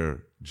family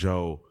here,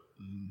 Joe,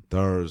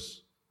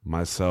 Thurs,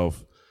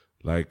 myself,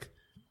 like,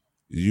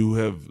 you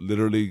have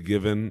literally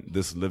given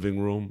this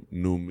living room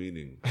new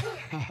meaning.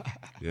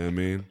 You know what I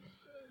mean?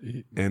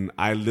 And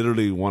I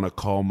literally want to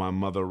call my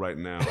mother right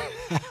now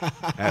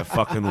at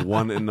fucking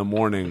 1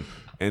 a.m.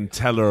 and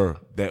tell her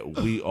that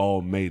we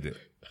all made it.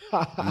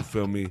 You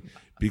feel me?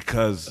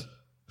 Because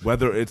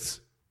whether it's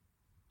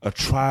a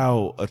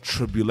trial, a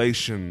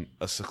tribulation,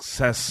 a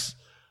success,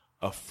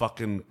 a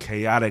fucking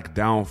chaotic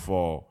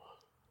downfall,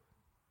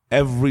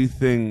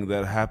 everything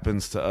that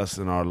happens to us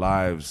in our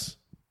lives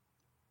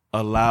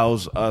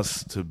allows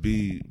us to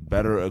be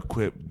better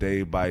equipped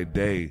day by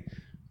day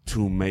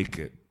to make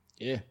it.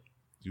 Yeah.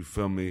 You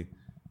feel me?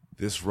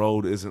 This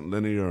road isn't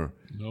linear.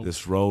 Nope.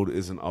 This road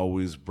isn't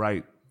always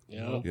bright. Yeah.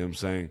 You know what I'm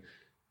saying?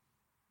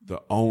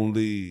 The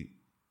only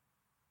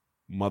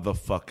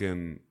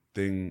motherfucking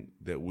thing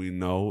that we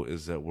know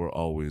is that we're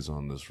always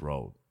on this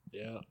road.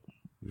 Yeah.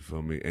 You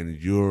feel me? And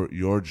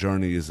your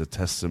journey is a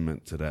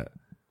testament to that.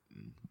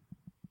 You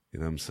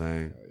know what I'm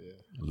saying?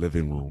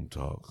 Living room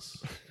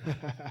talks.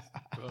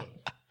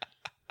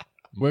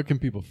 Where can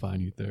people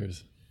find you,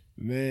 Thurs?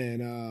 Man,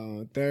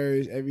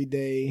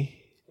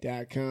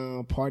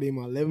 ThursEveryday.com,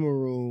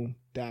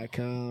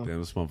 PartyInMyLivingRoom.com. Damn,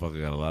 this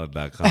motherfucker got a lot of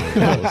 .com.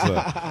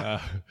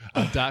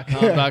 What's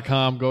up?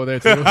 .com go there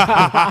too.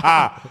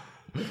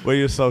 Where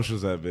your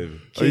socials at, baby?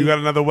 Oh, you got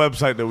another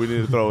website that we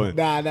need to throw in.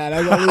 Nah,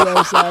 that's only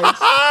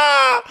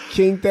websites.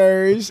 King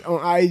Thurs on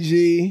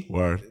IG.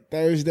 Word.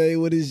 Thursday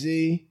with a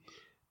Z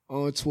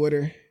on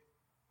Twitter.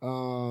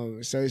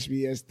 Search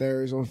me as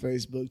Thurs on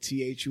Facebook,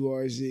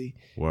 THURZ.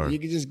 Word. You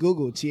can just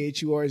Google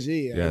THURZ.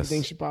 Yes.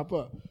 Everything should pop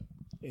up.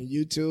 And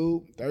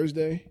YouTube,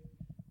 Thursday.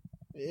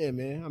 Yeah,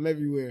 man. I'm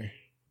everywhere.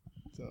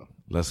 So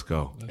Let's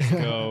go. Let's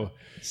go.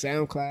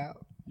 SoundCloud.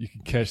 You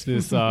can catch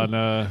this on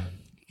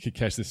you can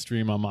catch this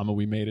stream on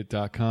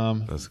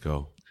mamawemade.com. Let's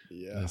go.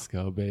 Yeah. Let's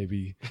go,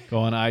 baby. Go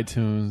on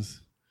iTunes,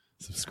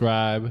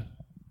 subscribe,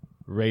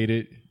 rate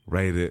it,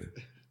 Rate it.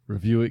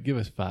 review it, give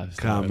us 5 stars.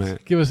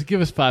 Comment. Give us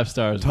 5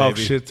 stars. Talk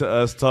baby. shit to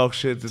us. Talk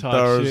shit to Talk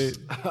Thurs. shit.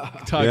 Talk You know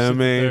what shit I to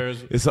mean?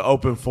 Thurs. It's an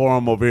open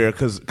forum over here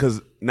because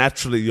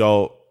naturally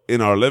y'all in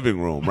our living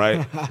room,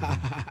 right?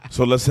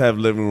 So let's have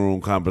living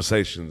room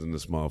conversations in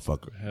this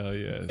motherfucker. Hell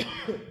yeah.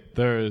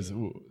 Thurs,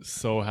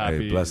 so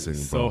happy. blessing,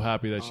 so bro.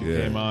 happy that you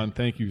Yeah. came on.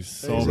 Thank you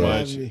so Thanks for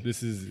much. having me.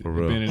 This has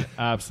real. been an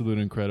absolute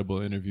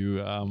incredible interview.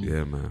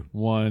 Yeah, man.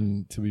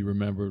 One to be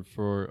remembered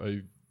for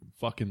a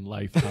fucking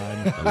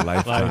lifetime. A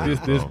lifetime,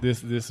 Like bro.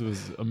 this was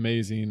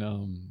amazing.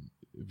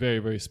 Very,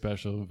 very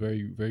special.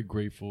 Very, very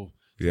grateful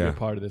to be Yeah. a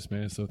part of this,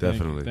 man. So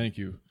Definitely. thank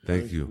you.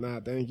 Thank you. Nah,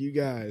 thank you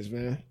guys,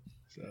 man.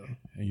 So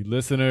And you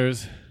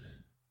listeners,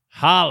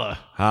 holla.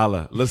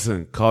 Holla.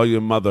 Listen, call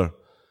your mother.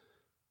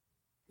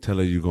 Tell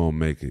her you gonna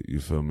make it. You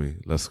feel me?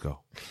 Let's go.